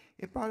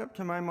 It brought up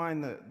to my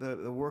mind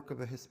the work of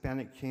the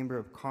Hispanic Chamber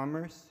of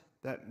Commerce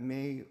that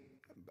may,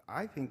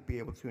 I think, be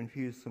able to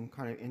infuse some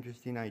kind of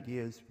interesting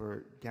ideas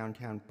for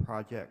downtown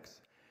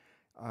projects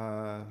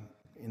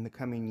in the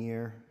coming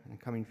year, in the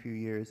coming few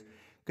years.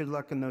 Good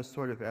luck in those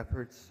sort of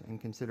efforts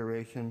and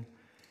consideration.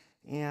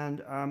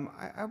 And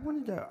I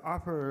wanted to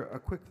offer a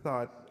quick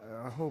thought.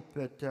 I hope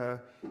that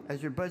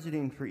as you're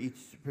budgeting for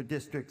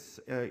districts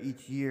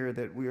each year,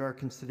 that we are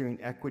considering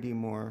equity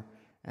more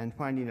and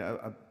finding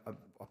a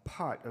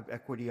pot of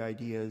equity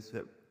ideas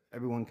that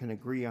everyone can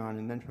agree on,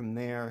 and then from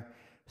there,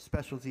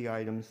 specialty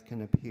items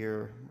can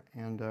appear.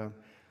 And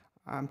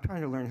I'm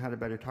trying to learn how to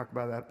better talk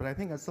about that, but I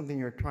think that's something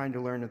you're trying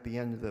to learn at the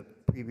end of the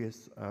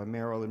previous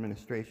mayoral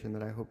administration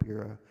that I hope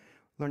you're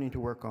learning to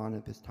work on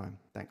at this time.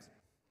 Thanks.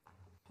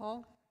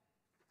 Paul?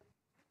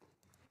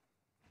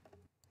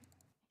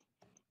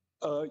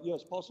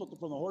 Yes, Paul Soto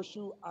from the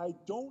Horseshoe. I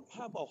don't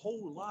have a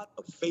whole lot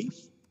of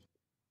faith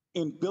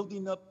in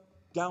building up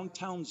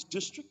downtown's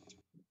district,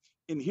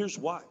 and here's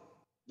why.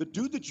 The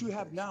dude that you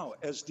have now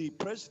as the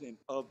president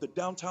of the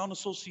Downtown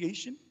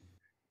Association,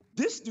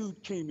 this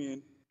dude came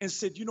in and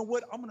said, you know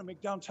what, I'm gonna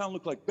make downtown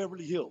look like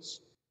Beverly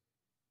Hills.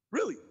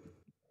 Really,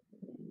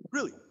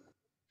 really.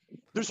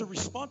 There's a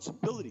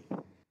responsibility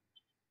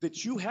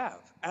that you have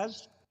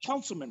as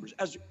council members,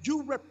 as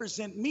you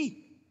represent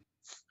me.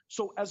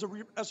 So as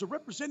a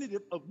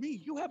representative of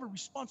me, you have a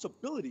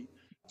responsibility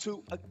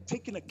to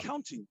take an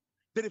accounting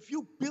that if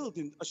you build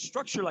in a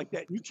structure like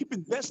that and you keep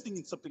investing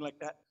in something like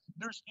that,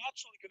 there's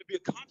naturally going to be a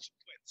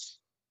consequence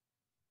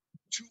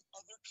to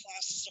other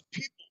classes of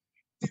people.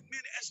 That,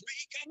 man, as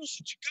Mexicanos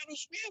and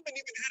Chicanos, we haven't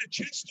even had a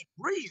chance to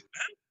breathe,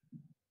 man.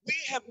 We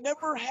have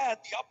never had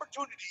the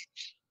opportunity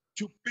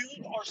to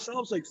build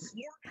ourselves a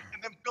floor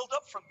and then build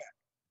up from that,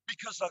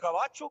 because the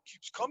gabacho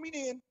keeps coming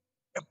in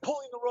and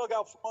pulling the rug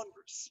out from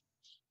under us.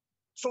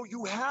 So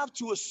you have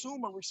to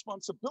assume a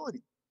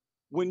responsibility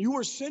when you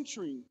are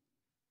centering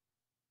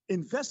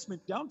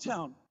investment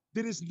downtown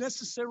that is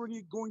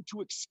necessarily going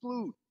to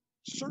exclude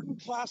certain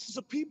classes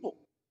of people.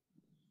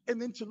 And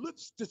then to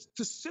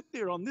sit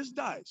there on this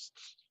dais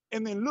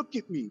and then look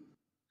at me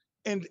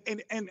and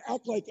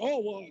act like,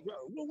 oh, well,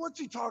 what's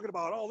he talking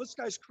about? Oh, this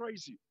guy's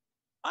crazy.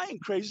 I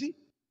ain't crazy.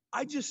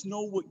 I just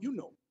know what you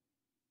know.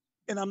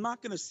 And I'm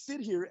not going to sit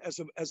here as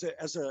a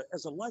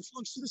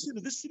lifelong citizen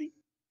of this city.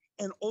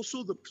 And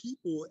also the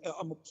people,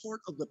 I'm a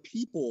part of the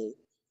people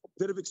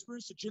that have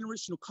experienced the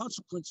generational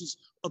consequences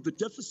of the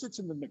deficits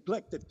and the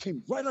neglect that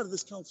came right out of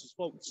this council's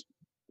votes.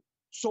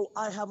 So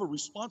I have a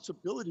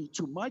responsibility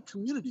to my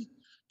community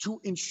to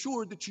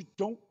ensure that you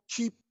don't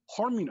keep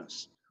harming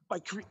us by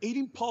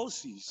creating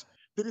policies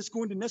that is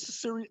going to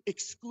necessarily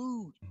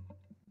exclude.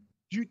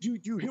 Do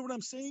you hear what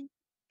I'm saying?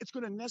 It's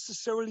going to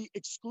necessarily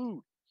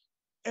exclude.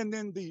 And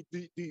then the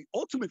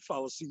ultimate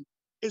fallacy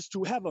is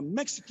to have a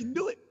Mexican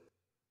do it.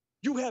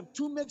 You have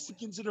two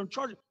Mexicans that are in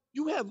charge.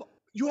 You have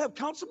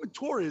Councilman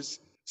Torres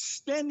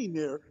standing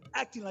there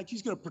acting like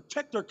he's going to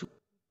protect our community.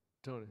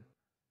 Tony,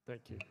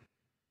 thank you.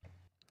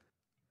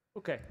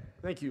 Okay,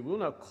 thank you. We'll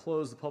now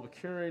close the public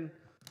hearing.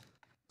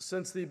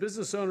 Since the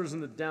business owners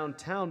in the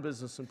Downtown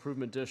Business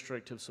Improvement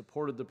District have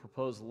supported the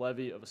proposed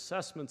levy of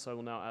assessments, I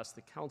will now ask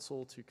the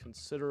council to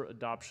consider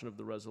adoption of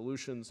the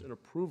resolutions and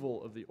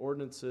approval of the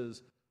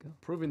ordinances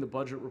approving the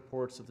budget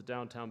reports of the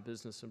Downtown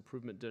Business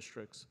Improvement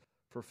Districts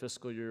for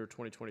fiscal year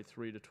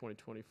 2023 to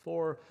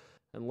 2024,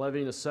 and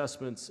levying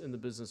assessments in the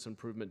Business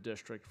Improvement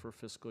District for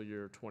fiscal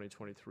year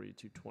 2023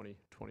 to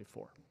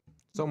 2024.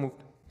 So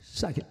moved.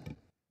 Second.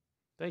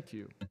 Thank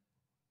you.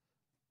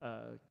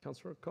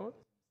 Councilor Cohen?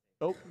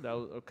 Oh, that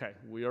was, okay,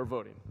 we are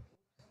voting.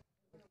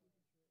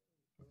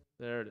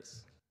 There it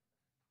is.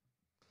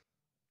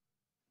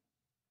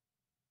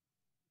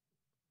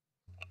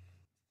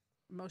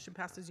 Motion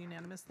passes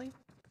unanimously.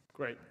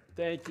 Great,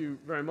 thank you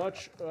very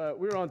much.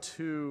 We're on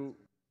to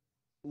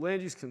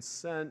land use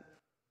consent,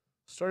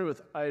 starting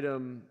with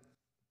item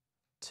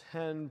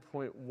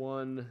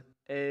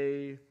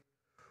 10.1A,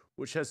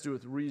 which has to do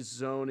with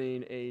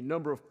rezoning a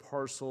number of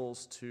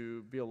parcels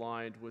to be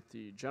aligned with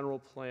the general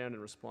plan in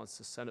response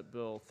to Senate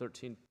Bill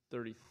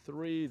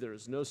 1333. There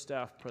is no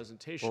staff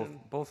presentation.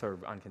 Both are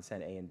on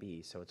consent A and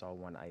B, so it's all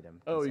one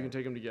item. Oh, consent. you can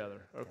take them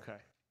together. Okay.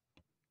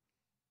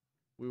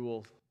 We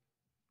will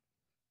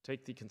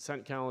take the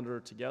consent calendar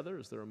together.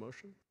 Is there a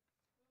motion?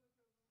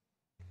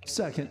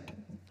 Second.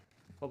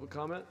 Public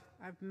comment?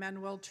 I have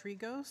Manuel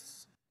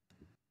Trigos.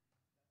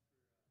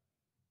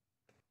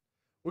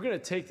 We're going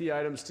to take the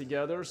items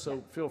together,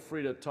 so feel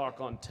free to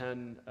talk on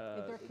 10,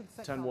 They're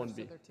consent 10.1B. calendars,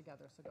 so they're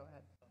together, so go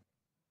ahead.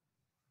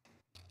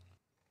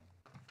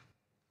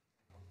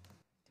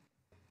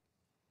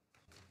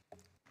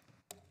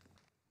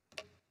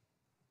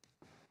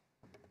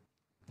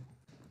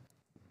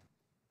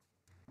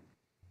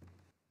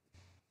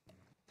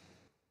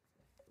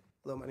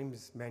 Hello, my name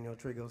is Manuel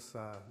Trigos,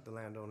 the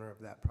landowner of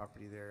that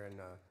property there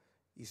in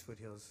East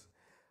Foothills.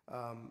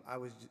 I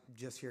was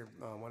just here,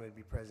 wanted to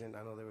be present.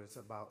 I know there was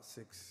about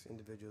 6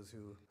 individuals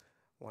who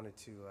wanted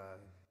to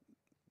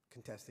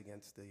contest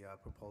against the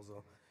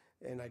proposal.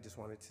 And I just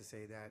wanted to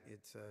say that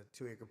it's a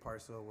 2-acre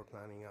parcel. We're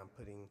planning on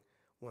putting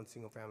 1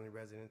 single-family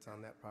residence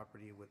on that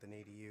property with an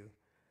ADU.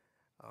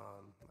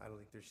 I don't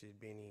think there should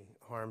be any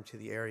harm to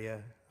the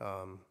area.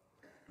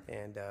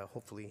 And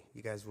hopefully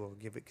you guys will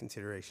give it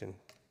consideration.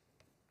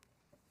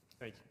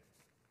 Thank you.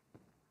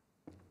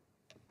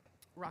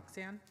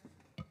 Roxanne?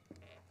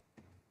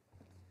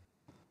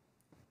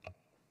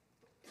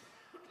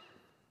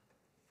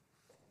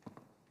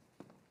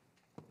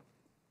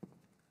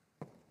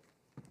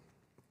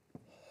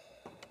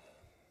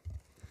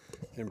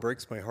 It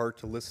breaks my heart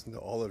to listen to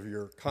all of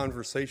your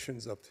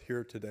conversations up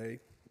here today,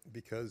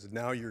 because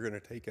now you're going to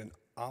take an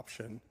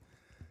option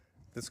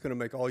that's going to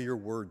make all your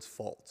words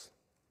false.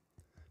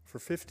 For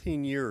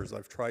 15 years,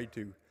 I've tried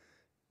to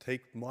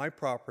take my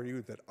property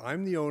that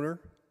I'm the owner.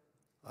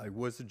 I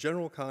was a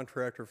general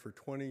contractor for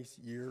 20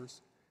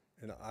 years,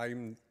 and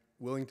I'm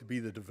willing to be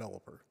the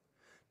developer,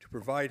 to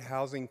provide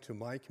housing to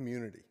my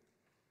community.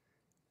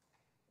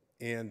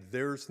 And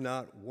there's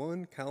not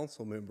one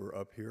council member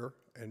up here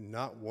and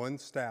not one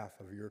staff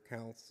of your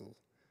council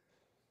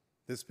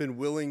that's been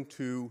willing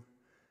to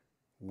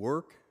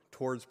work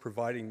towards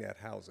providing that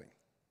housing.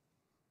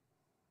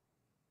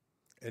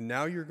 And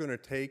now you're going to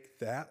take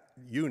that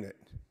unit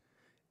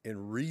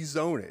and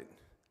rezone it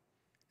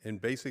and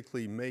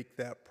basically make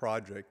that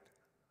project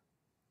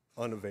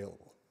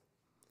unavailable.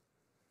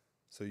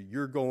 So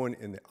you're going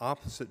in the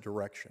opposite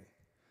direction.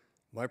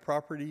 My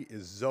property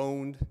is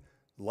zoned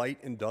light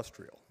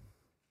industrial.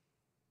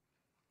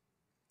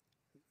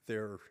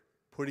 They're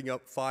putting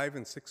up 5-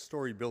 and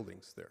 6-story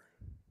buildings there.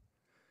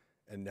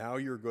 And now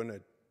you're going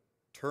to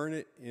turn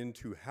it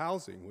into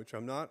housing, which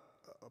I'm not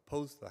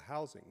opposed to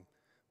housing,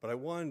 but I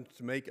wanted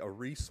to make a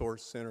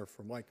resource center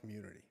for my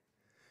community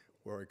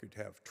where I could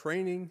have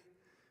training,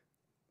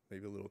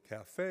 maybe a little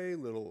cafe,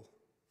 little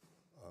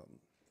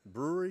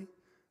brewery,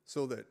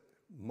 so that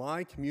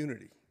my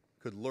community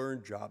could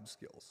learn job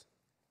skills.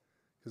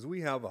 Because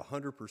we have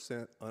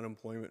 100%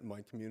 unemployment in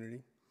my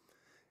community,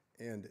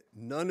 and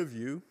none of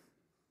you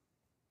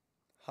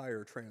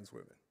hire trans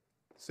women.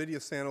 City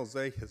of San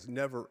Jose has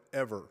never,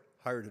 ever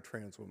hired a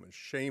trans woman.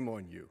 Shame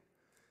on you.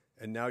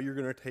 And now you're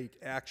going to take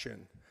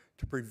action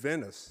to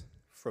prevent us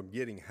from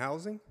getting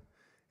housing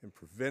and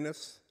prevent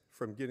us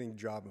from getting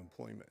job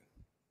employment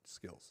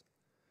skills.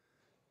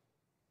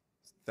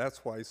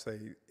 That's why I say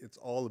it's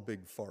all a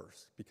big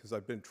farce, because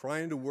I've been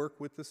trying to work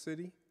with the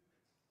city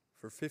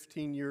for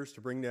 15 years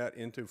to bring that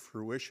into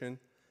fruition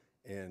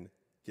and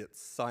get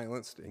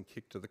silenced and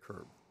kicked to the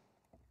curb.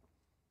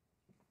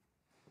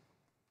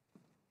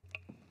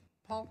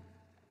 Paul?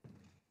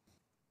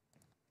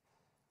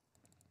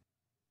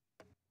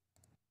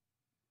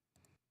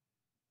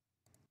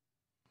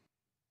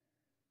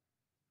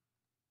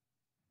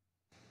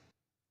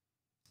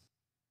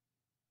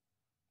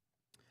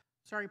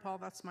 Sorry, Paul,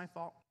 that's my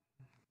fault.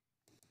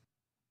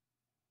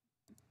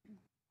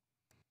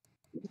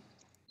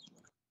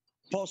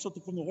 Paul Soto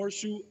from the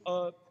Horseshoe.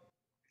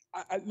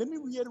 Let me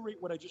reiterate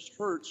what I just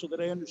heard so that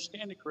I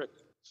understand it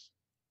correctly.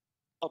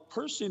 A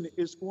person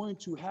is going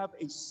to have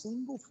a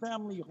single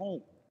family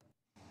home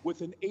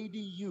with an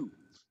ADU,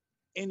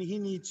 and he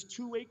needs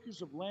 2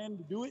 acres of land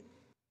to do it,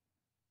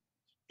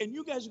 and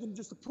you guys are going to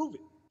just approve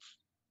it.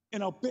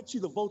 And I'll bet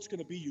you the vote's going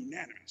to be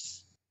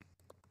unanimous.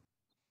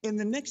 In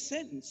the next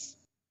sentence,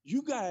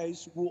 you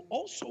guys will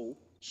also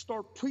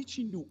start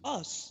preaching to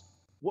us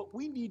what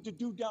we need to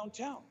do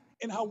downtown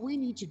and how we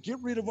need to get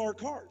rid of our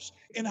cars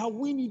and how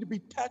we need to be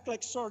packed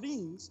like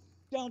sardines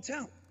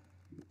downtown.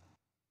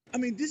 I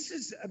mean,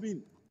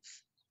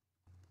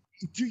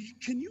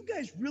 can you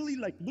guys really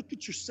look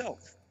at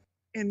yourself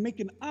and make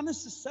an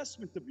honest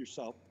assessment of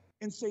yourself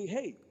and say,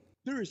 hey,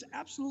 there is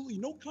absolutely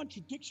no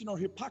contradiction or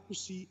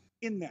hypocrisy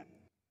in that.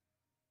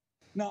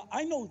 Now,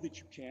 I know that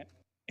you can't,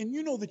 and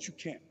you know that you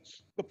can't.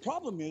 The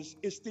problem is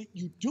that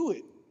you do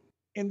it,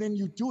 and then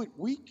you do it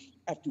week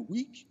after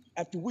week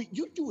after week.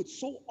 You do it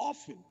so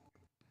often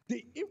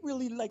that it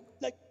really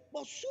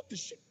well, shoot the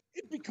shit.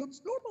 It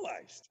becomes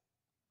normalized.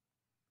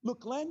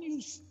 Look, land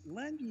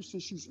use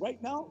issues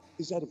right now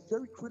is at a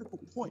very critical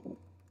point.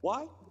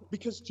 Why?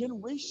 Because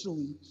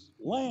generationally,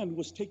 land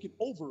was taken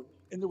over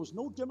and there was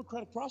no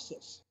democratic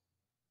process.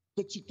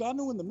 The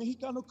Chicano and the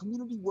Mexicano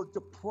community were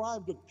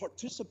deprived of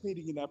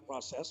participating in that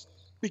process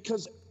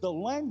because the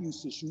land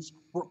use issues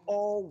were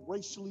all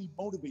racially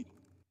motivated.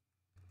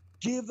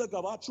 Give the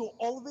Gabacho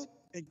all of it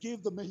and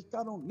give the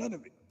Mexicano none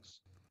of it.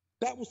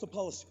 That was the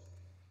policy.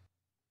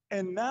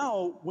 And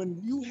now, when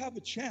you have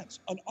a chance,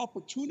 an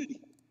opportunity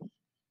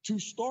to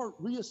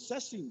start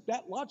reassessing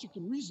that logic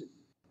and reason,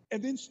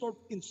 and then start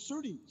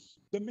inserting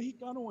the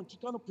Mexicano and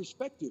Chicano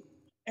perspective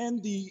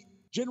and the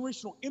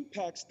generational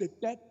impacts that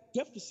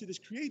deficit has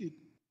created,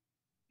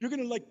 you're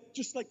gonna look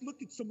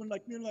at someone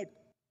like me and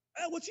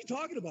what's he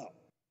talking about?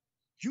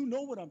 You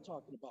know what I'm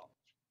talking about.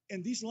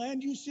 And these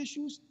land use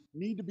issues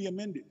need to be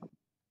amended.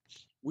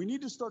 We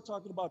need to start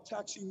talking about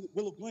taxing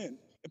Willow Glen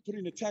and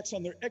putting a tax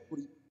on their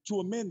equity to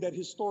amend that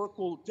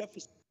historical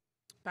deficit.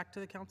 Back to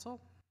the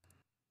council.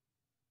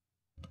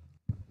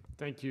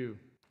 Thank you.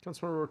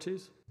 Councilmember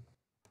Ortiz?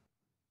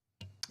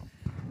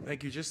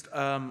 Thank you. Just,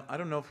 I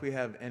don't know if we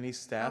have any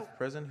staff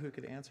present who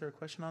could answer a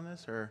question on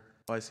this, or,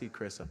 I see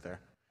Chris up there.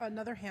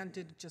 Another hand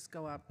did just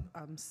go up.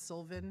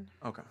 Sylvan.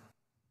 Okay.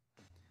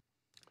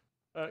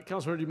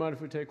 Councilor, do you mind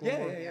if we take one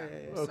more? Yeah.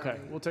 Okay, Sorry.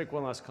 we'll take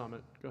one last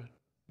comment. Go ahead.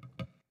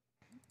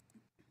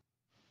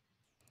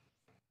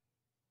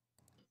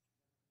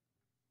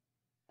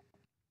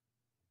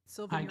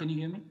 Sylvan. Hi, can you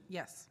hear me?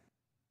 Yes.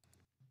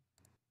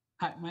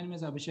 Hi, my name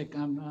is Abhishek.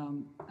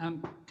 I'm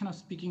kind of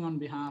speaking on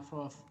behalf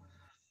of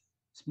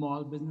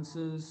small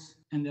businesses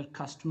and their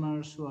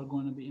customers who are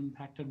going to be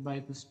impacted by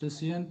this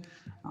decision.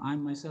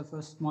 I'm myself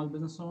a small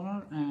business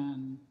owner,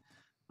 and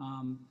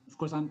Of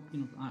course,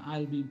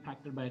 I'll be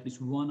impacted by at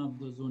least one of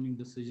the zoning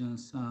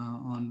decisions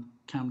on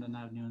Camden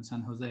Avenue in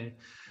San Jose.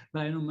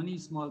 But I know many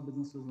small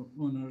business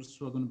owners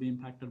who are going to be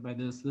impacted by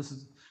this. This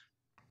is,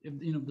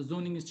 if the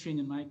zoning is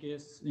changed in my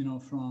case,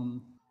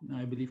 from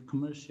I believe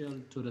commercial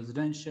to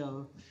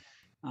residential.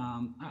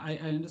 I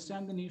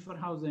understand the need for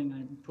housing.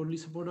 I'm totally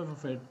supportive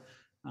of it.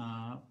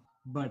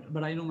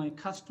 But I know my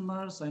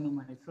customers, I know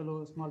my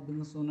fellow small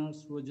business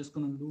owners who are just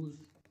going to lose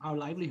our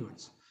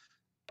livelihoods.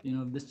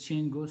 If this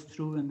change goes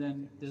through and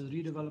then there's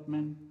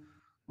redevelopment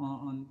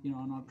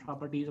on our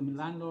properties,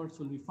 landlords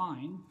will be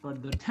fine,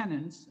 but the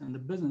tenants and the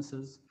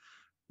businesses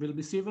will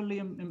be severely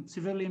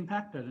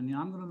impacted. And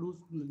I'm going to lose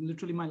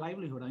literally my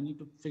livelihood. I need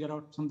to figure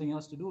out something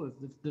else to do if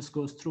this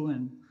goes through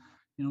and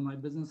my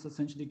business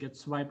essentially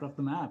gets wiped off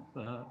the map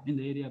in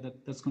the area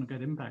that's going to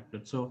get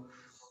impacted. So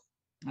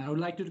I would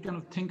like you to kind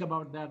of think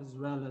about that as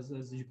well as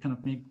you kind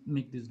of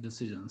make these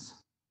decisions.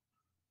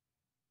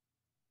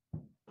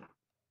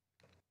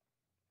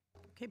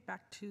 Okay,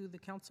 back to the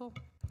council.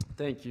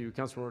 Thank you,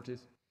 Councilman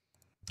Ortiz.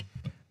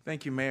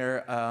 Thank you,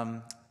 Mayor.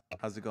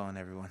 How's it going,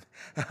 everyone?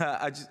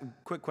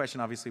 Quick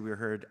question. Obviously, we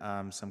heard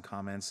some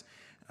comments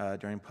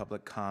during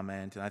public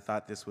comment, and I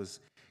thought this was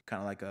kind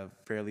of like a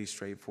fairly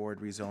straightforward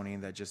rezoning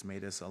that just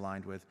made us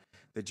aligned with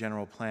the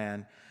general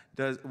plan.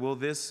 Will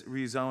this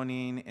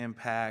rezoning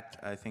impact,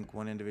 I think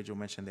one individual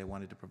mentioned they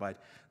wanted to provide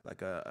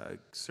like a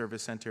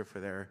service center for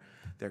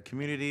their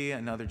community.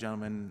 Another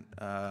gentleman,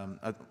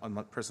 a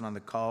person on the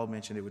call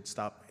mentioned it would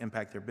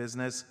impact their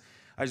business.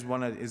 I just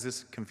want to, is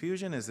this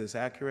confusion? Is this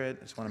accurate?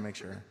 I just want to make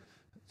sure.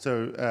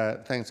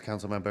 So thanks,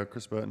 Council Member.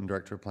 Chris Burton,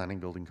 Director of Planning,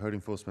 Building, Code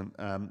Enforcement.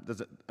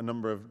 There's a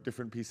number of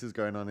different pieces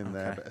going on in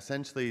there, but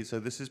essentially, so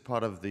this is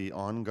part of the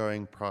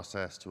ongoing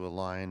process to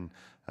align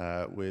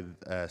with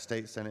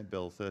State Senate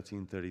Bill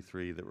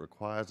 1333 that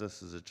requires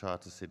us as a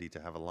charter city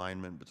to have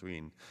alignment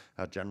between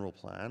our general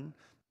plan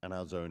and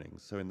our zoning.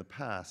 So in the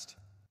past,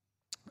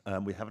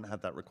 we haven't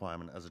had that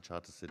requirement as a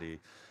charter city.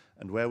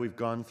 And where we've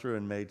gone through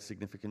and made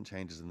significant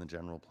changes in the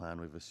general plan,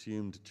 we've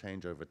assumed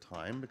change over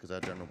time because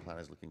our general plan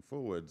is looking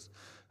forwards,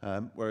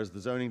 whereas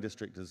the zoning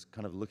district is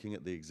kind of looking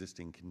at the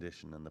existing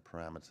condition and the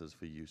parameters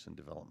for use and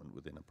development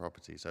within a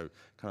property. So it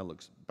kind of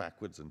looks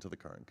backwards into the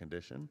current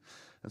condition.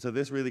 And so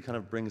this really kind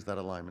of brings that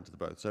alignment to the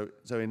both. So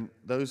in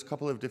those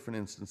couple of different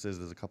instances,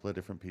 there's a couple of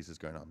different pieces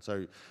going on.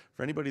 So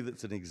for anybody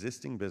that's an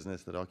existing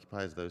business that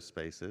occupies those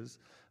spaces,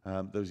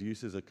 those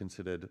uses are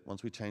considered,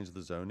 once we change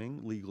the zoning,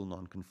 legal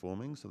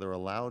non-conforming. So they're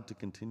allowed to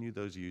continue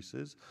those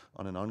uses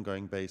on an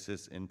ongoing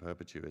basis in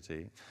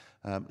perpetuity.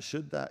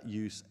 Should that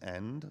use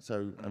end,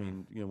 so I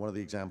mean, one of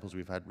the examples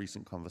we've had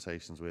recent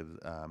conversations with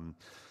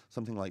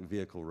something like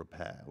vehicle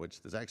repair,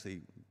 which there's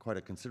actually quite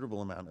a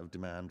considerable amount of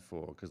demand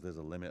for because there's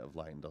a limit of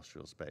light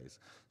industrial space.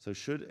 So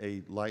should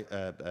a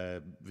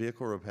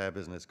vehicle repair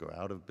business go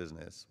out of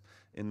business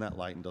in that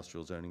light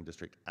industrial zoning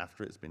district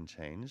after it's been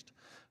changed,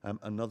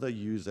 another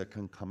user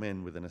can come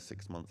in within a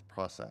 6-month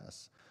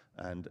process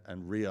and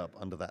re-up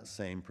under that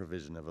same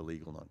provision of a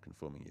legal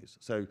non-conforming use.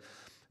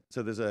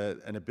 So there's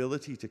an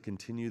ability to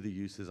continue the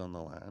uses on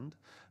the land,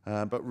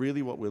 but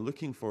really what we're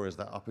looking for is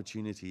that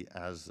opportunity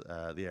as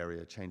the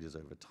area changes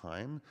over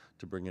time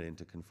to bring it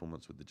into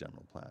conformance with the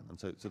general plan. And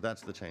so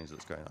that's the change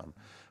that's going on.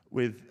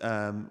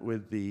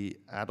 With the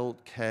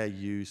adult care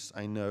use,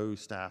 I know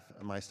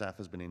my staff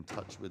has been in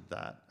touch with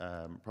that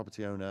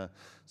property owner,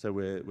 so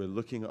we're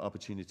looking at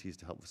opportunities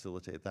to help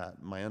facilitate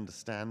that. My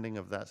understanding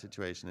of that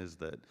situation is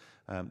that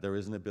there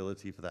is an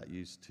ability for that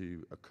use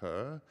to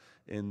occur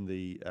in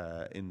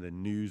the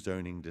new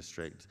zoning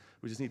district.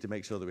 We just need to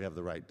make sure that we have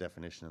the right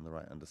definition and the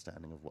right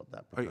understanding of what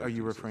that Are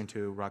you referring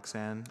to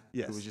Roxanne?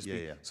 Yes,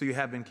 yeah. So you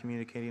have been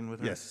communicating with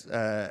her? Yes,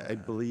 I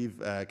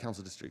believe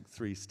Council District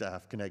 3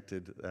 staff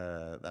connected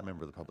that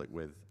member of the public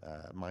with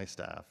my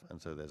staff,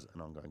 and so there's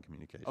an ongoing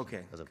communication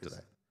as of today.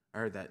 I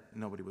heard that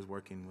nobody was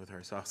working with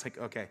her, so I was like,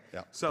 okay.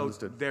 Yeah, so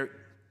understood. There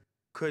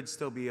could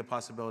still be a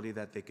possibility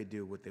that they could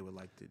do what they would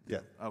like to do. Yeah.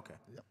 Okay.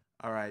 Yeah.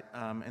 All right.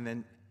 And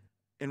then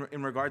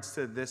in regards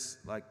to this,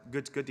 like,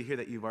 good to hear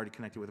that you've already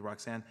connected with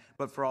Roxanne,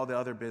 but for all the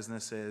other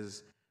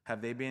businesses,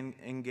 have they been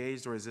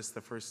engaged, or is this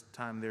the first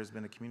time there's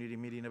been a community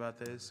meeting about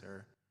this,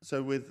 or?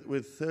 So with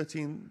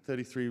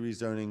 1333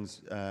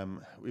 rezonings,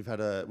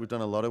 we've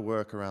done a lot of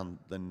work around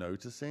the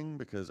noticing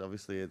because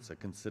obviously it's a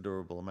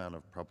considerable amount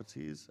of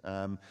properties.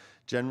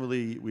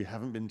 Generally, we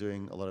haven't been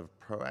doing a lot of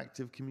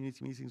proactive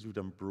community meetings. We've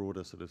done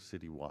broader sort of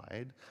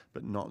citywide,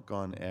 but not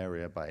gone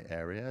area by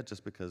area,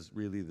 just because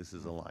really this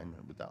is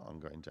alignment with that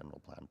ongoing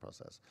general plan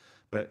process.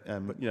 But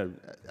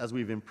as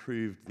we've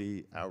improved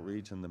the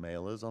outreach and the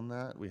mailers on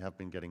that, we have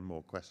been getting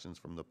more questions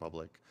from the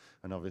public,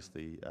 and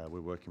obviously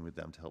we're working with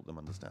them to help them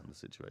understand the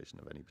situation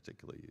of any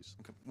particular use.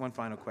 Okay. One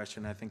final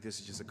question. I think this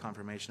is just a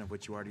confirmation of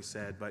what you already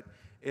said, but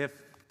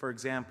if, for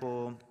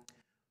example,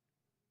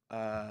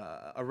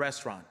 a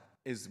restaurant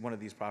is one of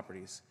these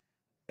properties,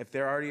 if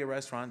they're already a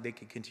restaurant, they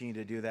can continue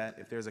to do that.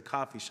 If there's a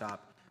coffee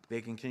shop,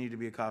 they can continue to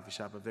be a coffee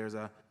shop. If there's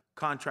a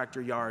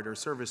contractor yard or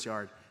service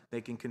yard,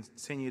 they can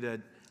continue to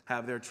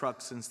have their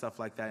trucks and stuff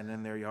like that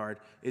in their yard.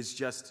 It's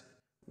just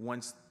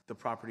once the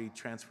property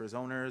transfers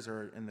owners,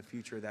 or in the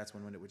future, that's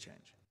when it would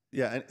change?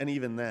 Yeah, and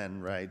even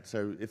then, right,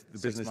 so if the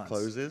 6 business months,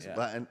 closes, yeah.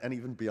 but, and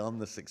even beyond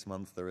the 6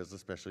 months, there is a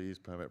special use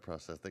permit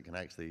process that can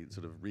actually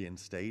sort of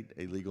reinstate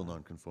a legal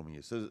non-conforming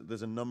use. So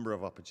there's a number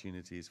of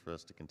opportunities for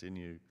us to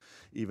continue,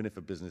 even if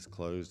a business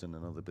closed and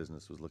another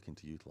business was looking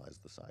to utilize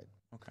the site.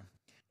 Okay.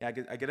 Yeah,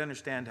 I could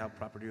understand how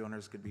property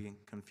owners could be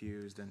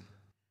confused and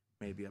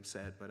maybe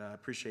upset, but I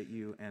appreciate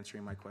you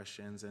answering my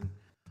questions, and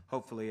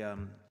hopefully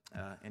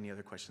any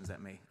other questions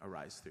that may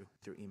arise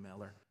through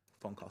email or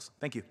phone calls.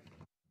 Thank you.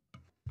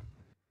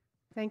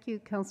 Thank you,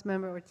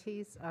 Councilmember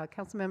Ortiz.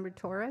 Councilmember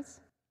Torres?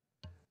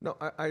 No,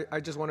 I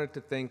just wanted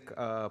to thank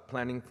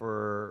planning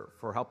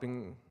for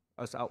helping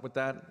us out with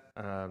that.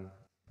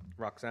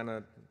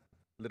 Roxana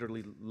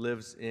literally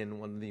lives in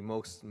one of the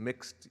most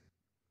mixed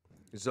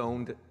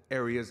zoned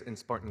areas in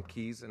Spartan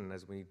Keys, and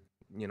as we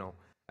know,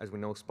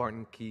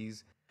 Spartan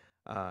Keys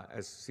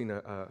has seen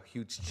a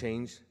huge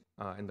change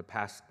in the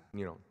past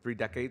 3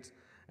 decades,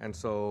 and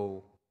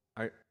so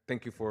I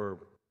thank you for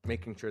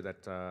making sure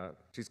that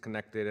she's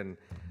connected and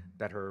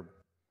that her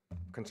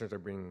concerns are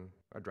being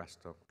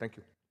addressed. So thank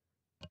you.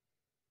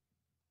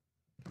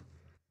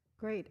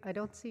 Great. I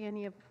don't see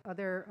any of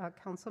other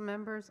council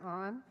members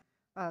on.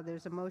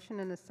 There's a motion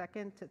and a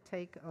second to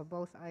take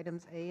both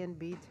items A and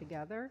B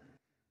together.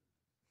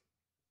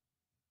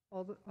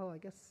 I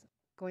guess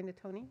going to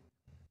Tony.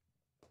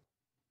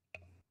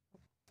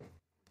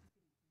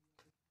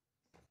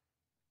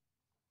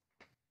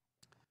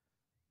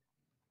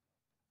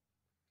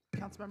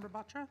 Councilmember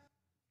Batra?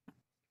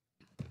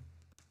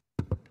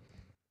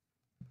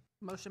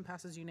 Motion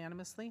passes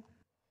unanimously.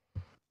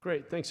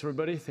 Great, thanks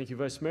everybody. Thank you,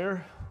 Vice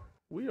Mayor.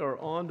 We are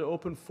on to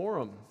open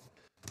forum.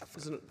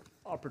 This is an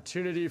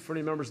opportunity for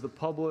any members of the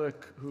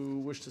public who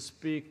wish to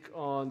speak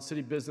on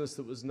city business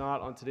that was not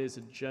on today's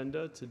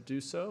agenda to do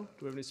so.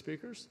 Do we have any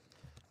speakers?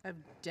 I have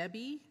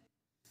Debbie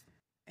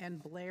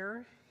and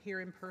Blair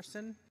here in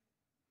person.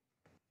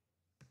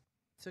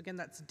 So again,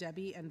 that's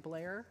Debbie and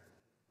Blair.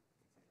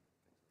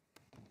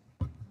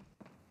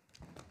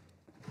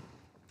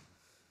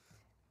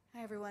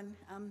 Hi, everyone.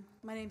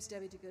 My name's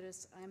Debbie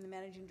DeGudis. I'm the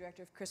Managing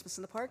Director of Christmas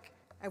in the Park.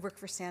 I work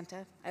for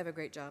Santa. I have a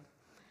great job.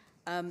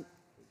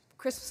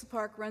 Christmas in the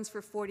Park runs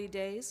for 40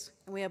 days,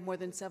 and we have more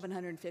than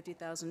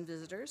 750,000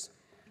 visitors.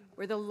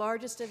 We're the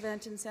largest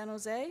event in San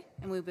Jose,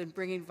 and we've been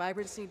bringing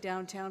vibrancy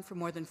downtown for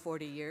more than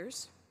 40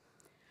 years.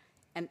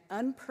 And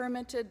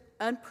unpermitted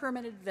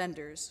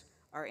vendors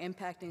are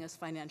impacting us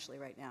financially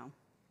right now.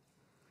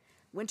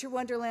 Winter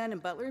Wonderland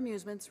and Butler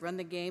Amusements run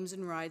the games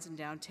and rides in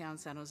downtown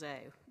San Jose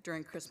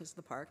during Christmas in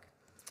the Park.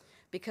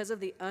 Because of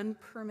the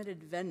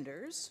unpermitted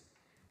vendors,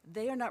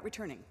 they are not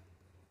returning.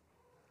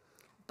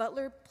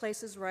 Butler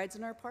places rides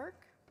in our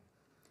park,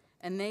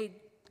 and they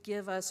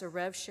give us a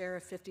rev share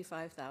of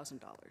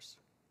 $55,000.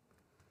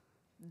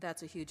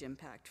 That's a huge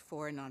impact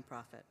for a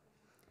nonprofit.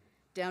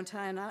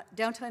 Downtown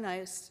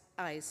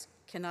Ice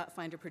cannot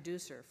find a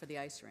producer for the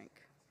ice rink.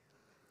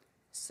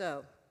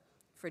 So,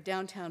 for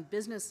downtown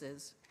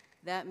businesses,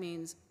 that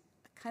means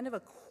kind of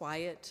a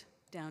quiet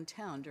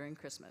downtown during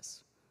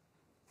Christmas.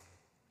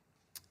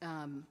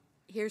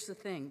 Here's the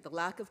thing, the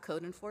lack of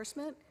code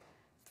enforcement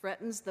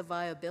threatens the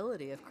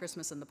viability of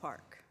Christmas in the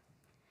Park.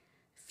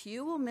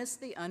 Few will miss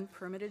the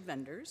unpermitted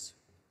vendors.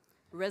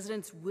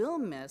 Residents will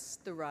miss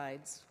the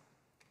rides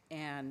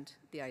and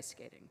the ice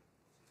skating.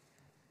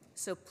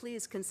 So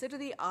please consider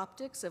the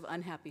optics of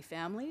unhappy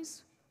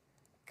families,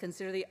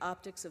 consider the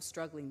optics of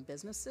struggling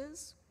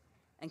businesses,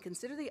 and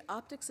consider the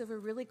optics of a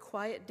really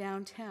quiet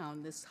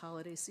downtown this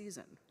holiday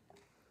season.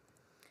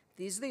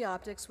 These are the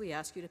optics we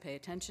ask you to pay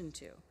attention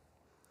to.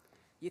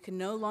 You can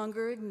no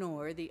longer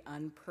ignore the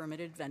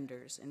unpermitted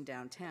vendors in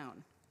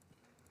downtown.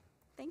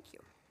 Thank you.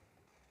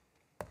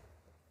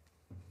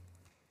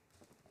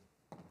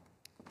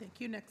 Thank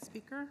you. Next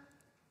speaker.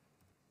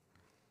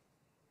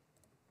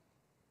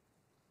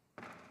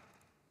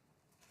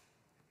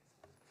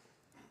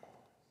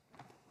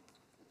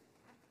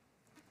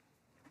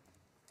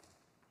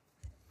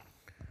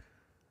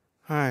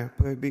 Hi,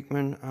 Boyd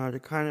Beekman. To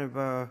kind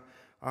of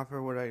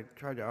offer what I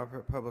tried to offer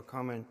at public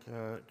comment,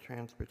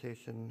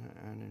 Transportation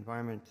and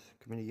Environment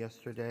Committee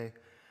yesterday,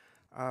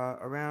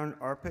 around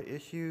ARPA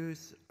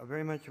issues,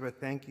 very much of a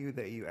thank you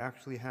that you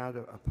actually had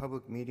a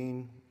public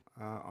meeting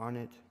on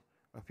it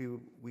a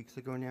few weeks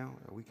ago now,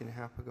 a week and a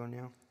half ago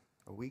now,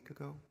 a week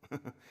ago.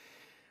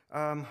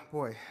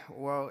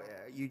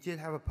 You did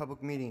have a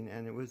public meeting,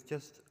 and it was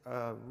just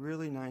a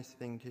really nice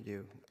thing to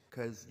do,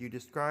 because you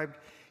described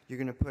you're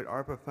going to put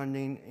ARPA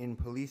funding in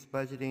police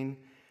budgeting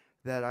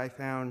that I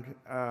found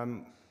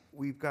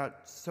we've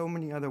got so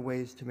many other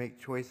ways to make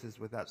choices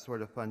with that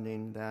sort of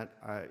funding that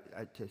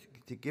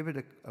to give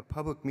it a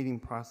public meeting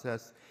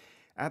process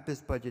at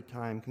this budget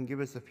time can give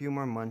us a few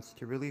more months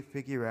to really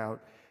figure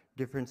out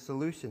different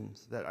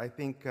solutions that I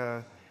think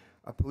a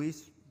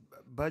police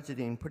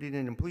budgeting, putting it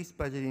in police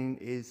budgeting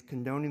is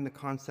condoning the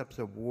concepts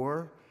of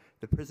war,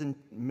 the prison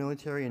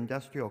military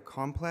industrial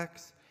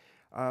complex.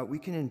 We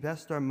can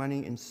invest our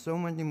money in so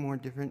many more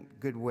different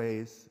good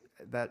ways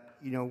that,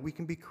 we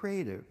can be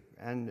creative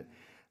And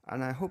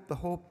I hope the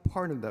whole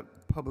part of the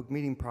public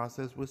meeting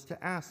process was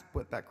to ask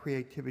what that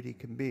creativity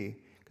can be,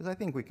 because I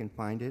think we can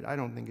find it. I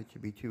don't think it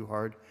should be too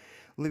hard.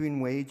 Living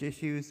wage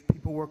issues,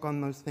 people work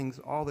on those things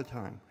all the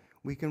time.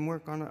 We can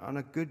work on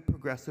a good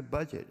progressive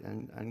budget,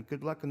 and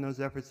good luck in those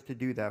efforts to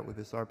do that with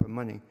this ARPA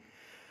money.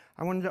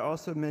 I wanted to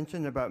also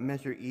mention about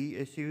Measure E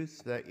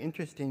issues that,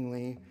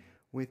 interestingly,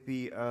 with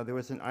there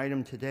was an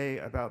item today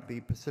about the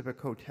Pacific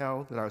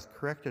Hotel that I was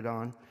corrected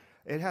on.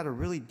 It had a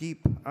really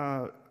deep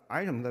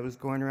item that was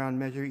going around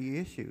Measure E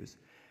issues,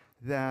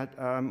 that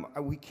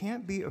we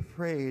can't be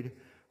afraid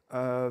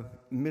of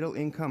middle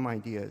income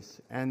ideas,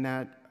 and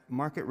that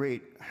market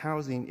rate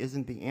housing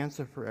isn't the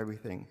answer for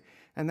everything,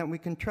 and that we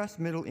can trust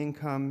middle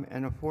income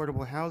and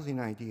affordable housing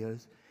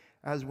ideas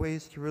as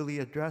ways to really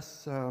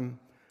address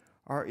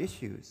our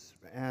issues.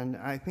 And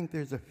I think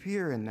there's a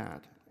fear in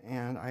that,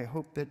 and I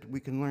hope that we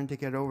can learn to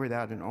get over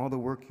that in all the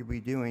work you'll be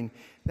doing.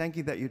 Thank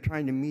you that you're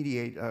trying to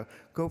mediate.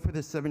 Go for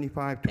the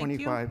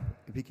 75-25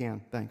 if you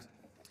can. Thanks.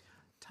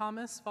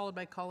 Thomas, followed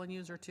by call-in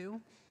user 2.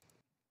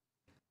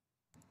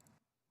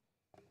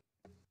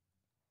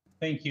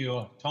 Thank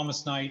you.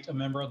 Thomas Knight, a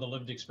member of the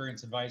Lived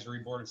Experience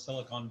Advisory Board of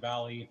Silicon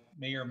Valley,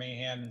 Mayor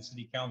Mahan, and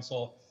City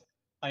Council.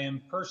 I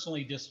am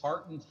personally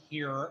disheartened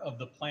here of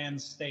the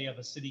planned stay of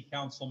a City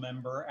Council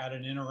member at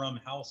an interim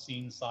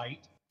housing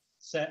site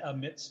set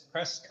amidst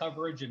press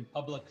coverage and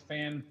public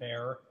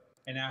fanfare,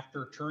 and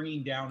after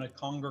turning down a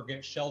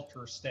congregate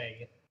shelter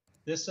stay.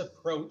 This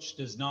approach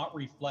does not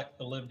reflect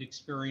the lived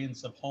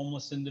experience of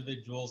homeless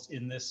individuals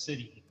in this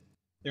city.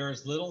 There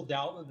is little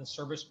doubt that the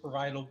service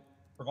provider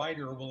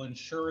will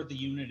ensure the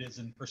unit is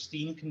in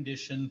pristine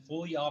condition,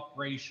 fully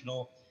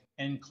operational,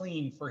 and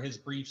clean for his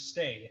brief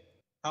stay.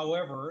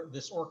 However,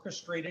 this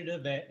orchestrated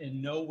event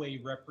in no way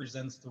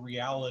represents the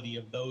reality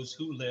of those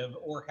who live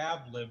or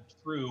have lived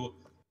through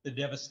the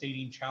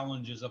devastating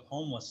challenges of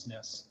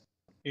homelessness.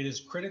 It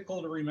is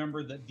critical to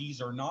remember that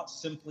these are not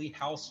simply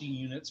housing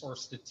units or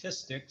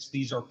statistics,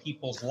 these are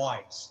people's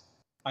lives.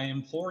 I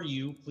implore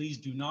you, please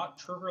do not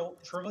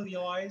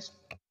trivialize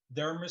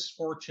their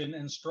misfortune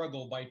and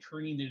struggle by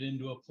turning it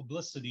into a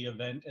publicity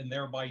event and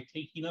thereby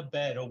taking a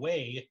bed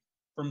away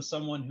from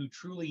someone who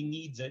truly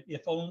needs it,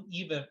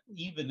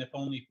 even if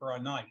only for a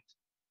night.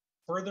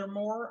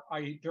 Furthermore,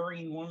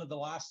 during one of the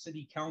last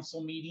city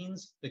council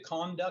meetings, the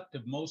conduct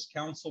of most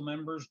council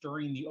members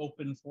during the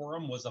open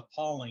forum was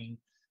appalling,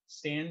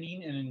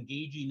 standing and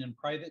engaging in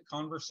private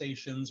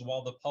conversations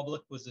while the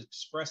public was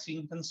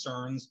expressing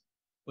concerns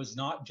was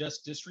not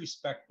just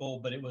disrespectful,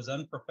 but it was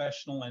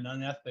unprofessional and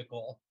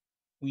unethical.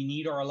 We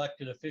need our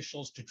elected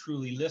officials to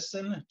truly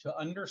listen, to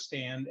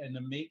understand,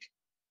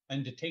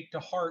 and to take to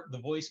heart the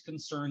voiced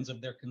concerns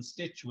of their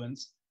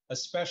constituents,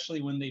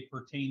 especially when they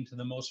pertain to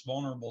the most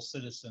vulnerable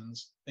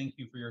citizens. Thank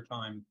you for your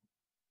time.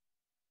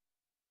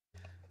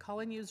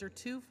 Call-in user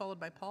 2, followed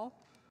by Paul.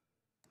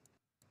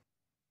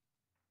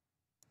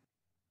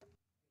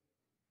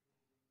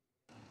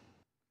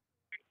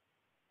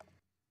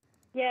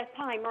 Yes,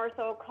 hi,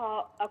 Martha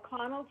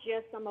O'Connell,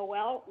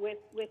 GSMOL.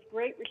 With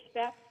great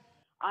respect,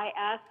 I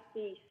asked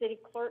the city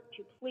clerk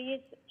to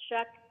please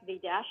check the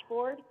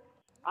dashboard.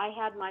 I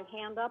had my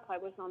hand up. I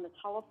was on the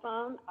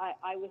telephone.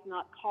 I was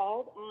not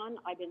called on.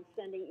 I've been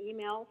sending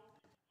emails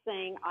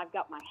saying I've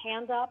got my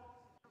hand up.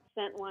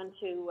 Sent one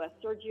to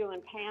Sergio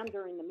and Pam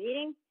during the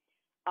meeting.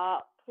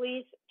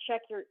 Please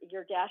check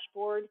your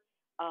dashboard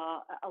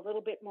a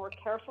little bit more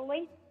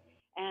carefully.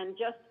 And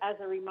just as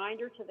a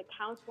reminder to the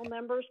council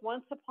members,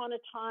 once upon a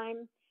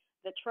time,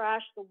 the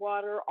trash, the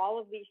water, all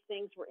of these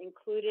things were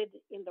included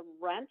in the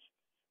rent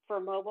for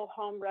mobile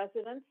home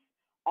residents.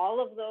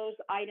 All of those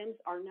items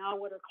are now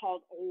what are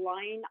called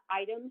line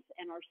items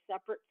and are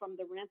separate from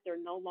the rent. They're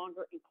no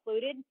longer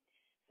included.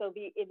 So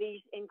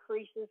these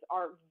increases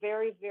are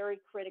very, very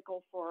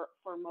critical for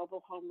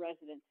mobile home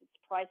residents. It's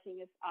pricing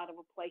us out of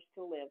a place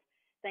to live.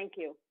 Thank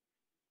you.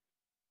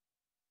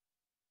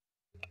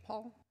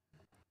 Paul?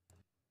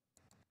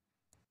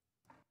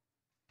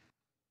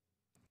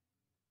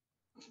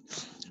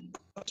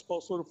 That's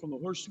Paul Soto from the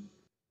Horseshoe.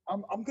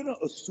 I'm going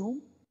to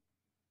assume,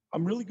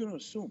 I'm really going to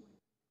assume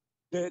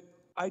that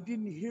I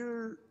didn't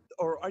hear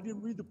or I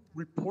didn't read the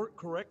report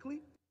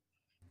correctly,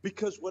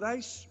 because what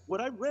I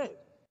read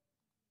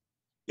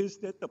is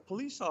that the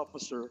police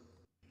officer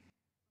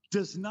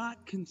does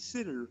not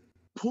consider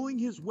pulling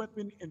his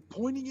weapon and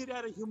pointing it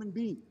at a human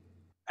being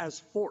as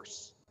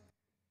force.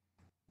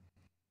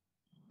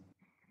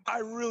 I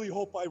really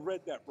hope I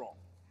read that wrong,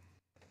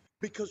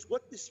 because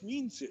what this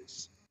means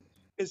is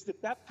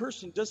that that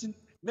person doesn't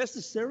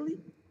necessarily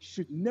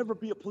should never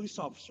be a police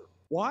officer.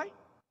 Why?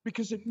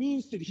 Because it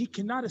means that he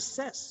cannot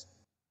assess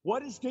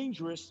what is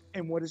dangerous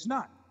and what is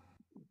not.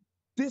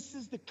 This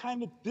is the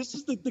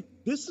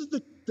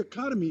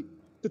dichotomy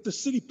that the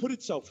city put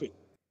itself in.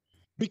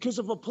 Because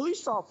if a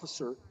police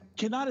officer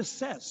cannot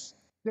assess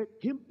that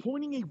him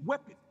pointing a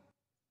weapon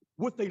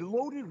with a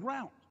loaded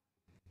round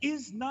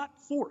is not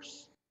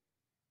force,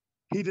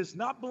 he does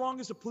not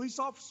belong as a police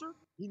officer.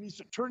 He needs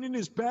to turn in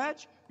his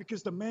badge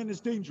because the man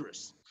is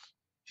dangerous.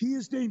 He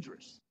is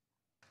dangerous.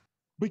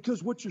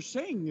 Because what you're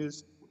saying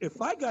is,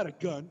 if I got a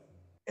gun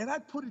and I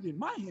put it in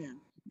my hand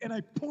and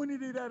I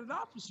pointed it at an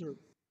officer,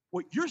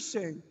 what you're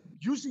saying,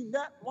 using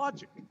that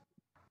logic,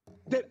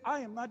 that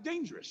I am not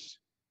dangerous.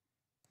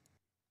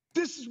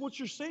 This is what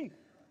you're saying.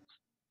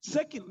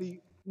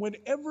 Secondly,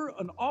 whenever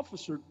an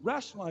officer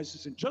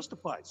rationalizes and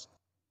justifies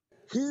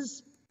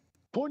his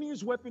pointing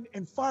his weapon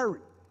and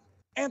firing,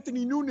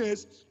 Anthony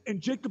Nunez and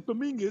Jacob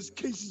Dominguez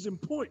cases in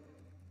point.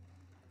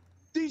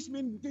 These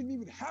men didn't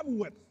even have a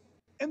weapon,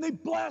 and they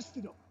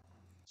blasted them.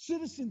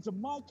 Citizens of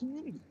my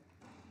community.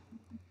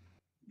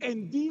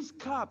 And these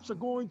cops are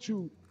going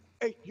to,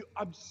 hey,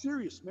 I'm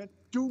serious, man,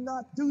 do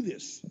not do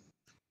this.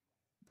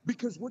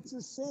 Because what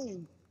you're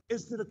saying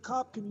is that a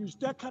cop can use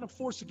that kind of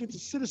force against a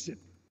citizen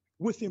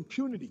with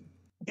impunity,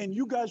 and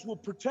you guys will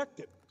protect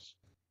it.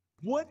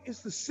 What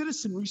is the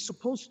citizenry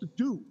supposed to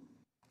do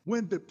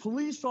when the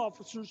police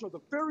officers are the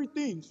very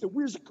things that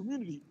we as a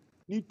community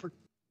need protection?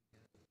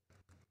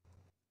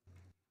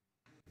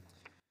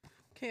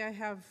 Okay, I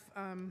have,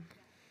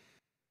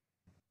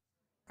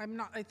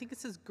 I think it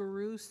says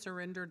Guru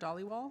Surinder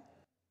Dhaliwal,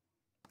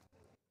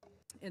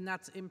 and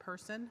that's in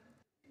person.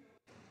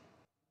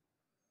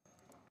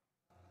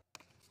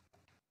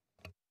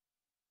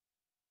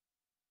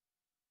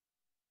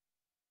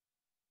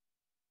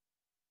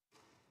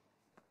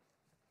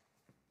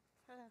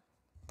 Hello.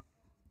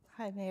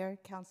 Hi, Mayor,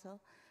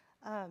 Council.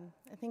 I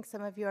think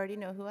some of you already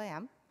know who I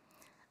am.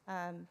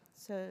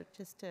 So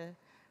just to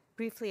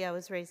briefly, I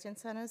was raised in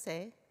San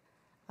Jose.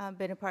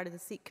 Been a part of the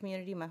Sikh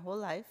community my whole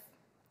life.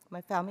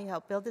 My family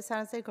helped build the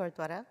San Jose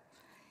Gurdwara,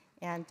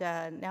 and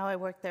now I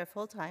work there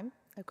full time.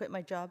 I quit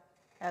my job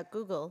at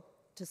Google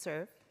to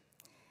serve.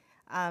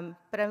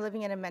 But I'm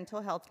living in a mental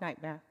health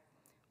nightmare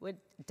with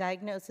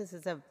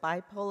diagnoses of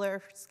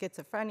bipolar,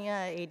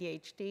 schizophrenia,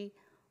 ADHD,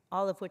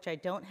 all of which I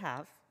don't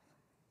have.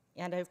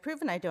 And I've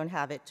proven I don't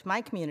have it to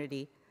my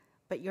community,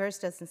 but yours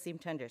doesn't seem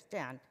to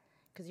understand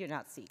because you're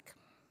not Sikh.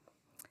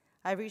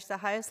 I've reached the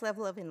highest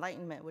level of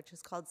enlightenment, which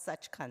is called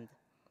Sachkhand.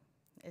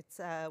 It's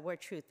where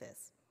truth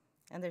is,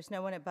 and there's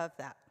no one above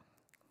that.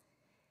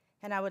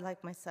 And I would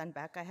like my son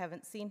back. I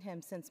haven't seen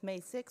him since May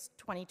 6,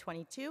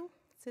 2022.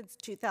 Since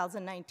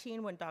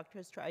 2019, when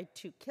doctors tried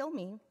to kill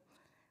me,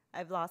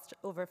 I've lost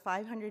over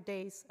 500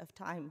 days of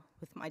time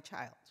with my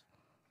child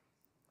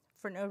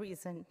for no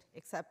reason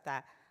except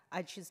that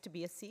I choose to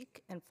be a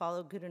Sikh and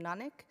follow Guru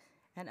Nanak,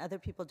 and other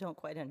people don't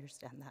quite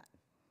understand that.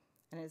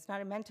 And it's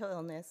not a mental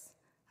illness.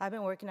 I've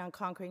been working on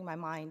conquering my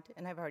mind,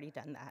 and I've already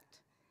done that.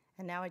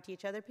 And now I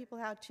teach other people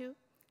how to,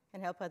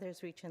 and help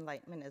others reach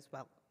enlightenment as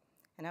well.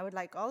 And I would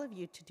like all of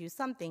you to do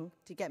something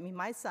to get me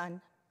my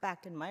son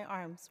back in my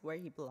arms where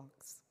he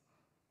belongs.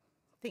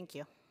 Thank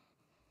you.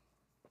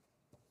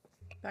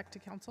 Back to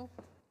council.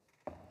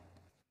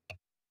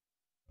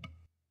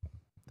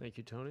 Thank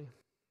you, Tony.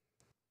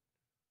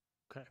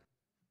 Okay.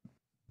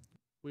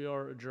 We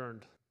are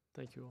adjourned.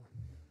 Thank you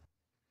all.